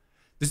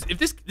 If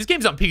this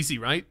game's on PC,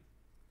 right?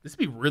 This would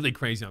be really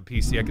crazy on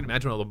PC. I can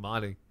imagine all the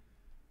modding.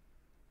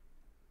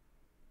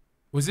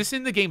 Was this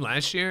in the game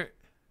last year?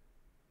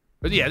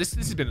 But yeah, this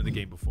has been in the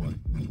game before.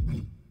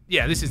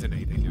 Yeah, this isn't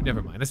anything new.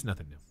 Never mind. That's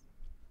nothing new.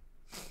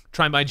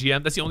 Try my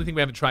GM. That's the only thing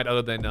we haven't tried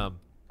other than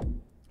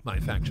my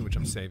faction, which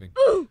I'm saving.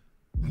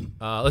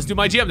 Let's do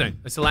my GM then.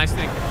 That's the last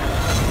thing.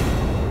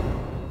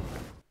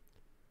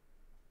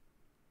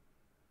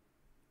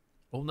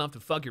 Old enough to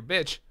fuck your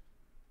bitch.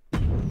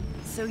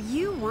 So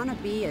you want to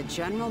be a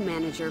general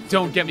manager for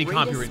don't get the me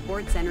greatest copyrighted.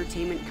 Sports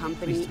entertainment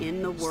company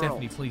in the world.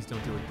 Stephanie, please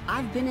don't do it.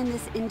 I've been in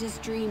this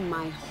industry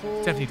my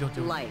whole Stephanie, don't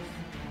do life.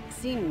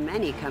 Seen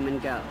many come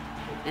and go.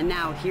 And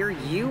now here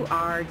you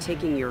are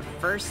taking your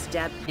first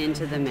step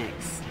into the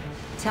mix.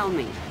 Tell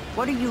me,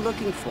 what are you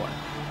looking for?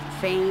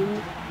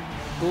 Fame?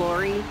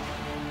 Glory?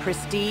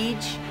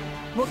 Prestige?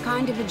 What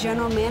kind of a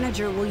general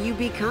manager will you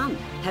become?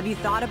 Have you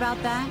thought about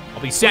that?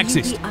 I'll be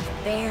sexist. Will you be a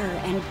fair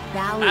and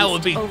balanced I will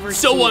be overseer?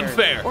 so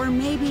unfair. Or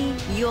maybe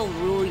you'll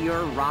rule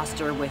your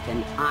roster with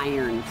an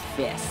iron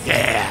fist.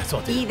 Yeah, that's what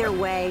I'll do. Either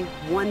way,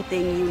 one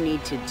thing you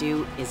need to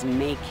do is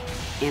make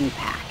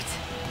impact.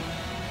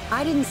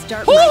 I didn't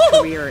start my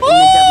career in the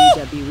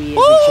WWE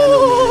as a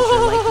general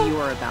manager like you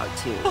are about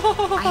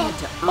to. I had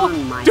to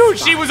earn my Dude,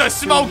 spot she was a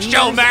smoke through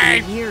show, years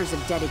man. and years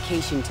of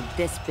dedication to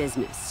this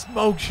business.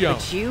 Smoke show.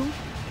 But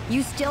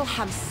you still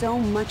have so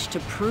much to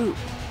prove.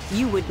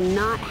 You would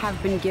not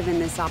have been given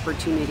this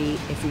opportunity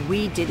if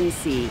we didn't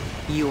see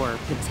your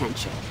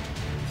potential.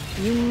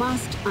 You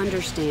must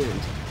understand,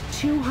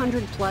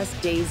 200 plus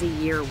days a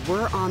year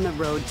we're on the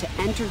road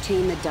to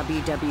entertain the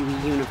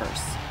WWE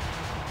Universe.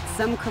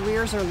 Some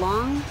careers are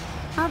long,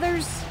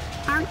 others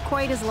aren't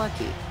quite as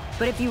lucky.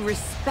 But if you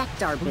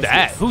respect our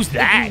business, Who's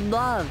that? if you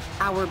love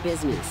our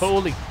business,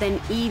 Holy.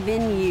 then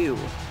even you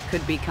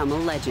could become a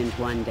legend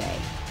one day.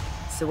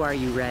 So are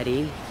you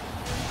ready?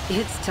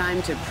 It's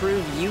time to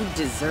prove you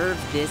deserve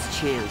this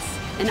chance.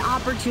 An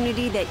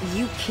opportunity that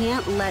you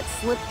can't let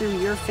slip through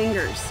your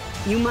fingers.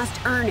 You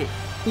must earn it.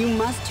 You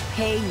must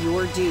pay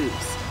your dues.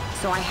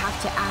 So I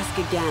have to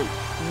ask again,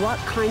 what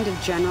kind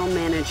of general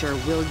manager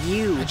will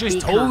you I just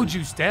become? told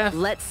you, Steph.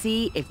 Let's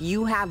see if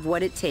you have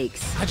what it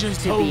takes I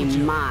just to told be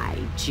you. my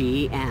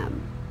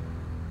GM.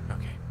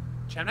 Okay.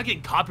 Chat, I'm not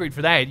getting copyright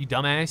for that, you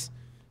dumbass.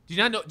 Did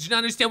you not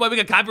understand why we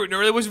got copyright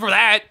earlier? It wasn't for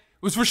that.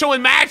 It was for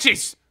showing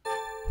matches.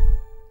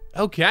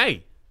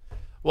 Okay.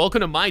 Welcome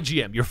to my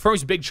GM. Your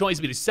first big choice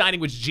will be deciding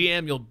which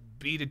GM you'll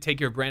be to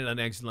take your brand to the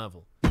next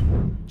level.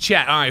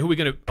 Chat, all right, who are we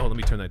gonna... Oh, let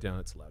me turn that down.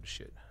 That's loud as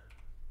shit.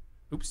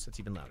 Oops, that's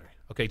even louder.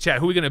 Okay, chat,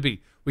 who are we gonna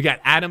be? We got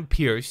Adam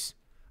Pearce.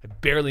 I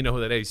barely know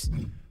who that is.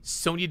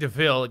 Sonya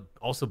Deville,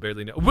 also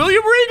barely know.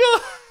 William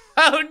Regal!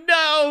 Oh,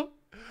 no!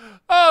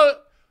 Oh,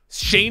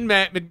 Shane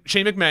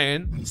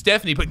McMahon.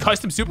 Stephanie, put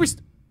custom superstar...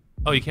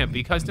 Oh, you can't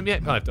be custom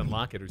yet? Probably have to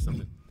unlock it or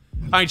something.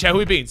 All right, chat, who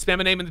we being? Spam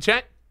a name in the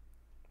chat.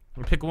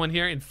 We'll pick one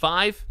here in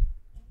 5.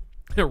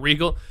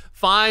 Regal.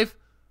 5,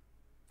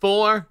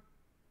 4,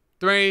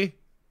 3,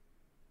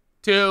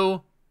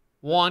 2,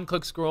 1.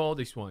 Click scroll.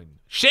 This one.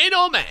 Shane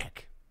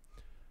O'Mac.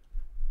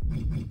 I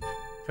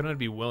don't want to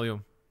be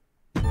William.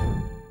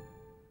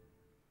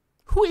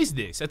 Who is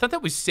this? I thought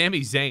that was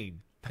Sami Zayn.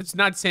 That's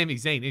not Sami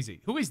Zayn, is he?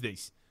 Who is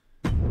this?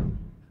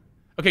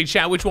 Okay,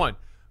 chat, which one?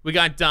 We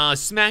got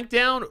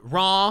SmackDown,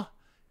 Raw,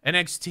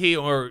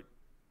 NXT, or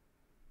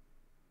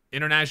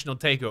International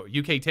Takeover.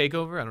 UK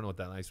Takeover? I don't know what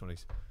that last one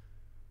is.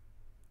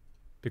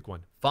 Pick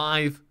one.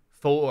 5,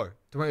 4,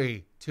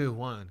 3, 2,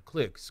 1.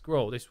 Click,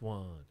 scroll. This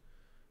one.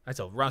 That's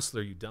a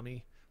wrestler, you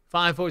dummy.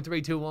 5, 4,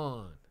 3, 2,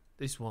 1.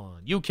 This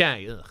one. UK.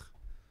 Ugh.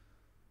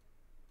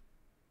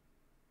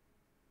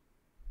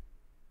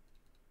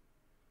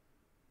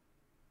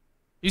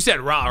 You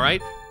said Raw,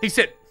 right? He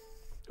said...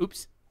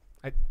 Oops.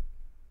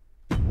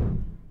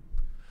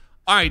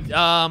 All right,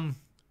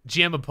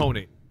 GM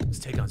opponent. Let's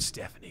take on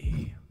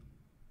Stephanie.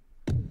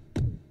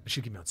 I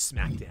should give me on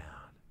SmackDown.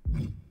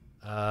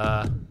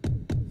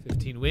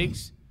 15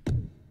 weeks.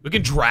 We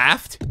can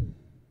draft.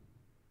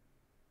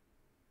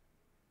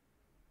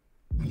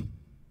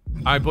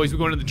 All right, boys, we're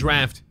going to the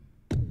draft.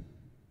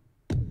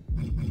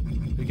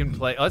 We can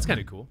play. Oh, that's kind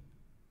of cool.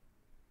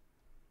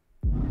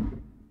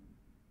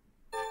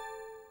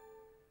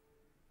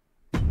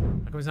 How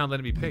come it's not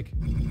letting me pick?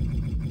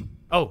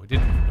 Oh, it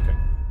didn't. Okay.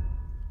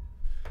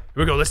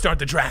 Here we go. Let's start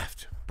the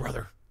draft,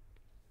 brother.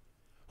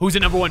 Who's the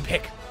 #1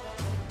 pick?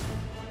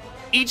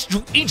 Each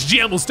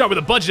GM will start with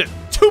a budget of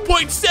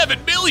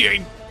 $2.7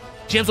 million.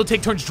 GMs will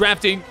take turns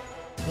drafting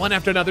one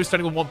after another,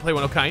 starting with one player,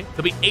 one. Okay.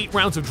 There'll be 8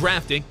 rounds of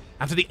drafting.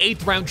 After the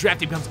 8th round,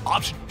 drafting becomes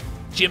optional.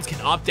 GMs can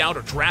opt out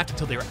or draft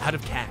until they are out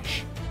of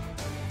cash.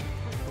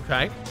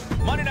 Okay.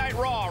 Monday Night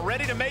Raw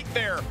ready to make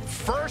their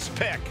first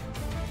pick.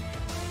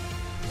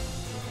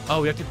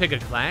 Oh, we have to pick a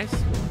class?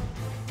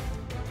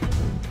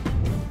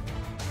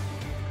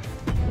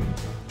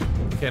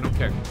 Okay, I don't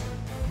care.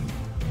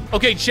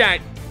 Okay,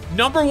 chat.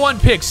 #1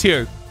 picks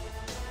here.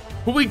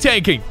 Who we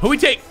taking? Who we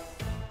take?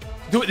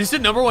 Dude, this is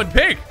the #1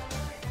 pick.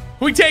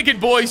 Who we taking,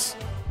 boys?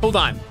 Hold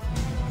on.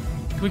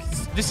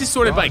 This is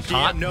sorted by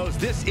cop. Knows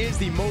this is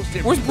the most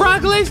Where's Brock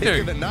important pick Lesnar?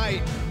 of the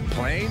night,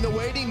 playing the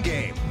waiting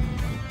game.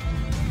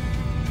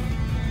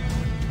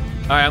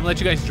 All right, I'm gonna let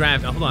you guys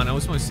draft. Hold on, I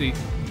just want to see.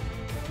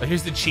 Oh,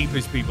 here's the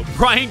cheapest people.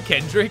 Brian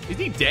Kendrick. Is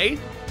he dead?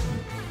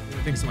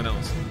 I think someone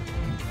else.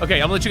 Okay,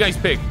 I'm gonna let you guys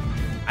pick.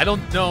 I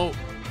don't know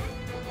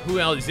who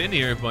else is in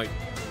here, but...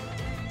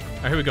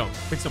 All right, here we go.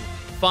 Pick someone.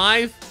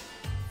 5,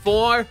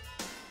 4,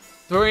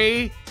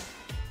 3,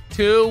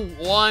 2,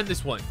 1.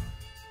 This one.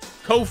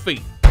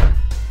 Kofi.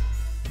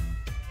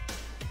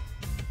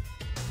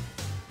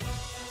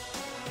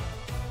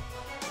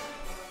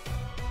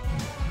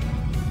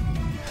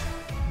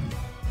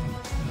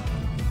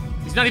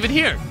 He's not even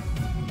here.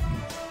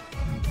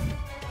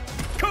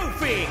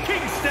 Kofi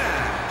Kingston.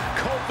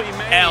 Kofi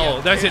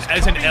L. That's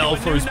an L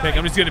first pick.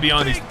 I'm just gonna be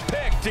honest.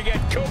 That's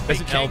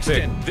an L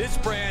pick. This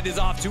brand is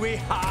off to a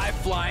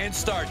high-flying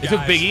start, guys. It's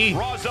a Big E.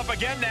 Raw's up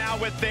again now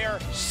with their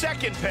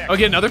second pick.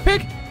 Okay, another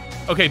pick?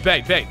 Okay,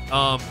 bang.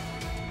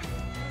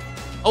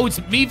 Oh,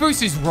 it's me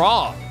versus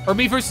Raw. Or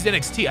me versus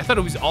NXT. I thought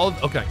it was all...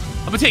 Okay.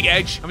 I'm gonna take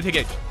Edge. It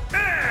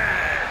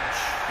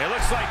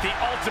looks like the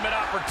ultimate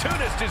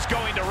opportunist is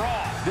going to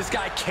Raw. This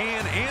guy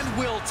can and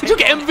will take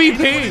took on MVP.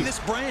 anyone in this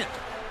brand.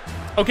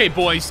 Okay,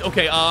 boys.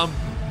 Okay,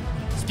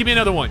 just give me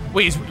another one.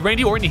 Wait, is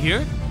Randy Orton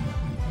here?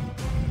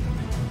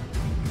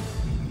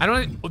 I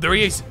don't... Oh, there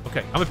he is.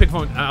 Okay, I'm gonna pick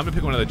one. I'm gonna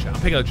pick one other chat.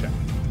 I'm picking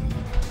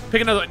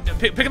another chat.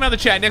 Pick another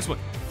chat. Next one.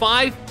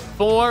 5,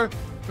 4,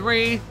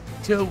 3,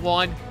 2,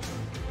 1.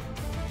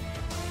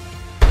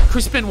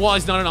 Chris Benoit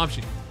is not an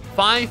option.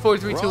 5, 4,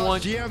 3, 2,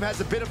 1. GM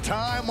has a bit of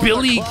time.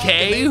 Billy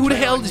Kay? Who the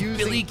hell is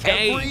Billy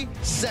Kay? Every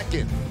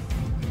second.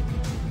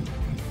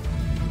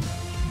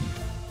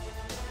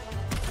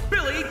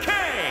 Billy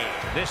Kay.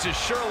 This is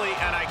surely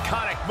an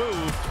iconic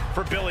move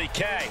for Billy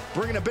Kay.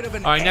 Bringing a bit of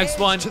an All right, next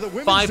one. to the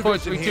women's 5, 4,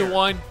 division 3, 2, here.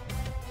 1.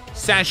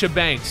 Sasha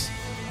Banks.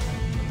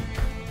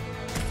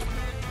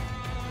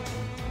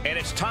 And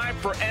it's time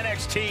for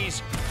NXT's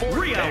fourth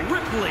Rhea pick.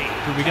 Ripley.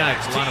 Dude, we got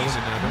a lot of NXT's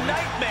women now, don't we?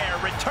 Nightmare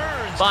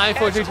returns 5,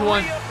 4, as 3, 2,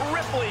 1. Rhea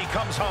Ripley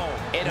comes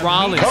home.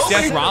 Rollins. Kobe.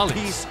 Seth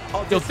Rollins.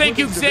 Yo, thank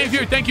you,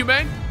 Xavier. Thank you,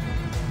 man.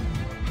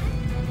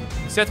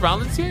 Seth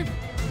Rollins here?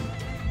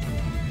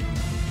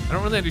 I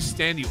don't really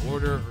understand the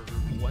order or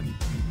what.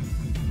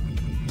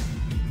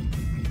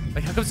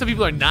 Like, how come some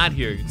people are not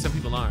here and some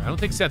people are? I don't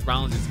think Seth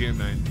Rollins is here,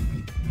 man.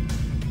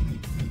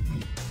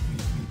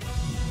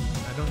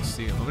 I don't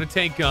see him. I'm gonna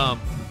take Raw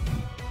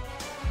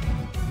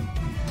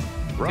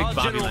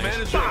Bobby General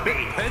Lashley.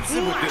 Manager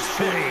Benson with this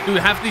pick. Dude,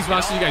 half of these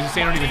rosters you guys are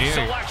saying aren't even here.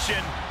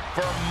 Selection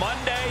for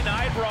Monday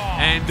Night Raw.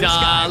 And This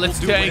guy let's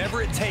will do take.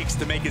 whatever it takes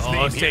to make his name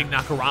Let's here. take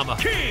Nakarama.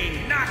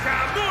 King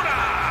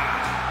Nakamura.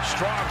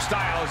 Strong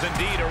style has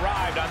indeed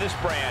arrived on this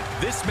brand.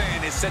 This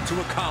man is set to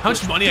accomplish. How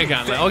much money I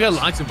got left? Oh, I got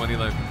lots of money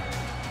left.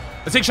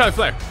 Let's take Charlotte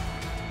Flair.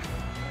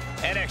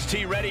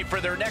 NXT ready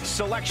for their next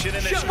selection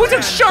in this. What's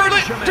it,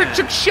 Charlotte?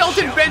 Took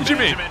Shelton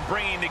Benjamin.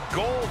 bringing the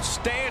gold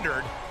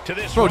standard to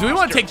this. Bro, do we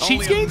want to roster. take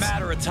Only a cheapskates?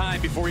 matter of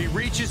time before he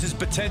reaches his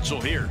potential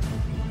here.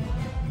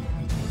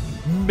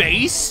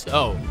 Mace?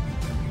 Oh.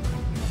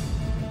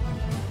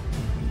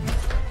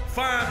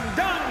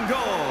 Fandango.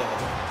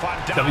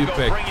 Fandango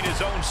pick. bringing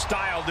his own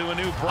style to a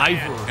new brand.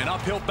 Ivor. An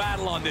uphill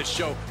battle on this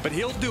show, but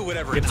he'll do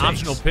whatever it An takes.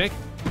 optional pick?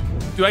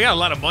 Dude, I got a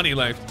lot of money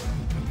left.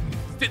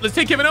 Let's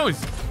take Kevin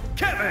Owens.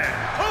 Kevin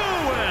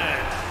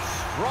Owens.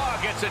 Raw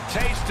gets a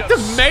taste of The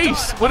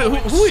Mace. What?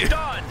 Who?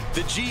 stun.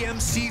 The GM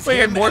sees Wait,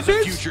 him more as a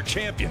picks? future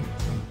champion.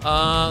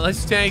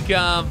 Let's take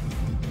let's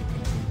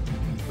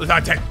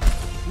take.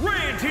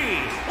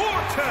 Randy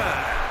Orton.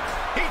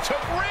 He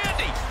took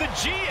Randy. The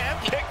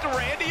GM picked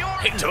Randy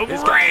Orton. He took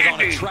This guy is on a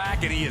Randy.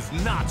 track and he is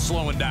not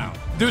slowing down.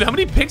 Dude, how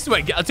many picks do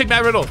I get? I'll take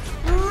Matt Riddle.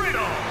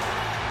 Riddle.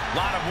 A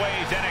lot of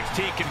ways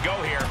NXT can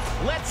go here.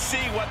 Let's see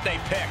what they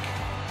pick.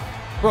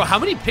 Bro, how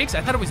many picks?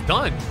 I thought it was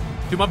done.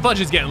 Dude, my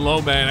budget's getting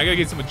low, man. I gotta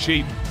get someone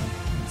cheap.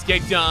 Let's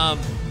get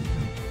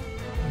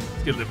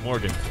Liv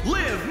Morgan.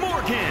 Liv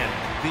Morgan.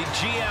 The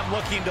GM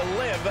looking to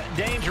live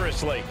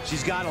dangerously.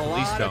 She's got a Please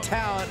lot don't. of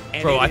talent.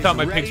 And Bro, it I is thought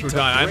my ready picks were to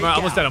done. I'm break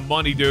almost out out. of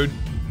money, dude.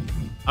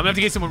 I'm gonna have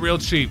to get someone real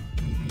cheap.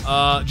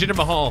 Jinder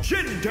Mahal.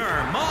 Jinder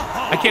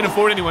Mahal. I can't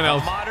afford anyone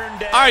else. Modern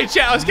day. All right,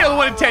 chat. Let's get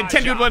 1 to 10.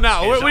 10 good, 1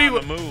 out.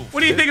 What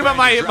do you think about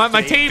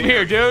my team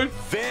here, dude?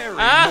 Very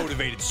Huh?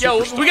 motivated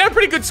Yo, superstar. we got a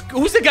pretty good.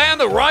 Who's the guy on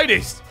the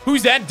rightist?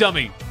 Who's that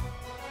dummy?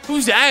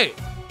 Who's that?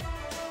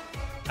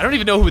 I don't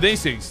even know who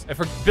this is. I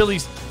forgot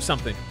Billy's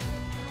something.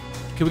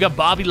 Okay, we got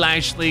Bobby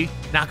Lashley,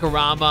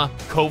 Nakarama,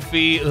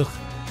 Kofi,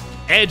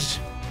 Edge,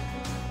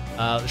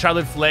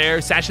 Charlotte Flair,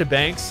 Sasha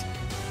Banks.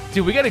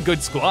 Dude, we got a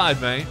good squad,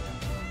 man.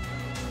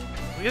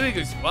 We got a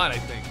good squad, I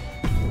think.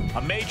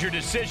 A major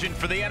decision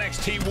for the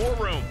NXT War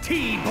Room.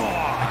 T-Bar.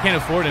 I can't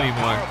afford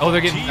anymore. Oh,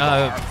 they're getting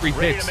free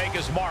Ready picks. to make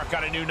his mark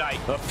on a new night.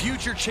 A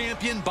future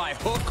champion by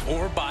hook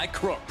or by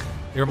crook.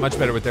 They're much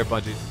better with their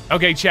budget.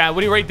 Okay, Chad,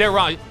 what do you rate their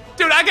roster?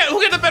 Dude,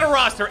 who got the better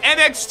roster,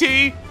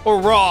 NXT or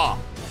Raw?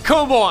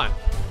 Come on.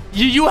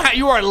 You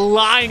are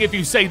lying if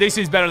you say this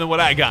is better than what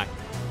I got.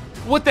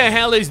 What the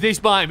hell is this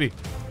by me?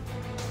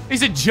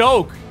 It's a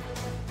joke.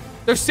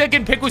 Their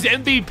second pick was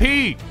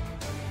MVP.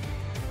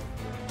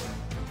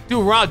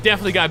 Dude, Raw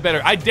definitely got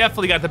better. I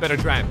definitely got the better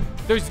draft.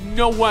 There's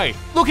no way.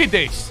 Look at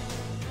this.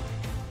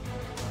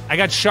 I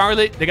got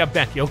Charlotte. They got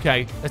Becky.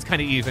 Okay, that's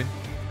kind of even.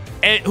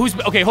 And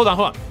okay, hold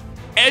on.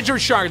 Edge or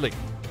Charlotte?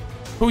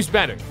 Who's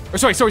better? Or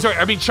sorry.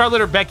 I mean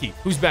Charlotte or Becky?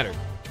 Who's better?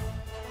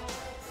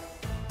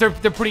 They're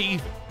pretty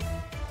even.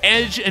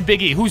 Edge and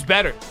Big E. Who's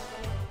better?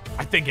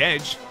 I think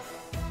Edge.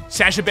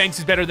 Sasha Banks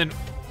is better than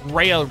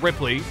Rhea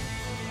Ripley.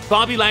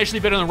 Bobby Lashley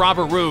better than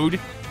Robert Roode.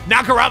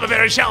 Nakarama better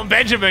than Shelton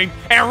Benjamin.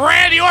 And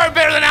Randy Orton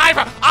better than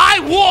Ivor. I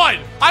won!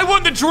 I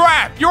won the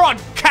draft! You're on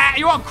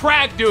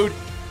crack, dude.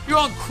 You're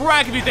on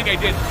crack if you think I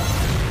did.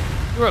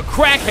 You're a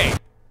crackhead.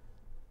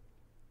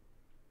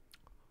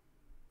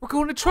 We're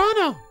going to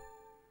Toronto.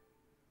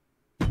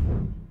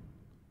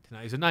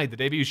 Tonight is the night, the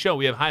debut show.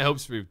 We have high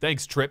hopes for you.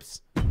 Thanks,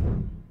 Trips.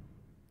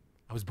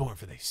 I was born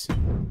for this.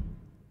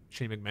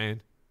 Shane McMahon.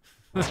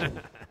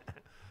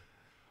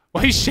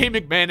 Why does Shane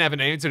McMahon have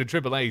an answer to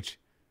Triple H?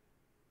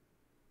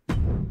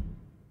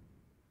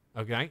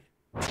 Okay.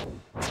 I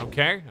don't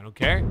care. I don't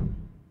care.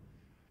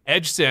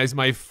 Edge says,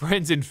 my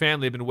friends and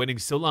family have been waiting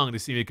so long to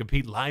see me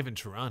compete live in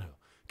Toronto.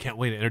 Can't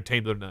wait to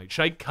entertain them tonight.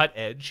 Should I cut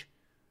Edge?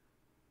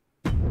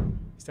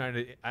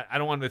 Starting to, I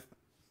don't want to...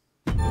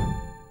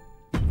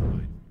 Never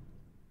mind.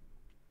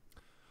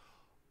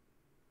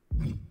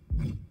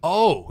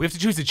 Oh, we have to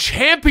choose a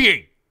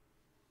champion.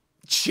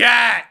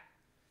 Chat.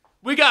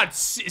 We got,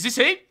 is this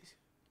 8?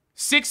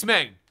 6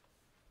 men.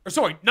 Or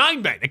sorry,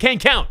 9 men. I can't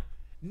count.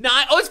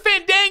 9. Oh, it's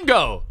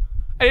Fandango.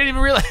 I didn't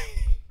even realize.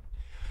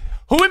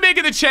 Who we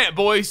making the champ,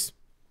 boys?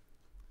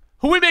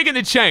 Who we making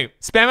the champ?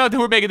 Spam out who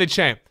we're making the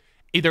champ.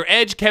 Either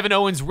Edge, Kevin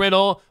Owens,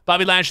 Riddle,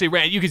 Bobby Lashley,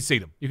 Rand. You can see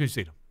them. You can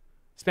see them.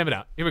 Spam it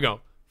out. Here we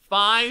go.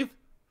 5,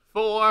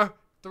 4,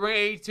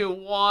 3, 2,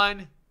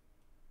 1.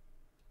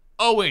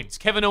 Owens.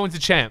 Kevin Owens the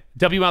champ.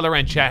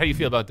 WLRN chat. How do you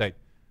feel about that?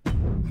 All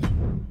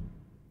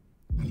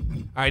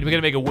right, we're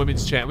going to make a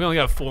women's champ. We only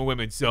got 4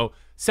 women. So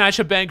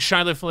Sasha Banks,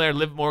 Charlotte Flair,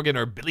 Liv Morgan,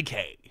 or Billie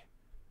Kay.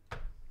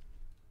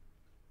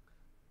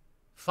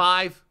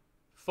 5,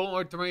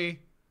 4, 3,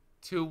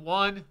 2,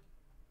 1.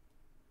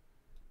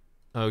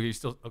 Oh, you're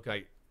still...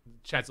 Okay.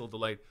 Chat's a little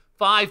delayed.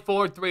 5,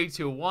 4, 3,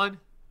 2, 1.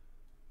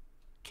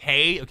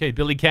 K. Okay,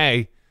 Billie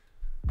Kay.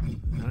 I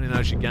don't even know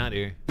how she got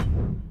here.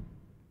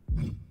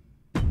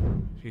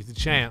 She's the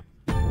champ.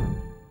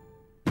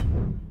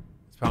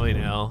 It's probably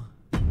an L.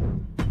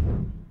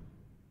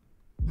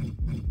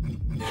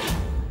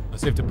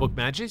 Let's have to book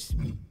matches.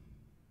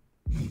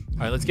 All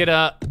right, let's get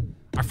our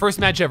first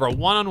match ever. A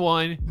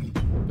one-on-one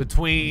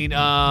between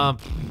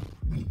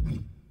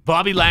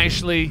Bobby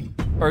Lashley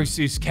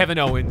versus Kevin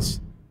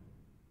Owens.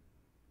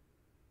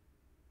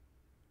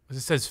 It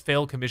says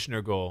failed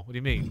commissioner goal. What do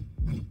you mean?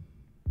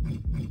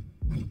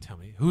 Tell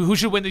me. Who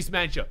should win this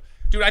matchup?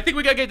 Dude, I think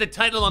we gotta get the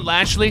title on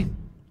Lashley.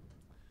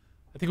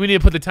 I think we need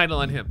to put the title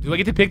on him. Do I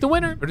get to pick the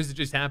winner? Or does it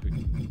just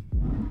happen?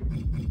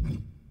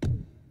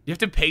 You have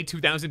to pay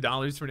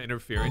 $2,000 for an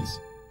interference.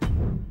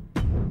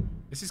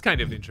 This is kind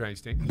of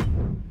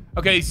interesting.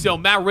 Okay, so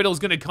Matt Riddle's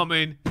gonna come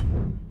in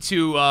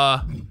to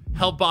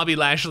help Bobby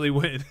Lashley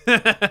win.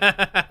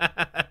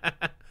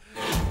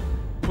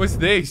 What's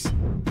this?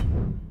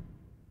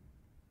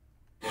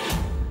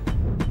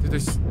 Dude,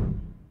 there's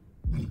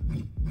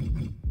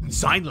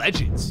signed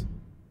legends.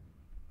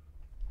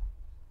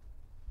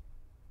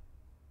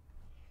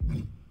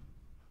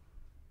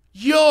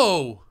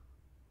 Yo,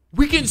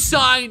 we can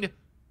sign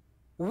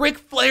Ric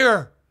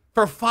Flair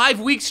for 5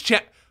 weeks,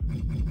 chat.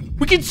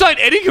 We can sign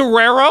Eddie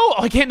Guerrero? Oh,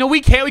 I can't. No, we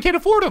can't. We can't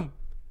afford him.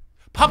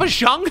 Papa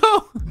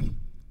Shango?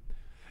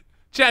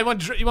 Chad,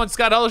 you want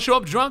Scott Hall to show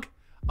up drunk?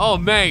 Oh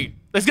man,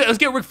 let's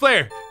get Ric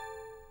Flair.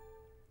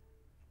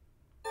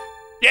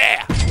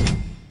 Yeah.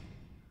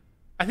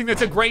 I think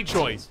that's a great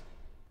choice.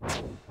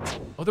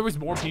 Oh, there was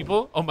more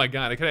people. Oh my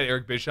god, I could have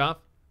Eric Bischoff.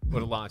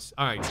 What a loss.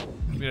 All right,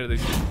 give me another.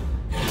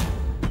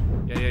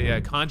 Yeah.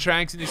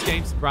 Contracts in this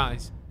game,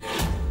 surprise.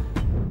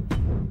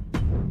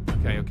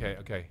 Okay. All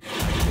right,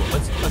 cool.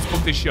 Let's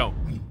book this show.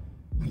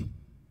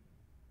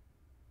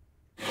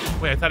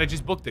 Wait, I thought I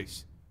just booked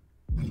this.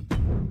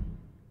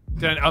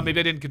 Oh, maybe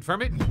I didn't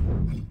confirm it.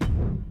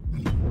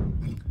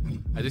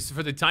 This is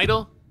for the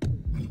title.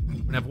 We're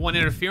gonna have one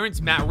interference.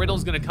 Matt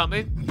Riddle's gonna come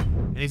in,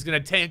 and he's gonna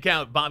tank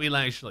out Bobby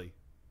Lashley.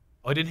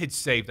 Oh, I didn't hit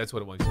save. That's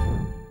what it was.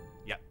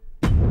 Yep.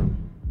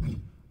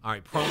 All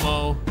right,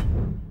 promo.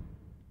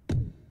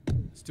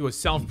 Let's do a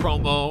self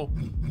promo.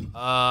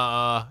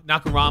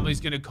 Nakamura's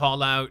gonna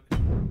call out.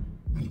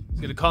 He's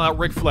gonna call out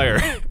Ric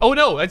Flair. Oh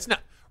no, that's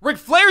not. Ric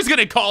Flair's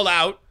gonna call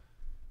out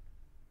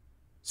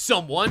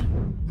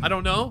someone. I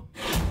don't know.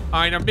 All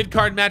right, our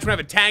mid-card match, we're gonna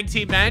have a tag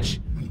team match.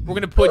 We're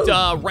gonna put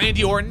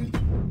Randy Orton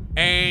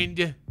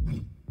and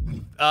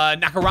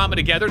Nakamura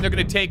together. They're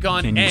gonna take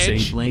on Can you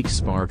Edge. say Blake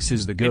Sparks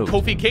is the GOAT? And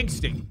Kofi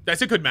Kingston.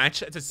 That's a good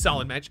match. That's a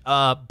solid match.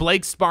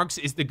 Blake Sparks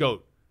is the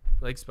GOAT.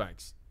 Blake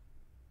Sparks.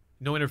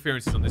 No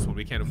interferences on this one.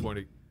 We can't afford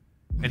it.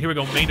 And here we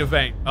go, main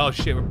event. Oh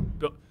shit.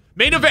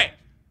 Main event.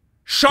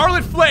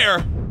 Charlotte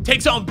Flair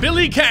takes on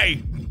Billie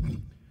Kay.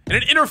 And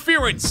an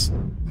interference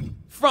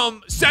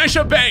from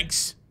Sasha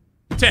Banks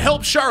to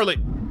help Charlotte.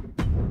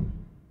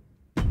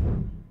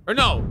 Or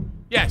no.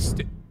 Yes,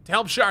 to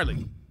help Charlotte.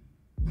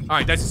 All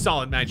right, that's a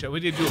solid matchup. We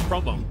need to do a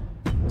promo.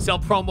 Sell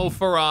promo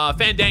for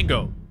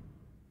Fandango.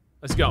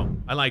 Let's go.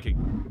 I like it.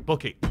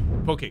 Book it.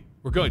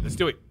 We're good. Let's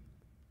do it.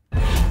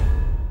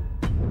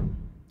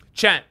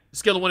 Chat,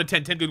 scale of 1 to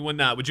 10. 10 good, 1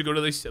 not. Would you go to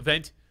this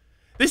event?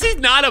 This is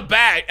not a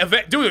bad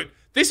event. Dude,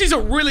 this is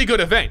a really good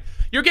event.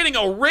 You're getting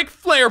a Ric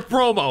Flair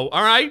promo,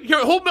 all right?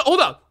 Here, hold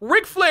up.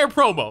 Ric Flair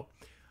promo.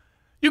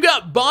 You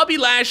got Bobby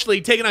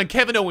Lashley taking on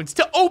Kevin Owens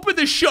to open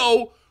the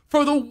show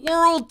for the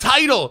world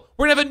title.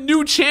 We're going to have a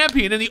new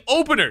champion in the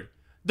opener.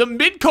 The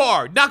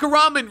mid-card,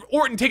 Nakamura and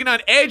Orton taking on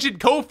Edge and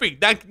Kofi.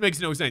 That makes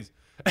no sense.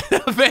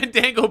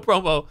 Fandango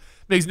promo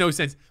makes no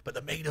sense. But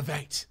the main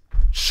event,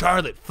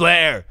 Charlotte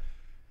Flair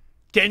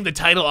getting the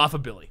title off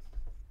of Billy.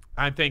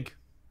 I think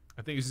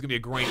this is gonna be a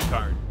great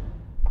card.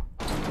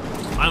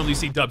 I only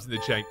see dubs in the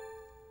chat.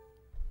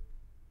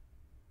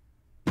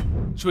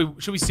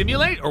 Should we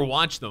simulate or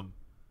watch them?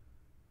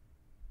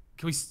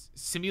 Can we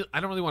simulate? I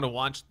don't really want to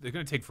watch. They're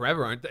gonna take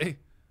forever, aren't they?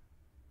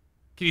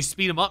 Can you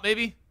speed them up,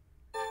 maybe?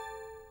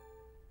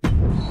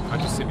 I'm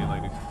just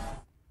simulating.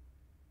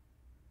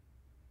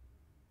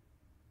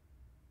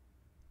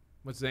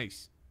 What's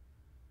this?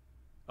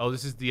 Oh,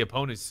 this is the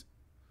opponents.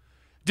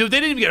 Dude, they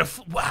didn't even get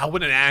a... Wow,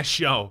 what an ass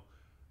show.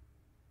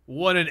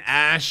 What an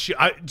ass show.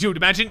 Dude,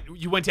 imagine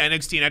you went to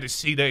NXT and had to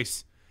see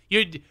this.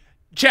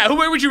 Chat,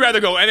 where would you rather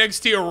go,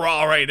 NXT or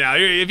Raw right now?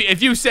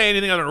 If you say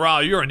anything other than Raw,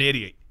 you're an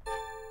idiot.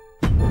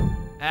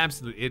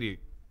 Absolute idiot.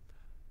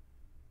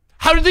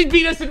 How did they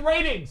beat us in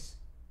ratings?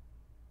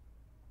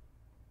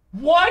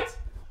 What?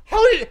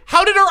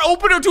 How did our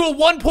opener do a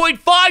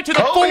 1.5 to the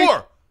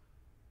 4?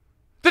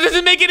 That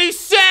doesn't make any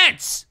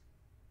sense.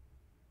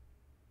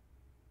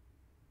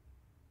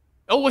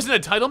 Oh, wasn't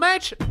it a title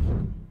match?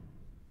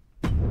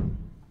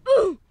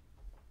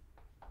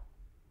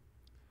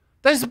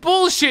 That's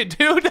bullshit,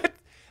 dude.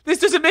 This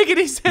doesn't make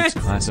any sense.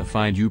 It's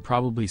classified. You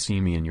probably see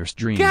me in your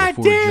stream God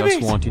before. damn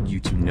Just it. wanted you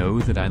to know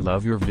that I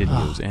love your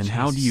videos. And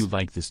how do you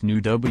like this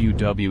new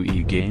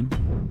WWE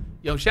game?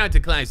 Yo, shout out to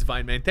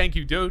Classified, man. Thank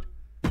you, dude.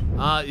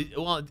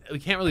 Well, we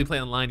can't really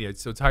play online yet,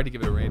 so it's hard to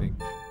give it a rating.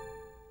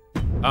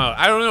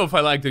 I don't know if I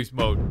like this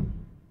mode.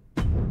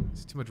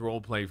 It's too much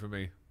roleplay for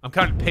me. I'm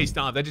kind of pissed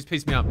off. That just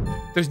pissed me off.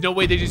 There's no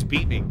way they just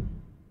beat me.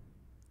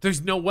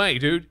 There's no way,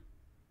 dude.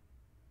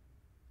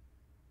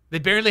 They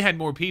barely had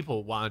more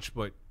people watch,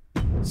 but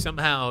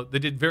somehow they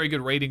did very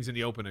good ratings in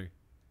the opener.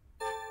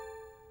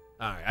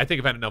 Alright, I think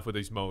I've had enough with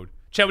this mode.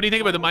 Chat, what do you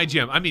think about the My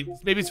GM? I mean,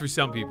 maybe it's for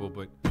some people,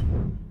 but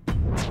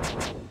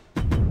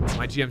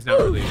My GM's not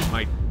really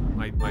my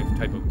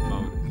type of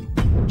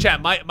mode.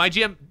 Chat, my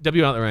GM,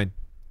 W out the rain.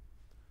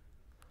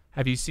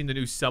 Have you seen the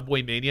new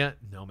Subway Mania?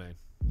 No, man.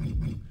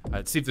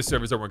 Let's see if the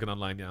servers are working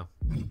online now.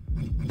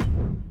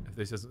 If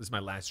this is my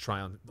last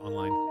try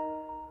online.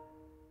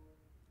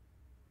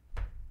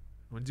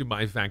 I'm gonna do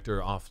my factor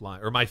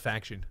offline, or my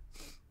faction.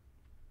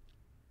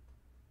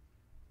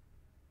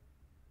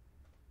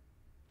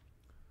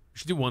 We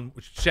should do one.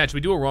 Chat, should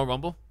we do a Royal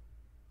Rumble?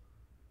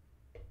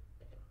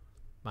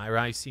 My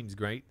Rise seems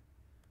great.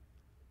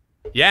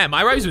 Yeah,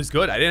 My Rise was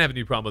good. I didn't have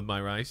any problem with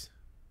My Rise.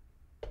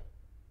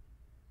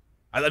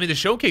 I mean, the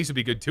showcase would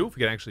be good too if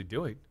we could actually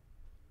do it.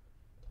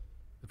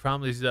 The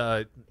problem is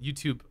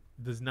YouTube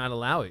does not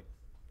allow it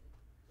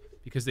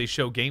because they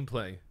show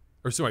gameplay,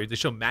 or sorry, they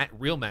show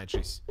real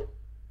matches.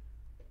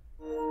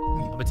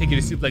 I'm gonna take you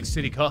to Suplex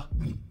City, huh?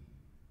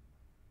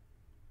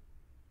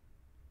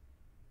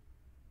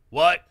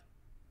 What?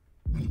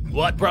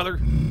 What, brother?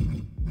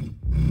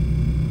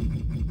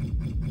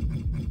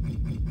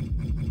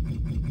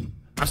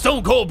 I'm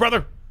stone cold,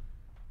 brother.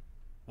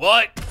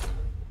 What?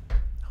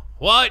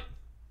 What?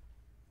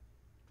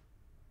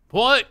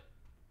 What?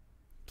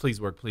 Please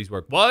work, please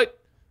work. What?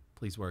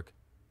 Please work.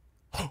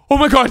 Oh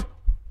my god!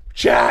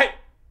 Chat!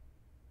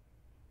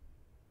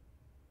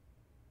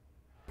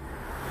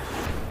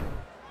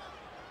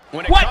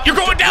 What? You're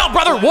going down,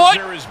 brother! What?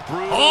 There is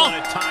brutal and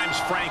at times,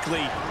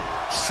 frankly,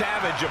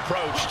 savage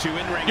approach to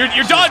in-ring.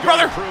 You're done,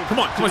 brother! Come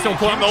on, Stone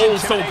Cold. I'm the old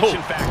Stone Cold.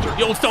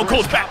 The old Stone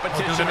Cold's back. No.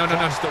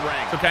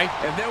 It's okay.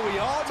 And then we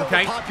all know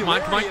okay. the Come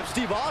on. popularity of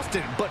Steve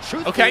Austin, but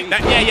truthfully,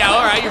 Okay. Yeah.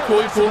 All right. You're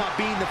cool.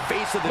 being the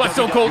face of the What,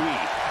 Stone Cold?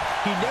 WWE.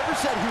 He never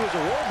said he was a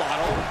role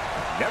model.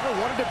 Never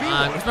wanted to be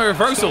one. Where's my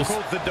reversals?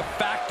 Stone Cold's the de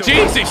facto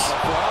Jesus! role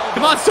model for all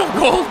Come on, Stone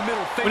Cold.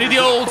 We need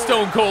the old Corey.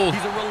 Stone Cold.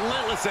 He's a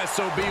relentless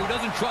SOB who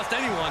doesn't trust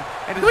anyone.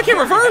 And We can't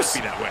reverse.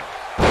 that way.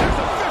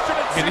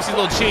 Okay, this is a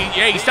little cheat.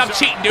 Yeah, stop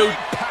cheating, dude.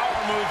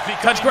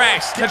 Touch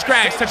grass. Touch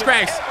grass. Touch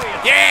grass.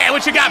 Yeah,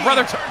 what you got,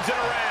 brother? Turns it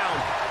around.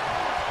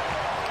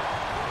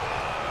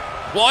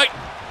 What?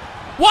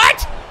 What?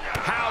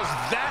 How's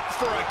that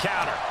for a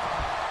counter?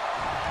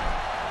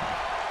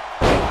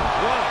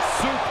 What a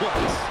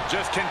suplex.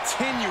 Just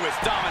continuous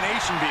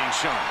domination being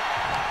shown.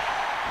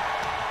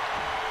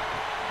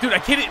 Dude, I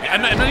can't.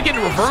 I'm not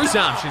getting reverse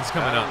options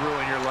coming up.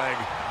 Ruin your leg.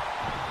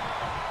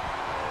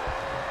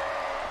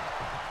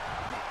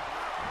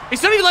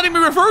 It's not even letting me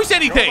reverse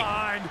anything.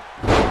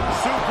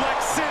 Suplex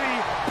City,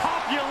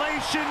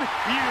 population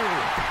you.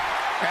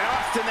 And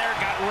Austin there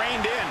got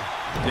reined in.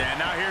 Yeah,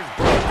 now here's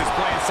Brock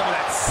displaying some of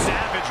that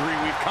savagery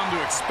we've come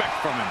to expect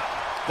from him.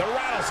 The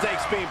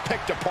rattlesnake's being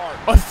picked apart.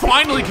 I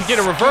finally could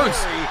get a reverse.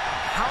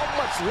 How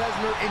much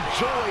Lesnar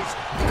enjoys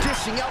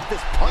dishing out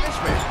this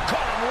punishment.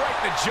 Caught him right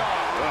in the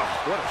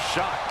jaw. What a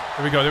shot.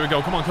 There we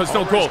go. Come on,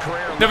 Stone Cold.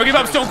 Never give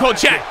up, Stone Cold.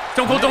 Chat.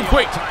 Stone Cold, don't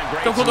quit.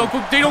 Stone Cold, don't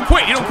quit. They don't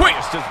quit. You don't quit.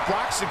 Does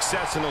Brock's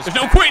success in those There's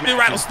no quitting the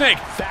rattlesnake.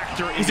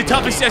 factor He's the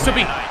toughest SOB.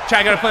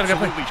 Chat, I gotta play. Will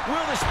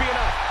this be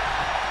enough?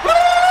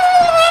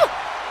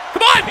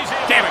 Come on!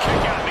 Damn it.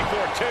 Kick out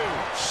before two.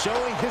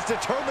 Showing his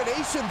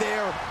determination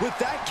there with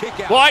that kick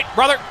out. What,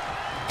 brother?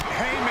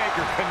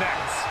 Haymaker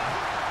connects.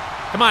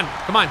 Come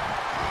on.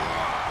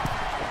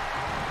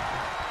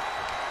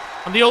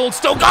 I'm the old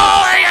Stone.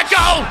 Oh, there you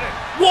go!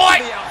 What?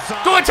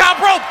 Going top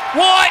rope.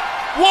 What?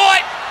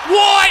 What?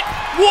 What?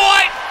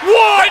 What?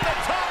 What?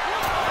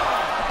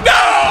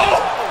 No!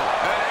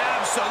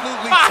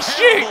 An absolutely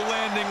terrible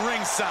landing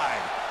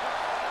ringside.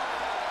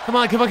 Come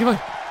on, come on, come on.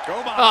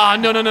 Oh,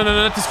 no, no, no, no,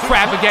 not this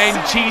crap again.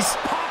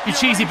 You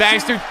cheesy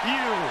bastard.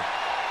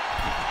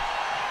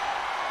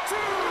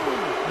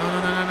 No, no,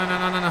 no, no, no,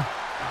 no, no, no.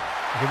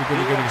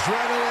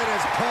 Adrenaline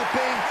is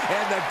pumping,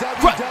 and the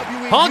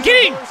WWE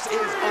Universe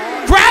is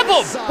on. Grab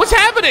him! What's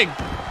happening?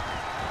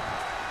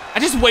 I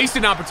just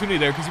wasted an opportunity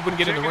there because he wouldn't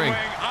get in the ring.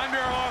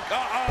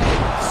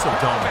 So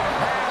dumb.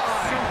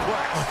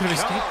 Oh, could have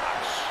escaped.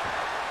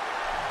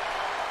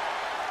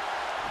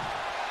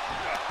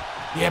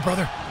 Yeah,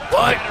 brother.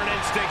 What? Pattern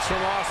instincts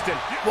from Austin.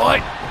 What?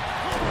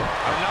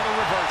 Another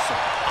reversal.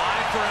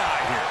 Eye for an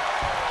eye here.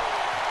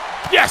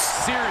 Yes!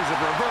 Series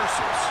of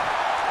reversals.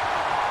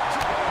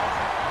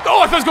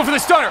 Oh, I thought I was going for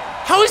the stunner.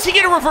 How is he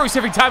getting a reverse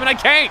every time and I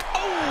can't?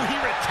 Oh, he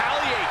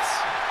retaliates.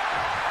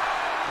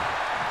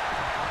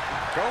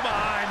 Go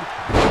behind.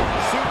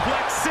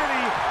 Suplex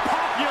City.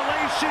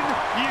 Population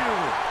U.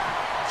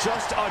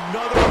 Just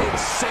another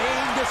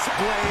insane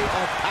display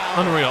of power.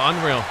 Unreal,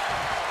 unreal.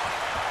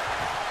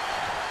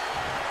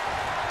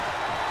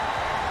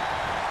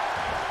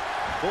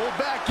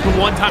 The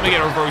one time I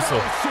get a reversal.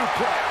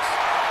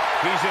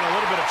 He's in a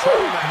little bit of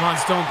trouble now. Come on,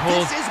 Stone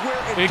Cold. This is where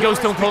There you go,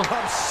 Stone Cold.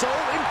 becomes so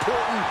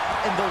important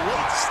in the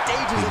late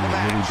stages of the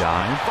match. Really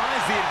died?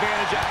 Finds the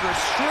advantage after a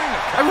string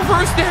of I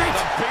reversed it.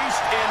 The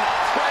beast in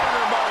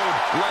predator mode.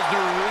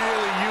 Lesnar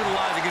really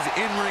utilizing his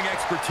in-ring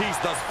expertise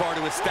thus far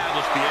to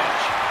establish the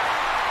edge.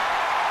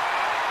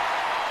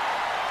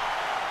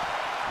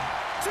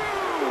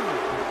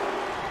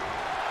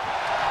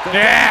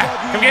 Yeah,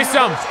 come get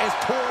some. Is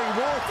pouring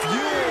more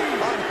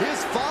fuel on his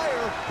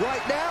fire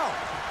right now.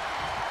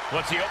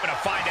 What's he open to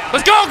find out?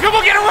 Let's go, come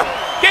on, get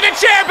a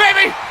chair,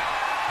 baby.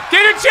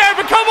 Get a chair,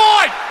 but come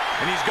on.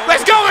 And he's going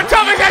Let's go, and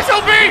Thomas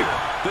SOB.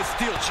 The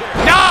steel chair.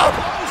 No.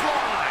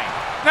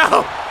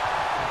 No.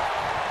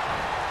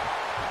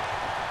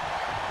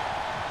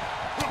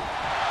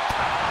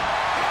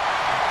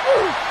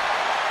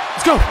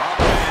 Let's go.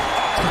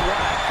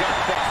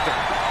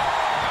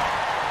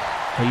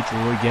 Hey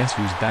Troy, guess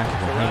who's back in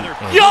the ring?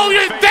 Yo,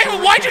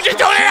 David, why'd you just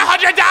donate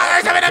 $100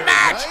 I'm in a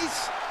match?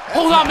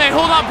 Hold on, man,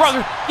 hold on,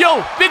 brother. Yo,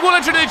 big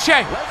 100 in the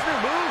check.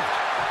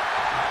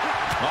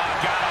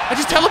 I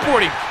just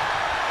teleported.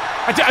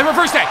 I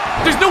reversed that.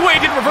 There's no way I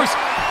didn't reverse.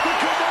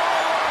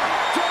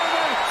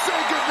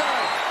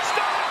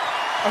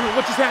 Oh,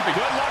 what just happened?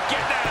 Good luck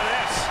getting out of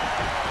this.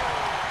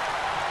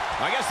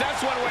 I guess that's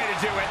one way to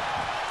do it.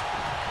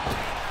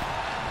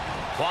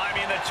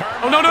 Climbing the turn.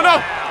 Oh, no, no, no.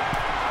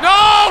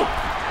 No!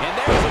 And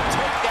there's a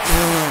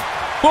takedown.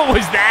 What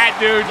was that,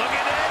 dude? Look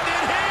at it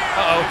here.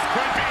 Uh-oh. It's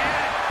creeping in.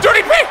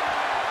 Dirty pig!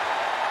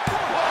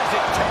 What does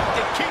it take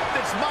to keep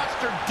this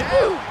monster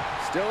down?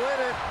 Still in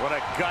it. What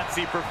a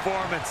gutsy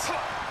performance.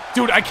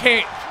 Dude, I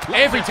can't.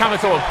 Every time I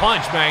throw a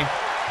punch, man.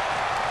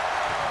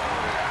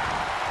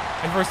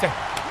 And first thing.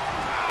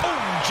 Oh,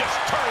 just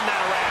turn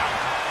that around.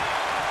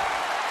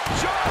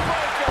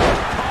 Jawbreaker.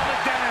 Calm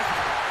it down.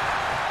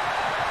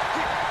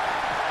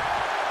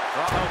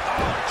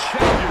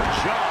 Check your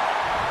jaw.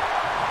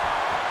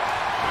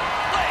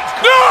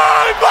 No!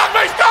 He blocked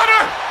my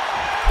stunner!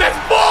 That's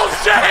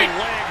bullshit!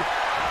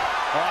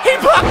 He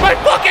blocked my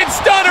fucking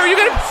stunner! You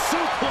gonna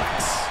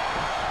suplex?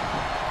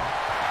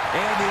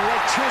 And the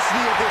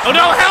electricity of this. Oh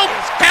no! Help!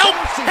 Help!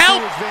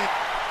 Help!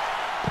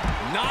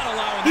 Not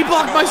allowing. He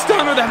blocked my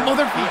stunner, that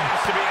motherfucker. He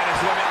has to be at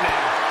his limit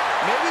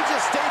now. Maybe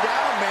just stay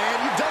down, man.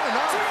 You've done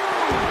enough.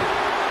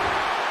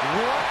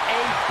 What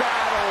a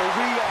battle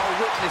we are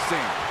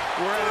witnessing.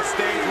 We're at a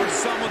stage where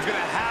someone's going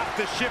to have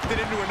to shift it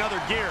into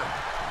another gear.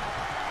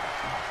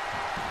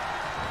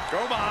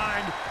 Go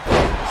behind.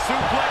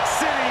 Suplex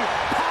City.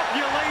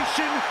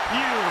 Population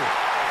U.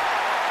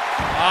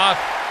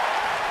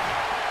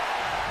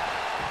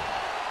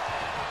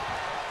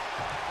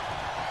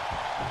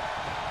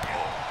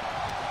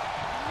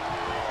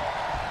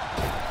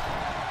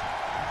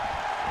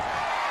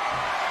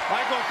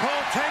 Michael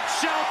Cole takes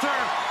shelter.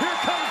 Here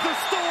comes the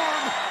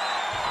storm.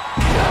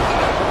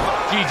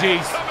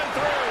 GG's. Coming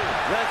through.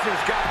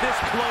 Lesnar's got this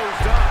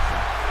closed up.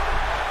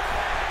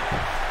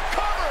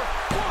 Cover.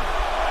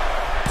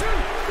 1,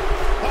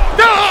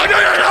 2. No!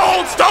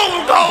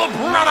 Stone Cold,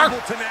 brother!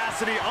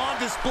 Tenacity on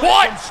display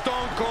What? from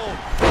Stone Cold.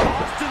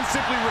 Austin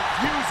simply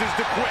refuses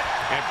to quit.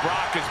 And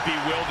Brock is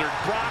bewildered.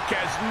 Brock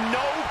has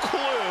no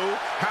clue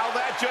how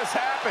that just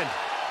happened.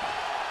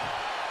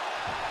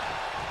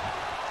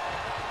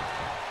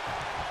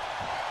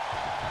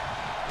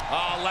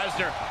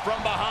 Lesnar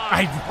from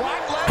behind. I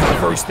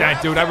reversed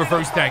that, dude. I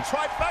reversed that.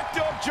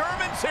 Trifecta of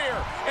Germans here.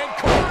 And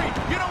Corey,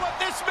 you know what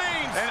this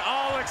means? An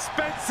all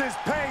expenses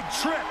paid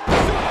trip.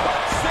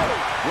 Suplex City.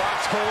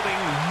 Brock's holding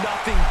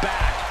nothing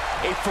back.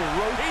 A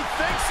ferocious. He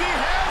thinks he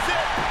has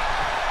it.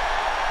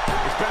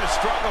 It's been a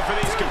struggle for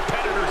these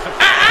competitors to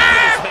finish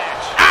this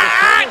match.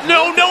 What?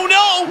 No, no,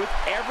 no! With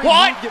every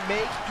What? move you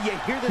make, you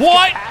hear this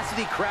What?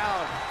 capacity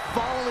crowd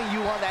following you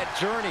on that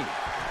journey.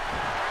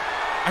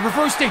 I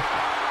reversed it.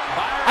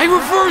 I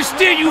reversed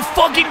it, you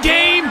fucking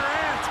game!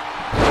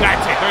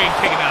 That's it. There ain't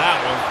taking out that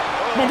one.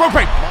 Come on, rope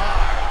break.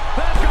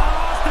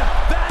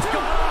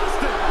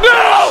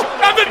 No!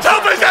 I'm the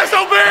toughest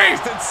SOB!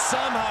 Austin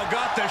somehow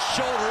got the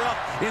shoulder up.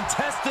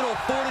 Intestinal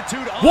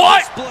fortitude on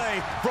What?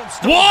 display from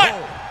Stone What?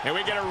 Cold. And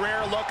we get a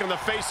rare look in the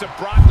face of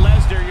Brock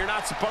Lesnar. You're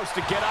not supposed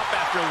to get up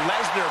after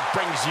Lesnar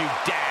brings you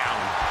down.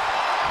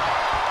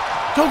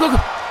 Go, go, go.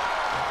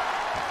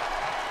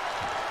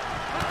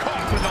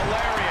 Caught with a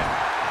lariat.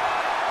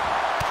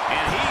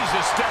 And he's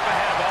a step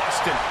ahead of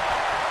Austin.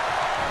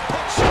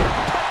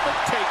 Public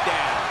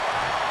takedown.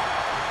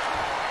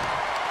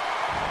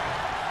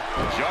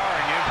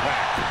 Jarring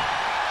impact.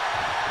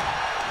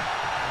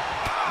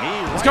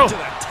 Knee right go. to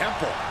the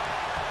temple.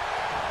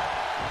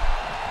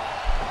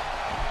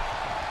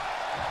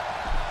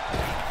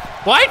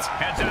 What?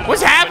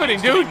 What's happening,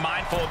 Needs to dude? be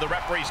mindful of the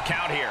referee's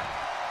count here.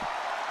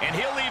 And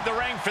he'll leave the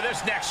ring for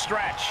this next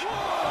stretch.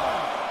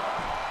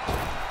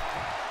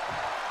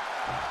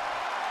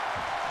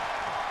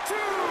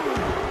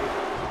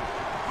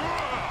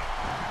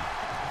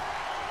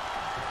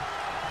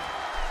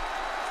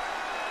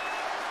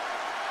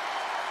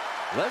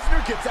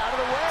 Lesnar gets out of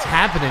the way. What's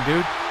happening,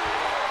 dude?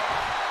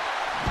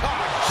 Oh,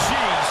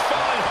 jeez.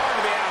 Falling hard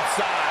to the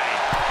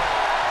outside.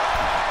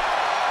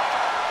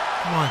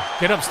 Come on,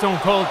 get up, Stone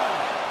Cold.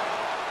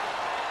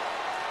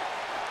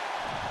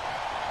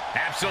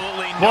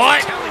 Absolutely no What?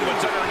 telling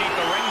what's underneath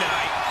the ring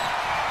tonight.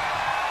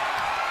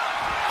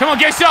 Come on,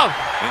 get some.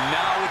 And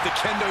now with the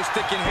kendo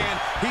stick in hand,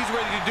 he's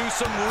ready to do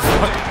some real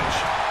damage.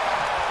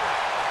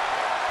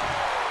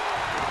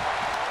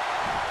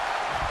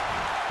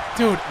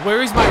 Dude, where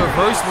is my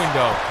reverse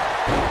window?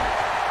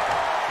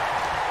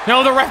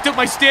 No, the ref took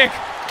my stick.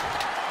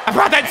 I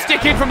brought that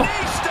stick in from...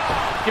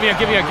 Give me out,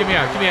 give me out, give me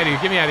out, get me out of here,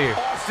 get me out of here.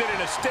 Austin in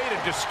a state of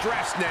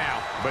distress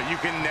now. But you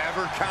can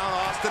never count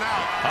Austin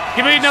out.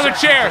 Give me another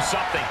chair.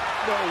 Something.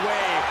 No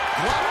way.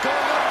 Block going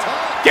up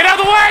top. Get out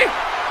of the way!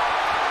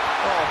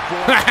 Oh,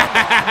 boy.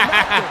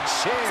 Not the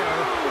chair.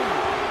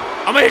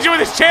 I'm gonna hit you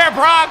with this chair,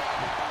 Brock.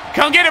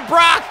 Come get it,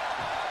 Brock.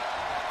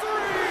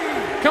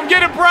 Come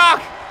get it,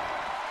 Brock.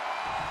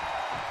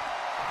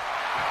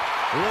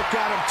 Look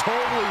at him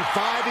totally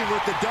vibing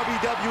with the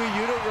WWE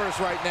Universe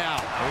right now.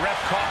 The ref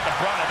caught the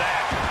brunt of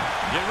that.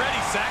 You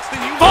ready, Saxton?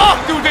 You Fuck,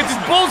 dude, this is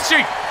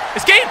bullshit.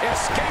 Escape.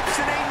 Escapes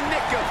in a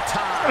nick of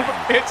time.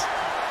 Bitch.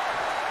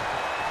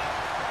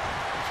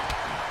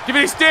 Give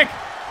me the stick.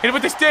 Hit him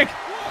with the stick.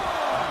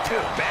 Dude,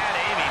 bad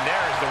aiming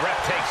there as the ref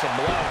takes a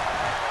blow.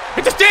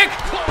 Hit the stick.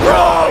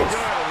 Bro.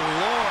 Good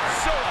Lord.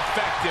 So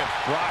effective.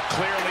 Brock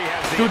clearly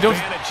has the Dude,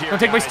 advantage here.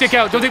 don't take my guys. stick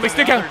out. Don't take my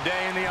stick out. Another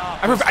day in the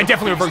office. I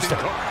definitely reversed it.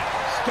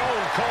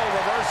 Stone Cold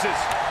reverses.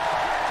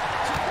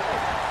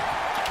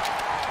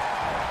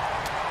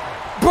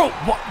 Bro,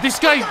 what? This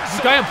guy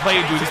I'm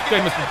playing, dude. This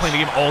guy must be playing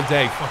the game all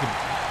day. Fucking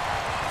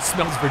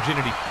smells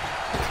virginity.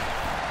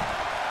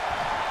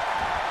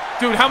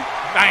 Dude,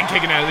 I ain't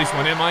kicking out of this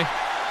one, am I?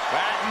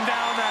 Batten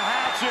down the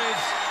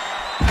hatches.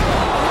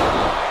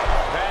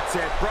 That's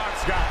it.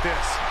 Brock's got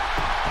this.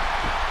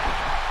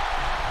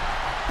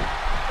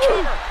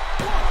 Cover.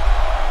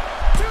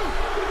 1, 2,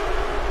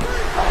 3.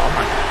 Oh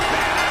my God.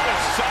 That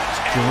was such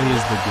Joy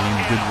is the game.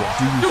 Good. What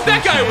do you Dude,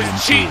 that guy was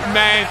cheating,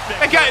 man.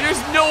 That guy,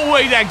 there's no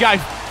way that guy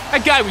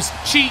was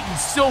cheating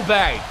so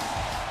bad.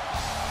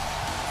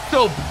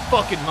 So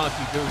fucking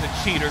lucky, dude. The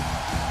cheater.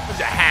 He was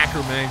a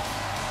hacker, man.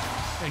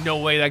 Ain't no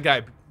way that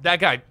guy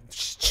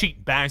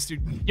cheat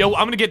bastard. Yo,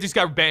 I'm gonna get this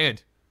guy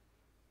banned.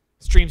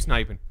 Stream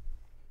sniping.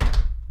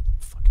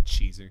 Fucking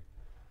cheeser.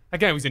 That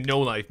guy was a no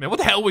life, man. What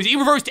the hell was he? He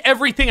reversed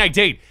everything I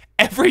did.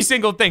 Every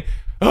single thing.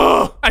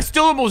 Oh, I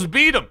still almost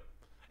beat him.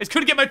 I just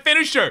couldn't get my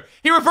finisher.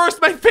 He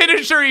reversed my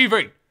finisher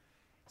even.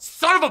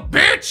 Son of a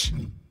bitch.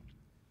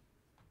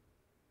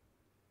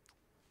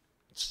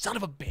 Son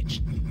of a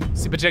bitch.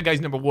 See, but that guy's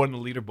number 1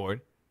 on the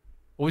leaderboard.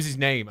 What was his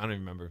name? I don't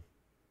even remember.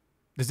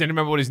 Does anyone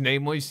remember what his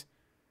name was?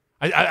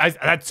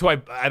 That's who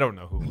I don't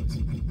know who it was.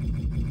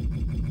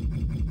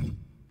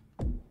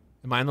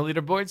 Am I on the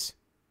leaderboards?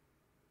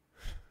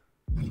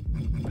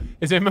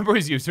 Does anyone remember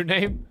his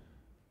username?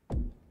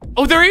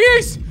 Oh, there he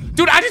is!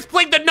 Dude, I just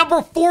played the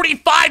number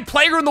 45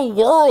 player in the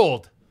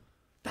world.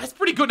 That's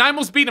pretty good. I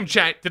almost beat him,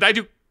 chat. I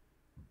think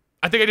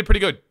I did pretty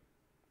good.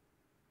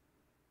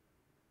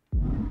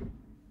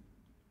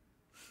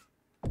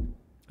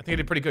 I think I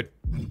did pretty good.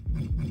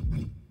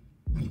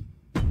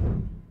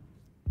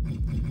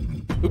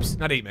 Oops,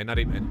 not 8 man, not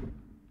 8 man.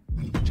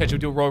 Chat, should we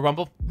do a Royal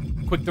Rumble?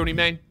 Quick 30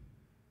 man.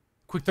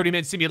 Quick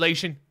 30-man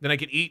simulation. Then I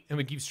can eat and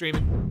we keep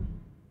streaming.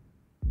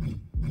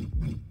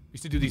 We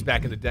used to do these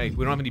back in the day.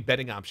 We don't have any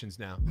betting options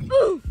now.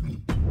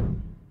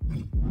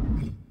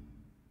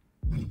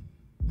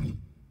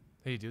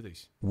 How do you do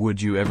these?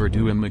 Would you ever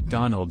do a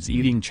McDonald's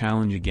eating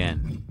challenge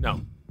again?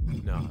 No.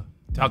 No.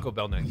 Taco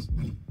Bell next.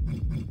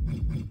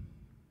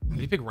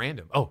 Did you pick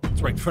random? Oh,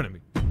 it's right in front of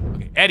me.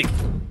 Okay, Eddie.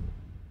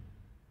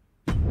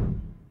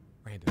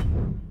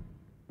 Random.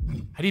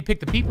 How do you pick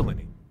the people in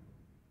it?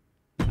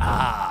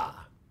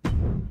 Ah.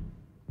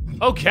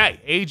 Okay.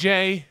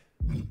 AJ.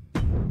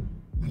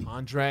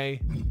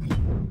 Andre.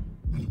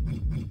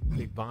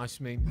 Big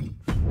Bossman.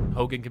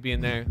 Hogan could be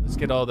in there. Let's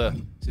get all the...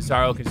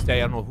 Cesaro can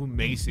stay. I don't know who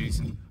Macy's.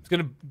 I'm just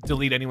going to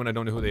delete anyone I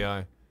don't know who they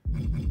are.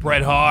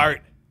 Bret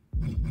Hart.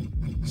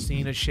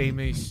 Cena,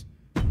 Sheamus.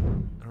 I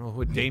don't know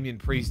who Damian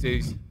Priest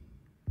is.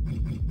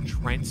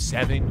 Trent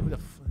Seven. Who the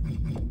fuck?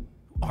 Who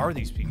are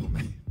these people,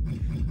 man?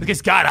 Look at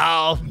Scott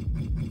Hall.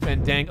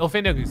 Fandango. Oh,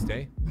 Fandango can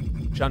stay.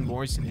 John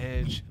Morrison,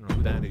 Edge. I don't know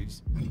who that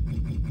is.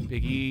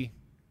 Big E.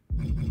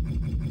 I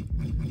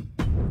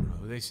don't know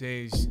who this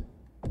is.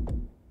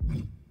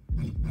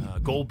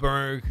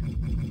 Goldberg.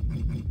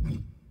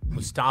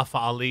 Mustafa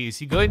Ali. Is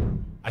he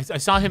good? I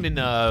saw him in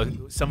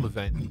some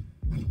event.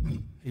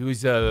 He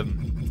was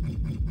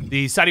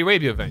the Saudi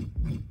Arabia event.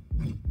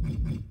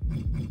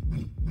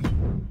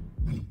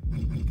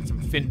 Get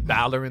some Finn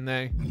Balor in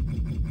there.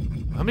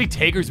 How many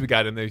Tagers we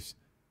got in this?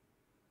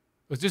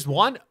 Was just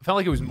one? I felt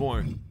like it was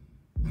more.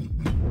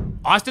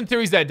 Austin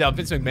Theory's that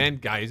Vince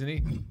McMahon guy, isn't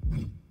he?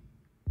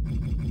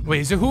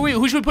 Wait, so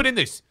who should we put in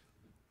this?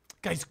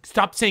 Guys,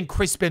 stop saying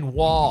Chris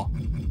Benoit.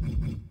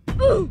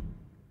 Oh.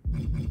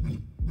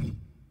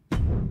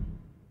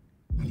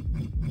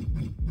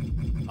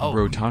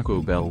 Bro,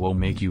 Taco Bell will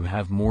make you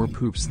have more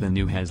poops than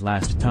you has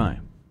last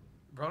time.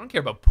 Bro, I don't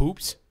care about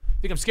poops.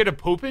 Think I'm scared of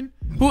pooping?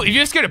 If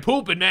you're scared of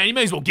pooping, man, you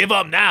may as well give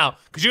up now,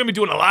 because you're going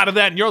to be doing a lot of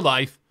that in your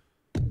life.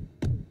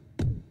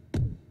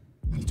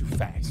 It's too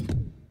fast. All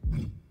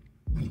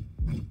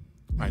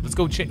right, let's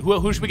go.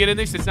 Who should we get in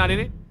this that's not in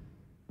it?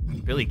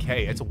 Billy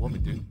Kay. That's a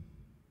woman, dude.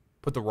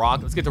 Put The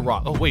Rock. Let's get The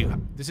Rock. Oh, wait.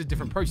 This is a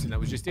different person that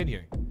was just in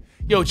here.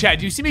 Yo, Chad,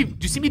 do you see me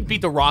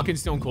beat The Rock and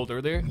Stone Cold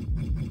earlier?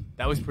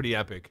 That was pretty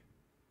epic.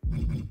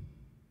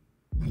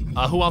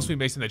 Who else we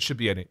missing that should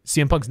be in it?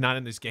 CM Punk's not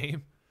in this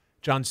game.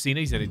 John Cena,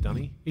 he's in it,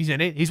 dummy. He's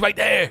in it. He's right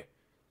there.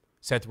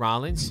 Seth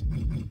Rollins.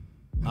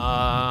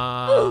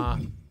 All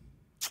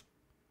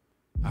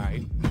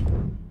right.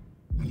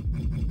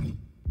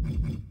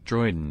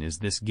 Troydan, is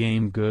this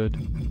game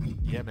good?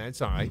 Yeah, man,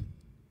 it's all right.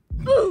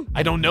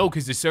 I don't know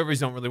because the servers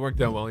don't really work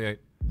that well yet.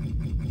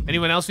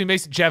 Anyone else we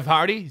missed? Jeff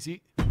Hardy? Is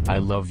he? I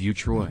love you,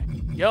 Troy.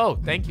 Yo,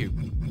 thank you.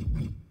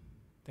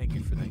 Thank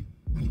you for that.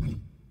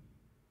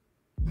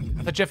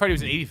 I thought Jeff Hardy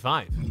was an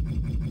 85.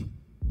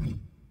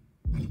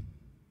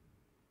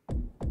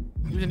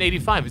 He was an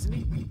 85, isn't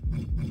he?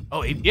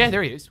 Oh, yeah,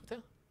 there he is. What the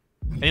hell?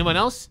 Anyone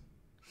else?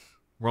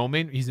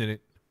 Roman? He's in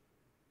it.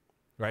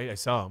 Right? I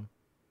saw him.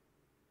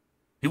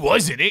 He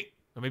was in it.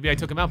 Or maybe I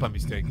took him out by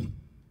mistake.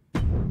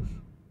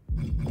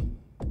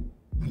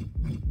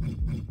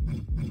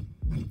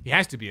 He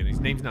has to be in it.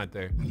 His name's not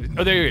there.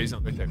 Oh, there he is. Oh,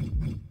 right there.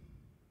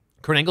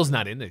 Kurt Angle's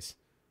not in this.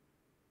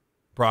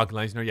 Brock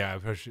Lesnar, yeah.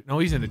 No,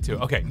 he's in it too.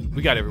 Okay,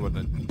 we got everyone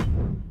then.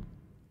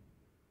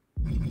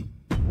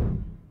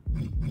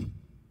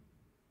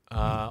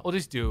 We'll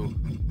just do...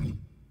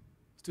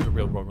 Let's do the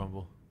real Royal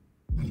Rumble.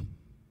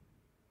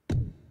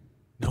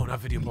 No, not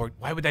video board.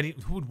 Why would that...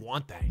 Who would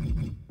want that?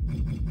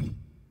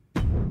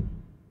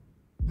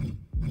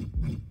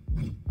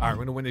 Alright,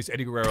 we're gonna win this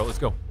Eddie Guerrero. Let's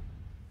go.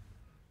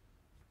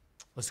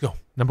 Let's go.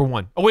 Number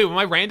 1. Oh, wait, am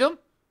I random?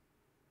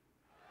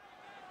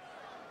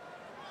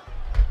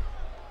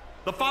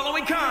 The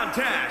following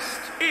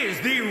contest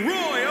is the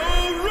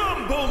Royal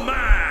Rumble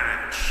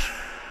match.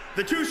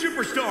 The two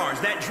superstars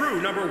that drew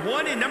number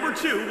 1 and number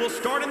 2 will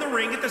start in the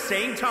ring at the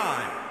same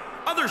time.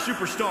 Other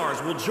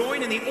superstars will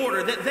join in the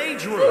order that they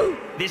drew.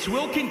 This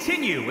will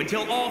continue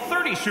until all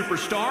 30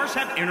 superstars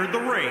have entered the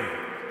ring.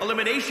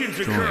 Eliminations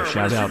occur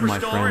when a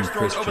superstar is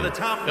thrown over the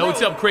top rope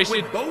what's up,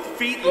 Christian? with both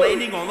feet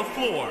landing on the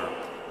floor.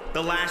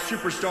 The last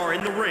superstar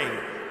in the ring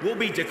will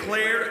be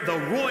declared the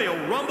Royal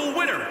Rumble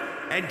winner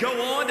and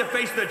go on to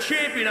face the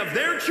champion of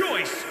their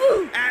choice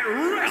at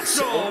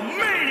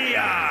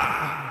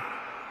WrestleMania.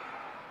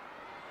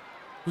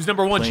 Who's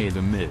number 1? Play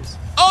The Miz.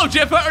 Oh,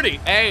 Jeff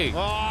Hardy. Hey.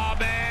 Oh,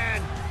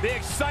 man. The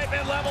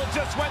excitement level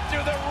just went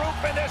through the roof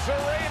in this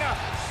arena.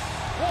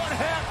 One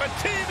half of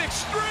Team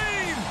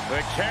Extreme.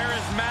 The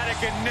charismatic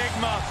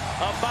enigma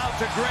about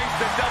to grace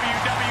the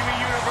WWE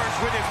Universe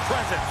with his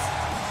presence.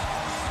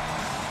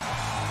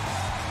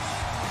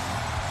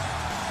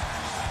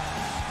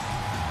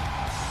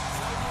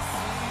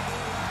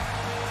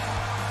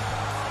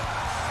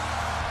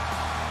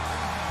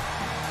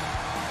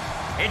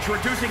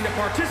 Introducing the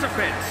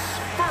participants.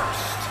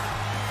 First,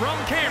 from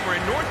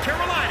Cameron, North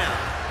Carolina,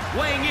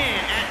 weighing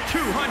in at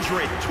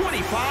 225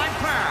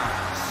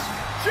 pounds,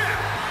 Jeff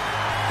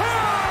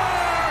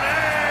Hardy!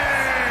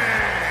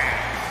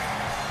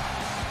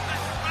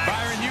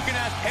 Byron, you can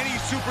ask any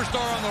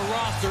superstar on the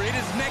roster. It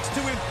is next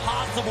to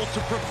impossible to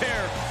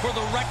prepare for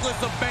the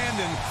reckless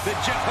abandon that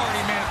Jeff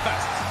Hardy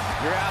manifests.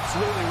 You're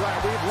absolutely right.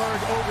 We've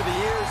learned over the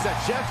years that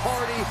Jeff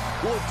Hardy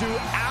will do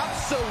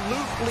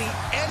absolutely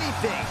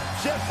anything.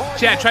 Jeff Hardy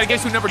Chad, try to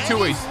guess who number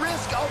 2 is.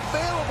 Risk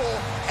available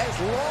as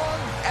long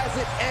as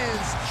it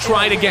ends.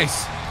 Try to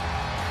guess.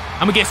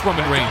 I'm gonna guess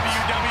Roman Reigns.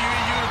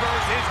 WWE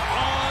Universe is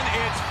on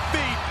its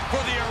feet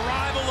for the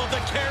arrival of the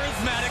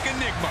charismatic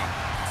enigma.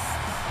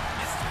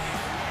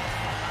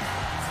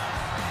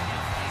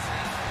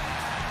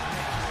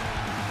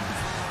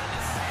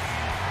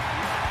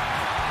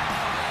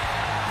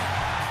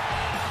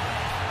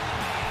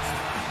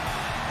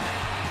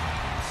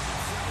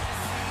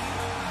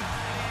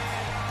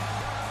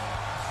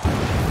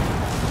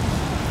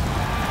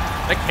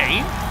 That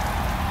Kane?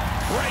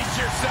 Brace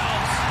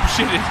yourselves.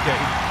 Shit, it's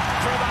Kane.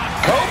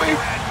 Kobe.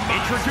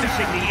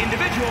 Introducing the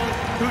individual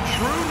who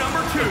drew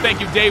number 2.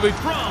 Thank you, David.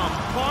 From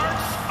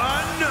parts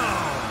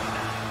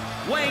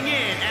unknown. Weighing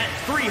in at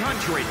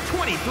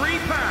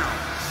 323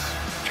 pounds.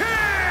 Kane!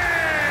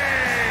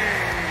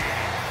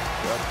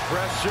 The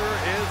pressure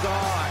is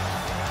on.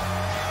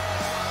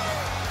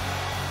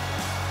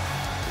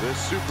 This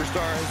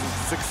superstar has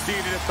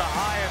succeeded at the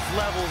highest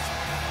levels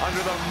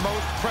under the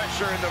most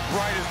pressure in the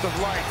brightest of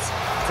lights.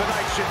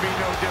 Tonight should be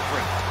no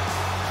different.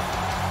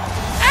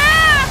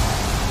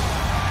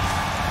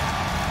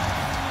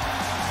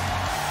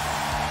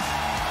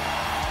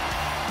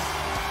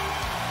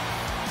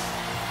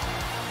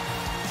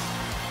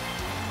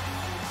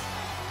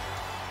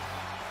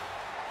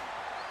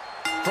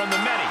 From the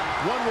many,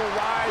 one will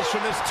rise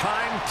from this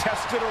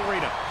time-tested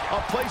arena.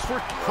 A place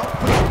where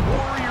countless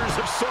warriors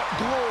have sought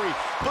glory,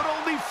 but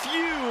only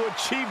few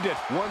achieved it.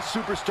 One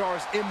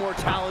superstar's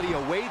immortality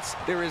awaits.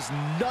 There is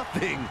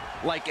nothing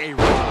like a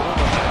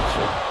rival match.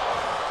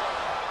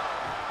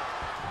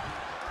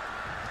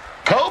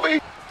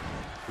 Kobe!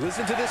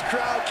 Listen to this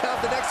crowd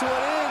count the next one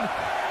in.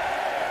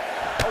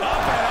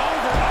 Up and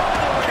over.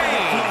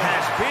 Kane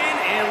has been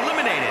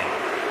eliminated.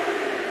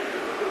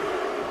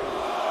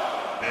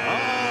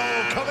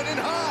 Coming in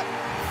hot.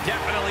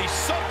 Definitely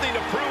something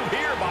to prove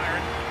here,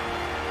 Byron.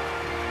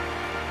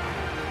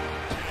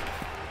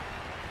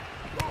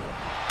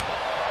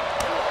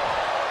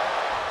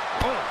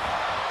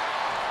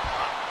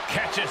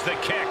 Catches the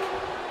kick.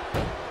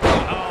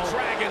 Uh-oh.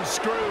 Dragon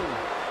screw.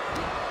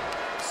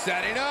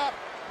 Setting up.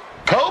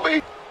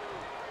 Kobe!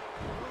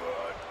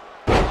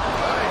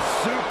 Nice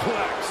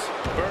suplex.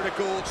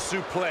 Vertical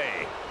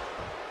suplex.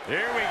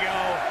 Here we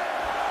go.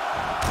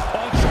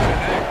 Punch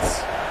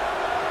connects.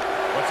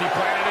 What's he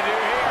planning to do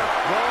here?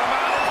 Roll him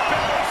out his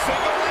belly.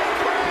 Single leg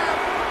grab.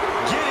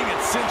 Getting it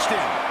cinched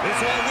in. This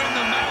won't win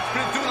the match, but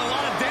it's doing a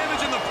lot of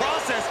damage in the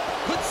process.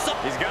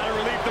 He's got to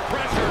relieve the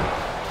pressure.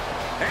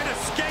 And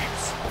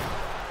escapes.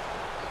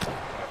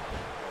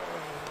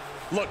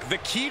 Look, the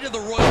key to the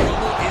Royal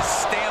Rumble is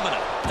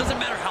stamina. Doesn't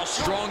matter how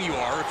strong you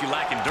are if you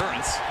lack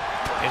endurance.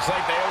 It's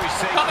like they always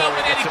say, it's a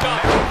marathon,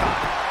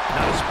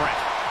 not a sprint.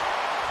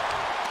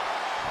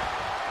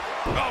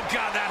 Oh,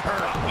 God, that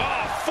hurt him.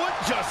 Oh, foot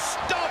just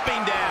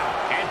stomping down.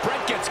 And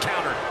Brent gets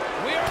countered.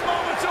 We are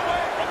moments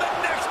away from the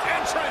next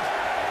entrant.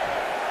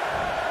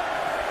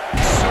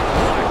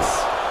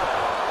 Suplex.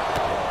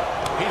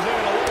 He's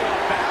looking a little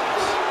off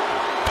balance.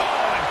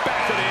 Oh, and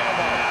back to the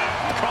elbow.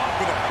 Caught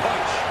with a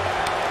punch.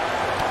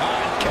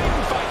 And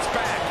Kane fights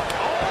back.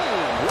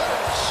 Oh, what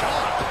a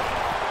shot.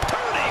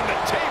 Turning the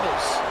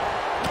tables.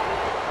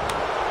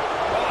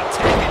 Oh,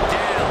 take it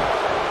down.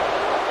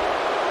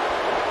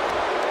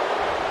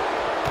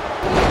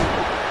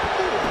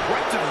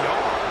 Right to the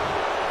arm.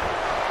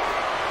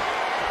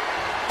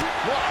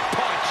 What a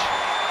punch.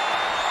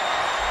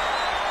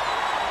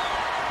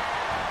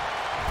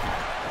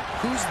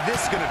 Who's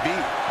this going to be?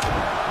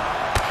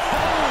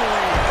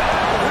 Holy,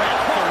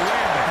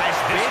 that has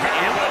been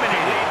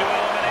eliminated. To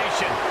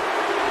elimination.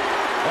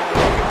 Oh,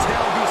 you can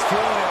tell he's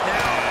feeling it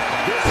now.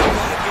 This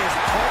one is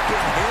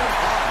pumping him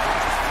up.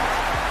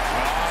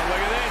 Oh,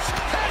 look at this.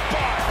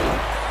 Headbutt.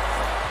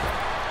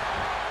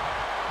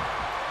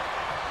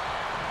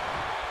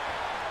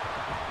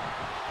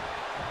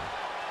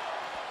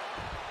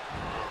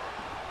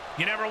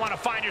 You never want to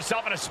find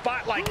yourself in a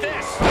spot like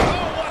this. Oh,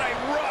 what a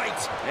right.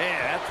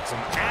 Yeah, that's some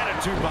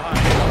attitude behind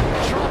it.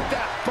 Drop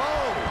that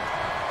bow.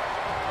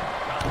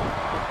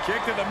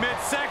 Kick to the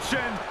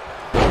midsection.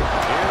 Here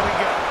we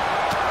go.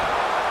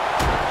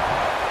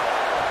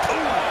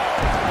 Ooh,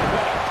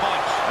 what a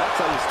punch. That's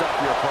how you stop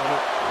your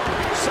opponent.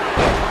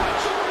 Solid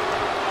punch.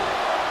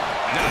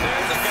 Now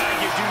there's a guy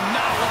you do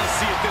not want to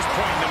see at this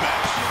point in the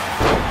match.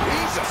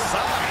 He's a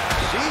side.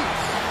 Jeez.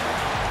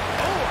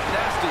 Oh, a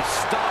nasty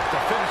stop to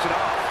finish it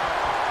off.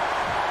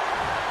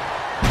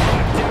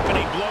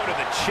 Blow to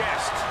the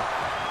chest.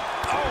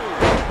 Oh!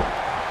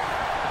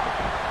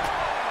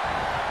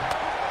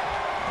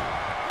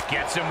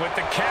 Gets him with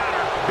the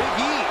counter. Big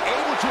E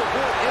able to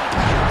avoid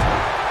impact.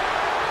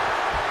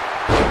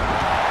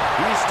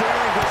 He's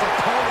staring his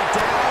opponent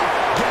down,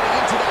 getting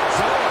into that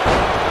zone.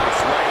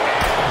 Nice right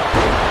hand.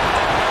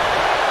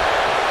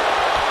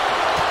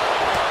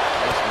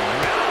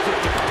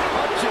 Mounted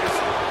punches.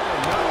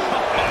 No.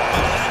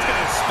 That's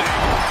gonna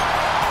sting.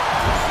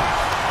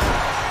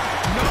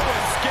 No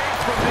escape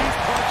from these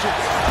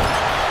punches.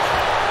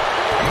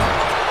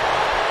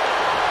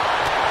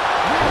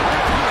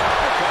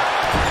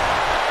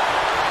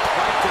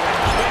 Right to the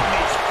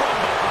kidneys from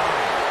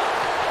behind.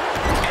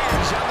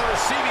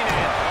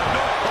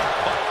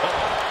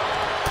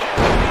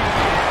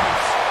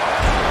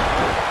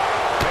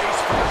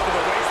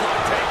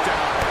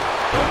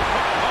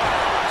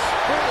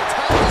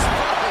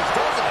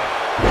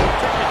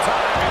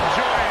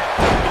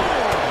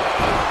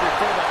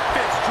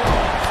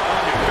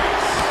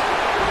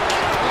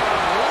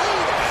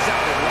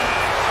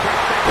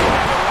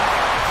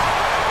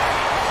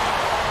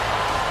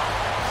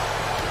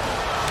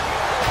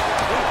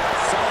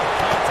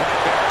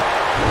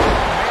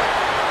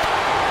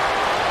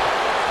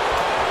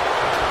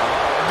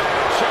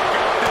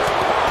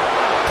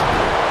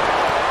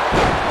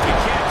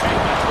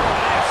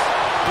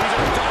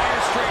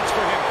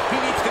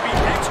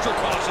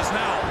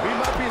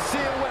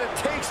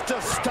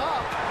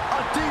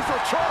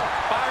 control.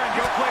 Byron,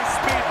 go play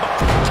speed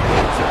ball.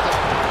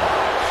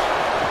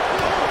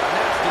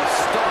 Nasty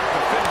start to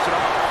finish it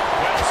off.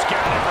 Well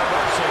scouted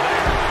reversal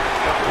there.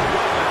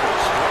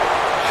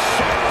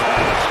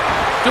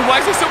 Dude, why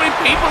is there so many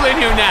people in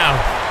here now?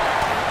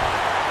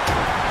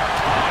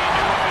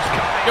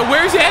 Yo,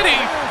 where's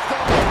Eddie?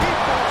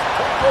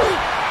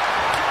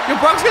 Yo,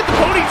 Brock's got the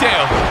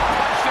ponytail.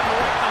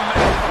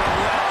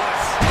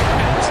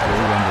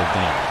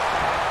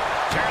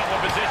 Terrible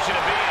position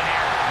to be in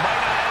here.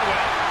 Might not end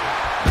well.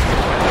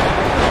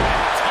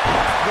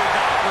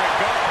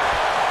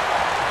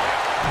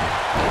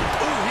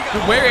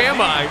 Dude, where am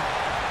I?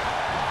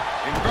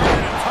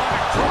 Inverted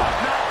atomic drop,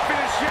 not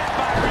finished yet,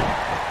 Byron.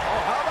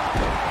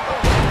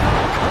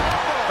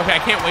 Okay,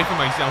 I can't wait for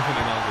myself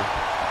any longer.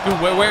 Dude,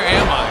 where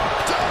am I?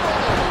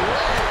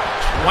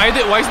 Why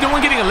is no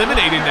one getting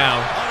eliminated now?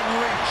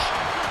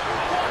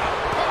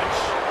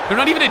 They're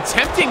not even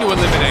attempting to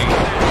eliminate.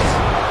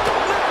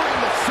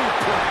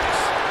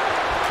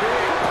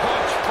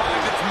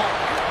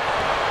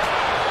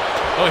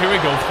 Oh, here we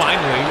go,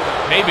 finally.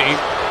 Maybe.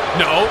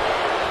 No.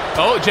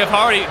 Oh, Jeff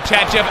Hardy.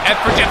 Chat Jeff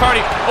F for Jeff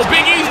Hardy. Oh,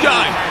 Big E's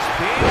gone.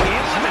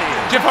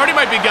 Jeff Hardy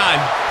might be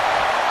gone.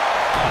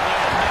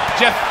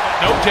 Jeff.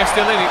 Nope, Jeff's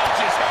still in it.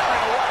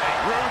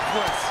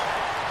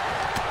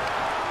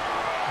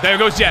 There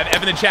goes Jeff.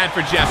 Evan and Chad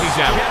for Jeff. He's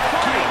out.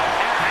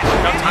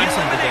 About time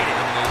someone to get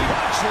eliminated.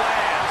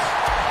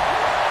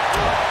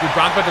 Dude,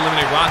 Brock about to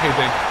eliminate Rock, I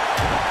think.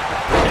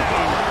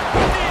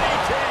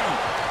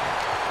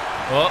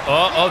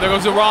 Oh, there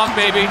goes the Rock,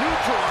 baby.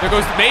 There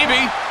goes,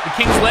 maybe. The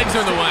King's legs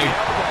are in the way.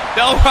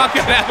 They'll Rock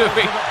it out of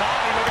me.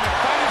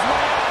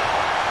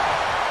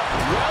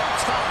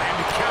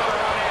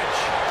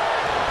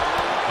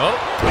 Oh.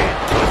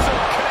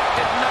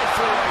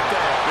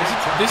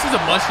 This is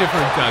a much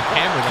different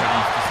camera than I'm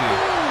used to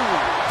seeing.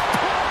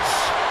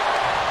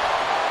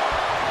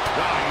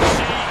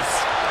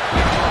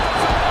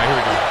 Alright, here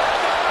we go.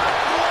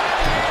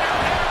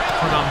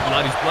 Turn on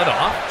Bloody's blood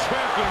off.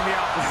 Trampling the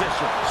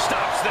opposition.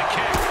 Stops the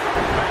kick.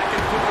 Back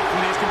and forth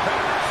from these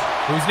competitors.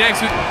 Who's next?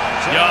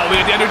 Yo, we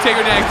got The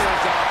Undertaker next.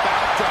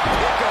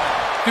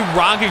 Dude,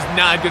 Rock is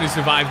not going to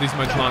survive this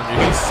much longer.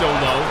 He's so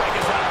low.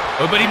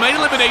 Oh, but he might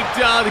eliminate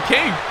the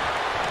King.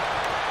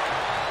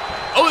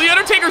 Oh, The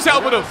Undertaker's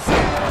helping him.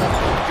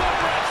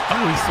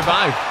 Oh, he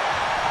survived.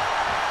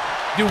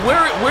 Dude,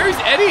 where's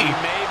Eddie? He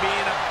may be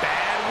in a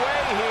bad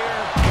way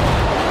here.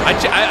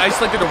 I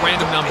selected a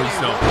random number,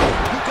 so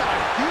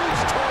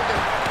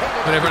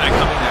whenever I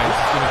come in there,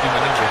 it's just going to do my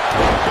number.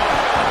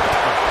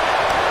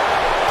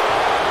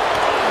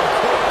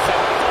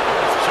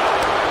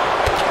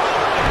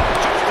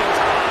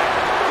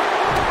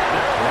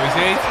 Where's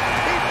he?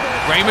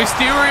 Rey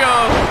Mysterio.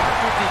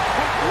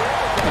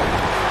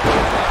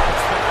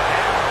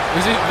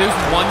 There's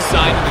one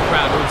sign in the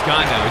crowd. Oh, it's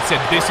gone now. It said,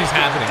 "This is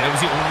happening." That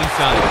was the only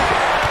sign.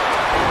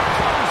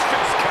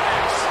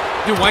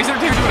 Dude, why is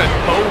Undertaker doing a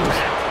pose?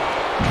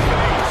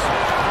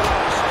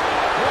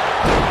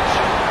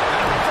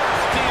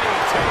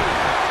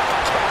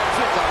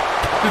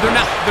 Dude,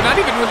 they're not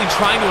even really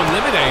trying to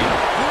eliminate.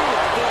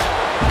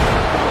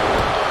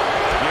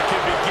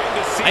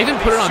 I even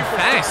put it on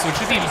fast, so it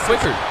should be even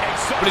quicker.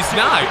 But it's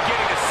not.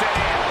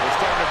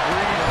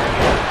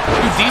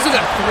 Dude, Diesel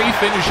got 3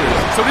 finishers.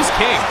 So does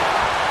King.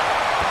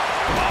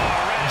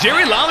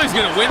 Jerry Lawler's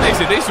gonna win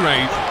this at this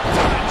rate.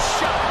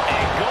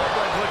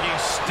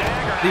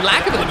 The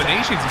lack of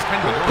eliminations is kind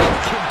of annoying.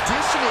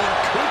 Conditioning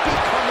could be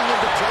coming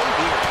into play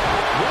here.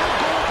 Will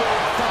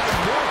Goldberg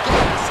find more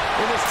gas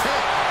in his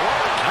tank?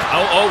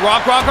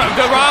 Rock.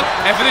 Good Rock.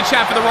 F in the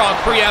chat for the Rock.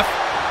 Pre-F.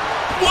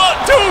 What?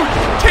 Dude!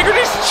 Taker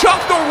just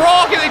chucked the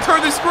Rock and they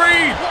turned the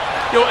screen.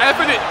 Yo, F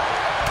in it.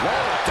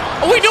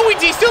 Oh, wait, no,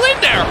 he's still in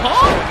there,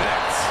 huh?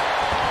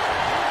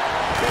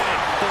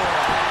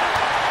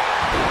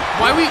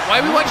 Why are we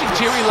watching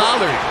Jerry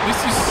Lawler?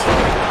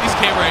 These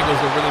camera angles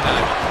are really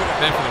not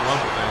meant for the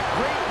Rumble, man.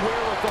 Great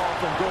wherewithal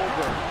from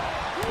Goldberg.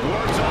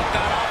 Works off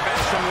that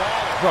offense from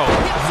Lawler. Bro,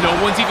 no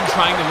one's even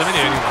trying to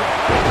eliminate anyone.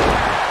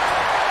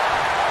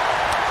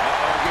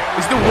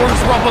 It's the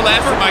worst Rumble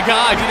ever, my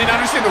God. You didn't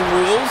understand the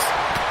rules?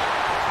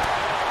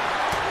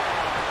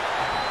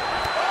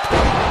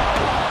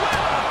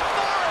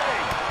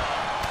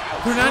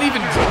 They're not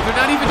even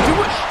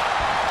doing.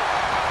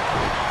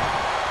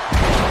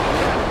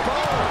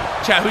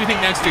 Chat, who do you think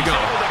next to go?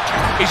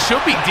 It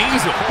should be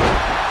Diesel.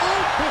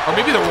 Or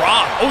maybe The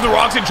Rock. Oh, The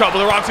Rock's in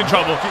trouble.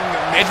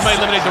 Edge might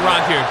eliminate The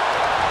Rock here.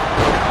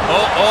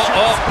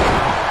 Oh.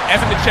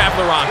 F in the chat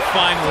for The Rock,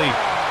 finally.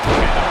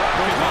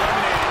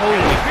 Holy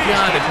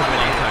God, that took a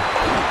long time.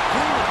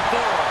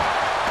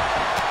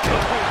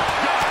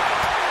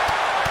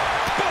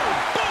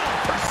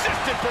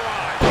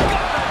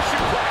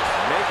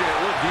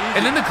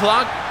 And then the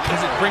clock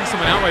doesn't bring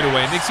someone out right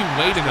away. It makes you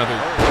wait another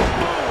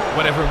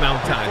whatever amount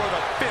of time.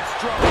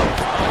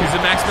 Because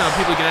the max amount of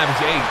people you can have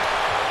is 8.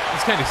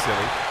 It's kind of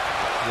silly.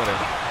 Whatever.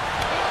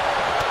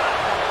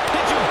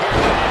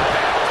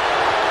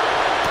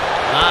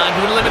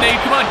 Do an eliminate.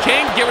 Come on,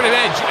 King. Get rid of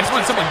Edge. I just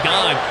want someone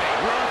gone.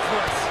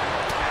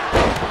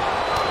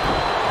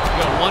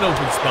 one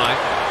open spot.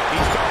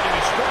 He's starting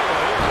to struggle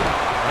here.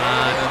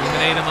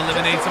 Eliminate him,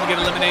 eliminate. Someone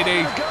get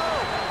eliminated.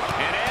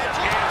 And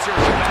Edge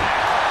answers back.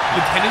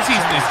 The tendency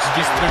is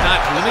just they're not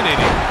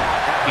eliminating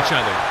each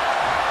other.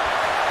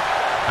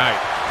 All right.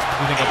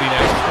 Who do you think I'll be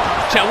next?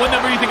 Chat, what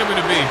number do you think I'm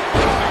going to be?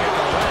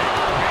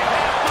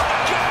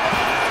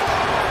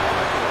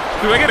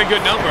 Dude, I got a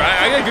good number.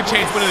 I got a good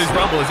chance winning this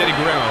Rumble as Eddie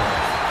Guerrero.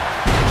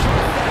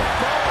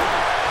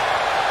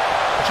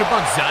 Jump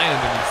on Zion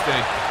in this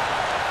thing.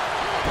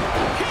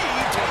 He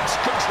takes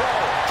control.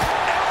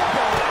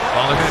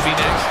 Lawler gonna be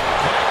next.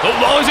 Oh,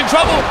 Lawler's in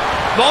trouble.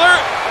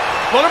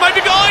 Lawler might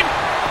be gone.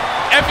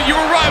 F, you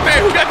were right, man.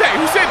 Who got that?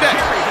 Who said that?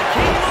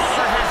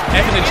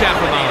 F in the chat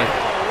for Lawler.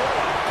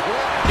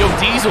 Yo,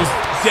 Diesel's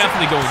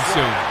definitely going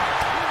soon.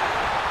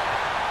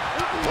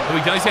 Oh,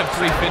 he does have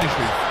 3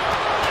 finishers.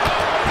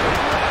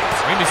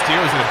 Rey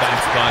Mysterio's in a bad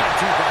spot.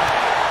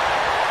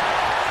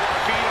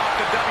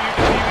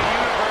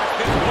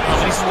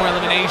 Oh, need some more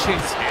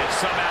eliminations. And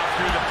somehow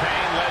through the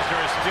pain,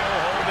 Lesnar is still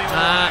holding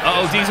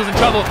on. Diesel's in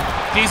trouble.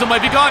 Diesel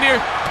might be gone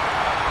here.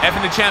 F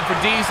in the chat for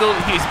Diesel.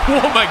 He's,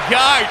 oh my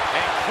God.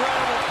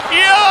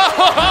 Yo!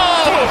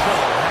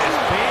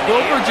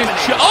 Goldberg just,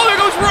 oh, there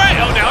goes Rey.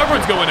 Oh, now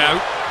everyone's going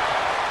out.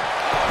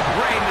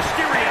 Rey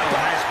Mysterio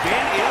has been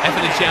eliminated. F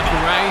in the chat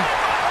for Rey.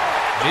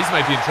 Miz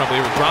might be in trouble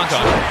here with Gronk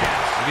on him.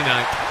 Maybe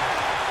not.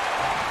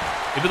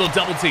 Maybe they'll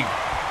double team.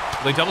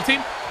 Will they double team?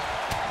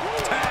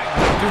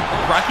 Dude,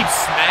 Brock keeps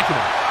smacking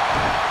him.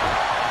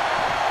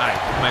 Alright,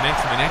 am I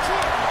next? Am I next?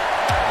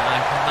 Come on,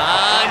 come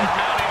on. Come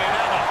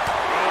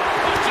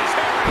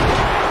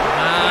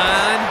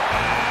on.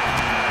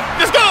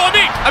 Let's go!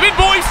 I'm in,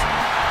 boys!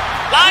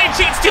 Lion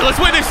cheat steal, let's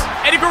win this!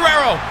 Eddie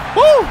Guerrero!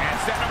 Woo!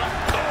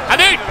 I'm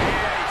in!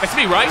 That's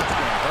me, right?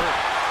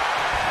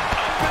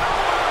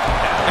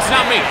 That's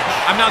not me.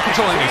 I'm not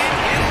controlling this.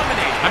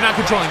 I'm not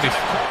controlling this.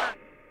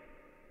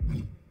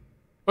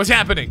 What's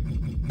happening?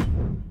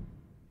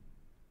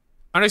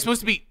 Aren't I supposed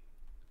to be...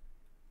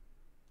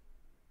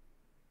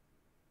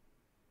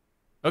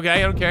 Okay,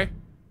 I don't care.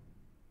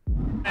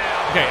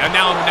 Okay,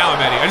 now I'm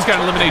Eddie. I just got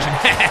an elimination.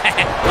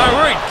 Alright,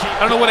 we're in. I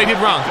don't know what I did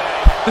wrong.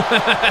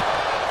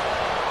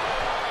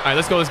 Alright,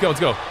 let's go.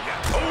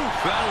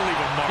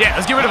 Yeah,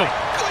 let's get rid of him.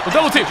 We'll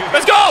double team.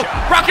 Let's go!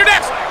 Rock your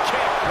necks!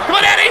 Come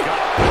on, Eddie!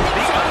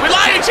 We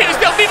lion cheating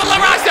still. Viva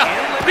La Raza!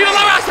 Viva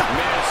La Raza!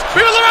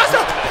 Viva La Raza!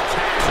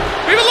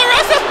 Viva La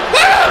Raza!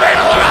 Viva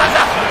La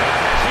Raza!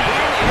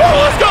 Oh,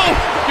 let's go!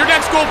 You're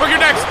next, Goldberg. You're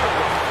next.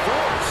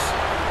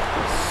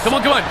 Come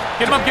on.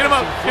 Get him up.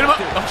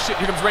 Oh, shit.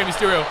 Here comes Rey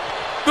Mysterio.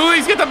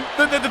 Please get the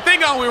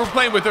thing on we were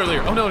playing with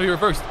earlier. Oh, no, he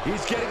reversed.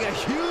 He's getting a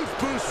huge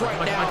boost right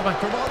now. Come on.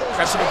 From all those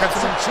grab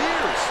some.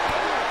 cheers.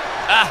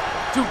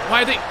 Dude,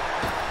 why are they...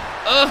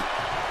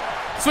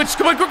 Switch,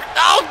 come on.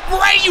 Oh,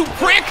 Rey, you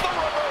prick!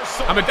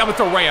 I'm gonna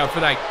throw Rey out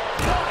for that.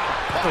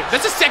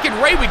 That's the second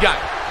Rey we got.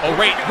 Oh,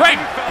 Rey.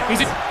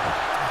 He's in...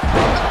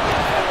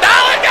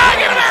 Oh, my God,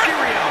 get him out!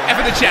 F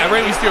in the chat,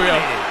 Rey Mysterio.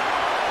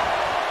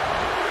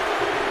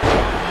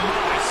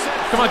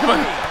 Come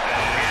on.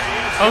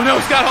 Oh, no,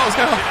 Scott Hall.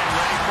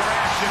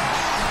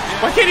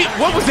 Why can't he...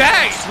 What was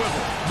that?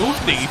 Move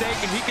thief.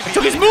 I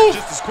took his move.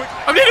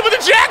 I'm hitting with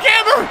a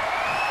jackhammer.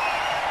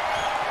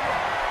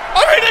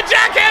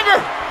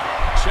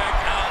 Check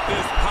out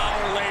this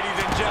power, ladies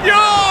and gentlemen.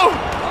 Yo!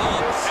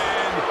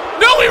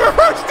 No, he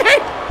reversed it.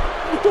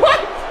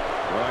 What?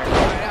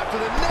 Right after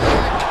the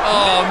neck.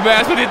 Oh, man,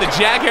 that's what did the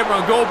jackhammer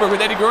on Goldberg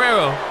with Eddie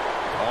Guerrero.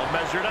 All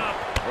measured up.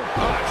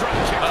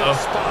 Drop kick to the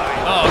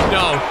spine. Oh,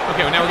 no.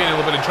 Okay, well, now we're getting a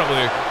little bit of trouble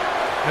here.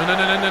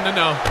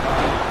 No.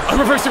 Oh,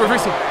 reverse it.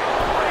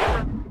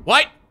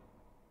 What?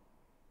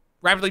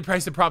 Rapidly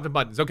press the prompted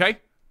buttons, okay?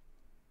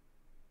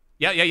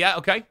 Yeah,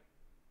 okay.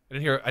 I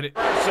didn't hear it.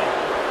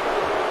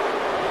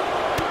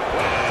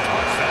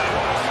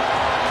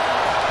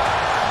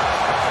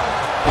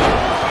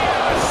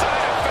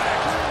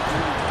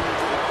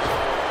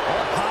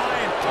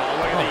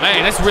 Oh,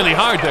 man, that's really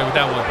hard there with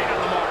that one.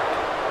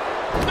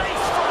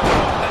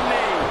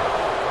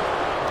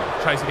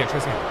 Try this again.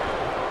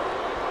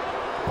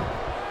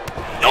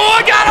 Oh,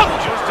 I got him!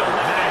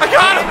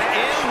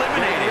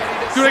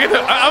 Dude,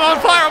 I'm on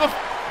fire.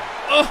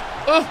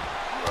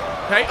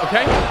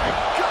 Okay.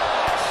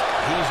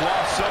 He's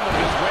lost some of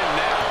his wind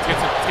now.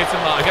 Let's get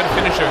some, I got a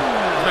finisher.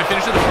 Is my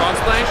finisher the frog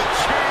splash?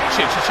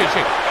 Shake.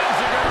 Shake.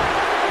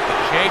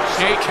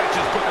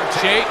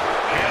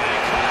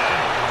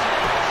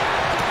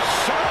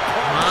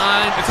 Come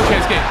on. It's okay,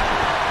 it's game.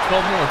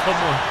 12 more.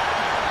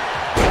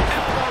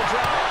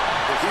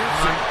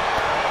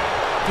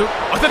 Dude,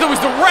 I thought that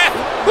was the ref.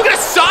 Look at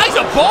the size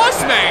of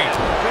Boss Man.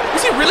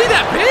 Is he really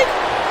that big?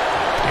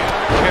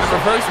 Get him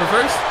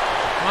reverse.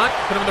 Come on,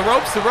 put him in the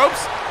ropes.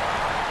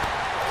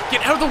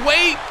 Get out of the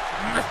way.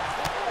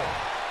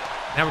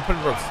 Now we're putting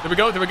ropes. There we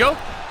go.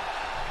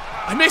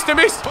 I missed.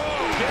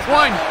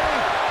 One.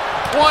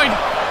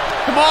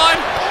 Come on.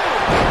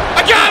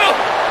 I got him.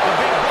 The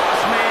big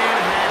boss man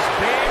has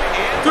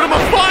been Dude, I'm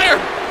on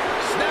fire.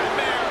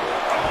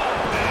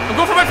 I'm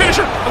going for my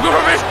finisher.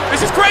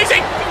 This is crazy.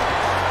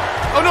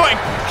 Oh no, I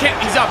can't.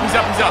 He's up. He's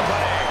up. He's up.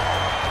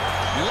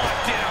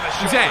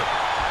 Who's that?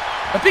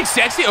 A big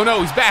sexy? Oh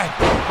no, he's back.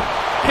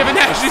 Kevin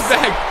Nash is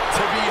back.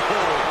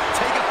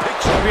 Take a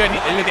picture. We got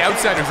the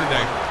outsiders in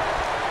there.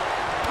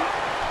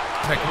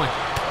 Okay, come on.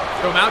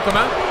 Throw him out. Come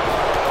out.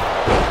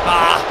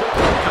 Ah!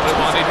 Someone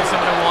wanted.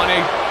 Someone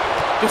wanted.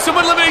 There's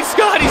someone eliminate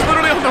Scott. He's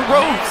literally on the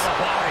ropes.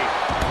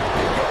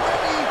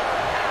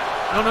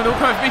 No, no, no,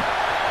 come after me.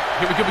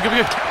 Here we go.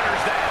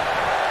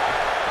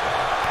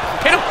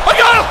 Hit him. I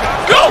got him.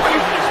 Go!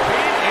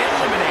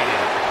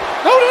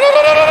 No.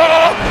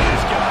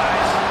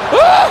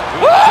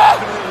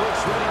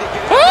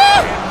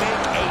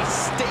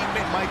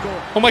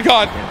 Oh my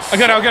God. I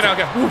got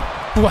it.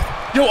 What?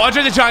 Yo,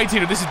 Andre the Giant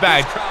Eater, this is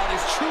bad. This crowd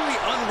is truly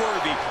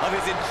unworthy of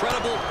his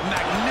incredible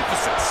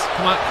magnificence.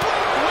 Come on.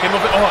 Get him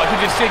over. Oh, I can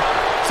just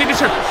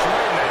signature.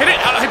 Hit it.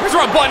 I pressed the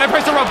wrong button. I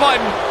pressed the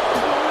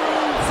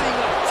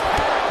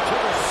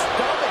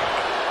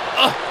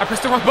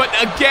wrong button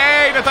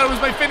again. I thought it was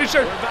my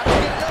finisher.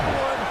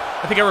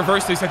 I think I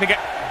reversed this.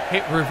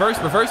 Hey, reverse.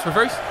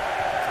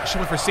 I should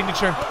went for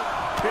signature.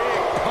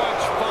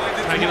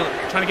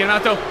 Trying to get him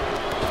out though.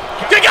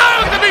 Get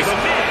out of the beast!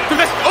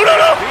 Oh no!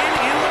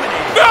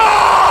 No!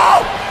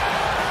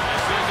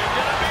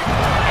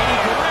 Eddie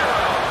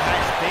Guerrero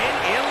has been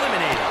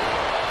eliminated.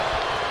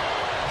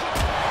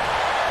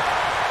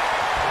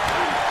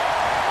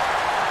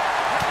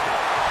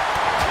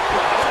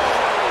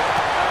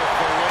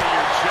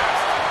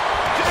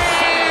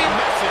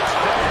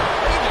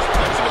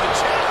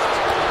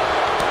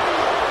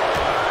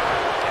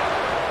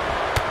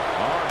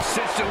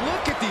 Sister,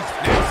 look at these.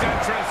 This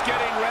entrance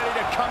getting ready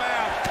to come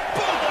out.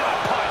 Boom! What a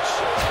punch!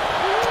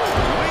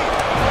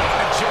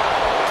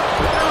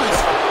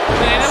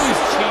 Man, that was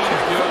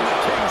cheese, dude.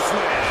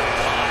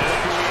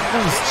 That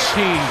was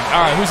cheese.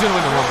 All right, who's gonna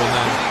win the Rumble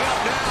then?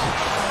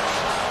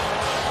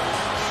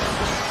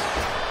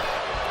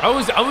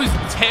 I was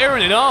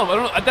tearing it up.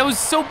 That was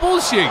so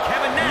bullshit.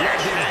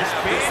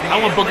 I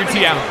want Booker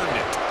T out.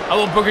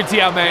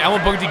 Man. I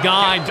want Booker T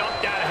gone.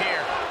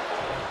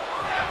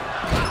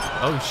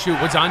 Oh shoot,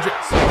 what's Andre?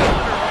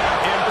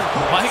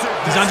 What?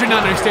 Does Andre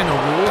not understand the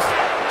rules?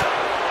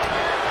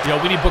 Yo,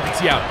 we need Booker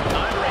T out.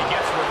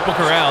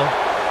 Booker L.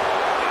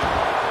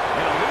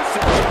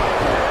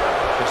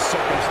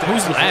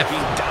 Who's left?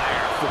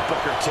 Dire for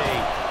Booker T.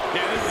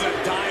 Yeah, this is a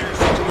dire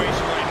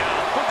situation right now.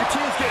 Booker T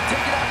is getting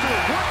taken out to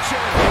a wood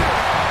chair.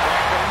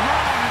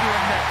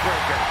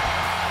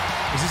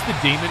 Is this the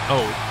demon?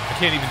 Oh, I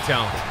can't even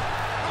tell.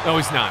 No,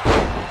 he's not.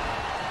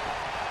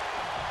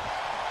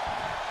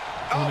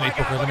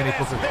 Eliminate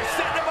Booker. They're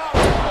setting him up.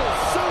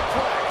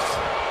 Suplex.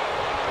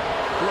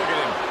 Look at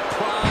him.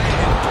 Pride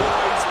and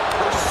poise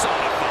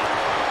personified.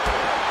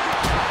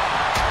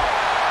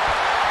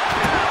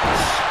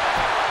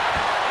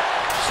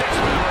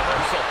 Six-man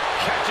reversal.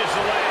 Catches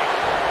the leg.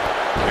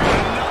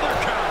 And another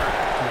counter.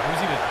 Dude,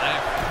 who's even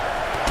left?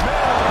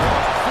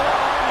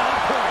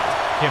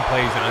 Can't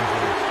play as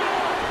Andre.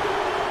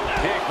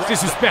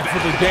 Disrespect for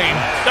the game.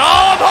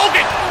 Oh, I'm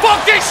Hogan!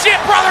 Fuck this shit,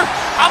 brother!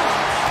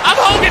 I'm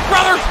Hogan,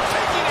 brother!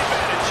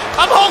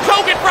 I'm Hulk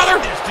Hogan,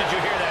 brother! Did you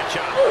hear that,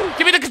 John?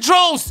 Give me the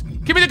controls!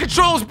 Give me the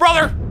controls,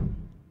 brother!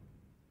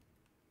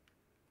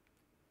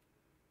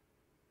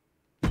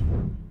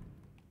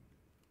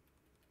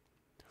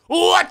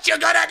 What you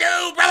gonna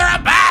do, brother?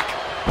 I'm back!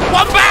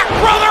 I'm back,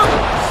 brother!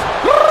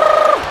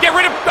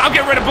 I'll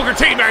get rid of Booker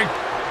T, man!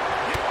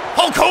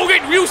 Hulk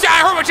Hogan,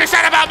 I heard what you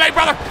said about me,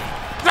 brother!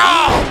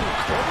 No!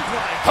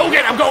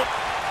 Hogan, I'm going...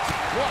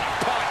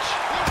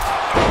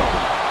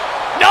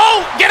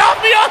 No! Get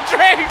off me,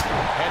 Andre!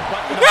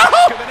 No!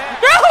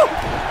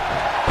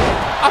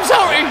 I'm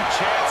sorry!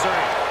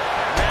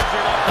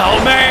 Oh,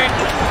 man!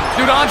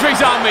 Dude, Andre's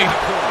on me!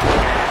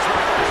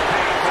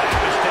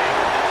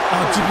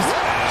 Oh, jeez.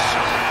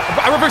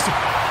 I reverse it!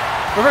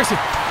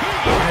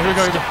 Here we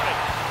go.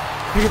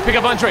 Pick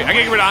up Andre. I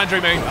gotta get rid of Andre,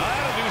 man.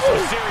 That'll do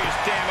some serious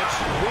damage.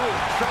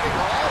 Treading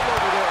all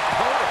over their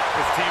opponent.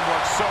 This team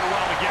works so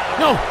well together.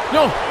 No!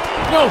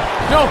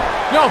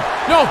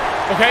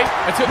 Okay,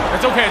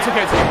 that's okay.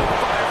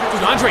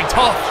 Dude, Andre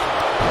tough.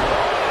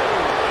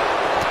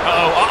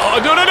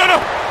 Uh-oh, no.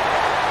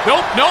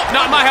 Nope,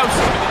 not in my house.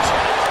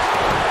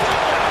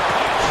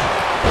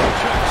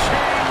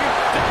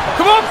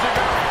 Come on!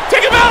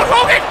 Take him out,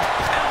 Hogan!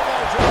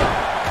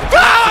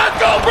 Ah,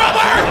 go,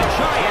 brother!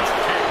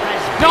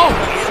 No!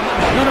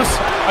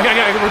 Okay,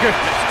 we're good.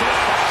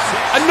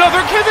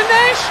 Another Kevin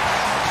Nash?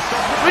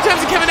 How many times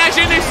did Kevin Nash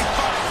in this?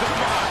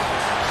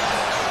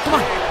 Come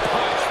on.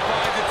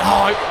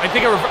 Oh, I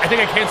think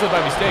I canceled by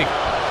mistake.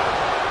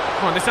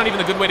 Come on, that's not even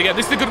the good way to get him.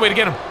 This is the good way to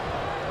get him.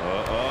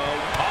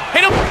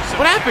 Hit him!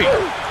 What happened?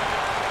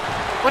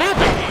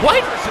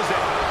 What?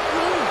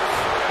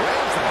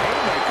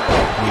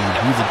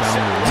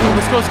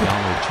 Let's go.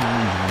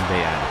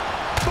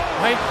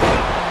 What?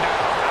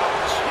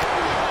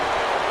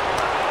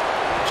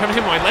 Trying to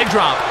hit my leg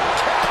drop.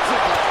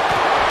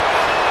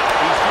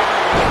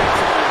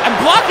 I'm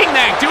blocking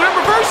that, dude. I'm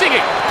reversing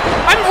it.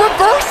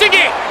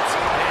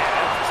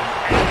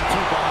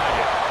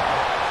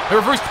 I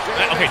reversed.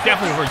 Okay,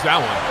 definitely reversed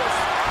that one.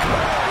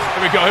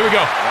 Here we go. Here we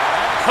go.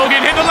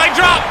 Hogan, hit the leg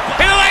drop.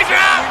 Hit the leg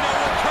drop.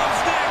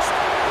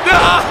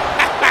 No.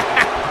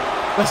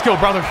 Let's go,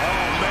 brother.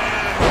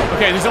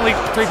 Okay, there's only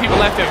 3 people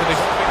left after this.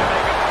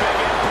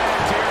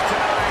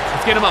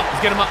 Let's get him up. Let's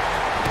get him up.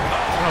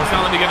 Oh, it's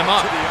not letting me get him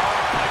up.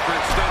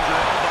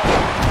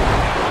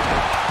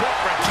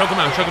 Choke him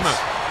out. Choke him out.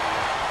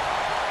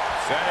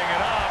 Setting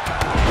it up.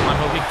 Come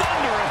on, Hogan.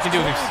 You can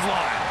do this.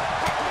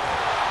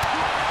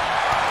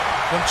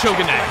 I'm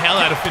choking the hell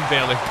out of Finn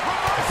Balor.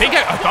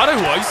 I thought I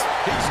was.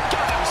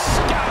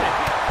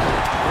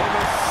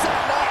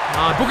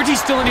 Booker T's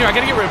still in here. I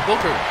gotta get rid of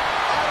Booker.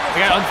 I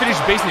got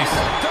unfinished business.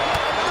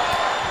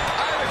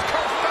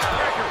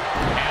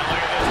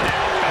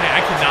 Man,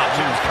 I cannot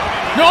lose.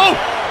 No!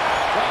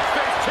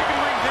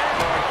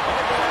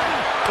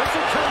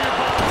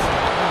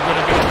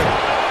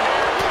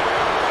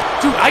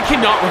 Dude, I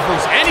cannot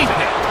reverse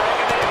anything.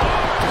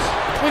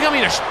 What got me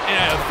in a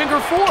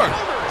finger 4?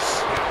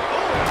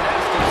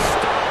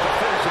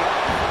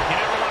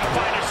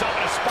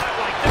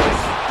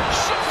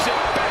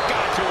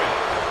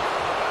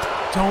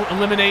 Don't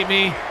eliminate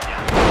me.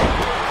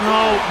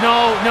 No,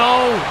 no,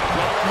 no.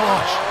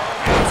 Gosh.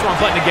 That's the wrong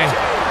button again.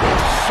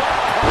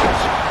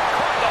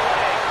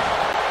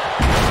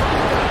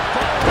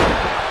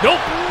 Nope.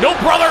 Nope,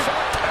 brother.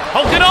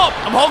 Hulking up.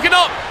 I'm hulking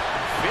up.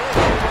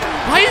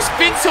 Why is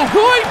Finn so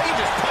good? He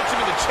just punched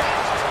him in the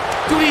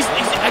chest. Dude,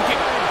 I can't.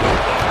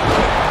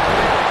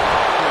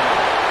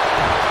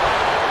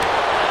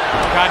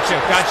 Gotcha,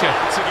 gotcha.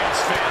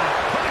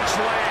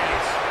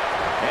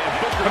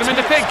 Put him in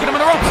the thing. Get him on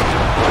the ropes.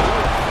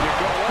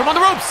 Put him on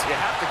the ropes. You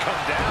have to come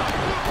down.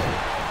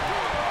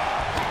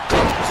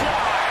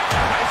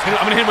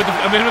 I'm gonna hit him with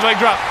the leg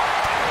drop.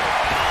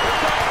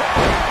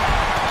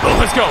 Oh,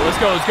 let's go. Let's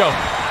go. Let's go. All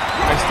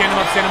right, stand him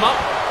up. Stand him up.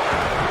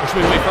 Or should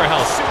we wait for a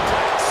health?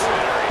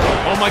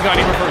 Oh my God,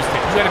 he reversed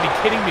it. You gotta be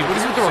kidding me. What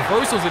is with the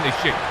reversals in this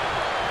shit?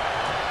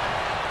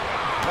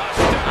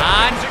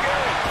 On.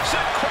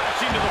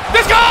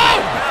 Let's go!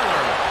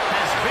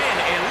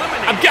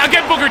 I'm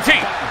getting Booker T.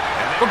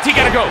 Booker T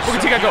gotta go. Booker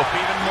T gotta go.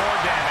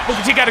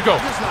 Booker T gotta go.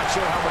 I'm just not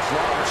sure how much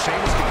longer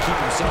Sheamus can keep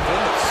himself in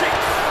this.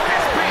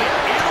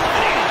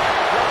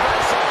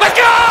 Let's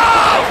go!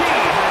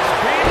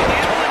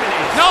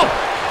 No!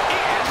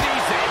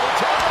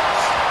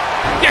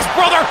 Yes,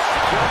 brother!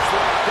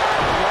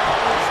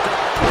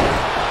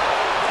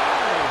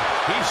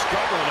 He's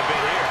struggling a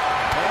bit here.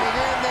 Hang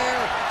in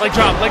there. Leg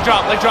drop, leg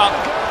drop, leg drop.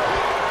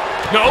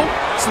 No,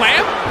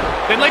 slam,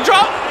 then leg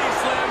drop.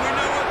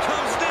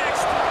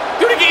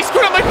 Dude, he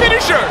screwed up my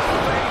finisher.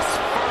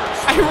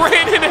 I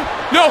ran in it.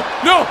 No,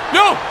 no,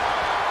 no.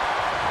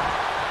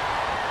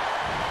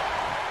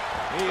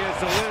 He is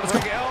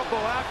delivering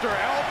elbow after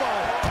elbow.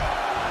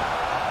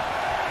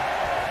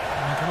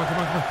 Come on, come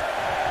on, come on.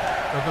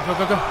 Go, go, go,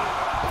 go, go.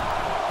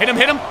 Hit him,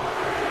 hit him.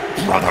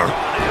 Brother.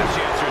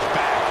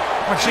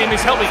 Oh,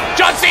 Sheamus, help me.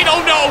 John Cena,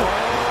 oh no.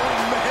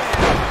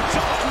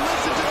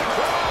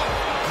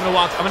 I'm gonna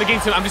walk. I'm gonna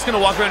gain some. I'm just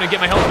gonna walk around and get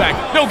my health back.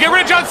 No, get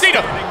rid of John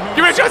Cena. Get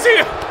rid of John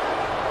Cena.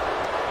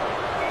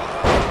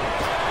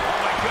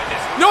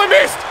 No, I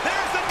missed.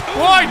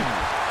 One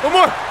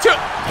more. 2.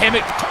 Damn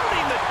it.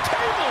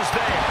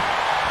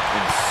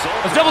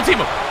 Let's double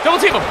team him. Double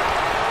team him.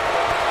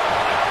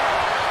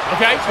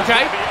 Okay,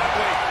 okay.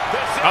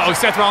 Uh-oh,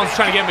 Seth Rollins is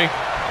trying to get me.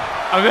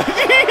 I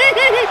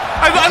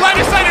line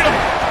of sighted him.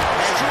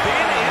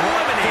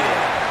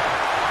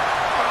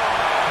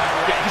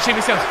 Get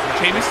Sheamus down.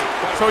 Sheamus.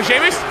 Sorry,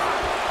 Sheamus.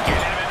 Get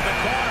him in the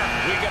corner.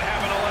 We could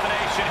have an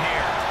elimination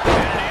here.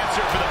 And an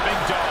answer for the big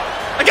dog.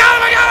 I got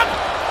him! I got him!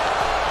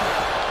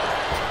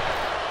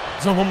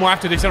 There's no one more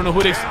after this. I don't know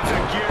who it is. Let's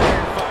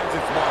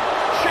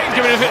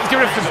get rid of it. Let's get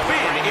rid of him.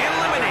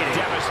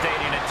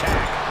 Devastating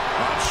attack.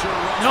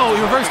 No,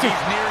 he reversed it.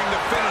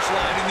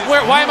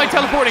 Where? Why am I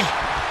teleporting?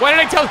 Why did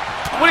I tell?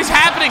 What is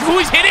happening? Who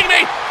is hitting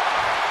me?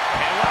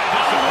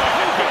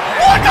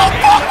 What the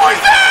fuck was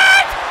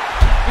that?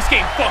 This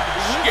game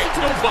fucking shit.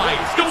 Don't buy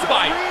it. Don't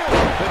buy it.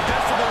 The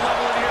decibel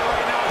level in here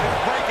right now is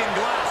breaking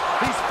glass.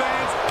 These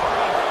fans are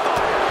on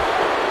fire.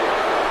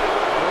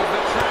 Pulls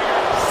the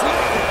trigger.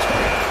 Slap the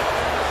trigger.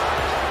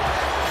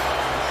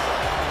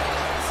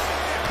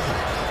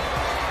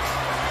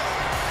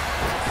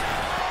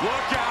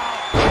 Look out.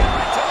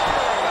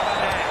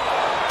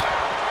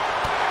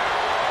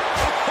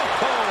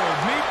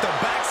 Meet the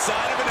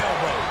backside of an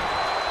elbow.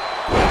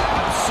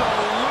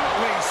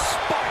 Absolutely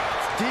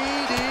spiked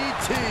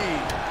DDT.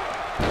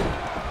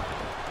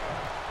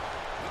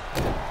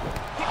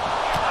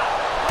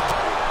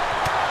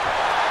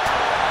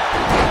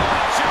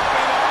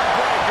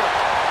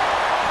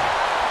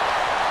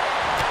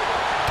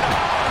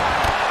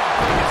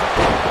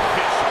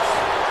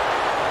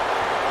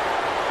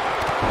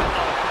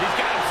 He's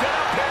got him set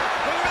up.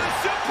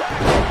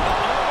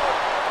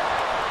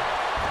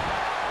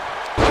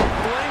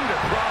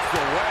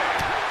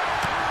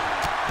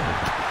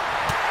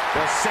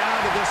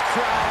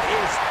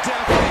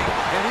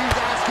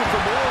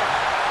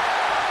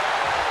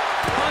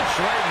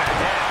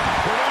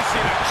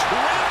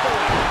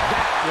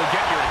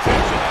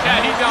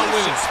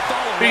 minute.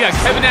 We got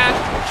Kevin Nash,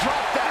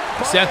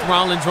 Seth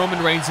Rollins,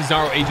 Roman Reigns,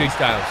 Cesaro, AJ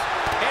Styles.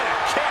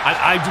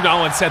 I do not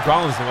want Seth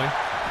Rollins to win.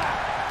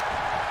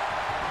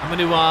 I'm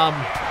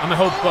gonna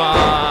hope.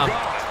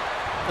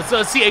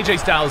 Let's see AJ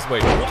Styles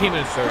win. Came in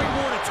at third.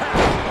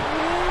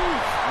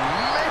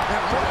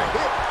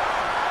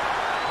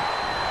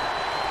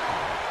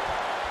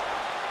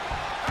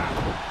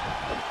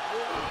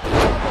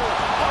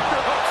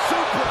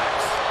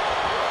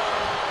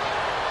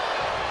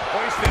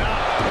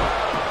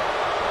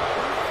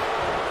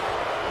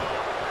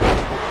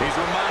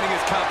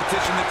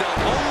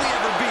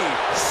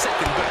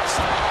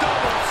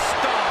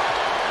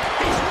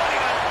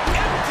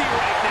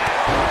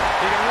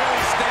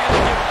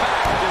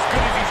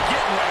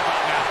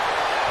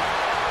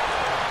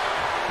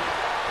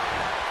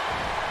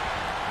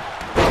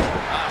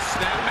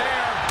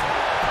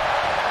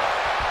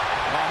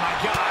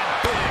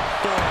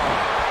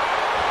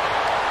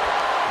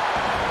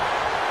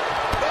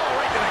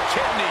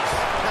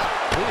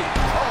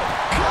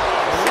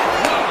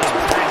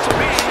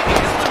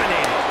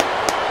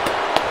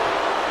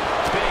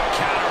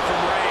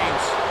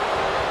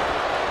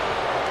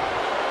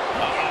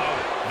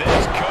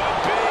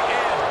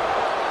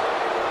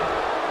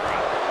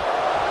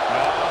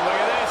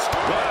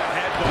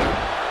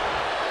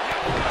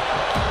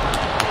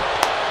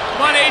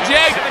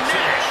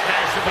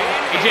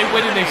 AJ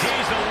winning this.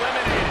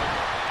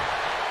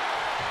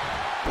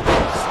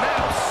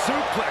 Snap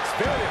suplex,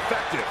 very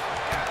effective.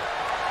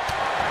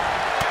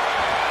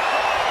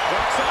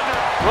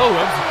 Whoa,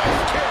 that was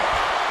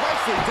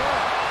nicely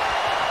done.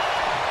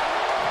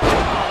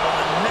 Oh,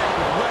 the neck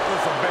with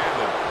reckless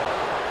abandon.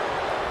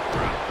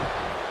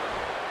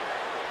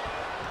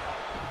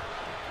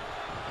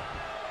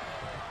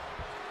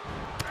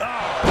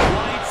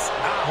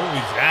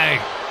 Holy dang.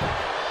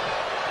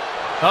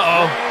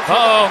 Uh-oh.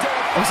 Uh-oh.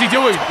 What's he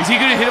doing? Is he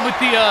gonna hit him with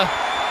the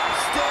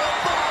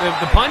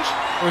punch?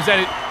 Or is that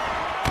it?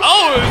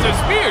 Oh, it was a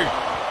spear!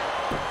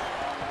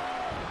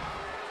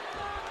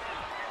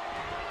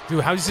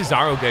 Dude, how did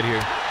Cesaro get here?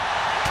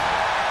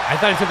 I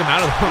thought he took him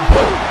out of the one.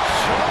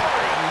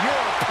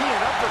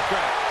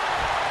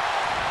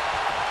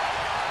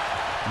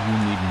 You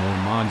need more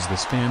mods. The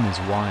spam is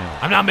wild.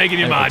 I'm not making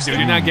you mod,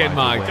 dude. You're not getting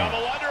mod. Take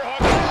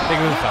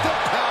a look.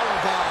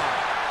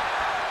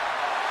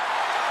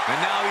 And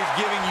now he's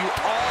giving you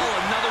all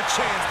another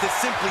chance to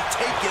simply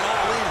take it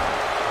all in.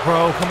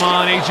 Bro, come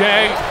on,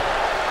 AJ.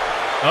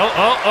 Oh.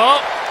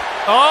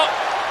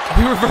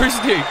 He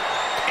reversed it.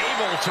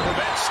 Able to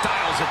prevent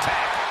Styles'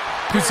 attack.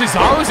 Dude,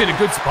 Cesaro's in a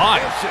good spot.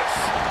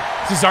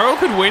 Cesaro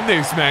could win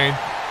this, man.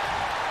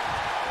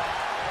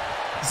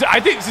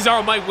 I think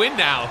Cesaro might win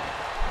now.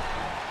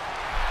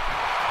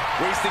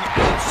 Wasting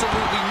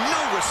absolutely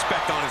no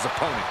respect on his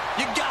opponent.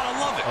 You gotta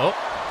love it. Oh.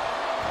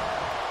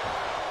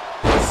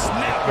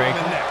 Snap Break.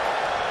 on the neck.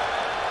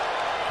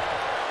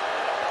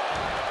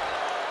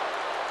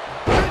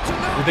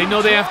 Do they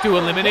know they have to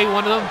eliminate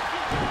one of them?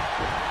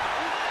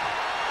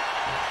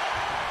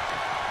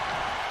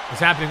 What's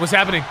happening? What's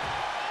happening?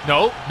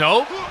 No.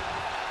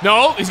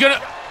 He's gonna.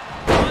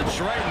 Punch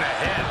right in the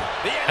head.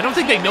 I don't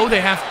think they know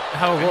they have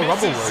how a Royal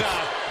Rumble works.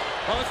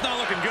 Oh, it's not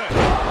looking good.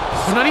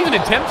 They're not even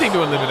attempting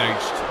to eliminate.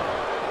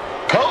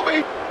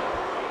 Kobe.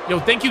 Yo,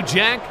 thank you,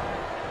 Jack.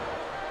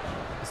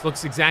 This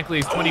looks exactly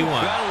as 21.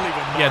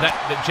 Yeah, that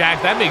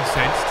Jack, that makes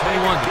sense. 21,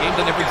 the game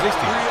that never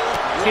existed.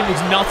 The game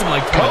looks nothing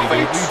like 20,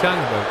 dude. What are you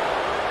talking about?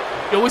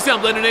 Yo, what's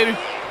up, Leonard?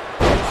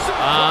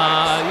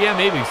 Yeah,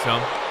 maybe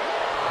some.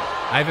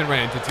 I haven't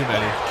ran into too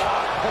many.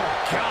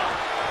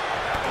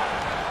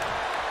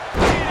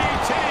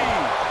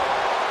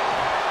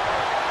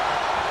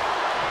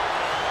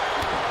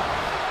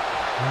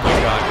 Oh my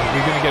God, are we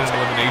gonna get an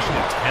elimination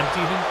attempt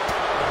even?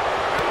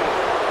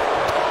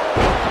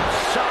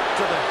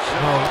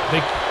 No, they.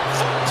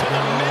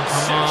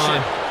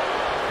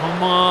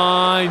 Come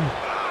on.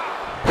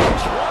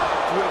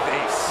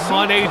 Come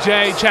on,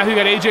 AJ. Chat, who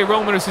got AJ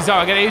Roman or Cesaro?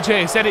 I got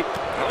AJ. I said it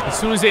as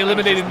soon as they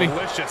eliminated me.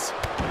 Delicious.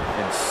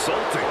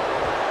 Insulting.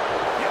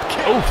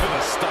 Oof. To the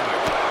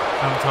stomach.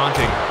 I'm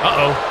taunting.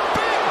 Uh-oh.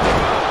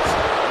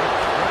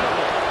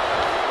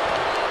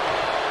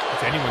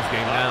 It's anyone's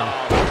game now.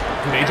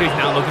 Dude, AJ's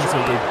now looking so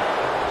good.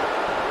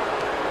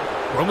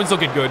 Roman's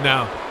looking good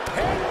now.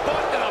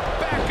 Headbutt to the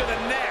back of the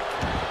neck.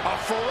 A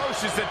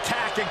ferocious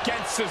attack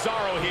against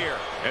Cesaro here.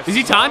 Is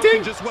he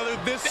taunting?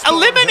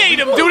 Eliminate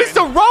him, dude. It's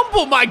the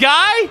Rumble, my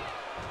guy.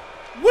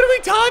 What are we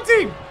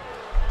taunting?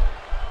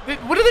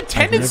 What are the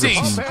tendencies?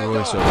 I've never seen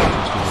Troy so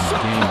interested in the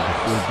game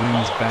before. It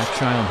brings back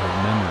childhood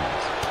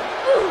memories.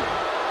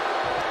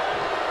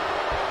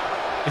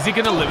 Is he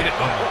gonna eliminate?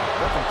 Oh,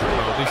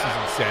 bro, this is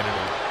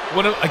insanity.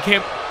 What? I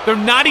can't. They're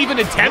not even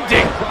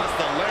attempting.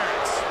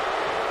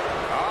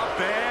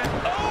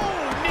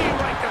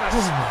 Oh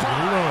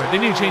my Lord! They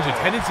need to change the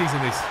tendencies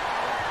in this.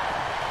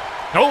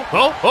 Oh!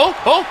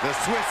 The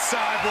Swiss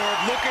cyborg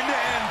looking to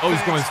end. Oh,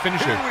 he's going his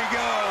finisher. Here we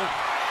go.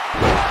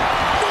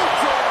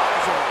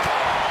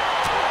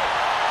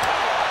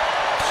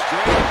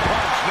 Straight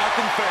punch,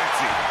 nothing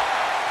fancy.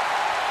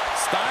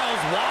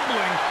 Styles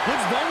wobbling,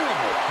 looks vulnerable.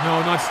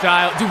 No, not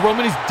style. Dude,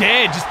 Roman is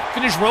dead. Just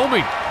finish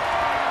Roman.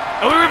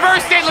 Oh, we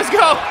reversed it. Let's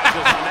go.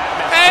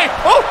 Hey.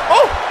 Oh,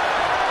 oh.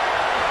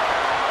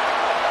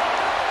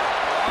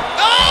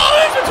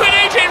 Oh, it's between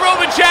AJ and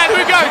Roman, Chad. Who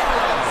we got?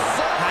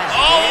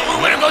 Oh, the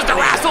winner goes to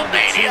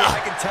WrestleMania. I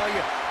can tell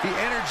you, the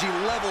energy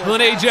level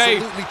Look at AJ.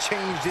 absolutely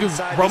changed Dude,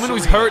 inside Roman this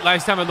was arena. hurt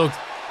last time I looked.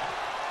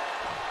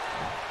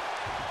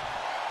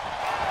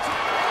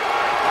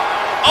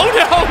 Oh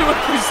no, he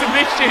went for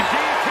submission.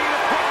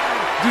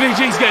 Dude,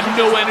 AJ's got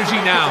no energy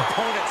now.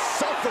 Opponent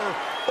suffer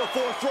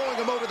before throwing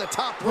him over the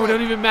top Bro, rope.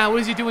 don't even matter.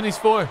 What is he doing this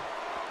for?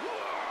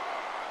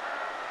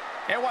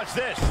 And watch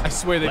this. I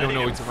swear they don't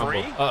know it's a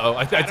rumble. Uh-oh,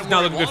 it's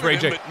not looking good for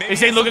wanted him, AJ. but maybe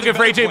This ain't he has looking good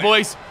for something AJ, better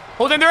boys.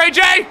 Hold in there,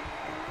 AJ!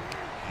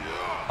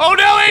 Oh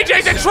no,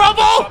 AJ's in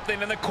trouble!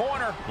 Something in the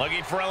corner,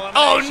 looking for elimination.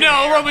 Oh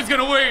no, here. Roman's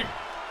gonna win.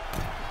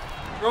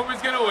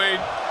 Roman's gonna win.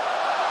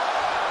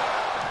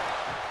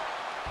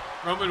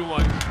 Roman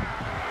won.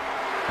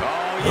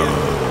 Oh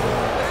yeah.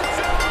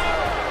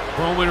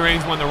 Roman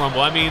Reigns won the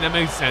Rumble. I mean, that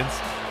makes sense.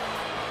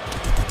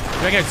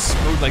 I got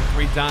screwed like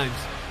 3 times.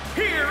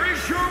 Here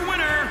is your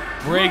winner.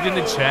 Rigged in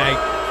the check.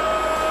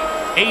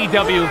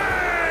 AEW.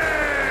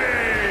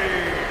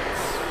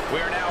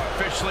 We're now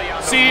officially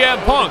on the CM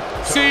Punk.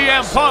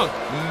 CM Punk.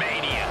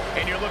 Mania.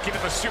 And you're looking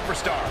at the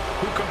superstar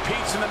who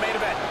competes in the main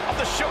event of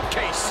the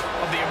showcase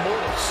of the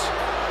Immortals.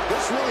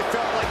 This really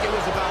felt like it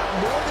was about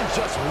more than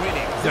just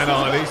winning. Is that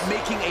all it is?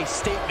 Making a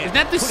statement. Isn't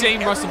that the putting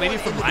same WrestleMania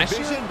everyone from in the last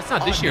year? division It's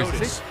not this on year's, is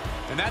notice. it?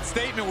 And that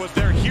statement was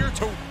they're here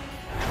to...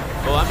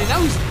 Well, I mean,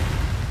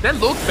 that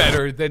looked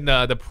better than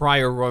the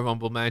prior Royal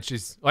Rumble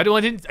matches. I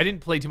didn't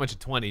play too much of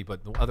 20,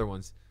 but the other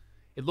ones,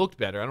 it looked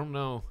better. I don't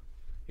know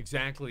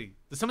exactly.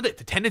 Some of the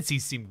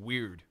tendencies seemed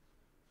weird.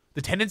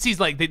 The tendencies,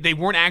 like they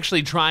weren't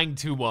actually trying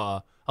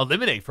to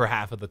eliminate for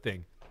half of the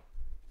thing.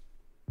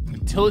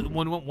 Until it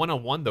went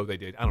 1-on-1 though, they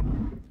did. I don't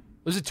know.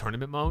 Was it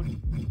tournament mode?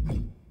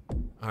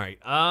 All right.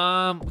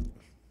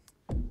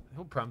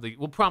 We'll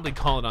probably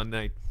call it on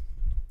night.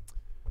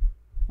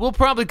 We'll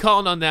probably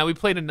call it on that. We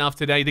played enough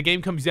today. The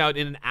game comes out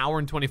in 1 hour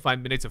and 25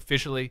 minutes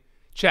officially.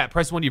 Chat,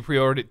 press 1 if you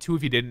pre-ordered it, 2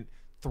 if you didn't,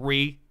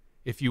 3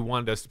 if you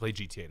wanted us to play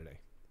GTA today.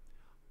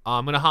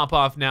 I'm going to hop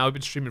off now. We've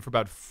been streaming for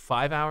about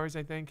 5 hours,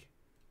 I think.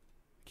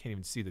 Can't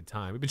even see the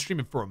time. We've been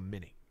streaming for a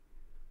minute.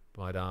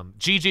 But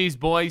GG's,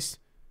 boys.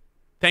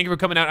 Thank you for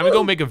coming out. I'm going to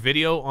go make a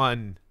video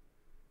on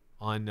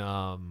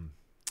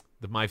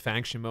the My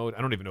Faction mode.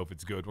 I don't even know if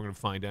it's good. We're going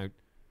to find out.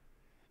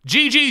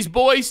 GG's,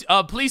 boys.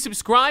 Please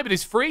subscribe. It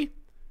is free.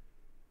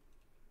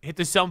 Hit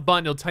the sub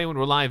button. It'll tell you when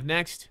we're live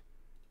next.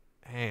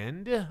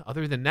 And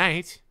other than that,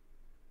 I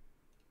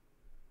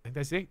think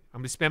that's it.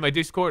 I'm going to spam my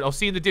Discord. I'll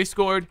see you in the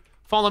Discord.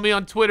 Follow me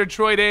on Twitter,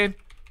 Troydan.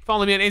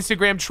 Follow me on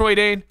Instagram,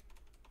 Troydan.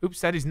 Oops,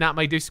 that is not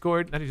my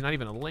Discord. That is not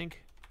even a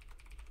link.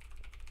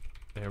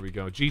 There we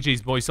go.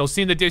 GG's, boys. So I'll see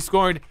you in the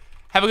Discord.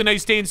 Have a good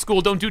night. Stay in school.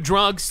 Don't do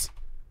drugs.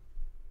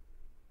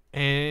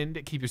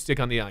 And keep your stick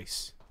on the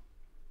ice.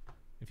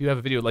 If you have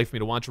a video you'd like for me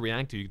to watch or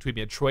react to, you can tweet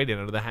me at Troydan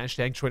under the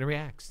hashtag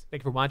TroydanReacts.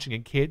 Thank you for watching,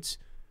 and kids,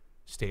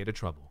 stay out of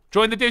trouble.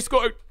 Join the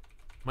Discord.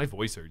 My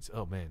voice hurts.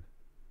 Oh, man. Am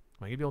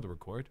I going to be able to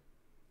record?